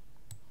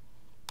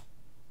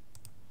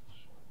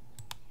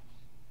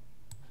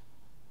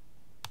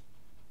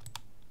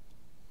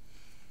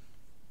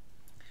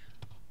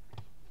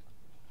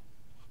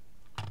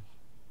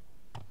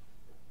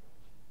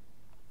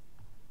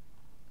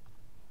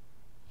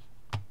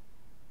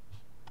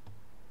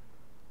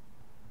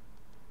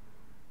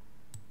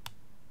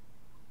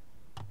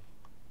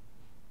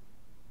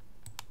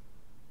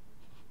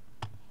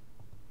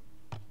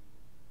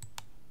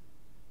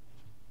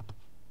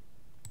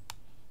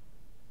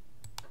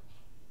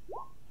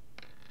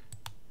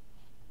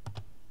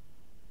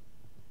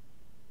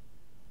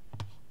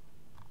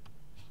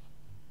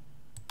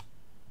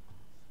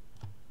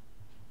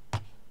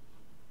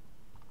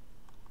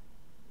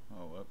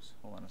 Oh, whoops.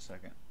 Hold on a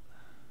second.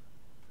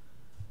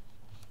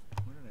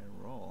 What did I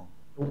roll?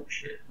 Oh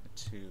shit. A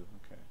 2.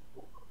 Okay.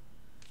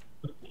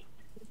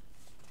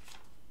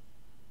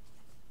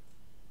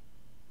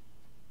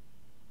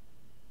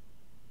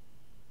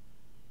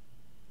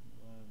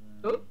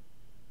 Oh.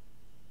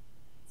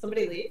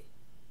 Somebody leave?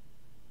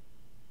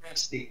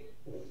 Rusty.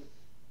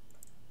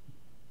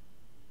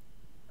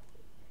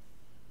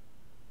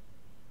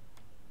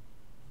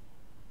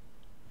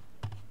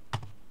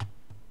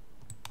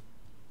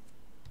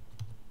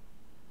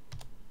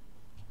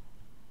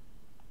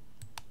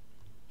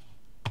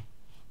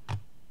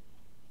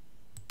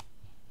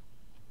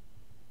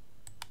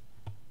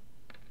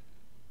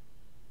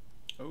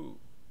 Oh.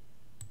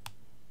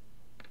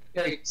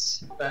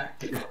 Yikes.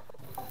 Back. Yeah.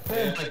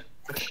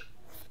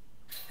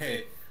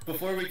 Hey,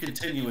 before we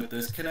continue with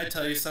this, can I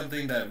tell you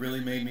something that really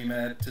made me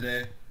mad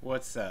today?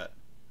 What's that?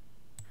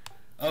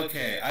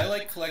 Okay, I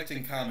like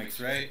collecting comics,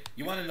 right?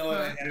 You want to know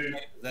what I had in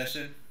my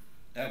possession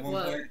at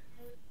one point?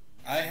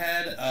 I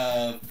had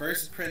a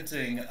first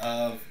printing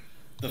of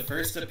the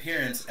first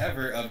appearance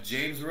ever of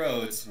James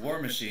Rhodes'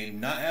 War Machine,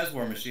 not as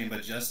War Machine,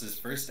 but just his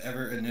first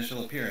ever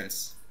initial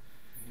appearance,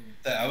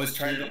 that I was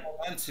trying to hold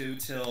on to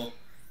till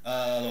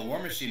the War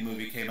Machine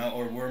movie came out,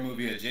 or War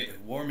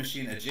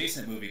Machine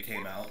adjacent movie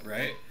came out,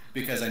 right?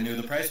 Because I knew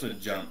the price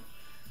would jump.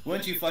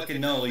 Wouldn't you fucking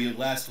know,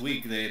 last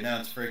week they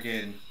announced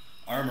freaking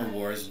Armor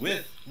Wars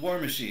with War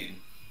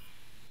Machine.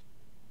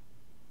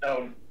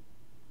 Oh,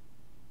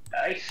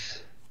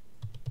 nice.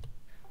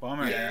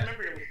 Bummer. Yeah, I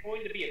remember it was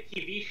going to be a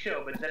TV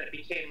show, but then it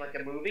became like a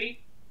movie.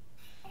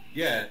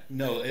 Yeah,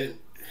 no, it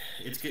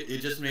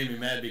just made me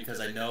mad because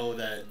I know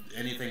that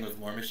anything with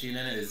War Machine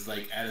in it is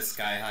like at a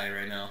sky high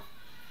right now.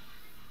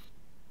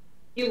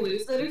 You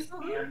lose it or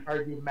something?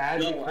 Are you mad?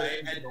 No,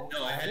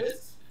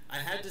 because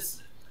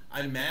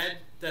I'm mad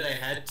that I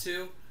had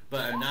to,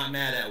 but I'm not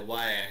mad at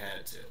why I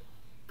had to.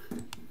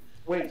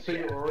 Wait, so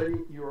you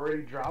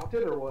already dropped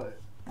it or what?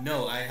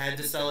 No, I had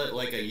to sell it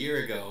like a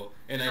year ago,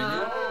 and I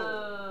knew.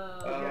 Oh.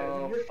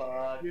 Oh,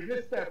 fuck. You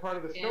missed that part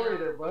of the story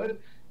there, bud.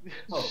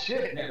 Oh,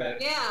 shit.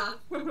 Yeah.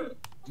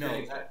 No,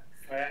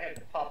 I had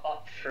to pop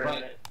up for a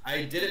minute.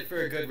 I did it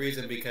for a good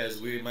reason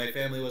because my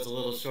family was a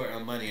little short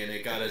on money, and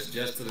it got us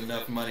just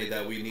enough money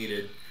that we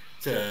needed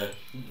to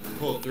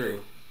pull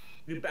through.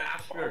 You Oh,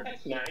 bastard.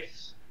 that's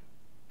nice.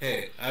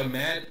 Hey, I'm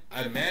mad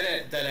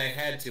at that I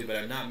had to, but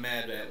I'm not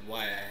mad at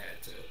why I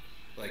had to.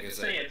 Like I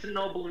Say, said. it's a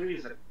noble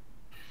reason.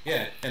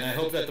 Yeah, and I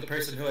hope that the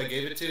person who I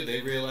gave it to,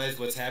 they realize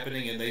what's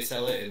happening and they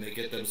sell it and they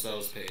get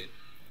themselves paid.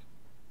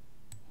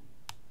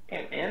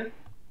 Hey, man.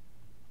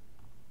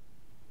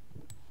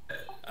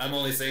 I'm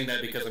only saying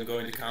that because I'm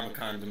going to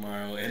Comic-Con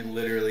tomorrow, and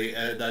literally,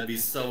 that'd be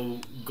so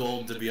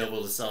gold to be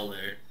able to sell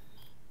there.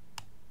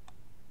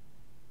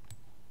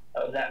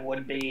 Oh, that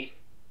would be.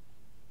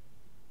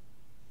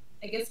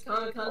 I guess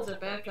Comic-Cons are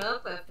back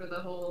up after the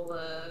whole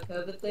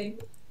COVID thing.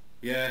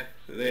 Yeah,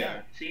 they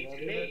are. Seems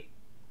to me.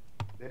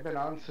 They've been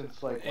on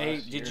since like Hey,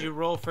 last did year. you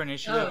roll for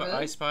initiative, really?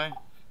 I Spy?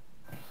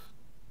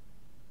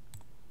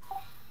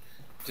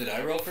 Did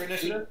I roll for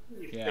initiative?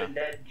 You've Yeah. been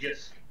dead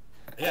just.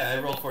 Yeah,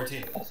 I rolled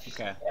 14.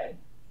 Okay.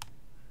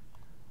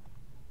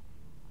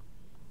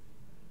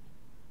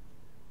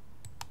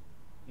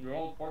 You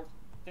rolled 14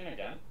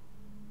 again?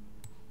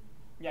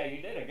 Yeah,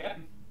 you did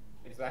again.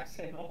 Exact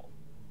same roll.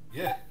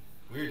 Yeah,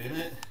 weird, isn't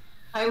it?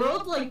 I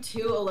rolled like 2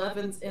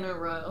 11s in a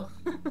row.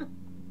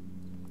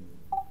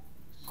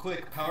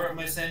 Quick, power up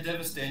my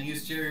Sandevistan,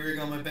 use Jerry Rig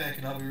on my back,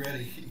 and I'll be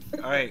ready.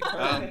 All right.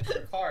 Get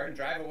your car and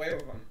drive away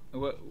with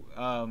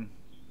them.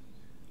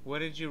 What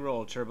did you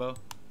roll, Turbo?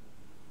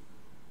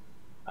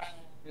 I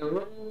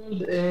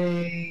rolled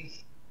a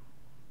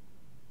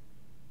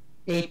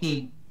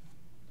 18.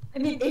 I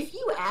mean, if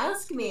you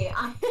ask me,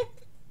 I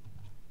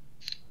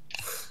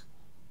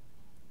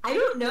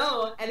don't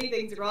know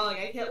anything's wrong.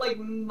 I can't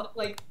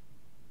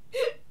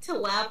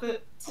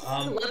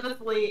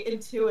telepathically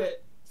intuit.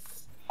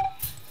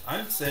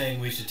 I'm saying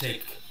we should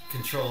take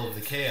control of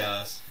the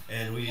chaos,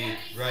 and we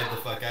ride the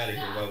fuck out of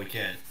here while we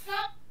can.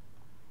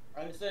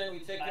 I'm saying we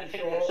take I think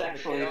control that's of the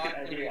actually a chaos good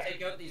and we idea.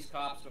 take out these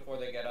cops before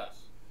they get us.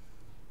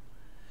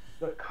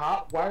 The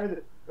cop? Why are they?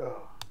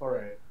 Oh, all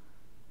right.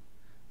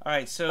 All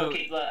right. So,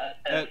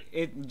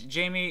 Okay,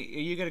 Jamie,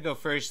 you got to go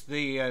first.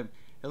 It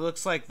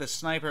looks like the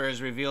sniper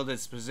has revealed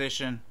its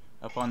position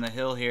up on the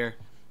hill here,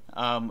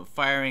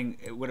 firing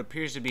what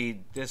appears to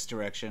be this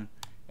direction,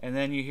 and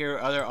then you hear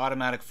other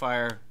automatic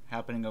fire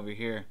happening over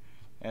here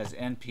as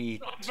NP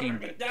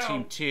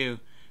Team 2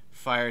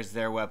 fires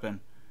their weapon.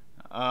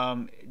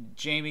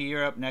 Jamie,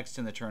 you're up next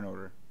in the turn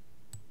order.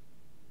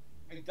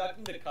 I ducked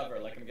into cover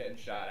like I'm getting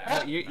shot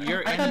at.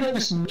 You're I thought it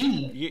was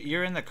me.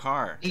 You're in the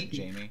car,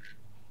 Jamie,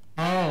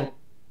 Oh.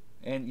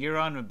 and you're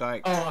on the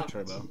bike, Oh.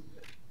 Turbo.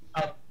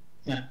 Oh.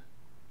 Yeah.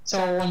 So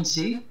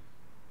 1C?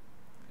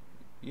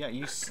 Yeah,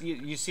 you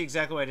see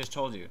exactly what I just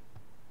told you.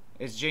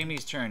 It's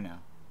Jamie's turn now.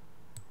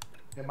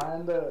 Am I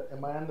on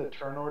the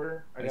turn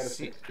order? I got a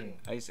 16.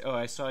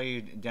 I saw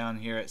you down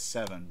here at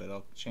 7, but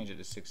I'll change it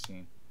to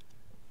 16.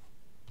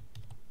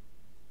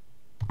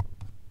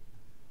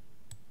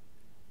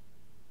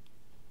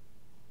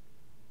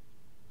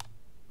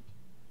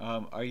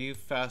 Are you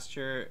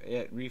faster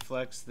at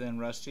reflex than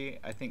Rusty?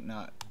 I think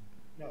not.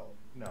 No.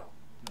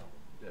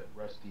 Yeah,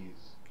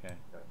 Rusty's Okay.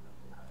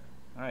 definitely higher.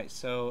 All right.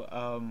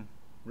 So,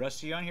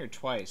 Rusty, you're on here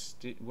twice.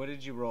 What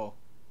did you roll?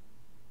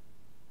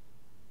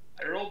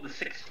 I rolled the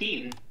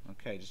 16.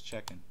 Okay, just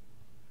checking.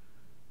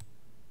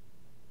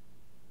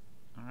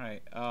 All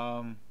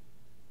right.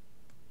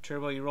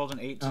 Turbo, you rolled an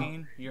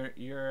 18.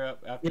 You're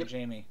up after Yep.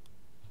 Jamie.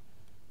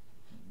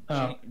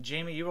 Oh.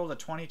 Jamie, you rolled a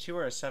 22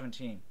 or a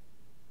 17?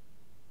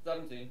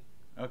 17.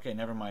 Okay,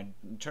 never mind.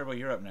 Turbo,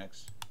 you're up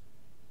next.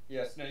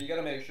 Yes, no, you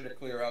gotta make sure to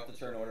clear out the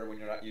turn order when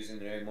you're not using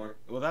it anymore.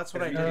 Well, that's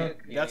what I You did.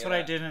 can't- That's yeah. what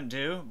I didn't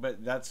do,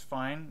 but that's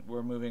fine.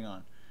 We're moving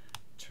on.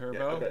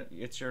 Turbo, Yeah, okay.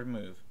 it's your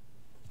move.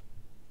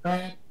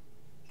 Okay.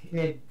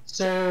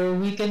 So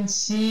we can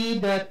see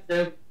that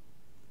the.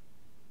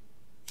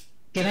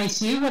 Can I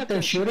see what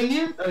they're shooting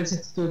at, or is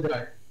it too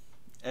dark?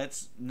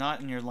 It's not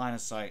in your line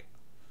of sight.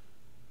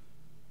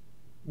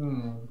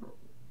 Hmm.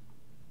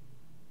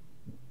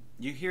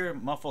 You hear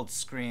muffled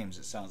screams,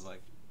 it sounds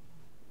like.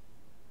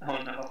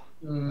 Oh no.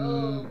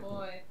 Oh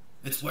boy.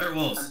 It's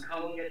werewolves. I'm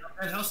calling it.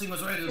 Red Helsing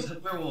was right, it was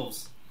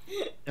werewolves.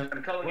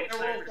 I'm calling it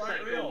Werewolves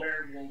aren't Cyber real.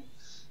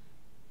 Werewolves.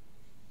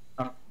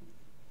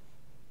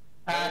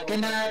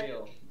 Can I?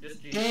 Real.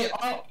 Just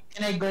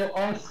Can I go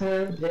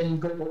offroad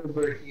and go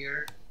over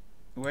here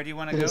Where do you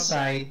want to to go? the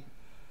side?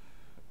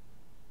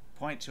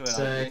 Point to it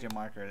So- with your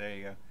marker. There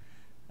you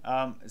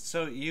go.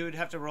 So you would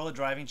have to roll a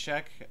driving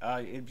check.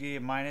 It'd be a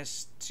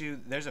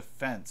 -2. There's a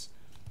fence.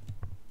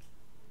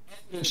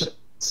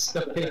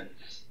 Stop it.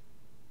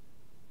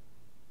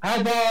 How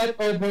about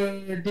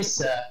over this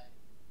side?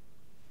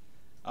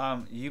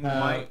 You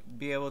might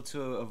be able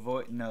to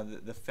avoid. No,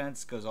 the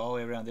fence goes all the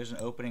way around. There's an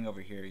opening over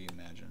here. You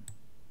imagine.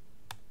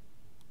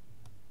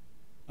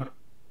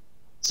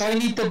 So I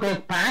need to go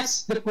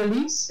past the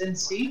police and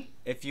see?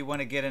 If you want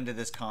to get into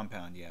this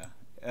compound, yeah,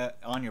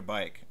 on your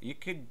bike, you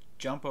could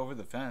jump over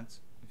the fence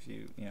if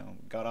you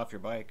got off your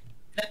bike.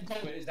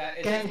 Wait, is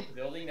this the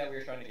building that we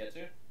were trying to get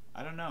to?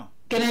 I don't know.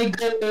 Can I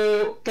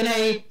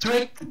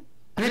trick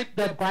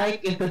the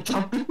bike into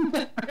jumping?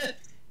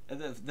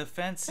 The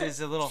fence is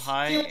a little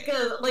high.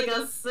 Like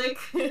a sick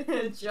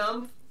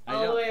jump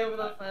all the way over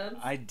the fence.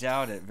 I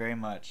doubt it very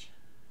much.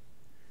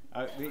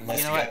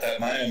 Unless you got that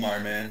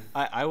Myanmar, man.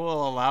 I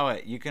will allow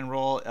it. You can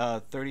roll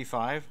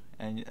 35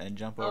 and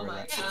jump over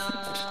that. Oh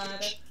my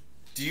god.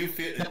 Do you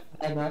feel,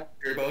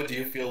 Turbo? Do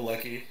you feel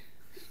lucky?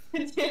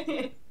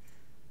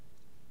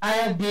 I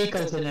have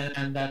vehicles in it,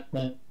 and that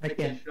I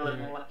can.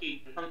 Feeling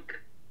lucky, punk.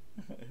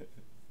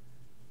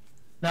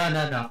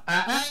 No.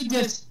 I'll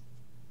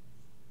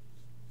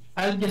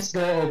just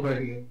go over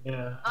here.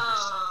 Yeah.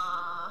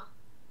 Aww.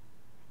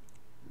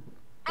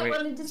 I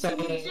wanted to see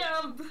you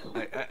jump.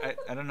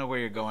 I don't know where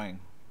you're going.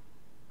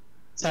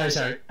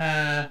 Sorry.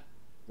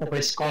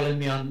 Nobody's calling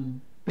me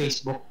on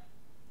Facebook.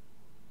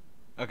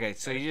 Okay,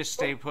 so you just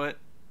stay put.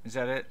 Is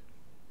that it?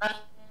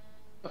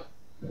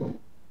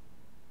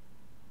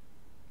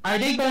 Are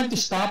they going to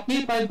stop me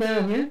if I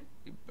go here?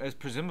 As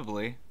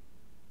presumably.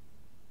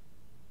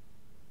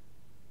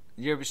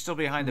 You're still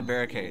behind the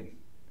barricade.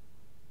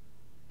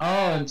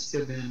 Oh, I'm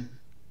still in.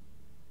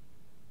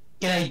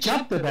 Can I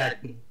jump the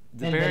barricade?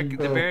 The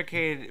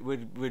barricade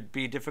would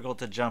be difficult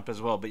to jump as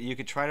well, but you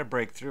could try to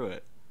break through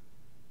it.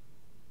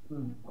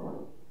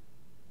 No.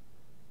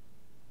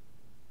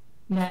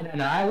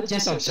 I would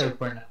just observe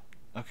for now.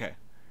 Okay.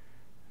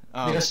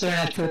 Because they're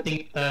not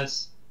shooting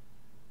us.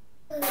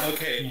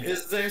 Okay,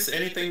 is there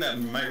anything that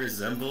might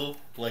resemble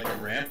like a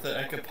ramp that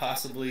I could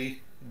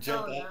possibly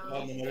jump up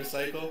on the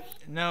motorcycle?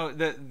 No,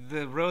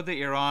 the road that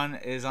you're on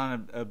is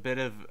on a bit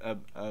of a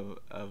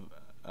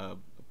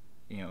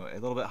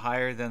little bit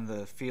higher than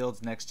the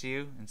fields next to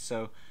you, and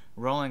so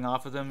rolling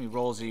off of them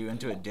rolls you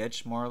into a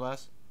ditch, more or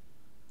less.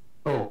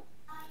 Oh.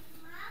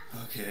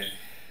 Okay.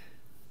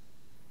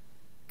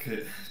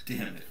 Good.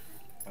 Damn it.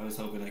 I was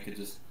hoping I could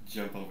just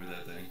jump over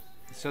that thing.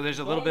 So there's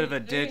a little bit of a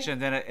ditch, and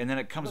then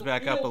it comes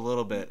back up a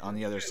little bit on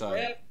the other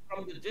side.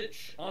 From the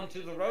ditch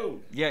onto the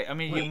road. Yeah, I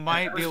mean, you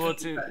might be able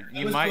to.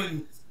 You might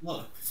going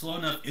slow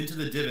enough into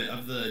the divot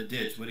of the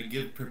ditch. Would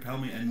it propel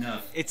me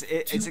enough? It's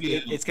going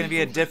to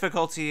be a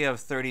difficulty of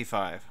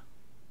 35.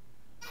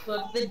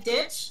 Look, the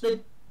ditch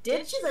is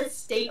a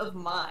state of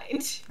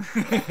mind.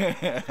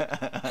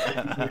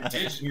 A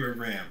ditch or a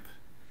ramp,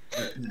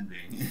 depending.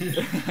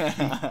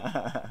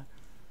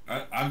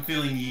 I'm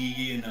feeling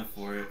yee enough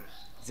for it.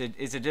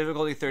 It's a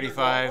difficulty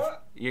 35.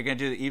 You're going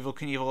to do the Evel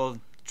Knievel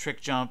trick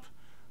jump.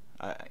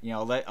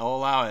 I'll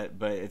allow it,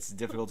 but it's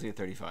difficulty of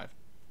 35.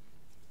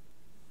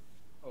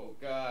 Oh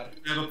God.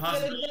 I have a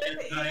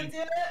possibility.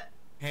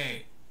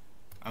 Hey,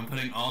 I'm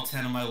putting all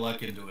 10 of my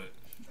luck into it.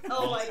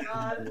 Oh my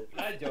God.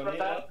 Can I donate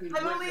luck?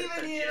 I believe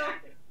in you.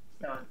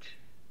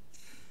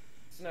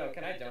 Snow,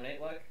 can I donate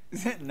luck?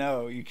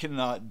 No, you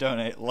cannot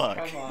donate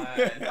luck. Come on.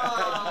 A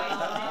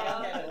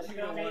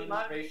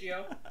 2-to-1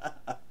 ratio?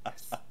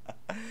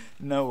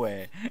 No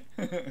way.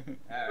 Alright.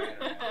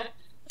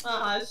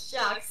 Aw,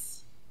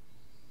 shucks.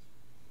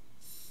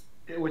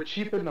 It would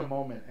cheapen the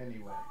moment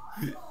anyway.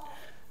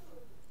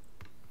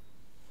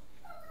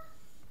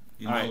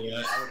 You know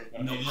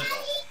what?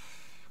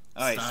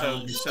 All right,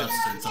 so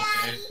substance,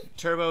 okay?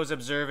 Turbo's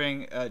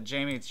observing.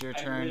 Jamie, it's your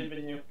turn. I believe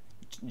in you.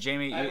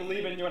 Jamie, I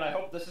believe in you, and I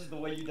hope this is the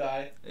way you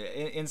die.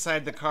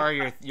 Inside the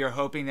car, you're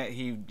hoping that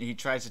he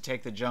tries to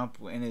take the jump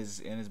in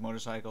his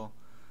motorcycle.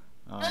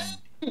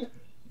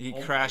 He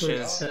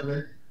crashes,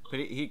 but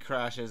he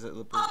crashes. It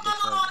looks like.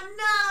 Oh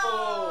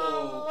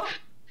no!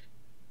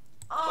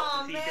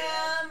 Oh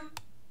man!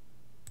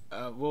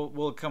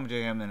 We'll come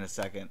to him in a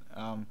second.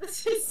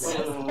 This is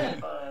so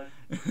fun.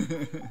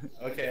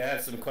 Okay, I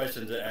have some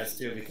questions to ask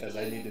too because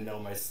I need to know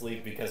my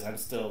sleep because I'm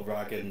still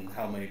rocking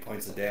how many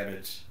points of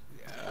damage.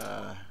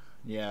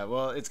 Yeah.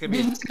 Well, it's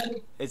probably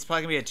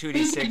gonna be a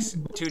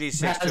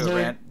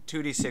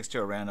 2d6 to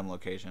a random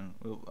location.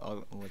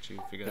 I'll let you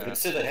figure that out. If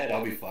it's to the head,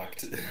 I'll be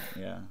fucked.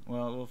 Yeah.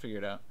 Well, we'll figure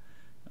it out.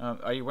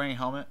 Are you wearing a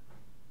helmet?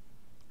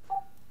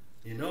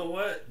 You know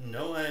what?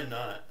 No, I am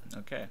not.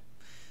 Okay.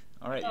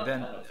 All right,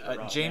 then,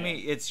 Jamie,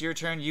 it's your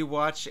turn. You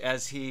watch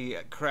as he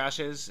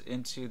crashes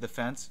into the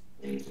fence.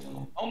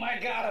 Oh my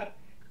God!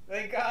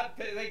 They got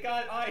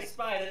I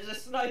Spy. There's a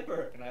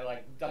sniper, and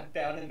I duck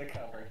down in the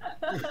cover.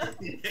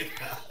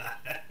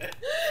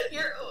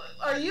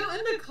 Are you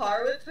in the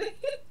car with me?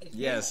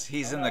 Yes,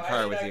 he's in the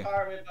car with you. I'm in the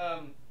car with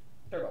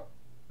Turbo.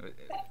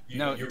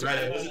 No, you're right.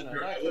 I wasn't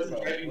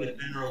driving with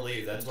general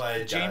leave. That's why I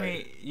died.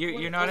 Jamie,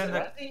 you're not in the.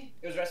 Rusty?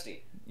 It was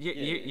Rusty.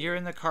 You're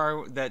in the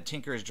car that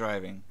Tinker is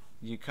driving.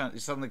 You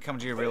suddenly come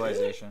to your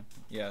realization.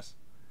 Yes.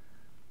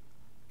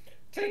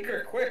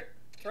 Tinker, quick!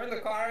 Turn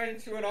the car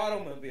into an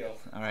automobile.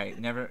 All right,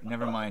 never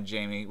mind,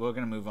 Jamie. We're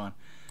gonna move on.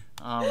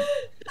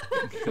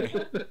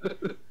 Okay.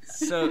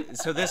 So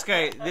this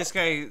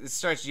guy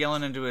starts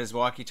yelling into his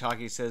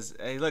walkie-talkie. Says,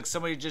 "Hey, look!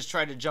 Somebody just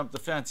tried to jump the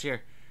fence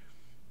here.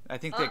 I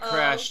think they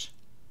crashed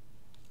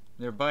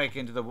their bike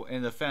into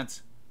the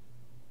fence."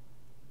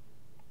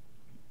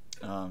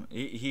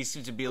 He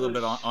seems to be a little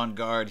bit on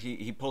guard.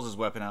 He pulls his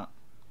weapon out.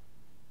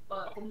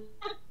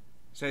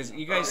 Says,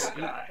 you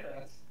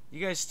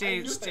guys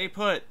stay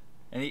put,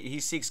 and he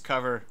seeks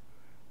cover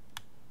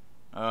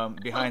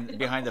behind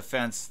the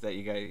fence that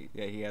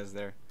he has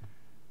there.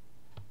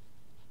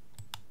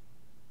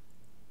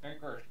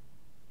 Tinker,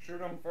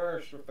 shoot him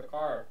first with the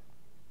car.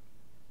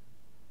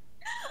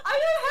 I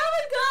don't have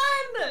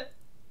a gun.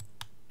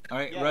 All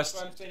right, Yeah, that's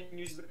why I'm saying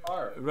use the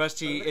car.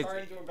 Rusty, Turn the car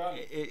into a gun.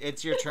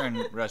 it's your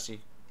turn, Rusty.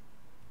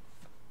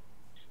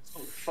 Oh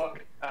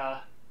fuck.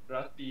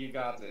 Rusty, you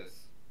got this.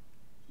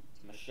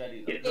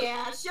 Machete. Though.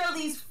 Yeah, show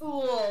these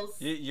fools.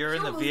 You're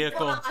in the Show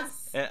vehicle.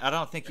 us. I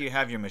don't think you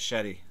have your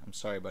machete. I'm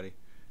sorry, buddy.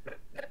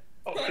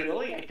 Oh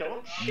really? I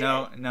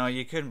don't. No,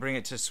 you couldn't bring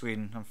it to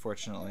Sweden,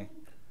 unfortunately.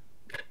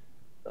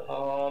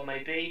 Oh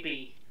my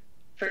baby.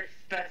 First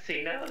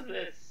Betsy knows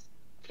this.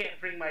 Can't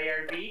bring my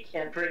RV.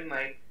 Can't bring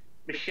my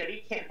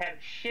machete. Can't have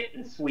shit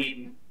in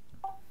Sweden.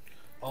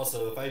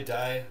 Also, if I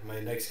die, my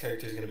next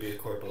character is going to be a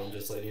corporal. I'm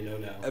just letting you know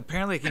now.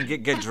 Apparently, you can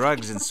get good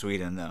drugs in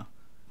Sweden, though.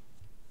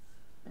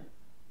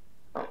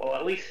 Oh, well,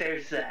 at least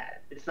there's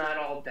that. It's not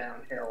all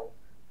downhill.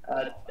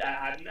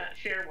 I'm not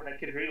sure what I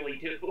could really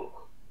do.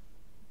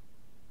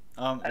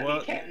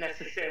 You can't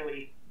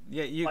necessarily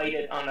fight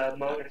it on a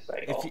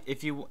motorcycle.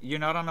 If you're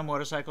not on a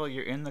motorcycle,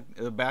 you're in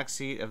the back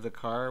seat of the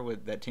car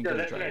with that Tinker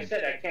that's driving. what I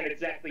said. I can't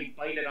exactly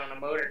bite it on a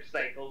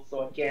motorcycle,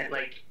 so I can't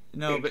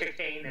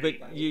entertain but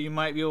anybody. you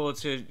might be able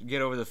to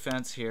get over the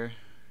fence here.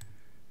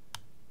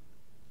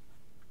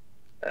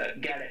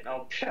 Got it.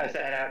 I'll try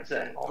that out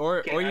then.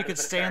 Or you could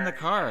stay in the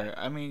car.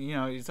 I mean,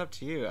 it's up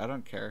to you. I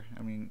don't care.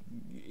 I mean,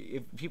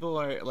 if people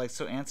are like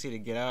so antsy to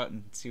get out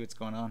and see what's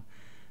going on,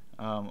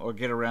 or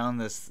get around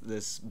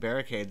this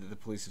barricade that the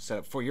police have set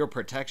up for your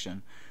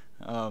protection,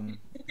 Got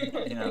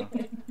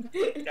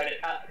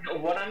it.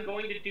 What I'm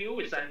going to do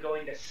is I'm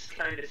going to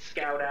kind of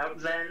scout out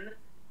then.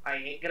 I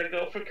ain't gonna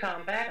go for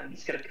combat. I'm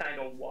just gonna kind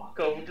of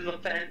walk over to the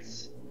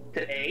fence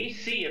to A,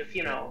 see if,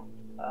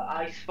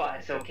 I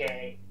spot's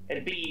okay,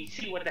 and B,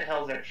 see what the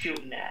hell they're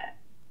shooting at.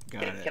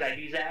 Can I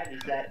do that?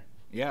 Is that...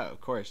 Yeah, of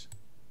course.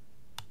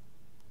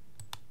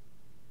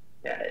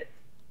 Got it.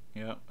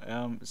 Yeah.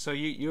 So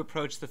you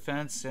approach the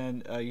fence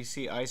and you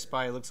see I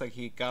Spy. It looks like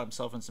he got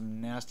himself in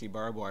some nasty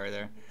barbed wire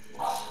there.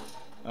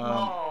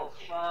 Oh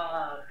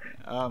fuck.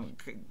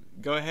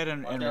 Go ahead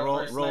and roll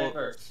a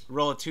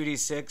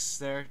 2d6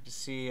 there to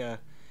see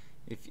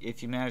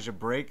if you manage to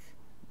break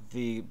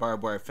the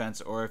barbed wire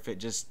fence or if it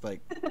just like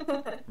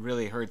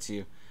really hurts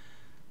you.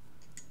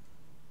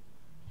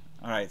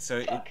 All right,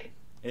 so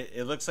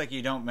it looks like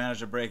you don't manage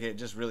to break it. It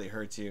just really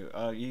hurts you.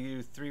 You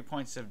do 3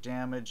 points of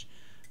damage,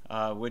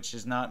 which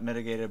is not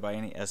mitigated by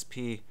any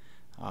SP,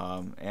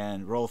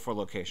 and roll for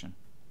location.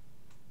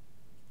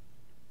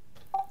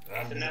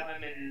 So now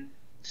I'm in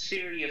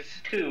serious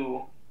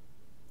 2.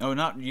 Oh,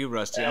 not you,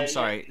 Rusty. I'm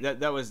sorry.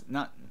 That was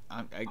not.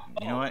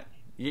 You know what?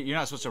 You're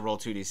not supposed to roll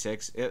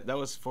 2d6. That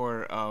was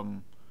for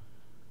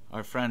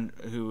our friend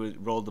who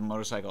rolled the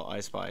motorcycle I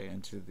Spy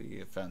into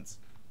the fence.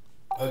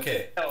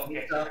 Okay. Oh,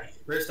 okay.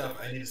 First off,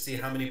 I need to see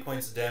how many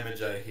points of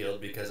damage I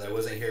healed because I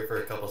wasn't here for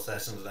a couple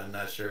sessions and I'm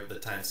not sure of the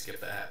time skip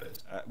that happened.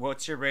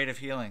 What's your rate of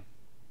healing?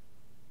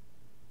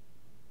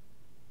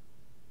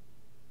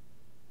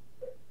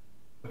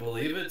 I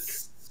believe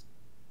it's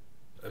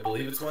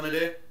 1 a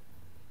day.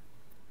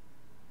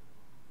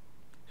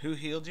 Who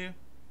healed you?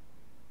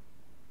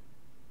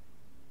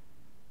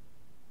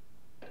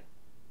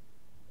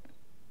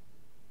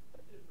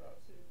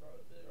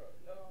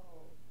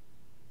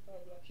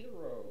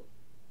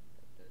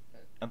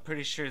 I'm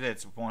pretty sure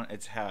that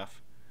it's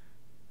half.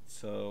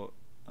 So,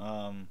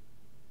 I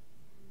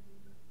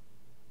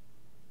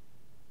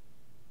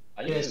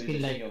Yes, usually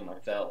been just like heal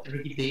myself.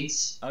 3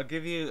 days. I'll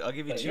give you But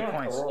 2 you don't have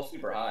points. to roll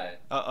super high.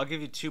 I'll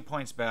give you 2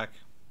 points back,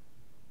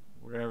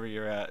 wherever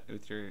you're at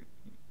with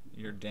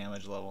your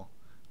damage level.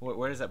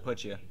 Where does that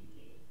put you?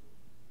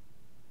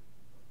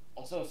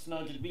 Also,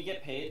 Snow, did we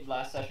get paid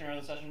last session or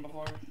the session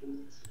before?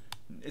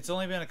 It's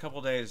only been a couple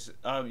days.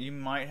 You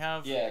might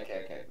have. Yeah.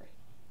 Okay.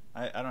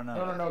 I don't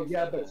know. No.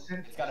 Yeah, but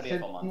since It's gotta be a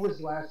full month.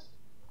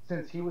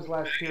 he was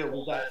last here,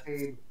 we got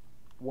paid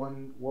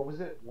what was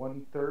it?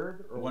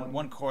 1/3 or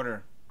One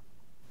quarter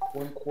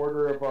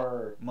 1/4 of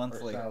our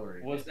monthly. our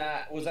salary. Was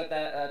that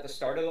at the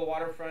start of the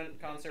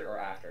Waterfront concert or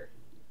after?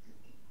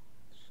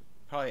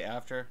 Probably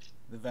after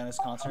the Venice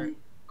concert.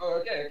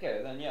 Oh,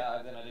 okay. Then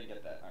I didn't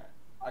get that. All right.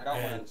 I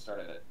got one at the start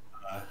of it.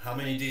 How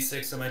many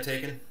d6 am I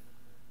taking?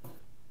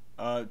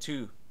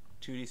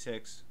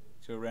 2d6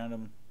 to a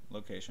random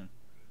location.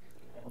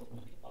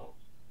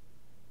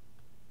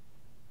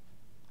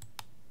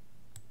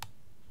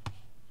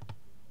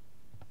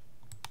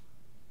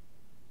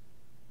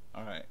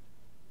 All right.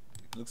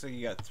 Looks like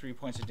you got 3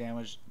 points of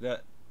damage.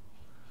 That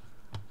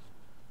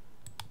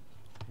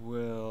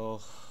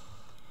will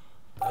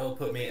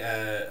put me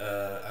at.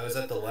 I was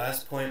at the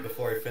last point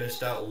before I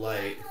finished out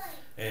light,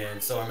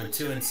 and so I'm in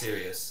 2 in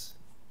serious.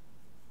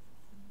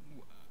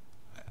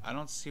 I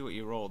don't see what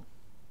you rolled.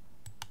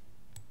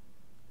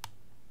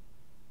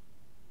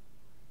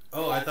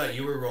 Oh, I thought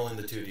you were rolling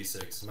the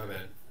 2d6. My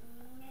bad.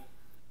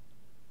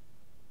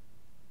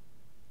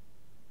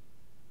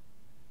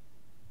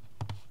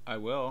 I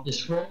will.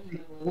 Just roll.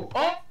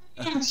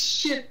 Oh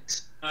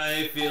shit!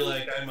 I feel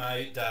like I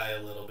might die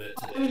a little bit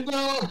today.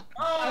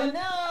 Oh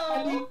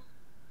no!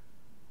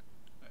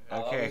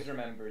 I'll Okay. always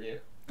remember you.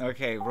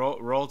 Okay.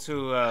 Roll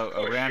to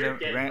a random.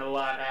 You're getting a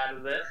lot out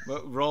of this.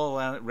 Roll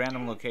a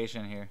random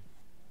location here.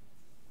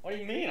 What do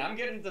you mean? I'm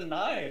getting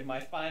denied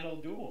my final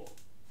duel.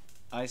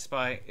 I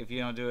spy. If you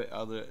don't do it,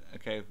 I'll do it.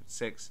 Okay,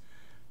 6.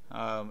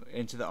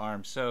 Into the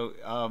arm.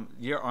 So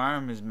your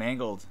arm is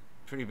mangled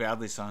pretty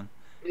badly, son.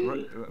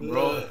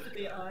 Roll.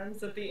 The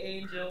arms of the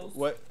angels.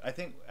 What? I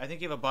think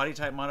you have a body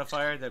type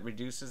modifier that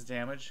reduces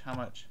damage. How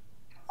much?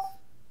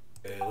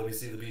 Okay, let me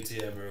see the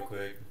BTM real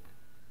quick.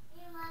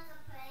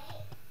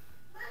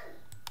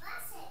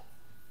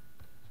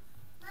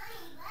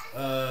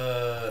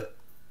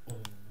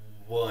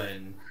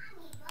 1.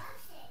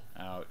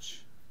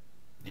 Ouch.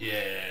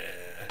 Yeah.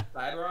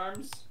 Cyber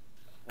arms?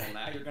 Well,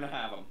 now you're gonna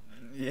have them.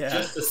 Yeah.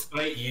 Just to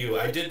spite you,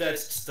 I did that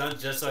stunt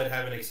just so I'd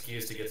have an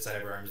excuse to get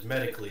cyber arms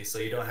medically, so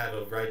you don't have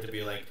a right to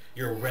be like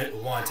you're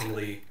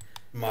wantingly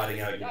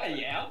modding out your.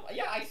 Yeah.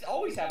 I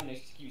always have an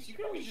excuse. You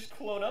can always just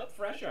clone up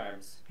fresh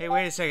arms. Hey,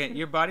 wait a second.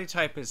 Your body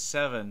type is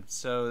 7,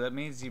 so that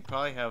means you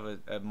probably have a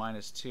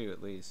 -2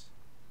 at least.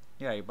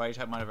 Yeah, your body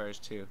type modifier is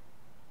 2.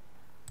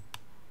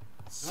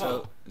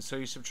 So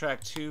you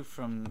subtract 2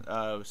 from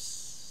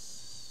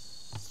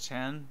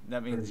 10.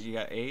 That means you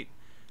got 8.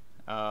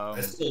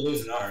 I still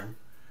lose an arm.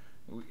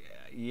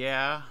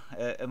 Yeah,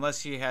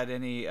 unless you had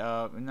any.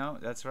 No,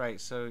 that's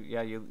right. So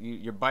yeah,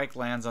 your bike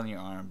lands on your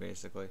arm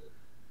basically.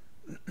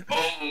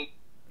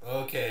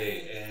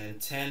 Okay,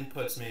 and 10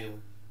 puts me.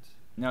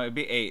 No, it'd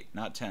be 8,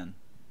 not 10.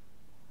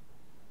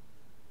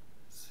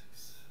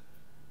 6.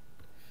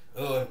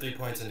 Oh, I'm 3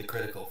 points into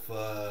critical.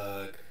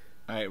 Fuck.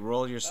 All right,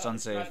 roll your stun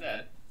It's save. not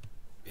dead.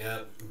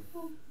 Yep.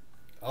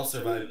 I'll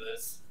survive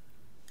this.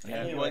 Yeah.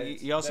 Anyways, Well,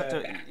 you also have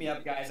to. back me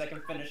up, guys. I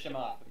can finish him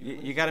off.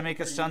 You got to make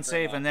a stun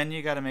save, and then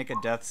you got to make a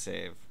death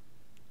save.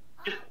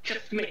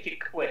 Just make it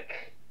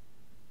quick.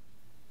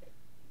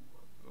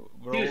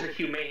 Roll, Use a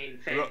humane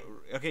thing.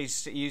 okay,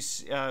 so you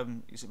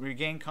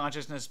regain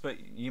consciousness, but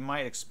you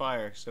might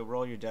expire. So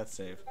roll your death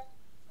save.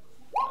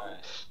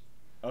 Alright.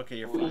 Okay,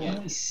 you're fine.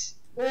 Yes.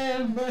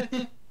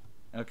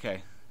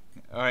 Okay,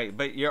 all right,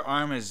 but your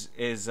arm is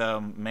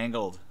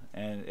mangled,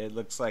 and it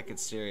looks like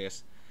it's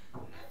serious.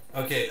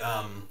 Okay,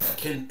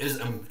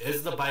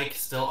 is the bike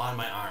still on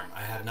my arm?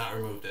 I have not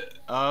removed it.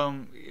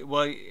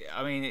 Well,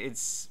 I mean,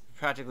 it's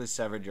practically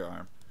severed your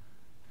arm.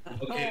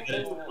 Okay,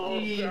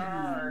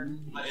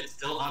 but it's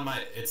still on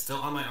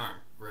my arm,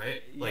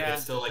 right? Like Yeah.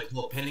 it's still like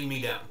pinning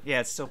me down.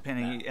 Yeah, it's still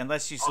pinning you,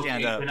 unless you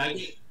stand up.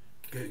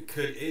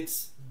 Could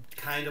it's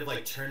kind of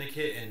like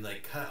tourniquet and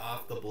like cut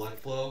off the blood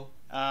flow?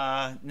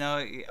 No,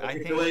 I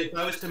think if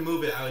I was to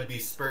move it, I would be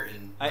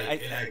spurting.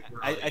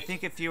 I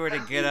think if you were to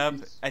get up,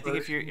 I think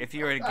if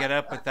you were to get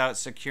up without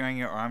securing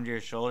your arm to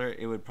your shoulder,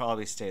 it would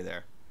probably stay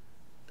there.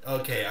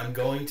 Okay, I'm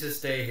going to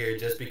stay here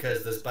just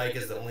because this bike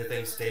is the only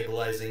thing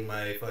stabilizing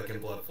my fucking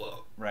blood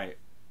flow. Right.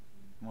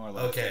 More or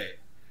less. Okay.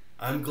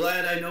 I'm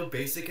glad I know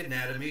basic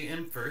anatomy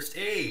and first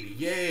aid.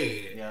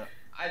 Yay! Yeah.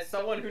 As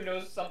someone who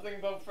knows something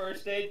about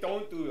first aid,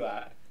 don't do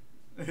that.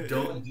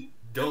 Don't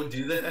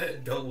do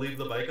that. Don't leave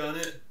the bike on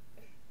it.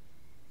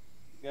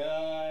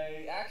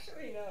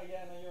 Actually, no.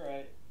 Yeah, no, you're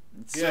right.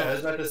 So, Yeah, I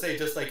was about to say,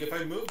 just like if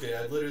I moved it,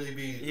 I'd literally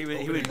be. he would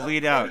opening up.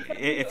 bleed out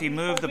if you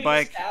move the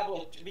bike.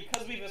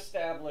 Because we've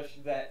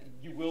established that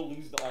you will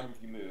lose the arm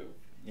if you move.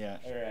 Yeah.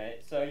 All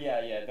right. So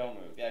yeah, don't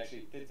move.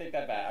 Actually, take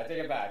that back. I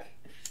take it back.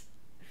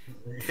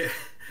 Yeah.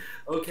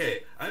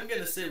 Okay, I'm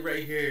gonna sit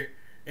right here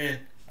and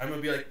I'm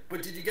gonna be like,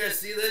 but did you guys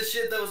see that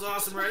shit? That was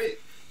awesome, right?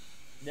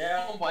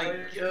 Yeah. Oh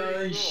my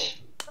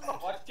gosh.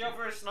 Watch out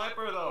for a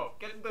sniper though.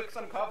 Get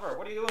some cover.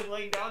 What are you doing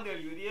laying down there,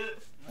 you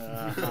idiot?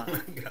 Oh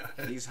my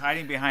god. He's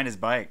hiding behind his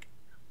bike.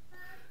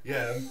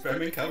 Yeah,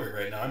 I'm in cover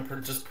right now.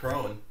 I'm just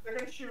prone. They're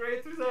gonna shoot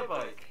right through that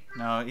bike.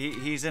 No,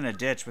 he's in a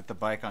ditch with the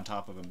bike on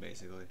top of him,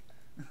 basically.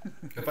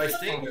 If I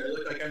stay here, I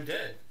look like I'm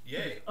dead.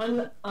 Yay. On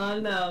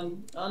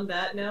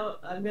that note,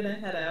 I'm gonna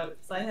head out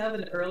because I have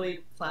an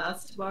early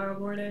class tomorrow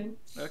morning.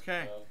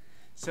 Okay.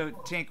 So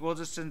Tink, we'll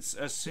just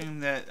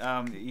assume that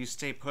you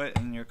stay put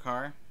in your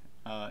car,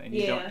 and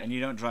you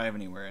don't drive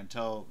anywhere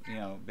until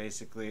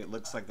basically it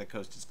looks like the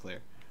coast is clear.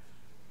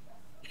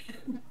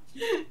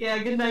 Yeah.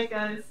 Good night,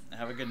 guys.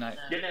 Have a good night.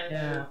 Good night.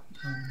 Yeah.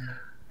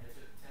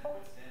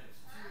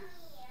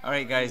 All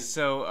right, guys.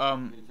 So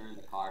Turn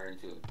the car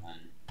into a gun.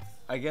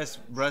 I guess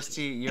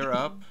Rusty, you're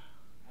up.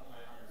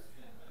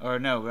 Or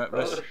no,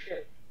 Rusty. Oh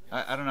shit.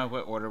 I don't know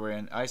what order we're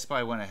in. I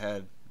Spy went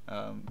ahead,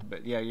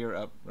 but yeah, you're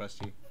up,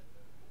 Rusty.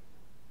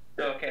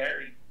 Okay, I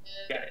already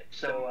got it.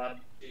 So,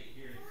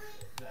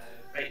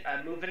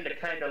 I'm moving to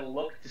kind of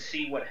look to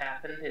see what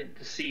happened and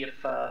to see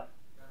if,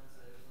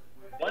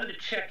 one, to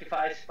check if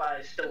I Spy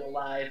is still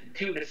alive, and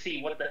two, to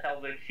see what the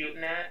hell they're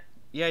shooting at.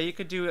 Yeah, you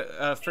could do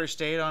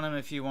first aid on him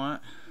if you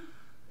want.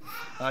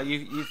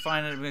 You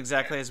find him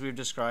exactly as we've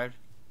described.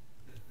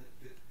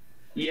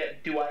 Yeah,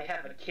 do I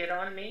have a kit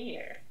on me,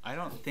 or? I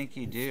don't think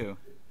you do,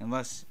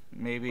 unless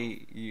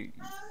maybe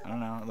I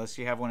don't know, unless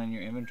you have one in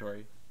your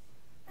inventory.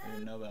 I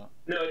didn't know about.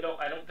 No,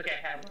 I don't think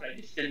I have one. I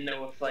just didn't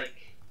know if like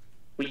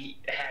we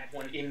had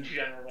one in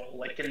general,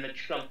 like in the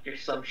trunk or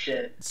some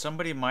shit.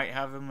 Somebody might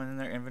have them in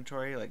their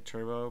inventory, like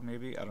Turbo,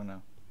 maybe. I don't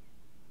know.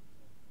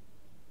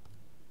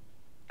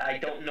 I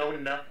don't know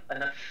enough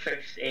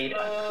first aid.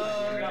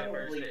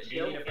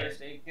 You need a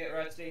first aid kit,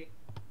 Rusty?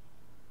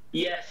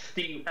 Yes.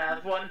 Do you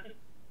have one?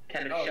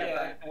 Kind of shut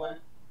back one.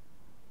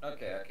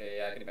 Okay,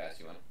 yeah, I can pass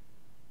you one.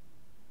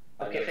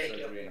 Okay, thank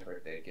you. In a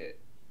first aid kit.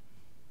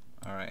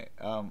 All right.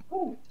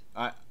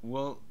 I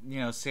will,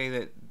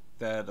 say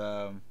that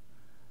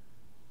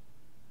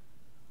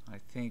I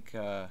think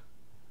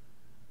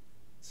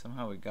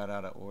somehow we got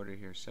out of order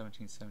here.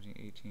 17, 17,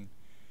 18.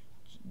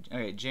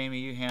 Okay, Jamie,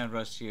 you hand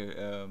Rusty.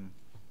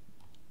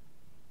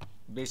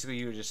 Basically,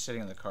 you were just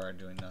sitting in the car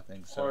doing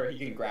nothing. So. Or he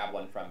can grab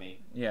one from me.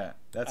 Yeah,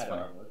 that's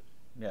fine.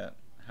 Yeah,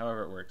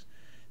 however it works.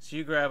 So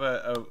you grab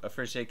a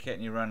first aid kit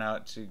and you run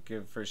out to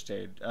give first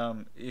aid.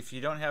 If you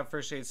don't have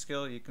first aid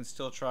skill, you can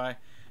still try.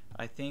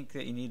 I think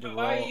that you need to roll.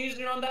 Why are you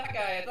using it on that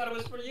guy? I thought it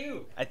was for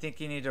you. I think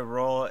you need to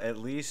roll at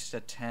least a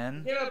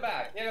 10. Give it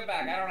back. I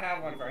don't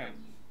have one for him.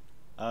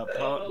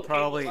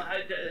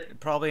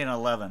 Probably an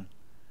 11.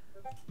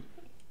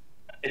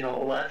 An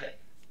 11.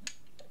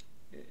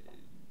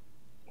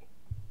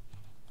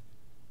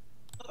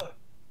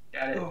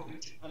 Got it. Oh,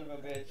 son of a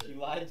bitch, you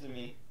lied to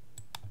me.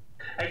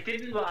 I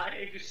didn't lie.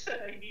 I just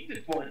said I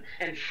needed one,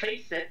 and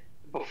face it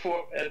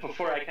before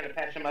I kind of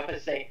patch him up and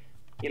say,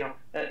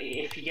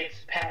 if he gets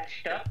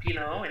patched up,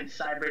 and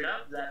cybered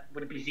up, that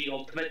would be the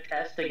ultimate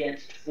test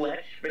against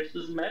flesh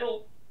versus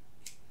metal.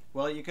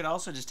 Well, you could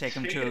also just take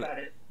him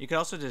to. You could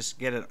also just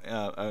get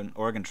an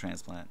organ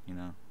transplant.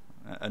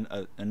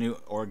 A new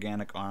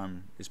organic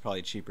arm is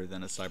probably cheaper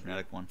than a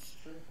cybernetic one.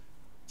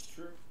 It's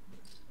true.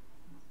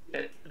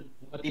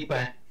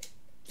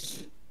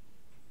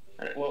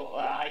 Well,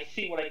 I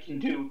see what I can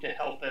do to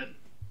help him,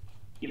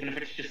 even if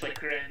it's just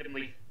like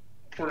randomly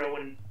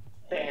throwing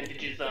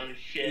bandages on his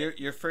shit.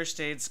 Your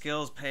first aid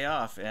skills pay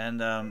off,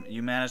 and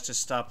you managed to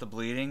stop the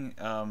bleeding,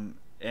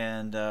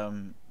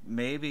 and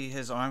maybe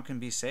his arm can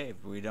be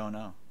saved. We don't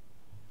know.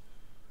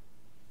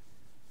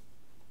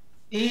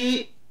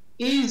 Is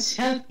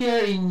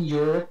healthcare in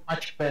Europe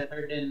much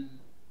better than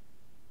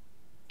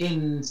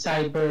in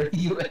Cyber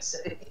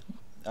USA?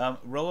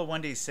 Roll a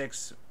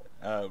 1d6,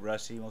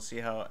 Rusty. We'll see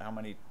how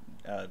many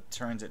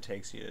turns it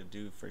takes you to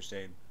do first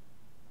aid.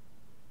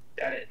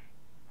 Got it.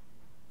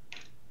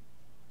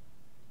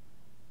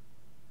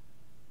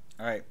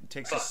 All right, it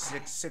takes us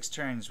six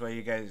turns while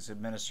you guys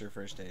administer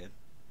first aid.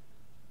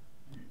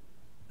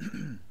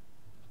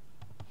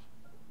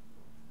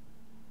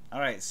 All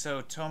right,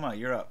 so Toma,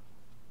 you're up.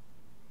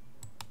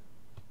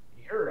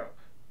 Europe.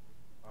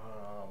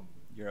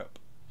 You're up.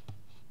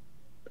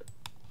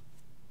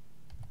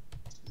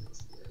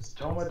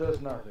 Toma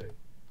does nothing.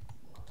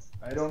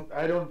 I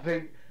don't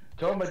think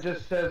Toma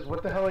just says,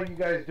 "What the hell are you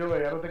guys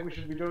doing? I don't think we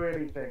should be doing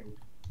anything.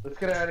 Let's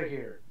get out of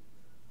here."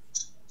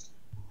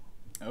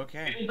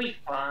 Okay. It'll be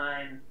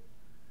fine.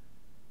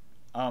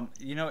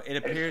 It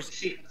appears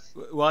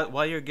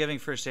while you're giving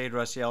first aid,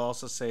 Rusty, I'll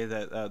also say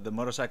that the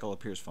motorcycle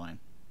appears fine.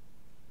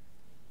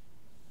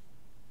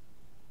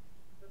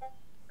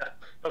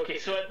 Okay,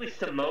 so at least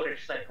the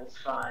motorcycle's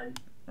fine.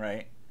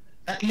 Right.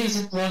 At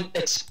least it won't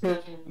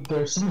explode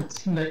or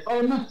something like,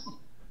 oh no,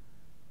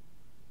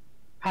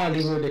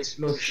 Hollywood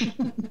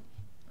explosion.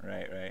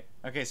 Right.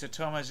 Okay, so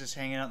Toma's just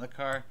hanging out in the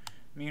car.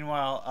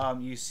 Meanwhile,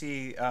 you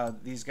see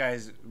these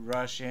guys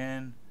rush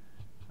in.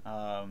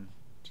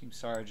 Team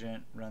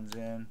Sergeant runs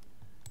in,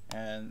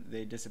 and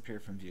they disappear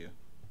from view.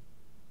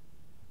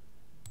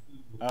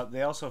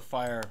 They also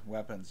fire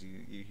weapons,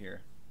 you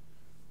hear.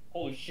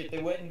 Holy shit,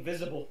 they went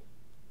invisible.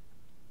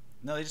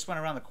 No, they just went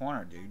around the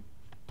corner, dude.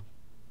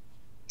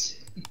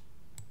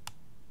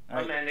 All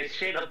right. Oh man, they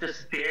straight up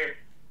disappeared.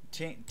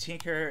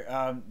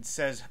 Tinker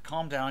says,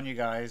 "Calm down, you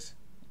guys,"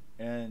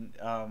 and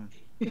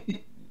she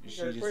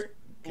just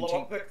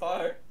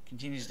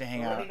continues to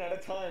hang out. Running out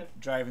of time.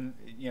 Driving,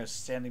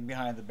 standing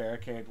behind the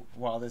barricade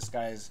while this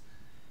guy's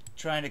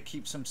trying to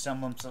keep some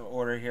semblance of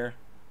order here.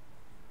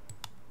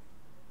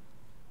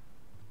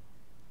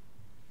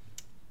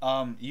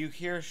 You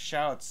hear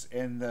shouts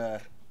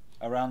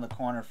around the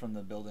corner from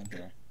the building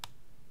here.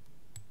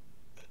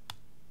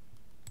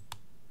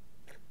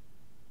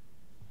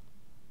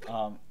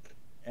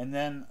 And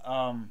then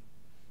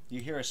you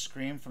hear a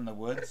scream from the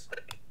woods.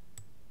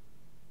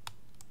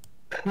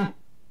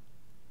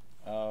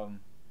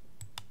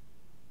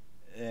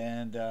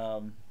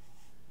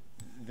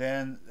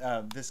 Then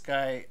this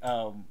guy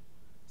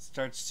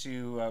starts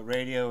to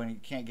radio, and he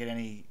can't get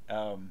any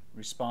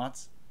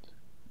response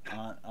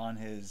on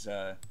his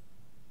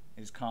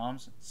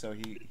comms, so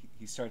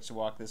he starts to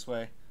walk this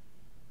way.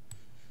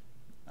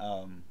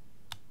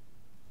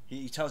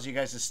 He tells you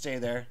guys to stay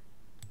there,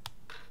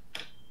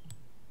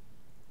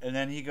 and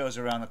then he goes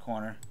around the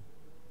corner,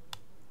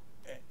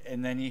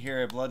 and then you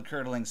hear a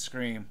blood-curdling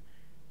scream,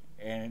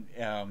 and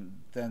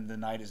then the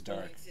night is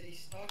dark. City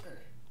Stalker.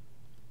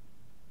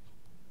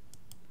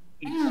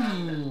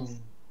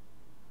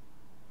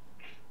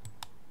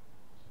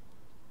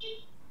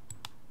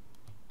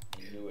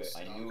 knew it.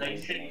 I knew Night it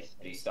was City. Night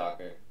City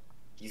Stalker.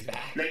 He's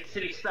back. Night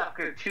City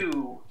Stalker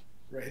 2.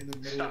 Right in the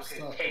middle of Stalker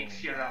Stockholm.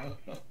 takes you out.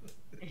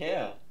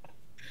 Yeah.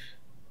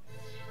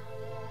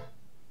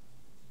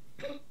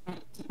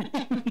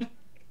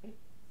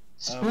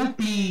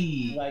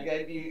 Spooky. Like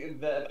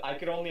I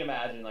could only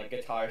imagine like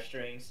guitar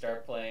strings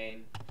start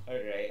playing,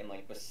 alright, and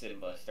like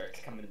Basimba starts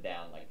coming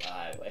down like the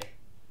highway.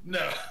 No.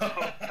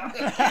 Let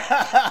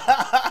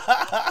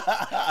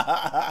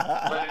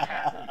it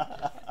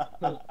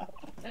happen.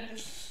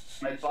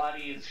 My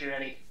body is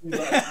ready. From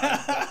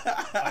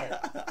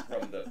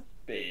the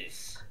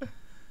base.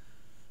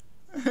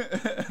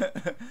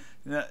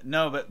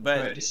 No, but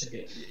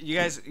you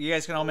guys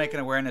can all make an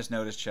awareness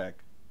notice check.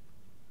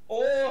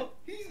 Oh,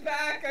 he's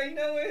back! I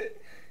know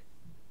it.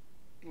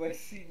 Do I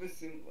see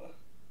Basimba?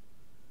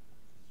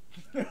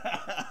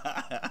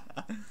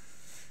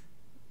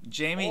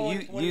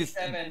 Jamie, Oh,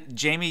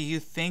 Jamie, you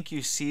think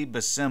you see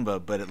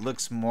Basimba, but it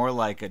looks more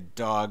like a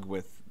dog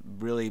with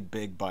really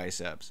big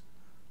biceps.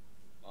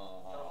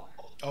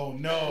 Oh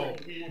no,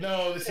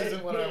 no! This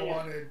isn't what I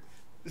wanted.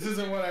 This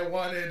isn't what I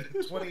wanted.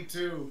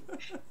 22.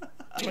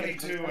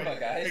 22.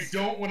 I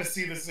don't want to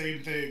see the same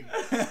thing.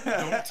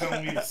 Don't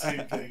tell me the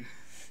same thing.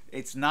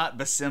 It's not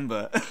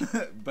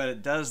Basimba, but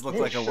it does look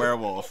like a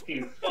werewolf.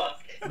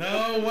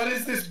 No, what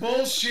is this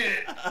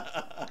bullshit?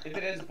 Is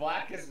it as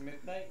black as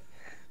midnight?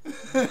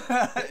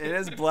 It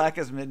is black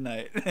as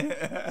midnight.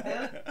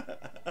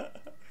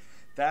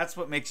 That's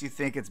what makes you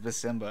think it's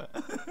Basimba.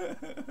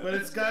 But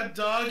it's got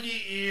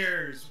doggy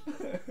ears.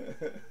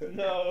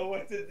 No,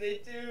 what did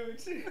they do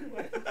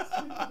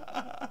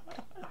to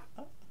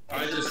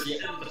I just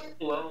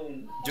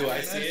do I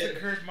see it?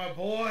 Massacred my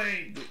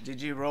boy.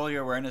 Did you roll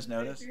your awareness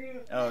notice?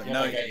 Oh Yeah,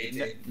 no, like I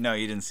did. no,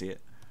 you didn't see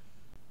it.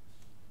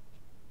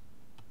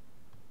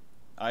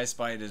 I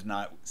Spy does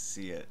not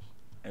see it.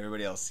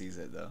 Everybody else sees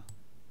it though.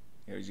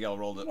 Here, y'all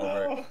rolled it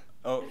over.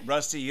 Oh,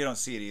 Rusty, you don't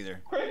see it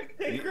either. Quick,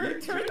 they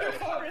turned the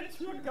car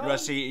into a gun.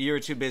 Rusty, you were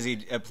too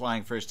busy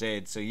applying first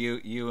aid, so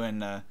you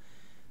and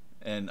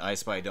I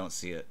Spy don't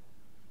see it.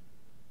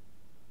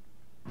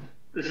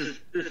 This is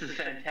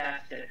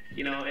fantastic.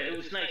 You know, it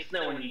was nice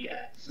knowing you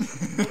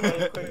guys.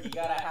 Real quick, you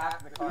gotta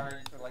hack the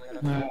car into like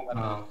a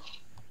No.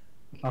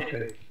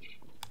 Okay.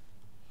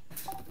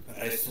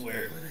 I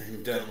swear, when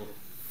I'm done,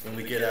 when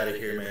we get out of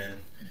here, man.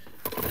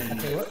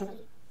 Okay, what?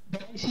 Do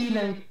I see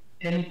like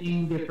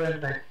anything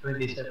different like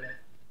 27?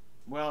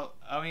 Well,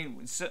 I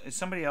mean,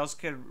 somebody else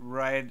could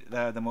ride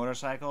the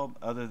motorcycle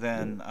other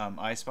than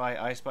I Spy.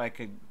 I Spy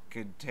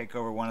could take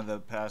over one of the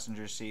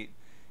passenger seat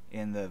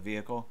in the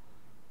vehicle.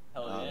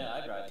 Hell yeah,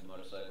 I'd ride the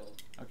motorcycle.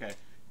 Okay,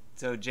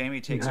 so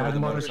Jamie takes You over have the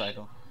a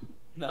motorcycle.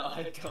 No,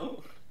 I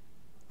don't.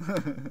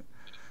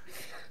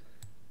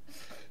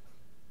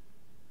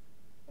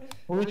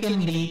 We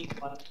can lead.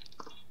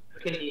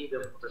 We can lead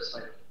the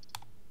motorcycle.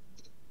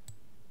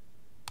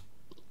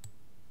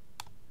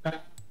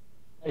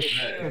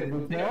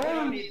 You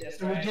don't need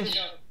this, right?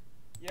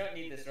 You don't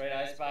need this, right?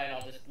 I Spy, and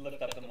I'll just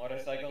lift up the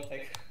motorcycle,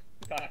 take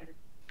the car.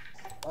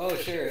 Oh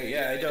sure,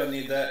 yeah, I don't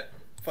need that.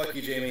 Fuck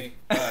you, Jamie.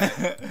 Bye.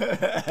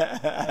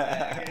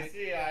 Okay,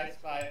 see ya, I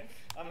Spy.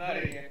 I'm out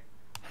of here.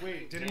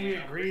 Wait, didn't we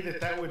agree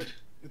that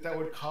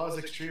would cause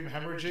extreme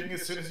hemorrhaging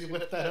as soon as you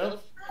lift that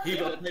up? He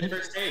both did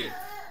first aid.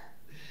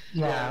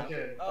 Yeah.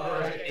 Okay. Oh,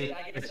 Alright. okay,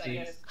 I guess,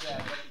 yeah,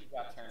 you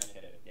got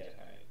tourniqueted. Yeah,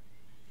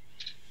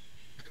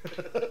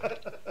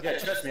 alright. Yeah,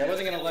 trust me, I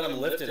wasn't gonna let him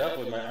lift it up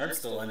with my arm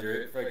still under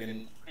it.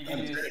 Fucking. You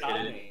can just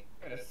stop me.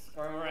 I'm gonna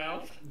squirm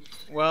around.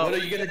 Well, What are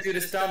you gonna do to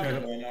stop me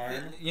with my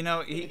arm? you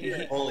know,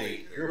 You're a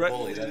bully. You're a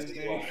bully. That's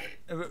why.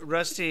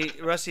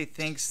 Rusty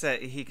thinks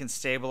that he can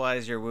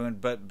stabilize your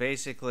wound, but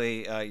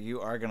basically,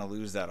 you are gonna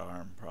lose that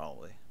arm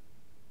probably.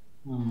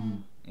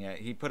 Yeah,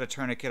 he put a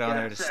tourniquet on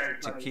there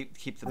to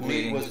keep the The meat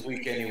bleeding. was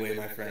weak anyway,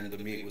 my friend. The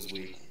meat was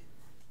weak.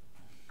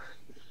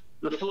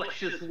 The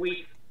flesh is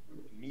weak.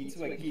 Meat's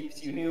what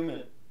keeps you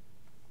human.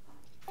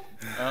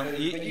 Um,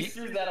 You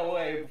threw that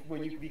away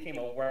when you became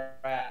a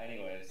rat,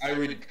 anyways. I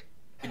would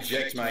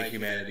reject my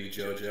humanity,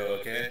 Jojo.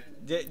 Okay.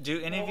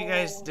 do any of you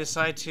guys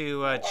decide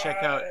to check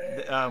out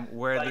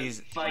where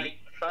these? Fight.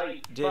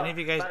 Did any of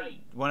you guys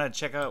want to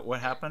check out what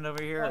happened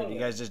over here, or do you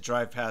guys just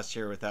drive past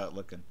here without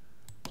looking?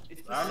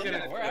 I'm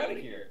gonna. We're out of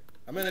here.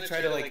 I'm gonna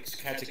try to like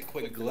catch a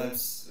quick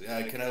glimpse.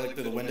 Can I look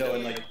through the window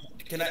and like?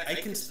 Can I?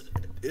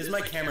 Is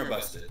my camera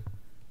busted?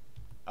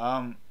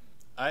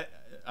 I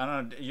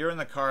don't know. You're in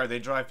the car. They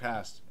drive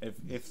past.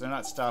 If they're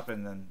not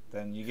stopping,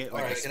 then you get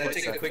like. Alright, can I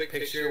take a quick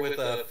picture with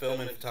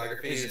film and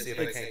photography to see if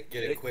I can't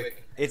get a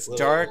quick? It's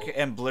dark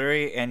and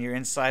blurry, and you're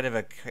inside of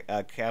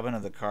a cabin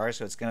of the car,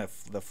 so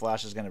the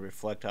flash is gonna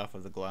reflect off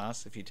of the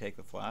glass if you take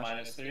the flash.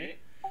 -3.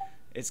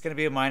 It's gonna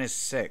be a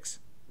 -6.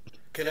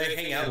 Can I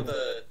hang out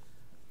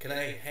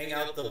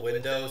the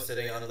window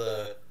sitting on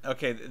the?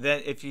 Okay,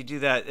 then if you do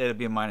that, it'll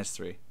be a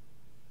 -3.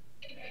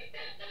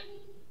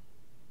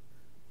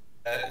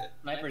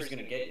 Sniper's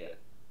gonna get you.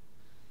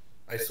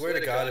 I swear to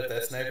God, if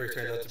that sniper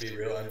turns out to be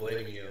real, I'm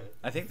blaming you.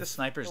 I think the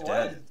sniper's It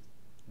dead, was.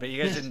 but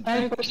you guys The didn't.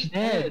 sniper's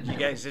dead. You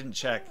guys didn't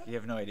check. You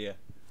have no idea.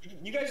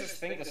 You guys just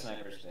think the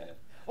sniper's dead.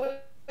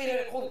 Wait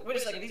a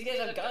second. These guys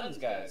have guns,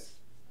 guys.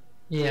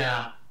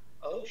 Yeah.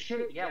 Oh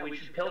shit! Yeah, we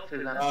should pilfer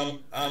them.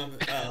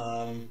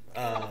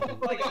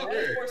 Like,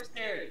 we're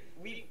scared.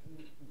 We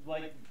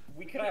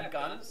could have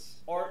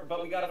guns,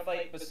 but we gotta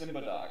fight the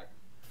Simba dog.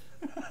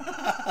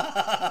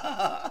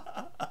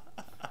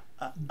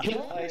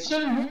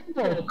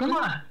 Come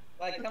on.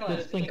 Like, come on.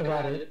 Let's think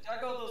about it.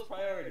 Check out those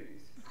priorities.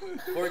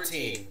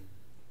 14.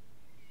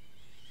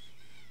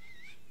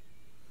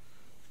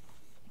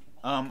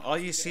 All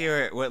you see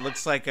are what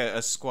looks like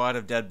a squad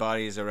of dead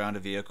bodies around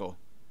a vehicle.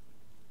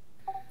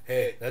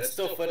 Hey, that's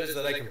still footage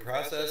that I can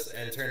process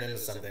and turn into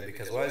something,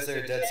 because why is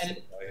there a dead skin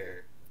out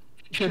here?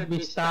 Should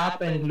we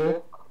stop and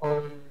look,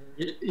 or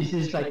is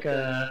this like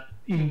a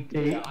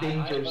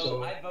danger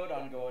zone? I vote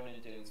on going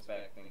into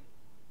inspecting.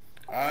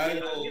 I'm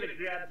gonna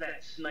grab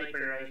that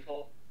sniper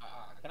rifle.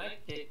 Can I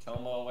kick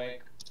Tomo away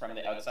from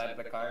the outside of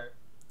the car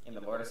in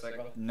the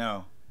motorcycle?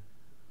 No.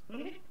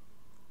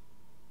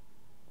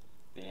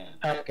 Damn.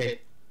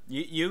 Okay.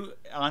 You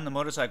on the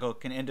motorcycle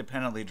can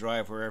independently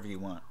drive wherever you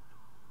want.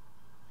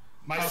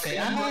 My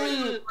sniper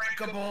is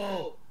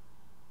unbreakable.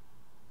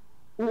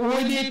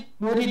 Would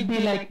it be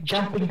like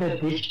jumping the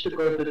ditch to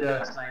go to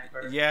the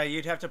sniper? Yeah,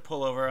 you'd have to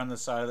pull over on the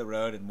side of the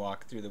road and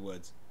walk through the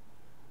woods.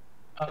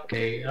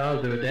 Okay,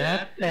 I'll do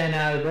that, and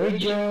I'll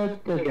radio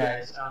the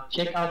guys. I'll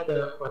check out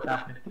what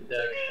happened to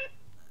the.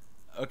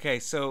 Okay,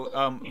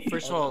 so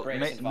first of all,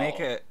 make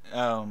a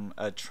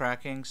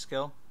tracking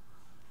skill.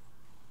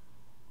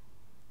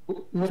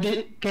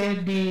 Can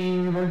it be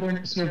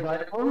wilderness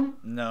survival?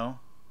 No.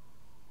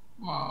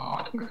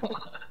 Oh.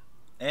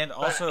 And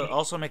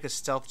also make a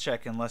stealth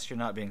check unless you're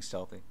not being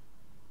stealthy.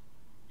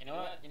 You know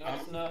what?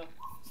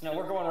 No,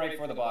 we're going right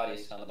for the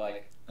bodies on the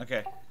bike.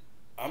 Okay.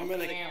 I'm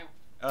gonna do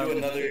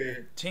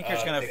another.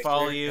 Tinker's gonna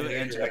follow you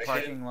into the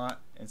parking lot,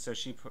 and so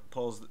she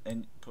pulls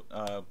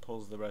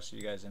the rest of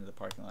you guys into the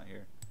parking lot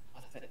here.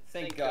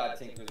 Thank God,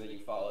 Tinker, that you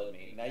followed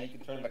me. Now you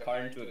can turn the car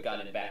into a gun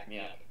and back me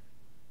up.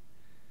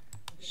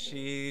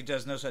 She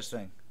does no such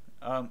thing.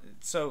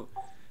 So,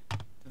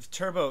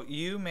 Turbo,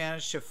 you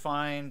managed to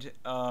find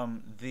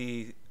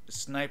the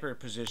sniper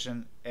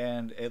position,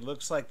 and it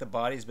looks like the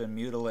body's been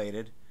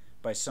mutilated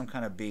by some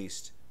kind of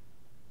beast.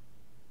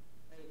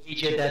 You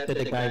did that to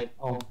the guy.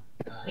 Oh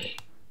gosh.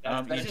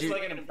 That's just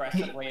like an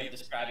impressive way of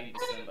describing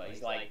Simba.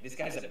 He's like, this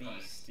guy's a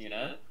beast, you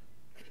know?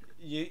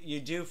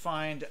 You do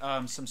find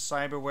some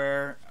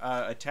cyberware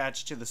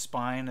attached to the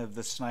spine of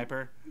the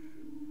sniper.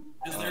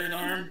 Is there an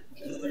arm?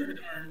 Is there an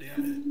arm?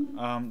 Damn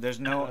it. There's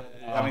no.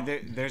 I mean,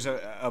 there's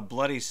a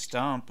bloody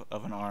stump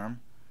of an arm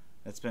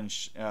that's been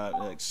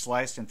like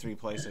sliced in 3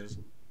 places.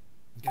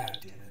 God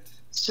damn it.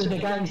 So the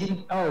guy's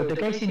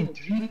in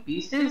 3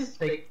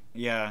 pieces. Like.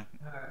 Yeah.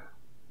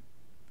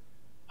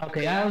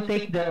 Okay, I'll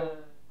take the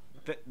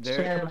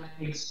spare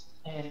legs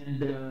and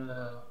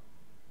the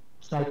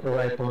sniper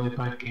rifle if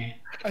I can.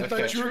 I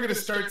thought you were gonna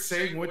start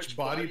saying which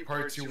body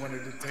parts you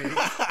wanted to take.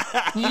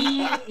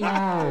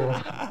 No.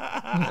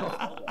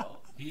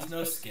 He's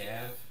no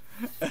scav.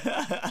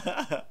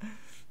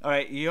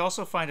 Alright, you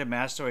also find a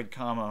mastoid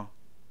camo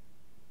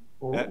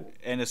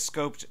and a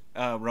scoped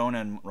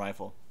Ronin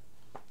rifle.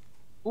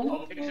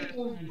 Oh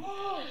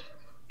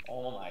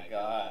my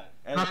God.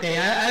 Okay,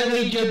 I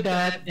read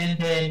that and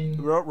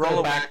then roll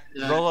a back.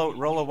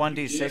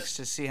 1d6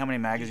 to see how many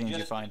magazines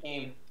you find.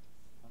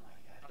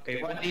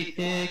 Okay,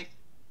 1d6.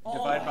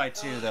 Divide by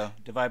 2 though.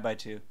 Divide by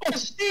 2. Oh,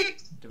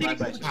 6! Divide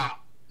by 2. Oh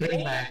my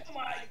God!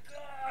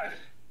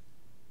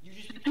 You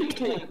just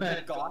became like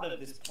the god of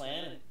this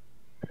planet.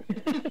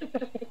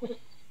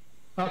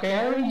 Okay,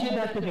 I read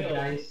that to the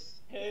guys.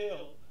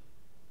 Hail.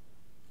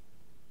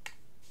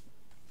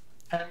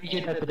 I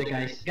read that to the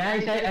guys.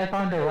 Guys, I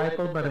found a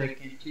rifle, but I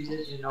can't use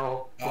it, you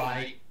know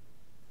why.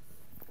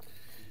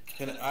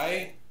 Can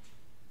I?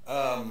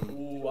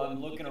 Ooh,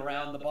 I'm looking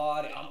around the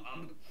body.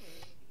 I'm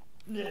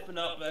sniffing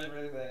up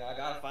everything. I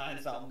gotta find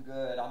something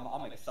good.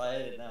 I'm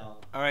excited now.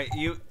 All right,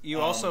 you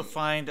also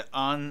find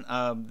on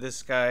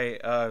this guy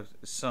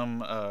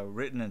some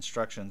written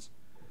instructions.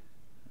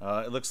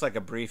 It looks like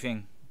a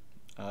briefing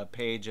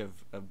page of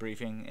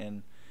briefing,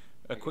 and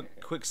a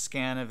quick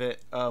scan of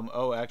it.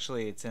 Oh,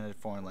 actually, it's in a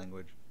foreign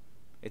language.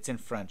 It's in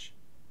French.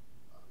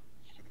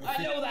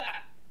 I know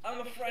that. I'm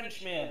a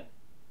French man.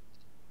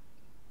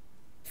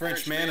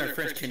 French man or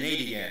French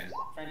Canadian?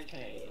 French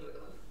Canadian.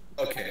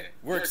 Okay,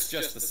 works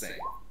just the same.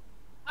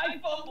 I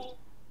fumbled.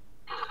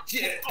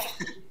 Shit.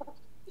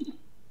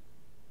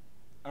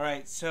 All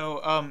right,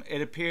 so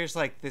it appears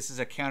like this is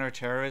a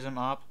counterterrorism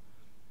op.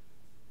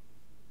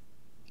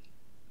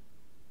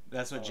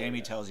 That's what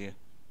Jamie tells you.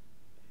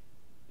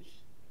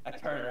 I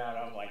turn around.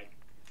 I'm like,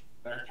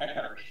 they're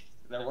terrorists.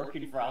 They're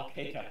working for Al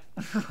Qaeda.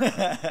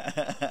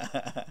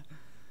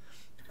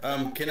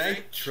 Can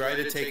I try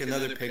to take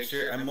another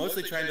picture? I'm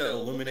mostly trying to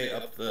illuminate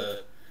up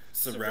the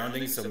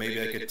surroundings, so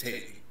maybe I could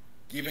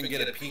even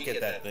get a peek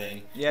at that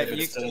thing. Yeah, if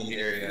it's still in the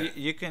area.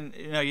 You can.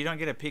 No, you don't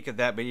get a peek of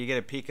that, but you get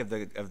a peek of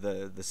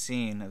the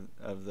scene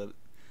of the.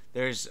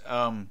 There's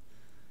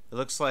it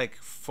looks like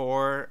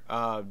 4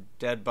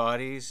 dead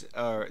bodies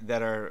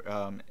that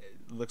are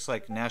looks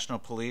like national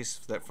police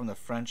that from the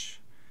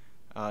French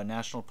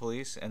national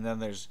police, and then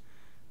there's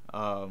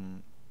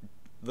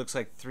looks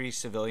like 3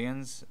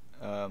 civilians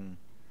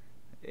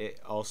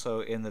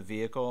also in the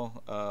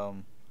vehicle,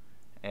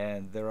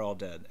 and they're all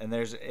dead. And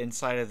there's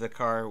inside of the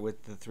car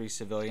with the 3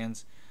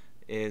 civilians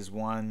is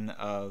one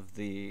of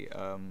the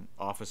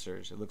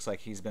officers. It looks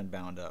like he's been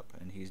bound up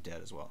and he's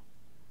dead as well.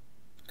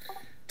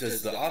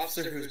 Does the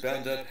officer who's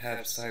bound up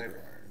have cyber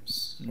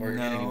arms? Or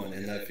anyone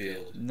in that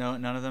field? No,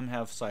 none of them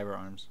have cyber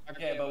arms.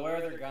 Okay, but where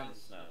are their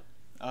guns now?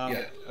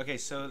 Yeah. Okay,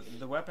 so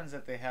the weapons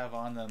that they have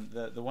on them,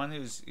 the one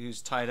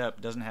who's tied up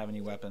doesn't have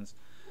any weapons,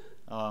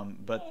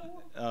 but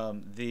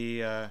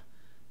the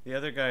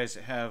other guys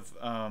have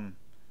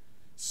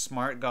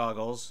smart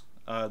goggles.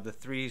 The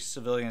 3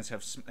 civilians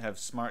have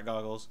smart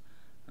goggles,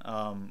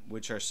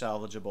 which are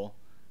salvageable.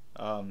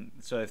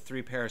 So I have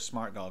 3 pair of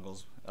smart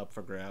goggles up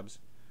for grabs.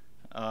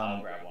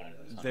 I'll grab one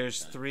of those.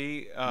 There's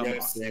 3.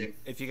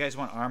 If you guys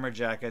want armor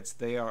jackets,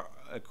 they are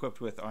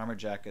equipped with armor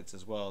jackets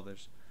as well.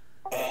 There's.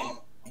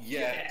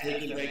 Yeah,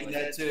 taking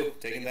that too.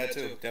 Taking that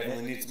too.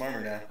 Definitely need some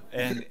armor now.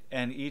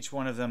 And each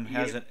one of them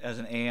has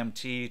an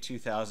AMT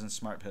 2000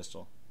 smart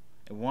pistol.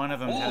 And one of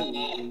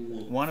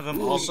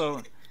them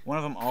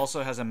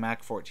also has a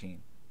Mac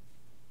 14.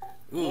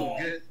 Ooh,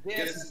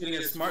 guess who's getting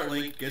a smart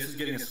link? Guess who's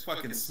getting a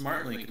fucking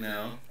smart link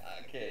now?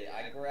 Okay,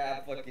 I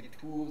grab fucking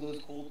 2 of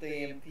those Colt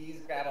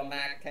AMPs, grab a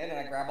Mac 10, and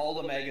I grab all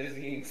the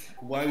magazines.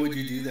 Why would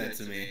you do that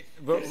to me?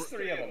 There's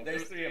 3 of them.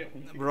 There's 3 of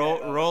them.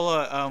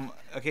 Rolla.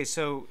 Okay,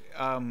 so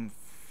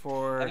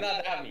for. I'm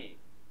not that mean.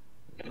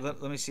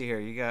 Let me see here.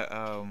 You got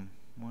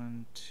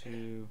 1,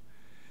 2.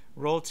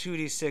 Roll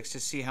 2d6 to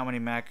see how many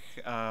Mac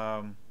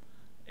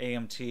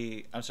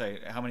AMT. I'm sorry,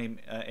 how many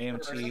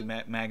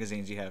AMT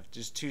magazines you have?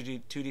 Just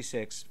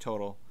 2d6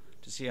 total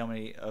to see how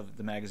many of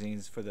the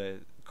magazines for the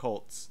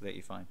Colts that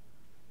you find.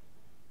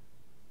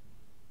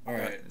 All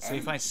right. So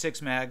you find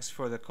 6 mags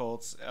for the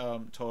Colts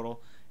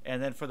total,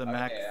 and then for the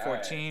Mac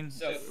 14, right.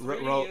 So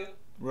roll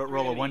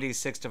a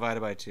 1d6 divided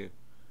by 2.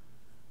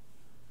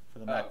 For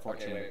the Mac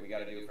 14. Okay, wait, we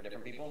gotta do it for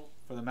different people?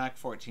 For the Mac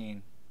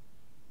 14.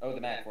 Oh, the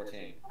Mac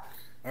 14.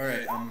 All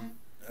right.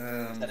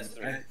 That's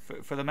 3.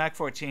 For the Mac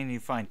 14, you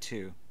find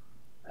 2.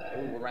 Oh,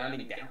 we're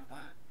rounding down.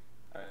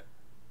 All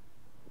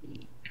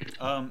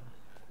right.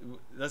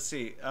 Let's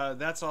see.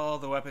 That's all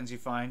the weapons you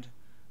find.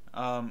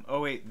 Oh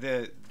wait,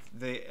 the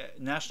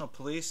National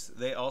Police,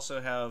 they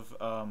also have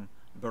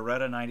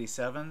Beretta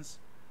 97s.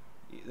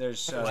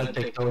 There's.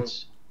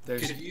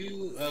 Could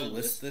you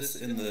list this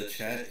in the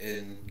chat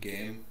in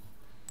game,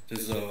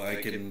 just so I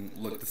can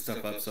look the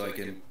stuff up, so I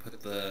can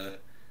put the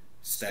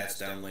stats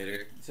down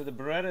later? So the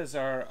Berettas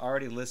are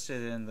already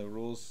listed in the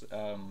rules.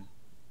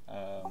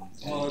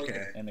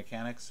 Okay. And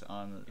mechanics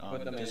on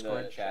put them Discord.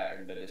 In the chat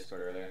or the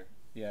Discord earlier.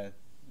 Yeah,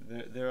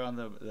 they're on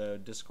the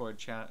Discord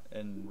chat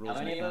and rules.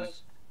 How many and mechanics.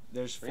 of those?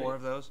 There's 4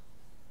 of those.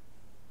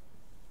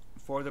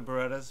 4 of the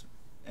Berettas,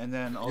 and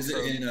then also.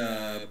 Is it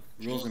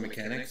in rules and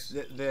mechanics?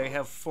 They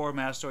have 4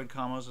 Mastoid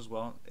combos as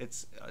well.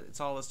 It's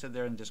all listed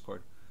there in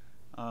Discord.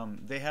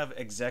 They have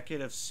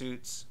executive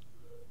suits,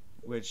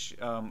 which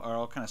are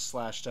all kind of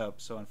slashed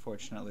up, so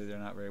unfortunately they're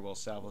not very well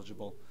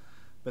salvageable.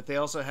 But they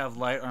also have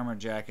light armor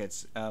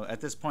jackets.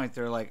 At this point,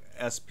 they're like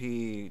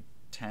SP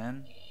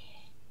 10.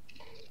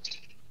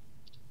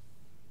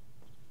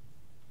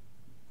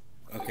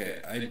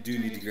 Okay, I do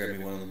need to grab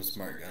me one of them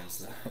smart guns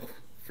though,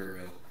 for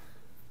real.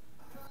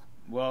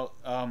 Well,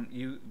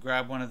 you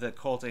grab one of the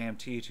Colt AMT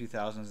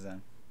 2000s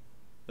then.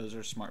 Those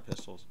are smart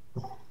pistols.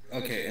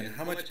 Okay, and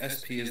how much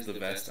SP is the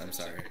vest? I'm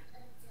sorry.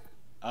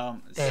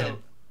 So,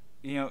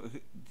 you know,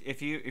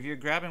 if you're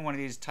grabbing one of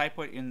these, type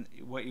what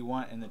you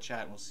want in the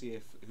chat. We'll see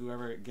if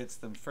whoever gets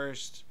them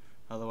first.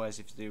 Otherwise,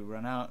 if they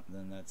run out,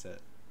 then that's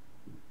it.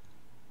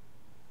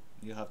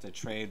 You'll have to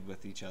trade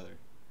with each other.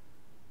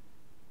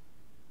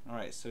 All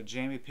right. So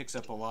Jamie picks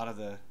up a lot of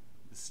the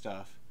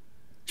stuff.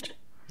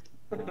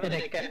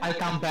 I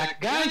come back,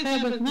 guys. I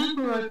have a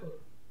sniper rifle.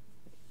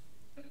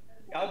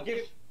 I'll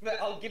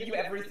give you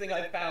everything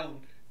I found.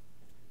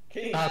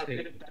 King,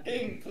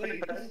 King,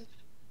 please.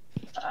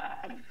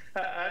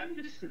 I'm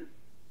just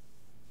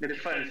looking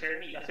for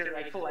any other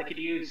rifle I could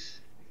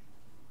use.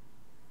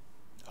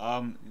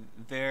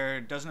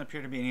 There doesn't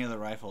appear to be any other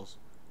rifles,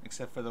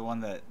 except for the one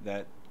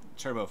that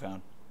Turbo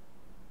found.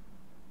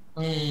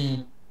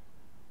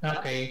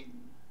 Okay.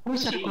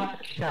 Who's the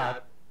crack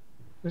shot?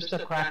 Who's the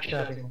crack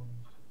shot?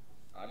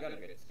 I've got a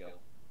good skill.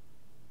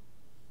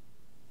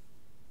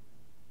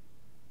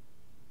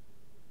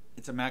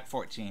 It's a Mac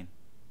 14,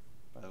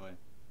 by the way.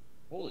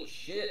 Holy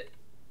shit!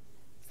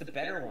 It's the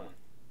better one.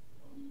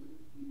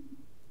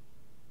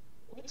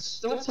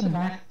 What's a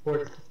Mac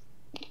 14?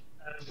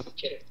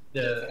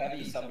 The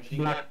heavy submachine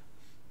black.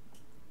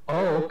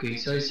 Oh, okay.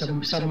 So it's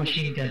a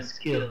submachine gun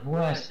skill. Who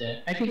has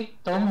that? I think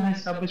Tom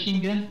has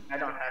submachine gun. I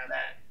don't have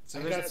that. So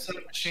I got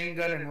submachine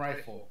gun and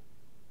rifle.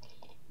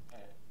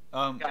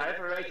 Yeah, I have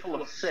a rifle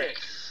of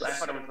 6. I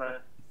thought it was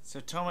a.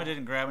 So Toma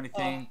didn't grab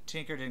anything.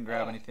 Tinker didn't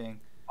grab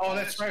anything. Oh,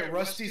 that's right.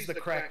 Rusty's the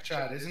crack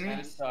shot, isn't he?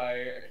 I'm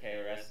sorry.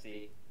 Okay,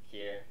 Rusty.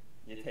 Here,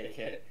 you take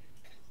it.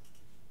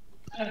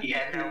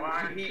 Yeah, no,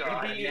 I'm You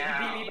beat me.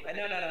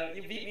 No.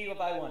 You beat me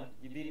by one.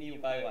 You beat me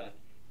by one.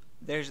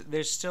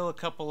 There's still a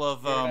couple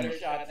of You're a better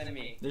shot than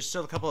me. there's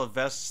still a couple of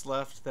vests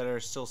left that are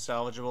still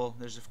salvageable.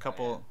 There's a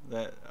couple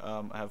that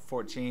have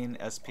 14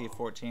 SP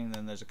 14, and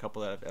then there's a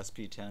couple that have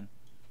SP 10.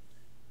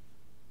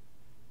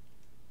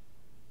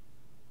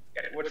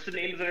 What's the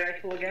name of the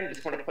rifle again?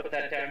 Just want to put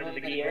that down in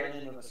the gear.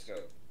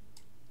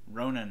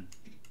 Ronin.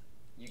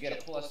 You get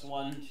a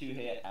 +1 to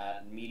hit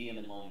at medium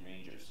and long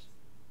rangers.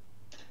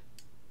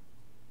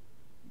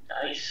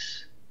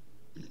 Nice.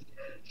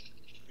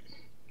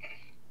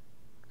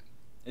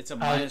 It's a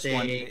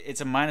 -1. It's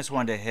a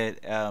 -1 to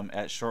hit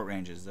at short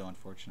ranges, though.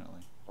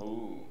 Unfortunately.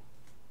 Ooh,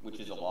 which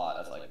is a lot.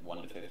 That's like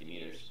 1 to 50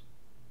 meters.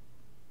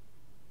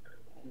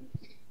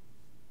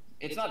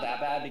 It's not that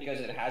bad because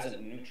it has a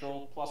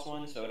neutral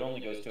 +1, so it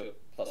only goes to a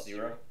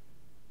 +0.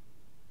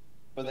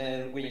 But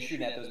then when you're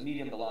shooting at those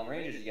medium to long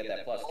ranges, you get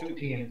that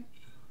 +2.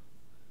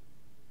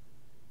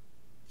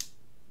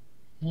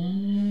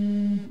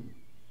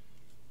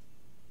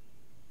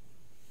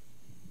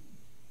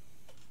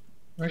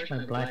 Where's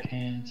my black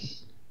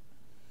hands?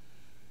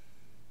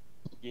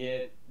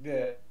 Yeah,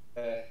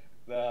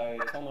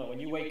 Tomo, when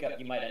you wake up,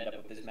 you might end up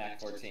with this Mac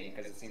 14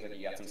 because it seems like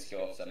you got some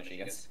skill with submachine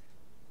guns.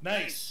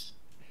 Nice.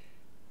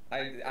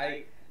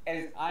 I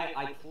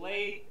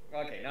play.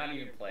 Okay, not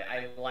even play.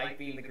 I like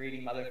being the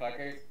greedy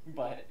motherfucker,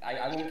 but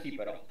I won't keep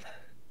it all.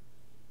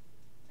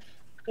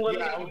 Well,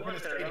 Yeah, I if was you gonna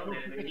want say, their own,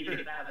 don't then you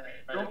can have it.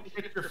 but- Don't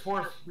get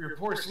your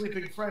poor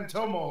sleeping friend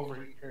Tomo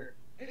over here.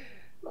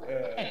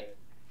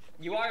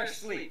 You are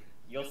asleep.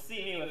 You'll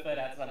see me with it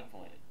at some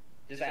point.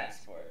 Just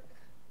ask for it.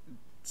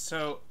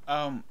 So,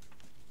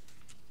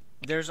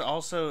 there's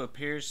also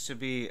appears to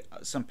be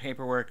some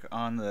paperwork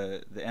on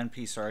the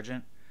NP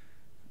sergeant.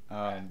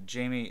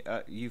 Jamie,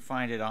 you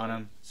find it on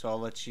him, so I'll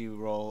let you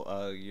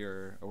roll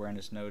your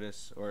awareness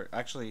notice, or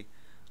actually,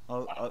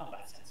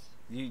 Combat sense.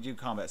 you do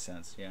combat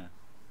sense, yeah.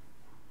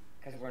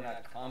 Because we're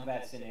not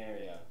combat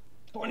scenario.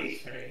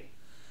 23.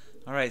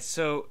 All right,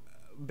 so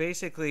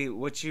basically,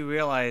 what you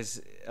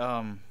realize,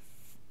 and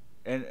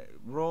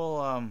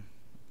roll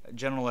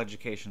general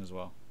education as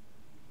well.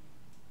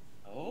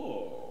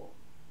 Oh,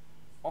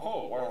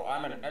 well,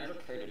 I'm an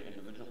educated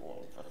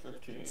individual for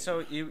 15. So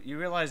you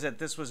realize that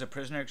this was a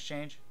prisoner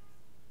exchange?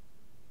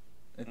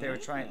 That they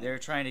were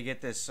trying to get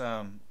this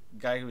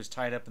guy who was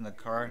tied up in the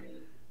car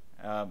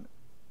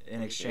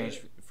in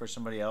exchange for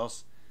somebody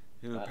else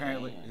who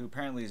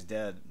apparently is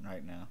dead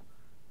right now.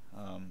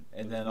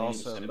 And then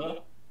also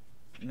Simba?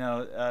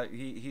 no,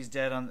 he's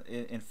dead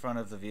in front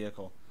of the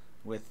vehicle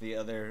with the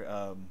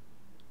other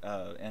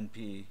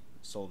NP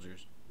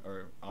soldiers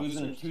or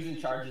officers. Who's in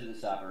charge of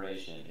this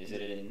operation? Is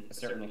it a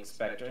certain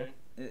inspector?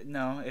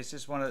 No, it's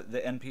just one of the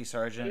NP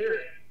sergeant.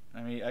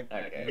 I mean,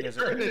 Okay. he has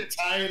Trying to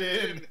tie it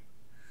in.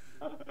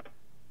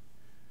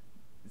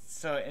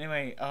 So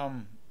anyway,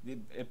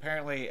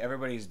 apparently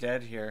everybody's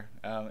dead here,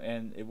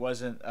 and it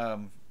wasn't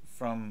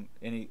from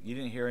any. You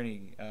didn't hear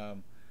any.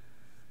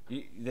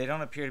 They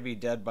don't appear to be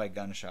dead by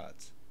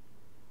gunshots.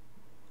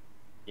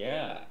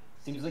 Yeah.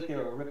 Seems like they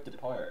were ripped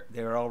apart.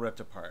 They were all ripped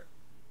apart.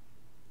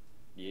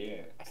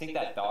 Yeah. I think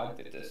that dog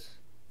did this.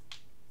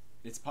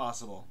 It's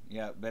possible,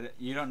 yeah, but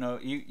you don't know.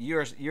 You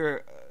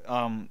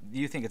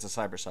think it's a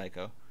cyber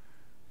psycho,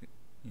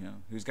 you know,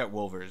 who's got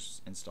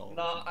wolvers installed.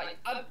 No, I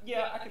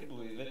could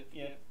believe it.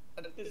 Yeah.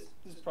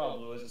 This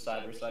probably was a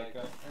cyber psycho.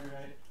 All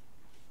right.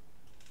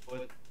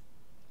 What?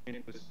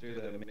 It was through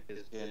the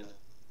medicine.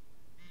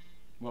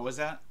 What was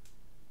that?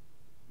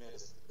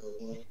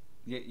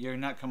 You're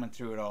not coming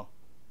through at all.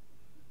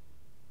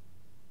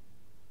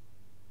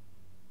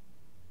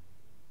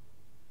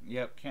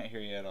 Yep, can't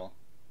hear you at all.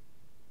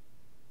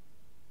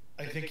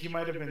 I think he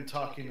might have been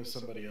talking to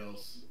somebody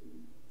else.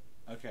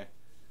 Okay.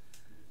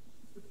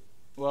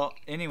 Well,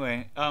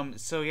 anyway,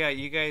 so yeah,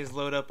 you guys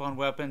load up on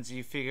weapons.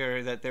 You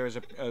figure that there was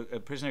a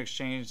prisoner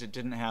exchange that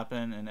didn't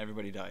happen, and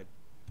everybody died.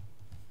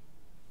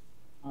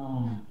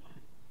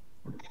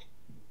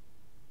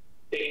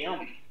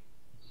 Damn.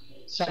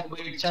 Some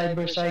weird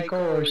cyber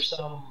psycho or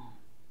some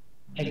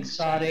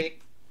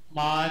exotic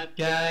mod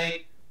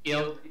guy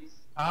killed his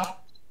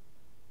cop.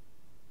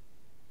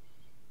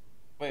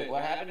 Wait,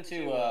 what happened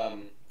to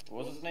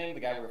what was his name?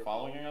 The guy we were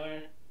following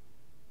earlier?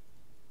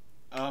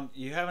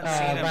 You haven't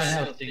seen him.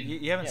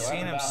 You haven't Yeah,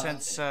 seen him Van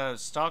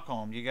since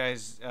Stockholm. You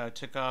guys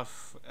took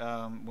off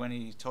when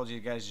he told you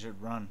guys should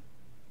run.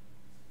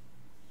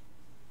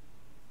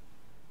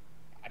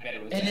 I bet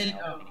it was. And then,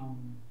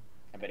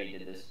 I bet he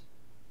did this.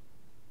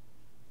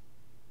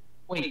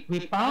 wait, we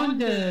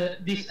found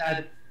this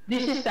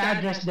is the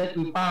address that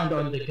we found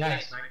on the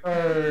guys, right?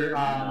 Or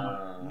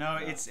No,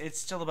 it's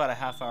still about a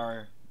half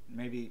hour,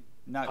 maybe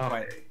not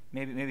quite.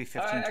 Maybe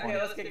 15, Alright, 20.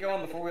 okay, let's get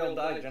going before we all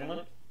die,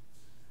 gentlemen.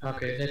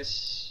 okay,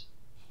 let's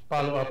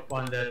follow up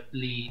on that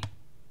lead.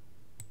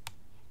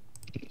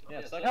 Yeah,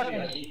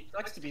 it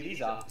sucks to be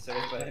these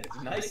officers, but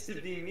it's nice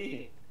to be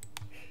me.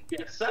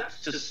 Yeah,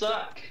 sucks to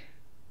suck.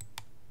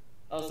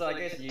 Also, I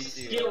guess you two.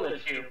 Skill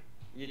issue.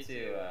 You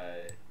two,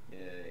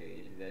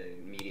 the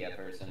media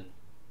person.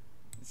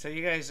 So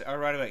you guys are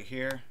right about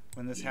here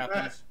when this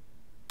happens.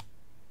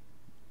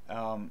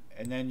 And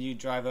then you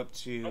drive up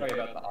to Sorry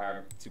about the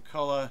arm.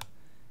 Kola,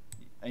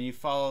 and you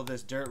follow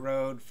this dirt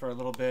road for a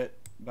little bit,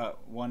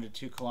 about 1 to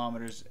 2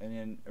 kilometers, and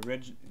then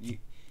you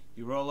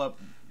roll up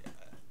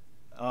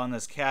on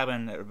this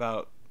cabin at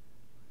about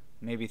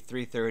maybe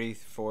 3:30,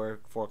 4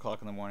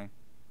 o'clock in the morning.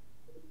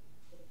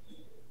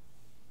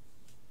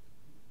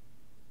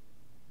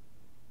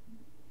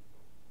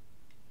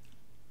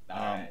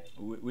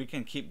 We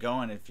can keep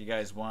going if you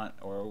guys want,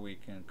 or we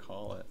can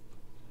call it.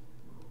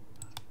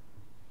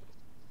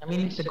 I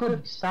mean, it's a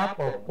good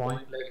stop-off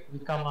point. Like, we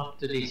come up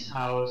to this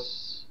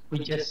house. We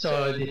just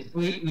saw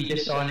we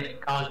just saw an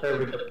encounter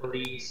with the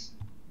police.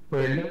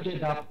 We're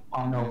loaded up.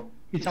 Oh no,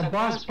 it's a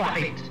boss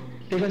fight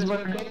because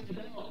we're loaded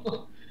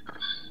up.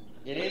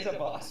 It is a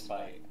boss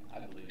fight. I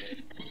believe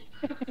it.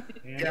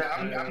 Yeah,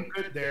 I'm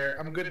good there.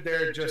 I'm good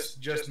there.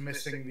 Just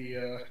missing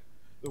the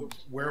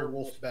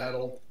werewolf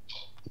battle.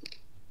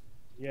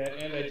 Yeah,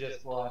 and I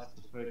just lost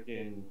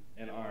fucking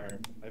an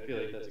arm. I feel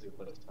like that's a good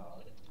place to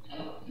call it.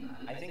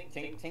 I think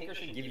Tinker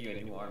should give you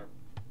a new arm.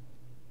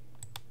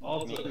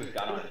 Also, Me who's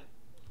got on it.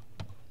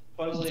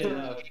 Funnily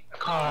enough,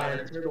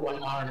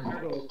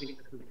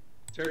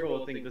 Turtle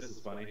will think this is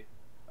funny.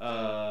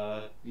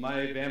 My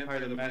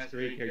Vampire the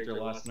Masquerade character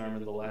lost an arm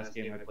in the last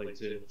game I played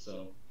too,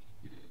 so.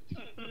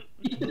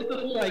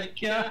 Oh my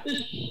gosh.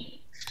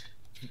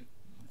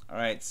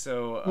 Alright,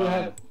 so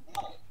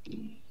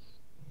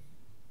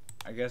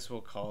I guess we'll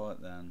call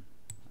it then.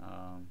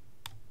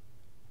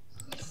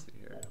 Let's see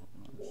here.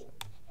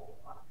 Hold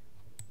on a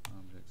second.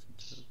 Objects and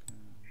tokens.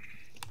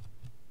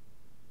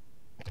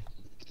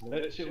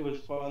 That shit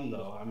was fun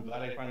though. I'm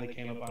glad I finally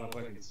came up on a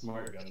fucking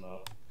smart gun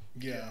though.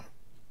 Yeah.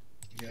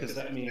 Because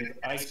that means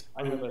it's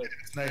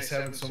nice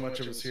having so much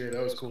of us here.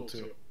 That was cool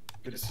too.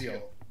 Good to see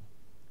y'all.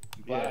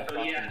 Glad I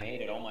fucking made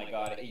it. Oh my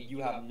god,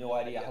 you have no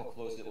idea how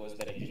close it was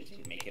that I just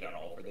didn't make it at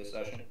all for this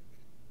session.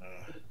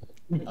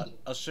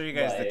 I'll show you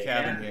guys the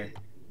cabin here.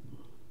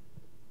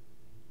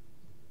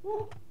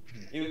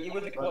 It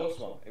was a close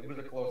one. It was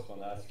a close one,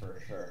 that's for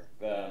sure.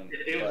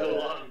 It was a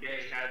long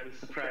day. I was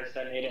surprised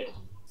I made it.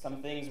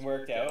 Some things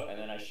worked out, and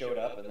then I showed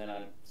up, and then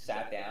I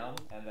sat down,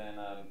 and then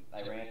I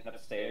ran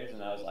upstairs,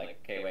 and I was like,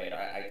 okay, wait,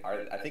 I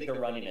think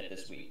they're running it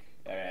this week,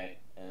 all right?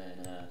 And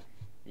then,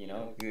 you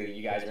know,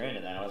 you guys are in,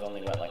 and then I was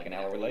only, what, like an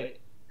hour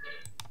late?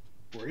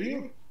 Were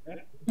you?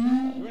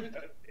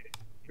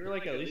 You were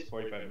like at least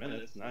 45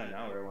 minutes, not an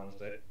hour, I want to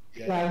say.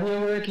 Yeah, we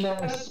were at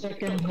the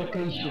second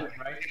location,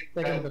 right?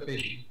 Second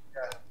location.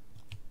 Yeah.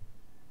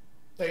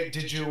 Hey,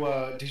 did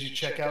you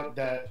check out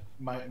that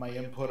my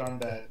input on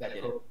that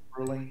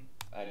ruling?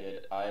 I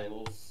did. I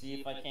will see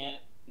if I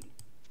can't,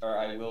 or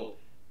I will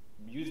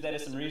use that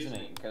as some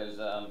reasoning, because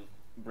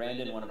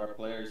Brandon, one of our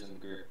players in the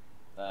group,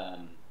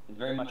 is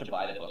very much a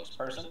by-the-books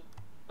person,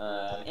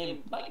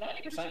 and like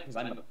 90% because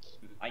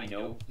I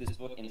know this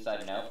book inside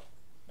and out.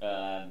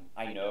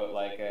 I know,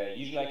 like,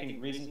 usually I can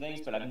reason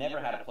things, but I've never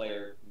had a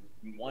player,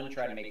 one,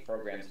 try to make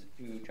programs,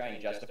 two, try and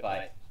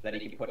justify that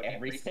he can put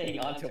everything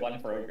onto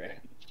one program.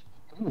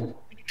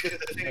 Because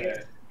the thing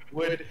is,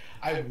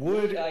 I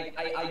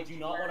do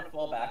not want to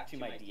fall back to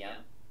my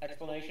DM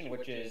explanation,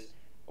 which is,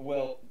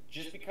 well,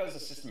 just because the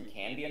system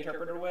can be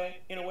interpreted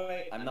in a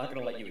way, I'm not going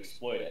to let you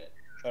exploit it.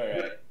 All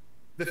right.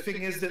 The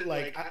thing is that,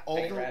 like,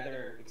 I'd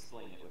rather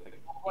explain it with an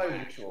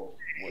actual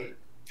word.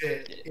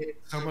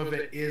 Some of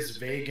it is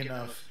vague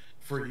enough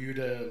for you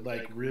to,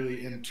 like,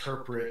 really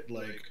interpret,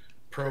 like,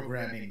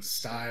 programming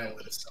style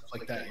and stuff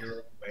like that your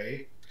own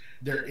way.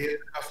 There is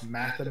enough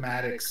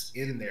mathematics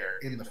in there,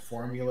 in the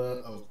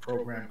formula of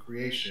program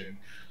creation,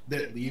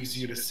 that leaves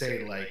you to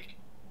say, like,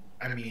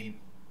 I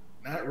mean,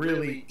 not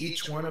really.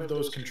 Each one of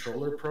those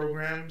controller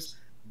programs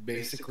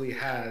basically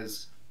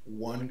has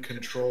one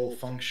control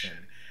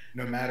function,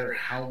 no matter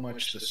how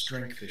much the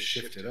strength is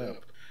shifted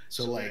up.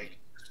 So, like,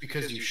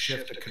 because you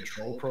shift a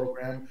control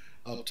program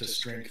up to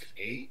strength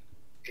 8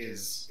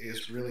 is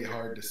really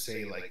hard to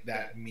say, like,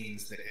 that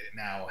means that it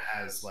now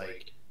has,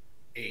 like,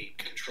 8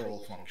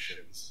 control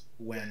functions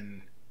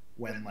when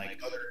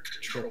like other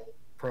control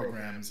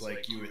programs,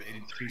 like, you would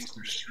increase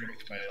their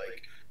strength by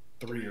like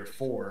 3 or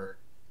 4,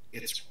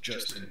 it's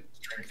just a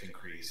strength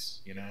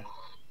increase, you know?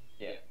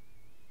 Yeah.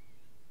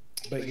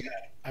 But yeah,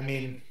 I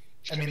mean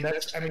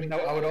no,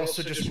 I would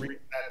also just read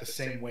that the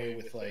same way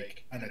with,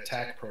 like, an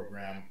attack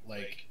program.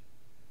 Like,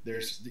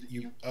 there's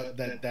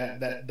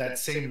that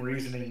same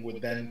reasoning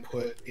would then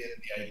put in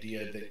the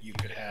idea that you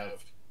could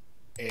have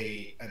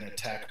an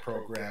attack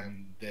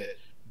program that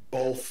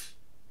both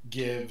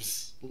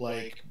gives,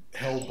 like,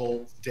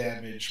 hellbolt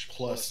damage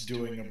plus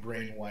doing a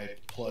brain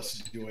wipe plus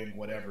doing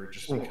whatever,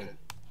 just because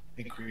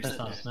increase. That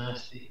sounds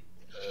nasty.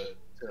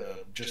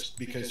 Just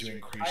because you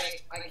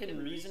increase. I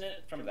can reason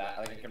it from that.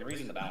 Like, I can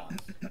reason the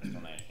balance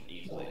explanation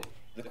easily.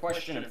 The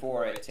question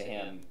for it to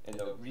him, and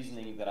the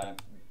reasoning that I'm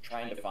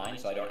trying to find,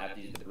 so I don't have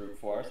to use the brute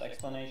force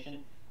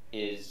explanation,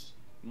 is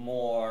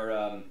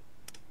more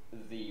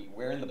the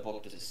where in the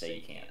book does it say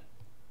you can't?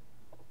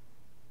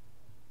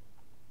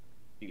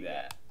 do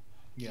that.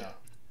 Yeah.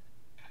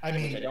 I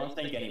mean, which I don't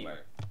think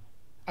anywhere.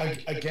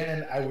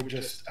 Again, I would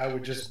just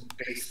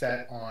base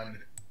that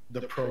on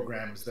the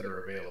programs that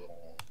are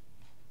available.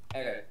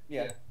 Okay,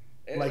 yeah.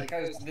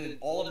 Because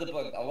all of the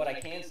book, what I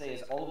can say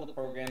is all of the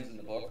programs in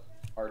the book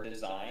are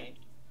designed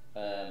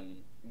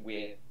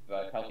with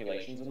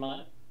calculations in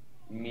mind,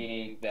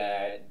 meaning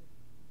that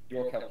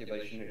your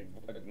calculation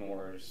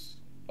ignores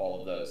all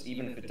of those.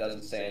 Even if it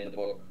doesn't say in the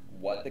book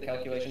what the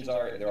calculations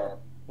are, there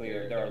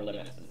are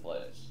limits in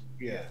place.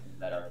 Yeah.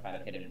 That are kind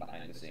of hidden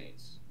behind the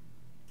scenes.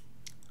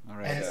 All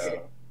right. And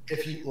so,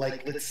 if you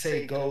let's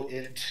say go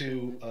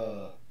into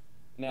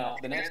now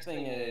the next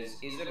thing is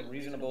it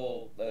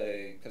reasonable?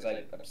 Because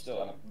I'm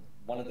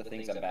one of the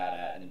things I'm bad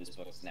at in this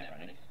book is net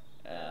running,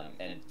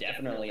 and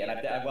definitely, and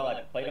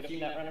I've played a few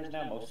net runners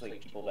now, mostly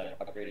people that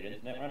have upgraded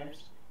into net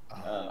runners.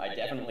 I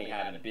definitely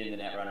haven't been the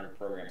net runner who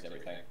programs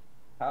everything.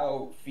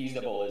 How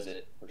feasible is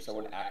it for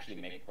someone to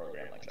actually make a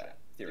program like that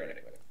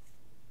theoretically?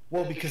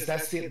 Well, because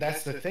that's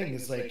the thing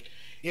is like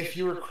if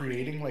you were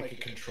creating like a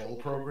control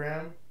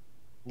program,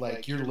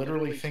 like you're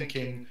literally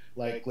thinking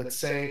like let's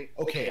say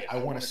okay, I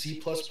want a C++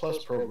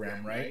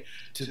 program, right?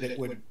 That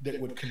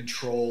would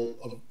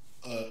control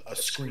a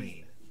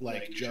screen,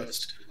 like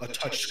just a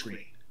touch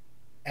screen.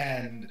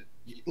 And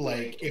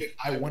like if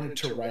I wanted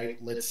to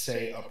write, let's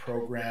say, a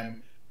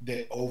program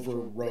that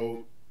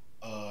overwrote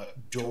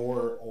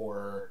door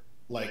or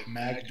like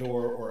mag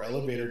door or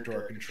elevator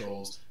door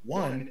controls,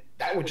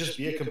 that would just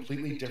be a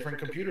completely different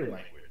computer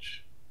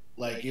language.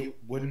 Like it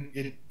would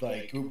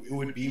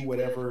be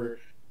whatever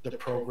the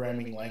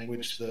programming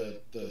language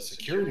the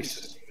security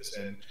system is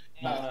in.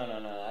 No.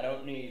 I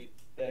don't need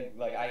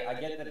I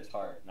get that it's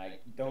hard, and I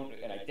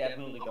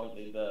definitely don't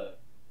need the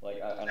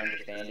an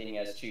understanding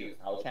as to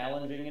how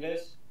challenging it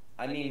is.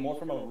 I mean more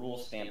from a rule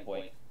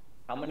standpoint.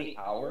 How many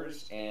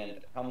hours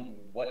and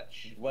what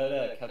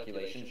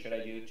calculation should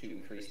I do to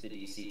increase the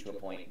DC to a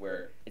point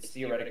where it's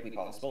theoretically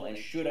possible, and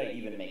should I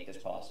even make this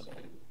possible?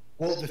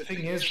 Well, the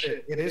thing is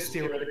that it is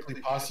theoretically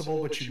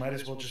possible, but you might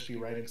as well just be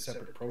writing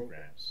separate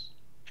programs.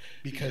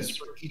 Because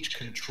for each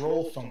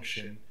control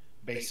function,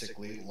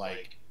 basically,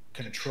 like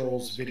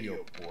controls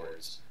video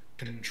boards,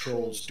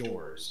 controls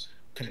doors,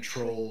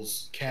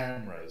 controls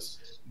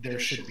cameras, there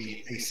should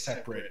be a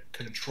separate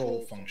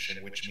control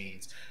function, which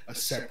means a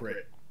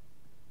separate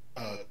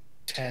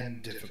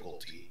 10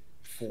 difficulty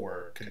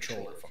for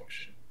controller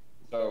function.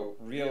 So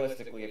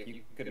realistically, if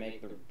you could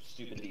make the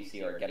stupid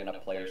DC or get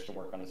enough players to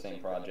work on the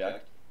same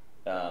project,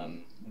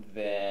 then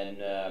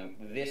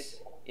this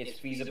is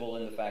feasible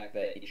in the fact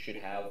that it should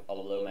have a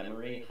low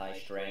memory, high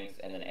strength,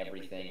 and then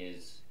everything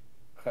is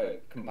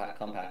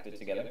compacted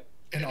together.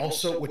 And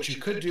also, what you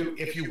could do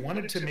if you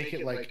wanted to make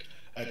it like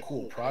a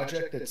cool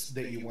project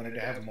that you wanted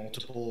to have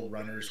multiple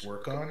runners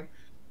work on,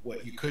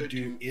 what you could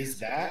do is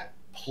that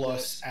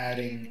plus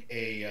adding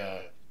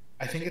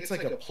I think it's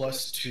like a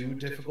 +2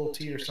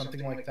 difficulty or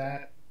something like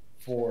that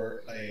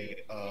for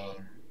it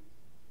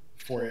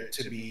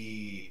to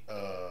be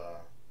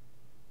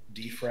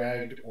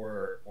defragged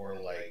or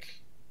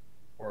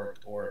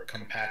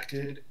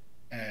compacted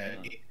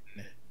and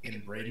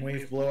in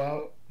brainwave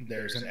blowout.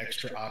 There's an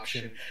extra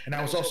option, and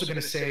I was also going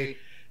to say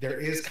there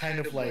is kind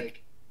of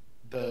like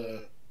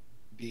the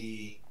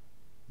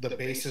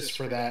basis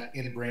for that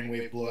in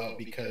brainwave blowout,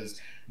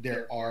 because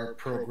there are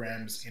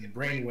programs in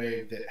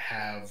brainwave that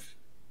have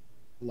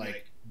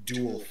like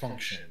dual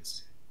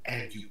functions,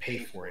 and you pay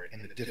for it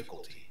in the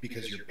difficulty,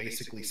 because you're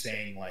basically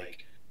saying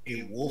like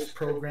a wolf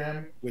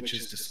program, which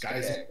is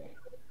disguising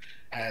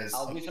as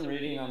I'll do some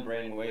reading on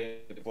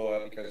brainwave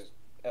blowout, because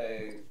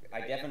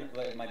I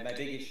definitely my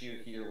big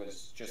issue here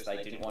was just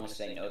I didn't want to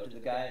say no to the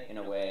guy in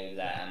a way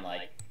that I'm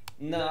like,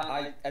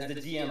 as the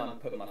DM I'm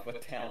putting my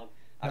foot down.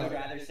 I would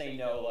rather say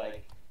no,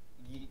 like,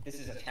 this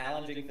is a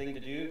challenging thing to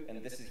do, and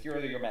here are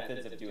your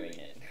methods of doing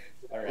it.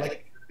 All right.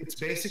 Like, it's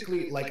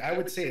basically, like, I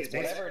would say it's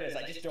whatever it is.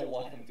 I just don't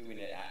want him doing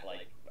it at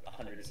like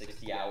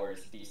 160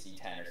 hours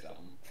DC 10 or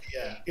something.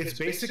 Yeah, it's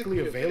basically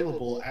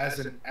available as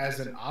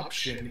an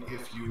option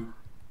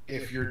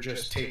if you're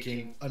just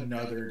taking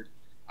another,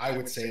 I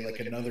would say like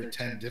another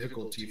 10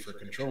 difficulty for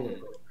controller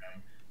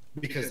program,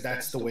 because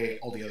that's the way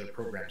all the other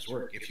programs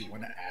work. If you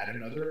want to add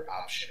another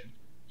option,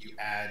 you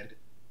add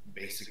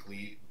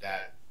basically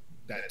that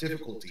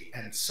difficulty.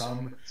 And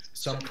some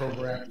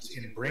programs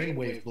in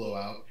brainwave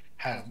blowout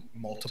have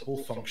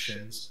multiple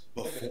functions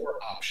before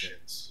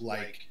options,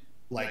 like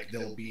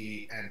there'll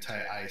be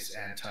anti-ice,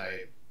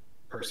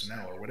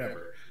 anti-personnel or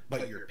whatever,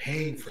 but you're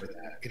paying for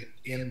that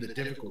in the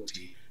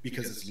difficulty,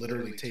 because it's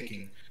literally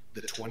taking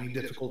the 20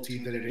 difficulty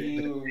that it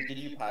is. Did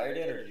you pirate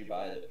it or did you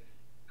buy it?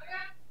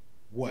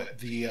 What,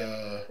 the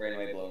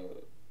brainwave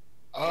blowout?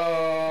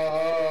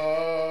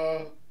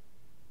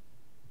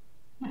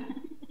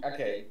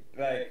 Okay,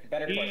 like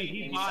better question.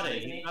 He bought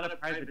it. He's not a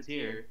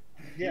privateer.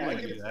 Yeah, I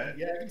can do that.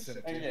 Yeah, I can send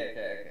it to you. Okay,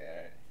 all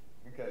right.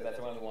 Because that's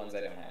one of the ones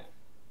I don't have.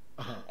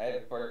 Uh-huh. I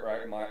have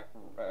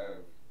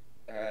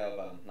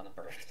not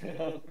bird.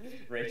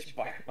 Rich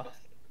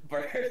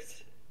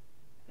birds.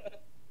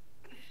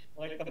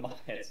 Like the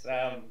Mayas.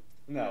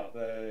 No,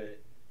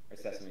 or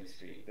Sesame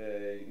Street.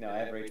 No, I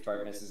have Rage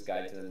Bart, Mrs.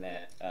 Guide to the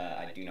Net.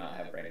 I do not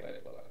have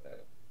Brainwave Blowout though.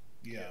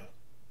 Yeah.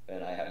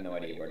 And I have no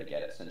idea where to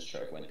get it since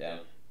Shark went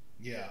down.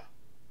 Yeah.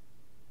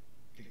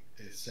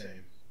 It's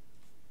same.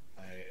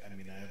 I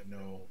mean, I have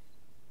no.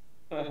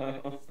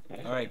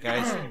 All right,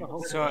 guys.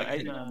 So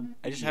I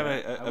just have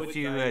a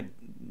few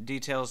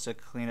details to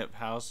clean up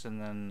house,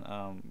 and then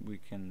we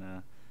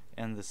can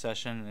end the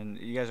session. And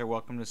you guys are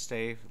welcome to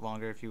stay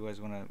longer if you guys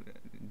want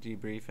to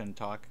debrief and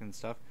talk and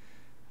stuff.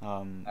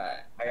 Alright,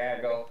 I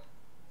gotta go.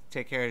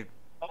 Take care.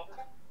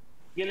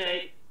 Good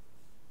night.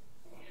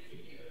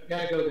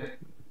 Gotta go there.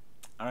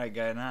 All right,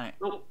 good night.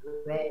 Oh,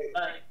 right.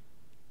 Bye.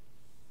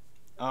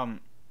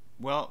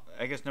 Well,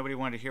 I guess nobody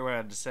wanted to hear what I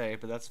had to say,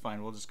 but that's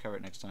fine. We'll just cover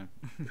it next time.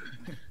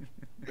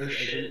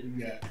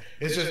 Yeah,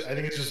 it's just. I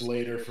think it's just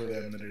later for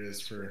them than it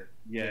is for.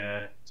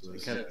 Yeah,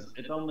 because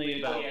it's only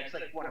about. Yeah, it's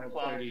like 1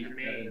 o'clock for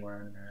me.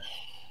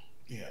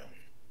 Yeah.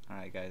 All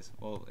right, guys.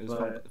 Well, it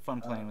was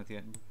fun playing with you.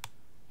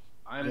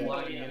 I'm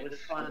logging it was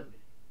fun.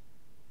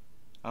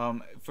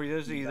 For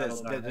those of you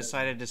that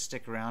decided to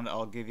stick around,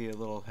 I'll give you a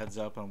little heads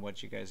up on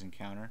what you guys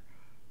encounter.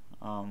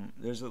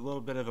 There's a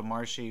little bit of a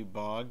marshy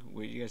bog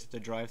where you guys have to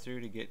drive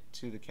through to get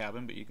to the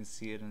cabin, but you can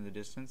see it in the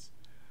distance.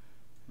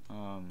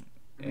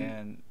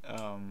 And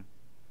I'll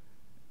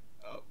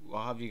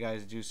have you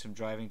guys do some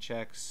driving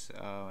checks.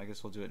 I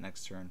guess we'll do it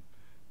next turn.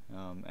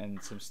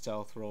 And some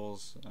stealth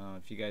rolls.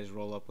 If you guys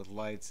roll up with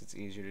lights, it's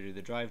easier to do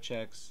the drive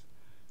checks.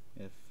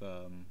 If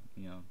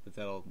you know, but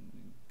that'll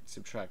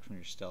subtract from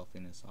your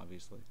stealthiness,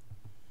 obviously.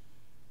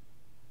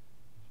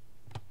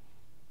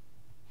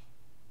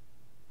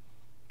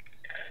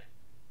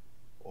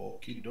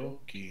 Okie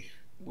dokie.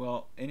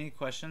 Well, any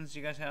questions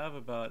you guys have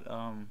about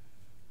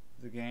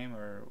the game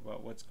or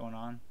about what's going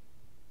on?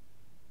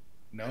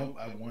 No,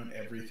 I want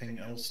everything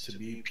else to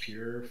be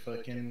pure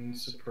fucking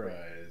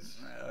surprise.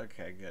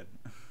 Okay, good.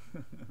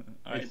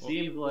 It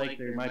seems like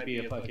there might be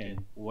a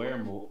fucking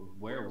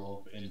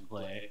werewolf in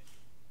play.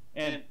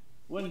 And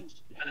when...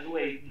 By the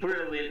way,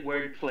 brilliant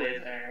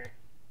wordplay there.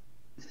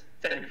 It's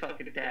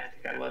fantastic.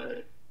 I love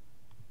it.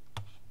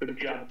 Good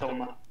job,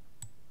 Toma.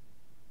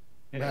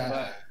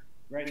 But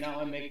right now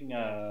I'm making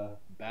a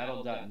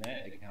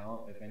battle.net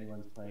account if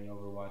anyone's playing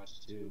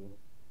Overwatch 2.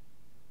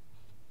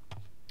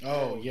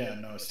 Oh, yeah,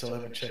 no, I still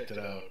haven't checked it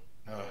out.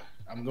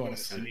 I'm going to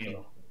sleep.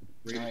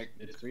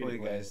 It's free to play.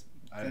 Guys.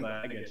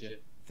 I get you.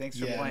 Thanks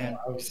for playing.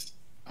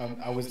 No,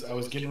 I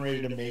was getting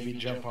ready to maybe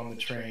jump on the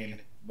train,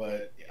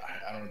 but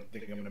I don't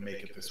think I'm going to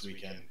make it this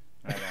weekend.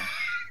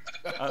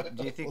 Right.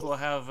 Do you think we'll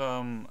have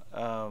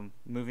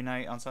movie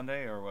night on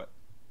Sunday or what?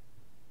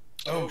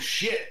 Oh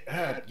shit!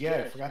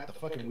 Yeah, I forgot the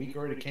fucking week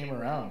already came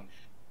around.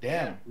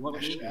 Damn, I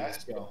should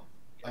ask y'all.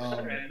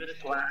 Sorry, I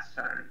missed last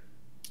time.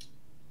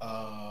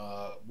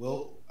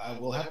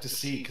 We'll have to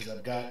see because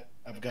I've got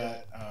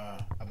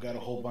a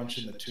whole bunch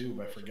in the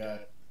tube. I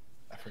forgot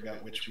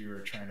which we were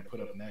trying to put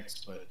up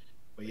next, but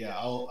yeah,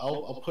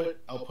 I'll put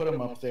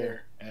them up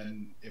there,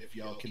 and if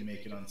y'all can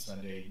make it on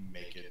Sunday,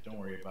 make it. Don't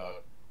worry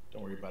about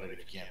it if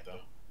you can't though.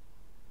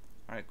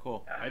 All right,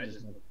 cool. I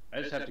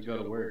just have to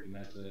go to work, and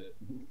that's it.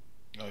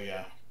 Oh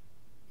yeah,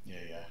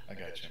 I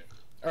got you.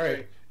 All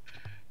right,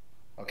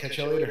 I'll catch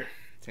y'all later.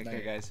 Take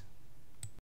care, guys.